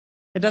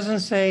 it doesn't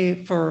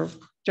say for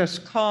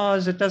just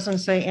cause, it doesn't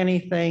say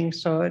anything.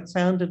 So it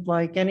sounded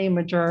like any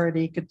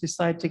majority could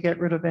decide to get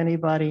rid of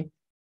anybody.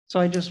 So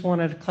I just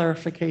wanted a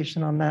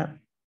clarification on that.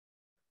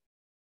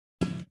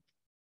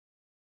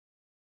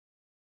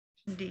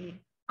 D,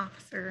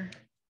 officer.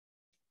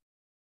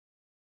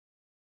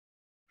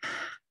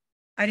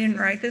 I didn't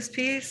write this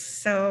piece,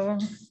 so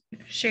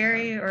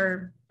Sherry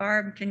or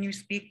Barb, can you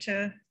speak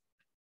to?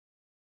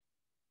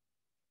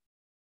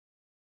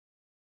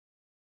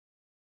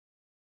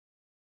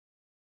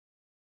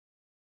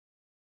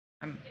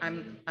 I'm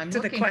to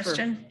the looking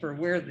question for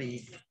where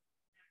the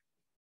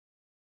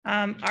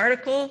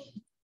Article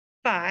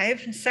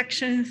 5,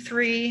 Section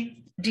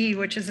 3D,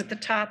 which is at the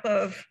top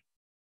of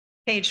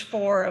page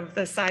 4 of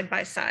the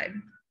side-by-side.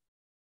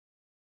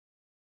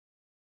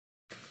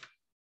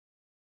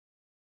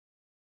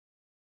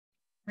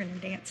 We're going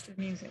to dance to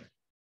the music.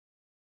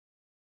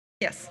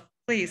 Yes,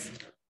 please.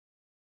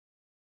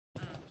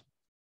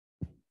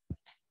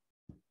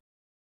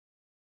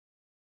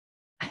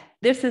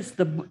 this is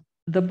the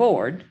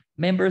board,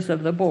 members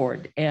of the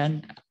board,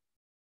 and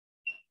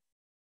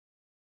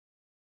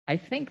I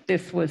think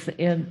this was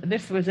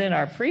in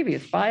our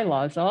previous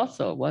bylaws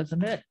also,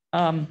 wasn't it?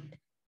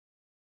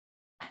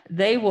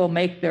 They will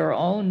make their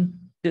own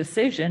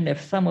decision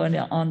if someone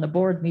on the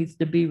board needs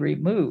to be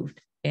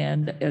removed,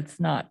 and it's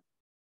not.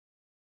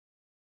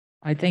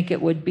 I think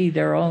it would be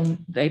their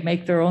own, they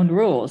make their own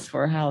rules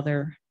for how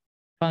they're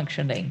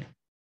functioning.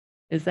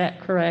 Is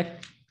that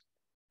correct,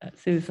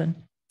 Susan?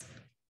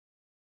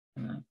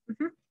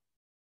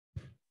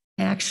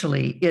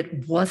 Actually,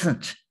 it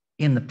wasn't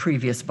in the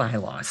previous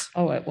bylaws.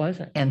 Oh, it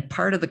wasn't. And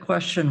part of the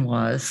question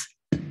was,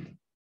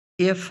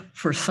 if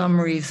for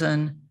some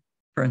reason,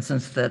 for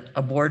instance, that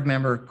a board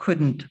member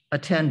couldn't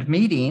attend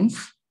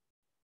meetings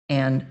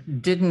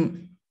and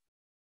didn't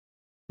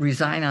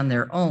resign on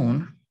their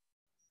own,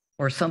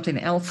 or something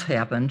else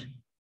happened,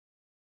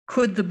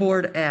 could the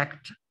board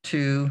act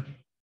to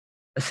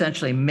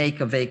essentially make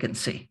a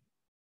vacancy?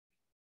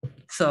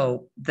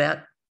 So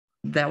that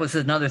was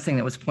another thing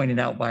that was pointed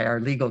out by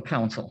our legal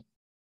counsel,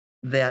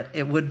 that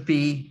it would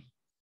be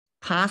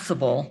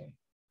possible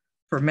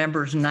for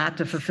members not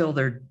to fulfill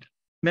their,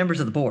 members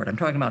of the board, I'm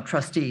talking about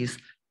trustees,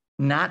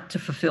 not to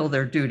fulfill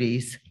their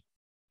duties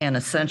and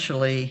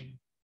essentially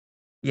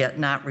yet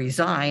not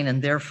resign,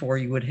 and therefore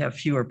you would have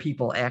fewer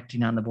people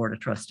acting on the board of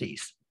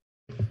trustees.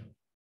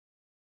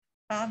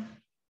 Bob,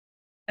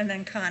 and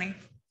then Connie.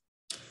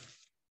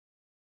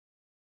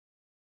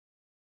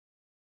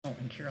 Oh,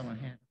 and Carolyn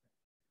had.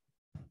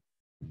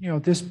 You know,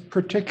 this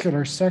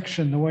particular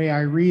section, the way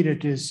I read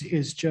it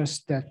is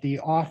just that the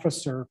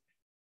officer,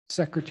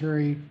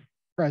 secretary,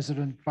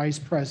 president, vice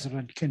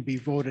president can be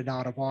voted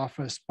out of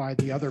office by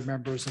the other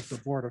members of the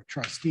board of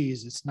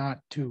trustees. It's not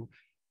to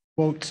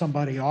vote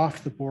somebody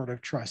off the board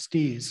of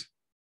trustees.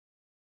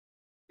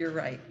 You're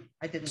right.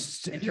 I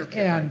didn't interpret.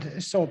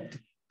 And so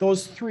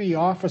those three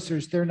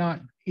officers, they're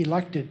not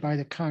elected by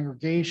the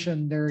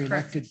congregation. They're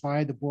elected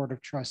by the board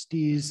of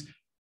trustees.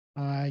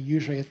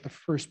 Usually at the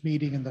first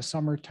meeting in the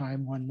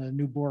summertime when the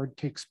new board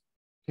takes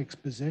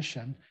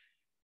position.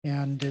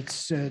 And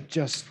it's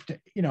just,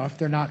 you know, if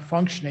they're not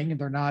functioning and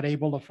they're not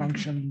able to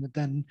function,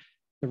 then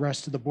the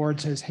rest of the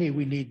board says, hey,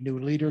 we need new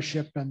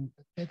leadership, and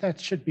that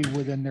should be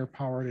within their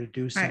power to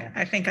do so.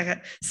 I think I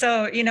got,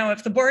 so, you know,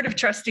 if the board of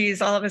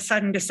trustees all of a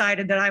sudden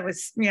decided that I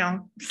was, you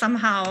know,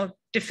 somehow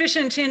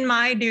deficient in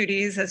my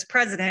duties as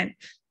president,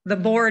 the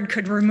board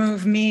could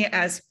remove me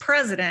as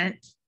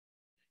president,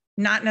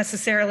 not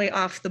necessarily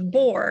off the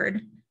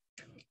board,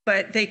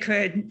 but they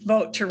could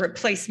vote to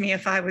replace me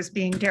if I was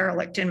being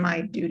derelict in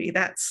my duty.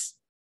 That's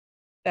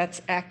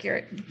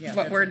accurate, yeah,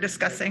 what we're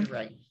discussing.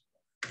 Right.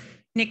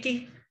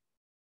 Nikki?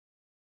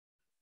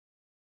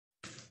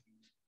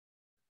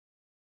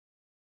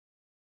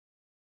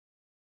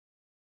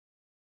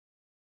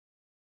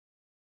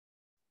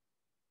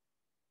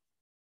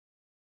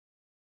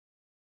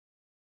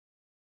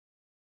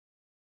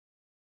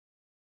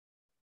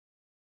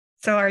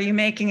 So are you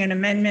making an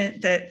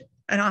amendment that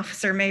an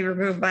officer may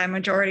remove by a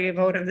majority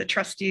vote of the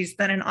trustees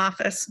then in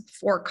office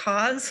for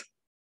cause?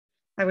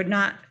 I would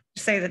not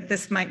say that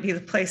this might be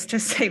the place to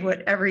say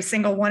what every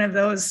single one of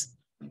those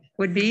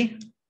would be.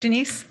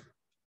 Denise?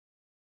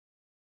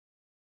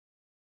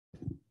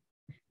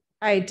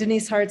 Hi,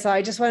 Denise Hartzell.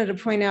 I just wanted to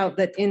point out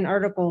that in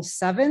Article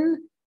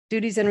 7,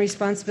 duties and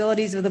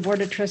responsibilities of the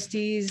Board of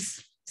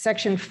Trustees,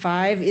 Section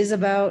 5 is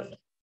about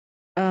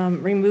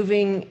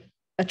removing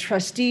a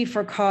trustee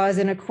for cause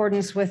in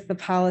accordance with the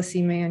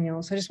policy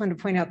manual. So I just wanted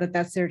to point out that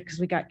that's there because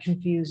we got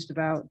confused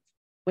about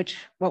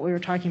what we were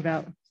talking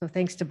about. So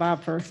thanks to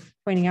Bob for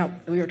pointing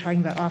out that we were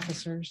talking about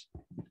officers.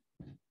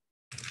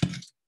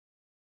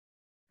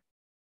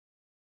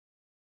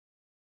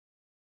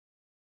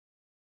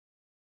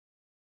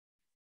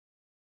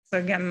 So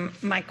again,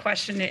 my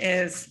question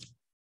is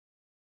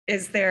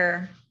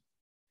there,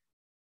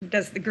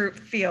 does the group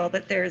feel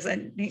that there's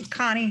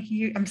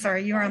Connie, I'm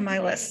sorry, you're on my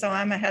list, so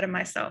I'm ahead of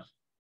myself.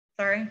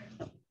 Sorry.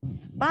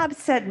 Bob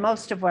said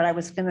most of what I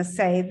was going to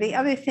say. The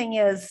other thing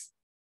is,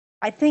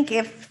 I think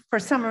if for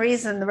some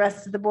reason the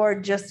rest of the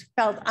board just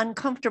felt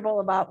uncomfortable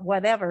about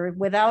whatever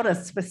without a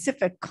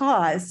specific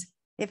cause,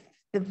 if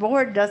the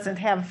board doesn't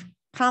have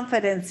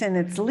confidence in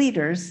its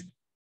leaders,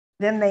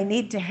 then they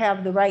need to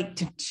have the right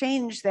to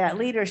change that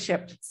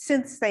leadership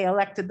since they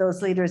elected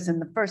those leaders in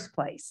the first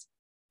place.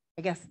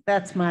 I guess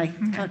that's my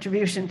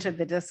contribution to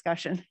the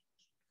discussion.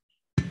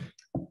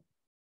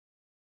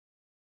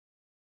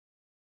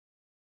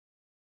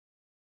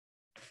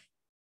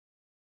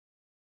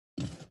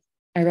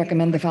 I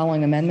recommend the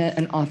following amendment.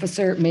 An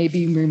officer may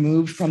be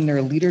removed from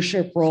their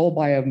leadership role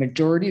by a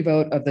majority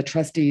vote of the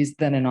trustees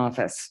then in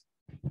office.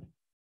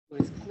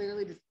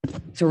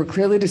 So we're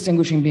clearly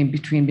distinguishing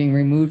between being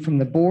removed from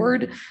the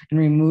board and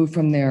removed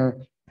from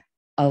their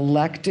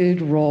elected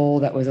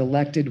role that was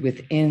elected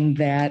within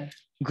that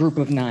group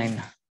of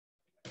 9.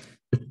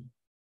 Say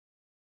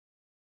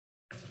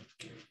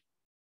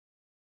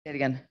it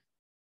again.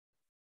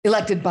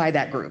 Elected by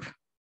that group.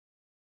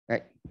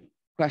 Right.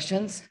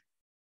 Questions?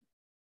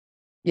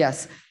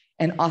 Yes.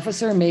 An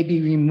officer may be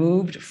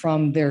removed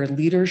from their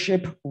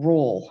leadership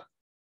role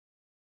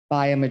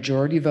by a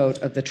majority vote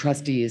of the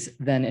trustees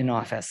then in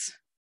office.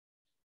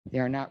 They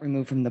are not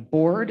removed from the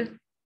board,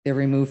 they're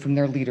removed from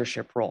their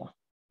leadership role.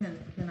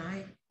 Can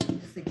I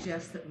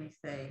suggest that we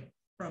say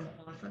from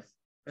office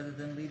rather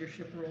than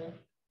leadership role?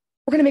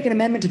 We're going to make an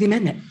amendment to the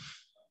amendment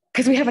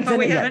because we haven't But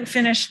we haven't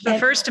finished the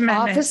first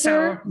amendment.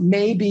 Officer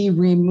may be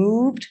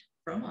removed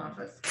from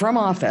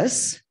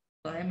office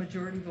by a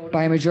majority vote.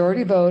 By a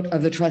majority vote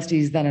of the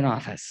trustees then in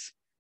office.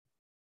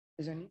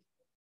 Is there any?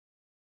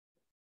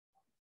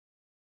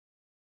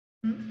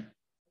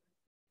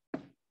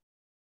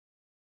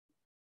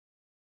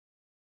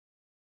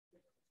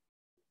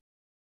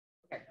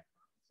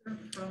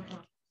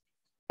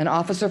 An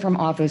officer from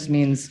office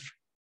means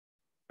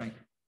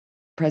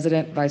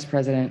president, vice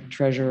president,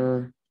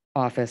 treasurer,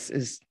 office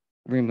is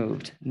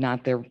removed,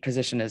 not their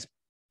position as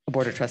a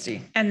board of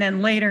trustee. And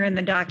then later in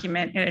the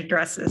document, it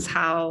addresses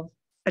how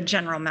a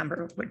general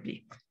member would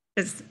be.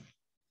 This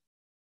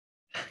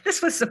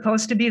was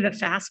supposed to be the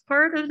fast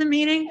part of the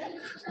meeting.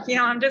 You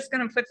know, I'm just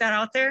going to put that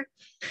out there.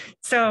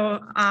 So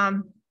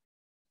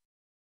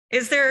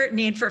is there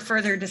need for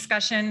further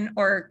discussion,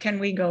 or can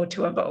we go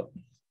to a vote?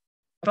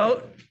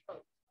 Vote?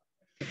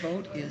 The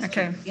vote is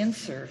okay. To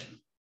insert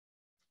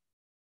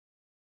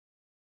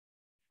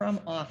from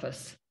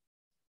office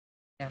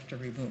after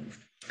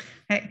removed.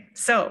 Okay,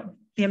 so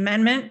the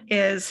amendment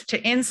is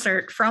to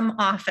insert from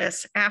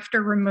office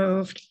after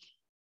removed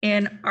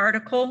in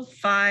Article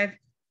 5,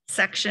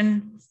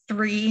 Section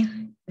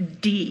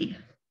 3D.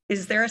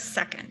 Is there a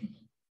second?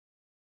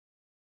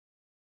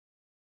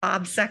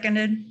 Bob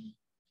seconded.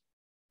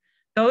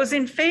 Those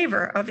in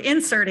favor of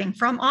inserting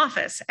from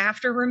office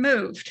after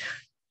removed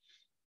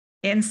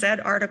in said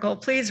article,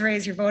 please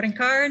raise your voting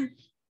card.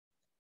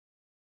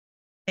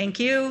 Thank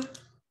you.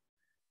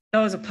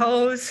 Those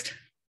opposed?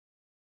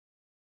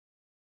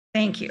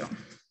 Thank you.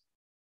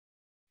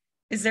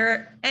 Is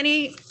there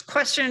any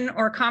question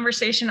or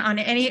conversation on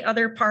any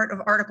other part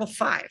of Article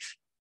 5?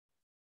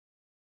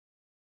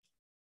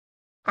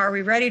 Are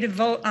we ready to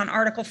vote on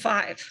Article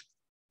 5?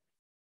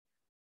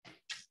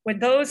 Would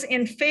those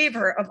in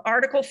favor of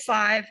Article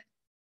 5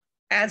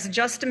 as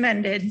just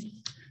amended,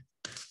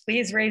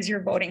 please raise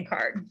your voting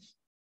card.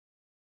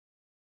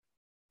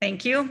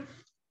 Thank you.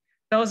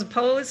 Those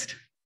opposed?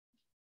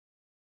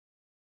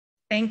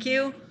 Thank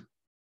you.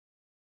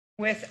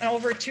 With an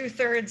over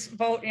 2/3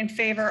 vote in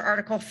favor,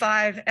 Article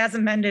 5 as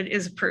amended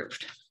is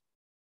approved.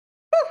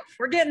 Whew,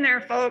 we're getting there,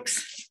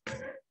 folks.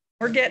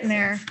 We're getting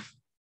there.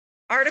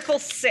 Article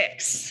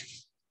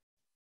 6.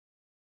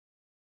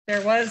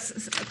 There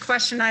was a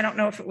question, I don't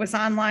know if it was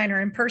online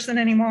or in person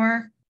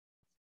anymore.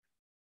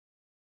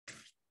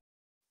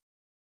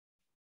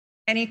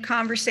 Any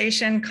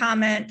conversation,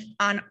 comment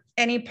on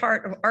any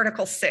part of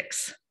Article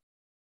 6?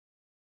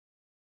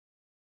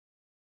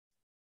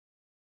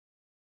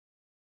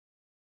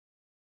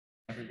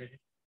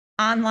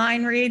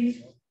 Online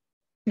read?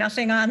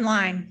 Nothing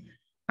online.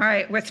 All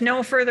right, with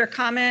no further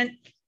comment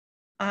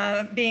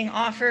being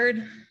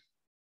offered.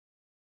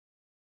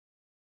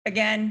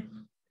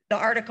 Again, the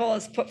article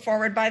is put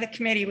forward by the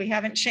committee. We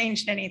haven't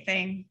changed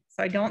anything.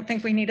 So I don't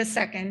think we need a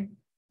second.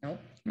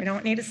 Nope. We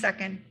don't need a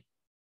second.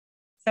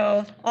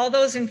 So all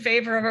those in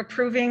favor of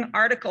approving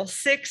Article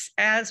 6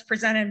 as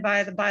presented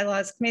by the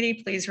Bylaws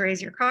Committee, please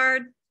raise your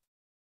card.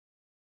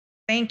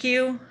 Thank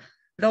you.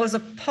 Those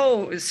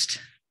opposed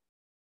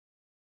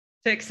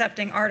to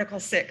accepting Article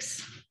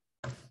 6?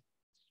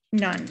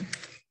 None.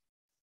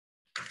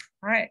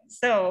 All right,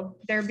 so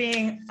there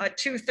being a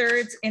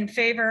 2/3 in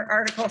favor,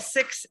 Article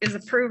 6 is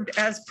approved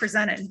as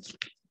presented.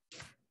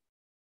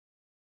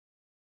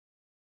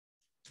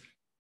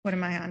 What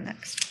am I on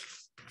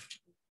next?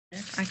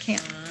 I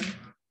can't.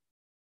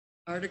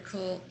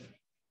 Article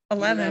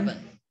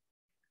 11.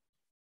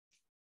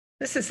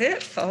 This is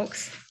it,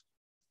 folks.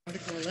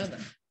 Article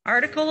 11.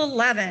 Article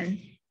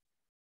 11.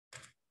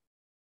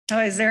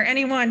 Is there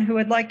anyone who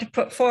would like to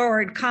put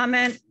forward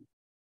comment,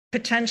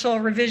 potential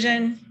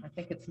revision? I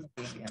think it's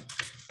again.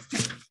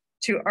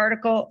 To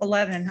Article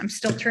 11. I'm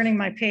still turning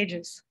my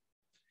pages.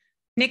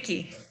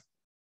 Nikki.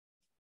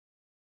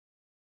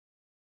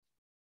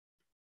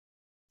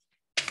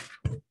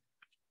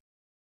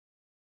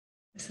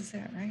 This is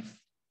it, right?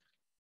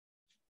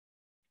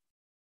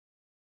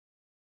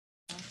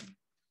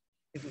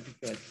 It would be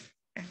good.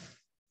 Okay.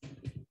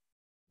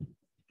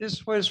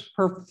 This was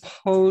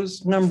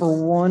proposed number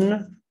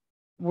 1,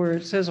 where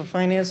it says a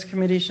finance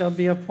committee shall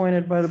be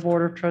appointed by the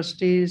board of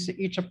trustees.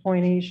 Each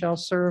appointee shall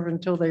serve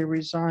until they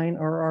resign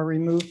or are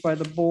removed by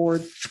the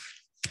board.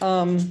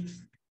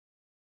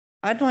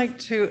 I'd like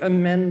to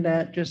amend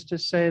that just to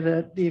say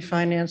that the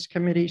finance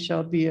committee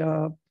shall be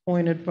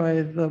appointed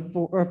by the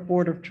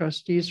board of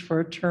trustees for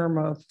a term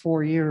of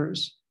 4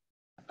 years.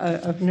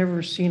 I've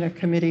never seen a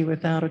committee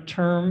without a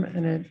term,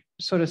 and it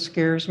sort of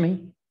scares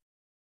me.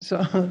 So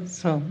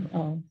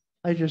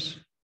I just,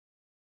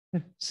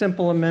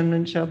 simple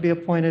amendment shall be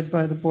appointed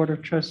by the Board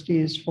of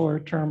Trustees for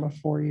a term of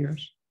 4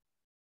 years.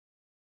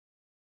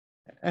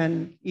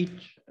 And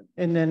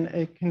then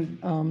it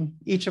can,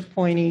 each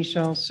appointee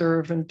shall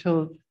serve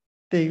until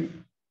they,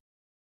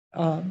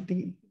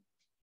 they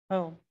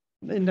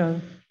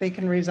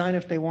can resign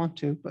if they want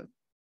to, but.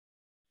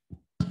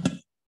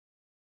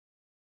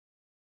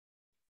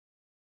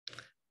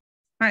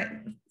 All right,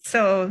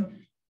 so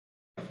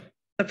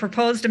the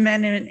proposed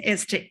amendment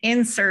is to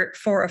insert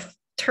for a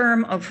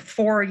term of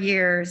 4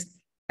 years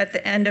at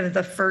the end of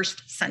the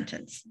first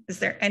sentence. Is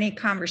there any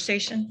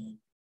conversation?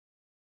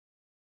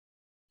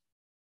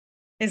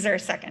 Is there a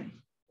second?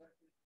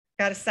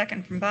 Got a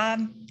second from Bob.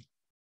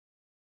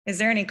 Is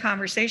there any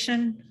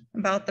conversation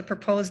about the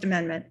proposed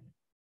amendment?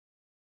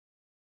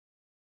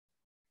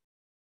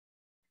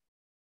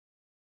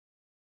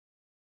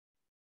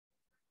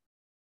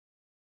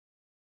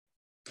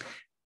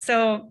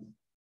 So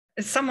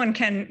someone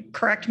can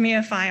correct me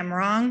if I am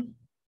wrong,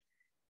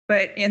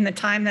 but in the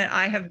time that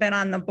I have been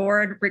on the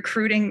board,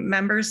 recruiting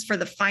members for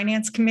the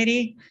finance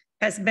committee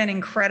has been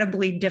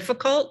incredibly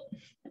difficult.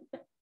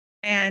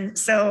 And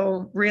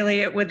so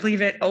really it would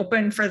leave it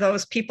open for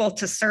those people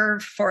to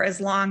serve for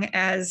as long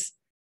as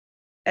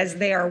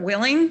they are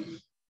willing,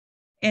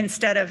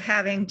 instead of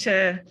having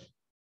to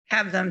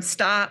have them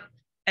stop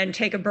and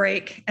take a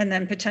break and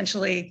then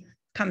potentially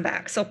come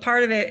back. So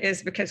part of it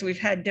is because we've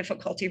had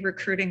difficulty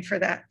recruiting for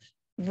that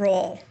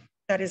role.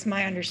 That is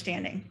my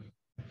understanding.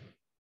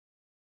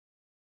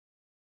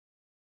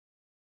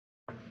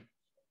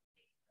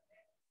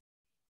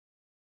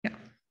 Yeah.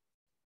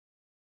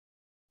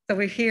 So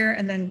we're here,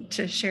 and then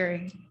to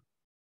Sherry.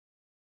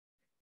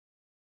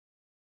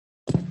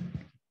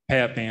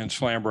 Pat Van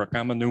Slambrook.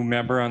 I'm a new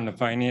member on the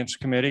finance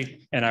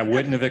committee, and I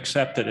wouldn't have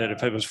accepted it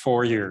if it was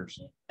 4 years.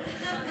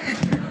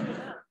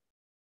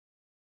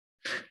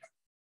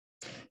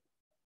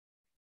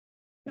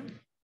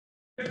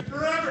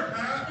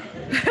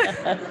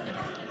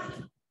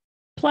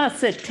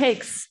 Plus, it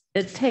takes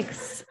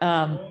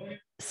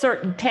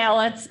certain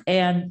talents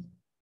and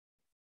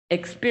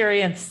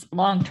experience.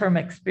 Long-term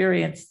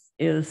experience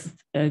is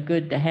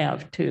good to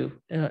have too,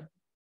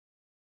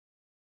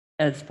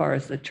 as far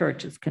as the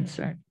church is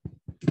concerned.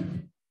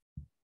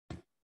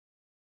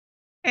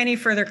 Any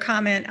further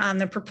comment on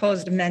the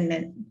proposed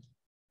amendment?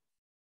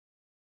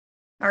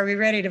 Are we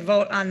ready to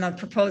vote on the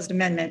proposed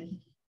amendment?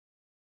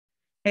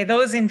 Okay,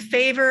 those in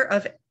favor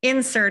of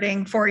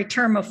inserting for a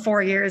term of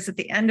 4 years at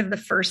the end of the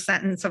first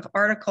sentence of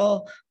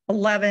Article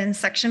 11,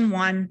 Section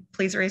 1,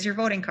 please raise your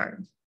voting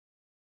card.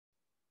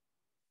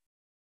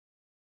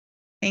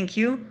 Thank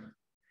you.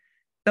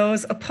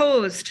 Those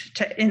opposed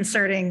to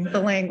inserting the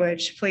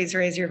language, please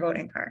raise your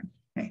voting card.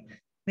 Okay.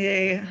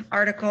 The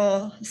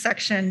article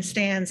section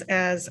stands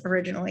as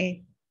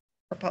originally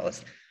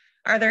proposed.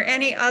 Are there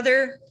any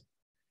other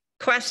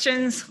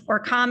questions or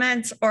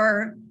comments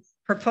or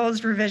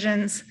proposed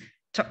revisions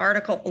to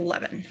Article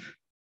 11?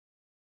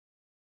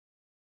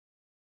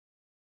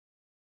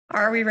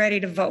 Are we ready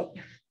to vote?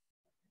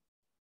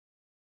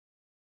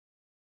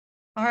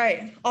 All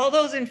right, all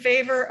those in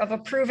favor of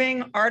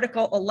approving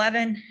Article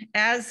 11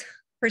 as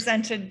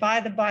presented by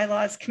the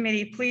Bylaws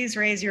Committee, please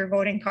raise your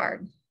voting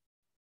card.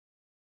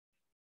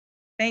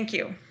 Thank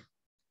you.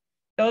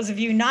 Those of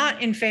you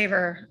not in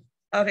favor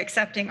of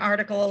accepting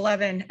Article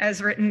 11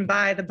 as written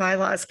by the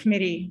Bylaws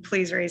Committee,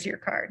 please raise your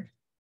card.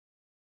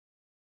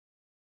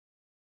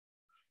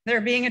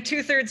 There being a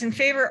 2/3 in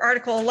favor,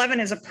 Article 11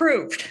 is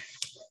approved.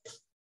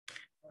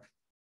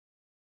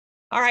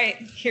 All right,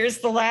 here's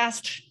the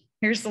last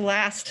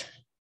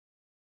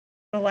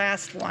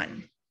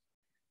one.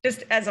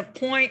 Just as a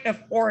point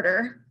of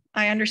order,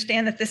 I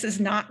understand that this is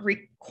not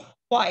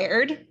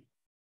required,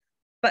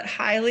 but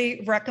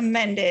highly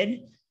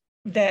recommended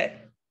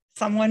that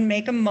someone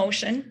make a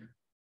motion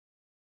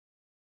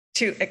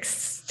to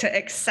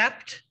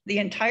accept the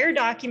entire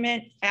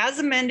document as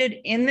amended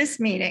in this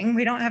meeting.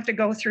 We don't have to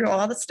go through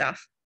all the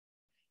stuff.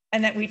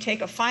 And that we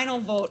take a final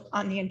vote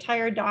on the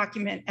entire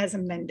document as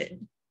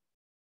amended.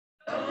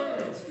 Do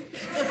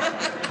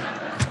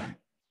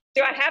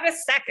I have a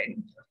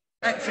second?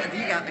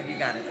 You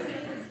got it.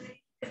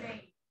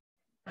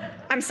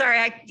 I'm sorry,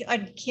 I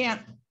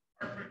can't.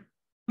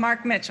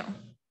 Mark Mitchell.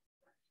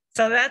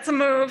 So that's a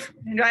move.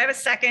 Do I have a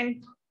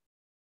second?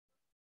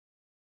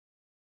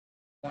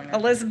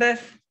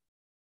 Elizabeth.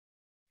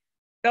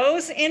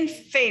 Those in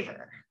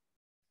favor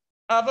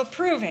of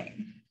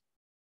approving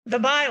the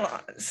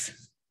bylaws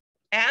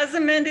as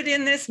amended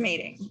in this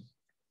meeting,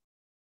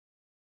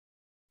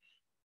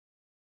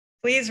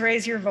 please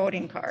raise your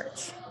voting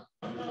cards.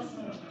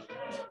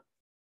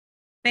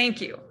 Thank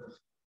you.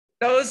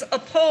 Those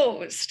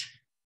opposed?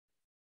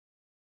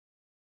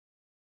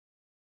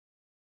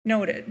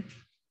 Noted.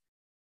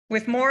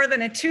 With more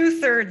than a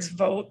 2/3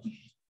 vote,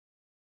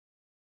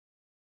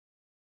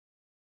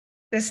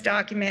 this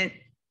document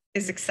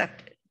is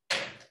accepted.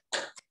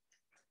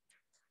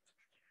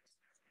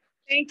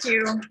 Thank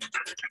you.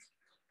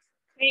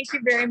 Thank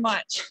you very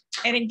much.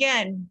 And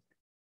again,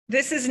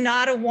 this is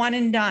not a one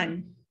and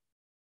done.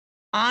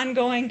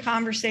 Ongoing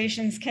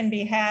conversations can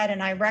be had,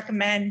 and I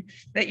recommend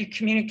that you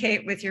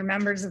communicate with your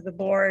members of the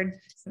board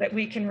so that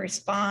we can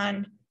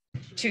respond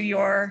to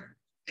your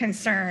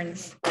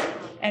concerns,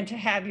 and to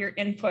have your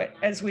input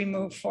as we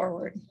move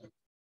forward.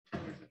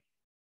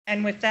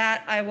 And with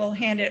that, I will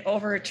hand it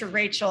over to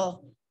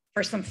Rachel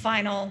for some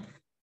final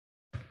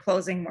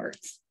closing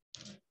words.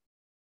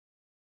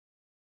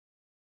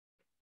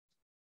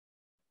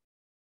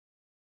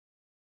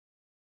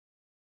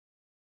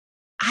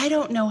 I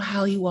don't know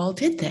how you all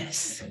did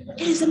this.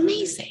 It is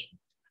amazing.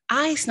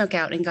 I snuck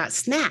out and got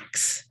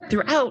snacks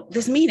throughout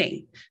this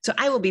meeting, so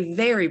I will be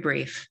very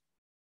brief.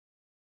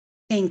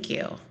 Thank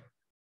you.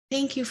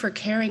 Thank you for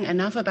caring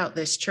enough about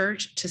this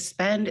church to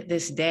spend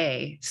this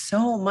day,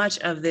 so much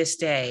of this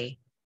day,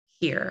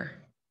 here.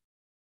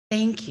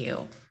 Thank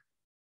you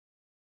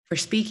for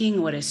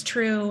speaking what is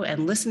true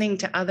and listening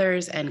to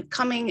others and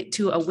coming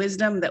to a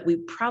wisdom that we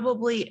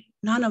probably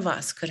none of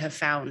us could have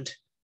found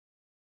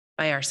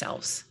by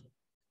ourselves.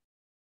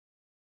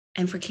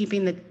 And for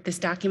keeping this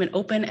document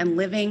open and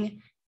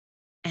living,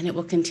 and it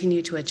will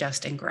continue to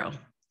adjust and grow.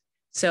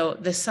 So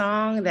the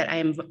song that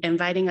I'm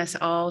inviting us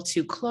all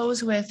to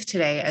close with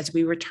today as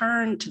we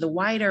return to the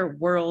wider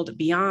world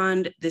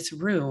beyond this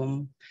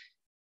room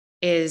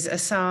is a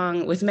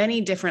song with many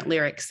different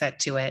lyrics set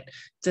to it.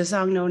 It's a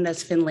song known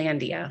as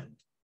Finlandia.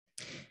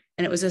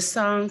 And it was a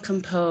song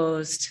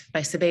composed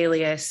by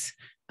Sibelius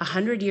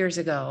 100 years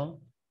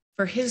ago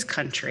for his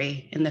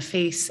country in the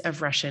face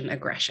of Russian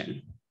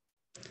aggression.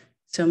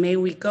 So may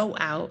we go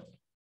out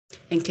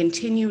and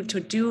continue to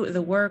do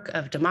the work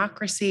of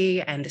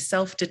democracy and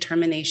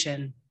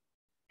self-determination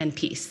and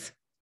peace.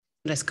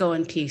 Let us go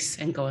in peace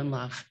and go in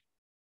love.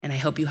 And I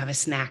hope you have a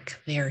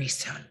snack very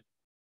soon.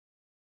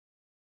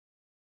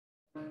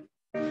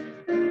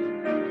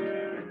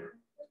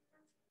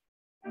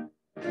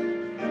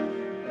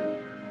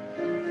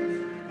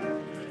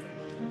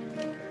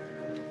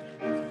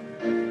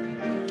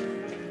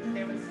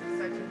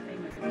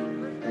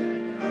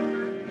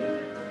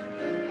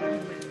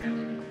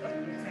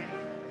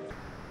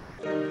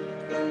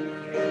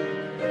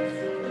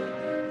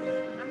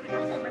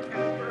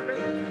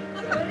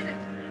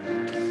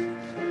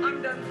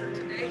 I'm done for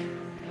today.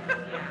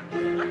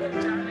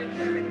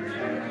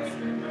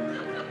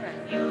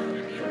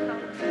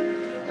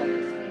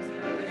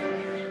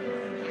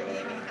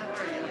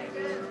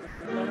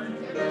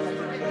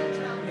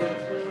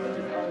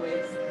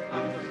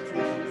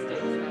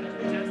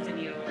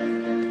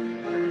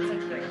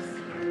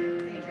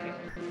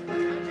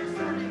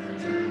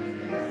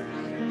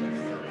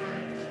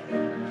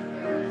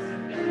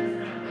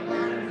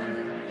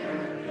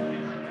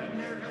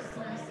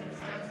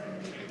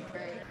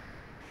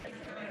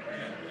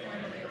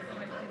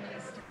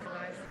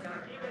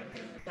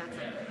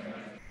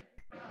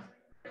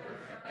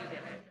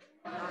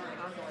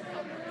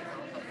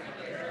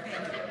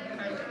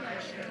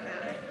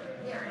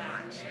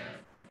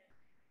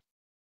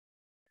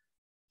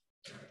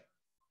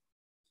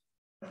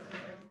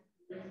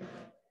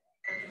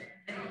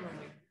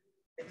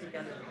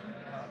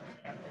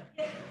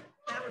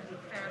 That would be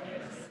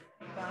fabulous.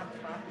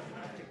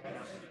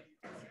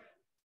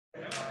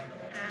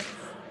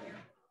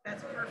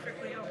 That's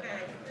perfectly okay.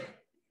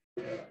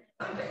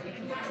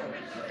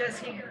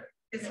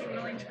 Is he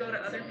willing to go to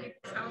other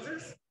people's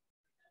houses?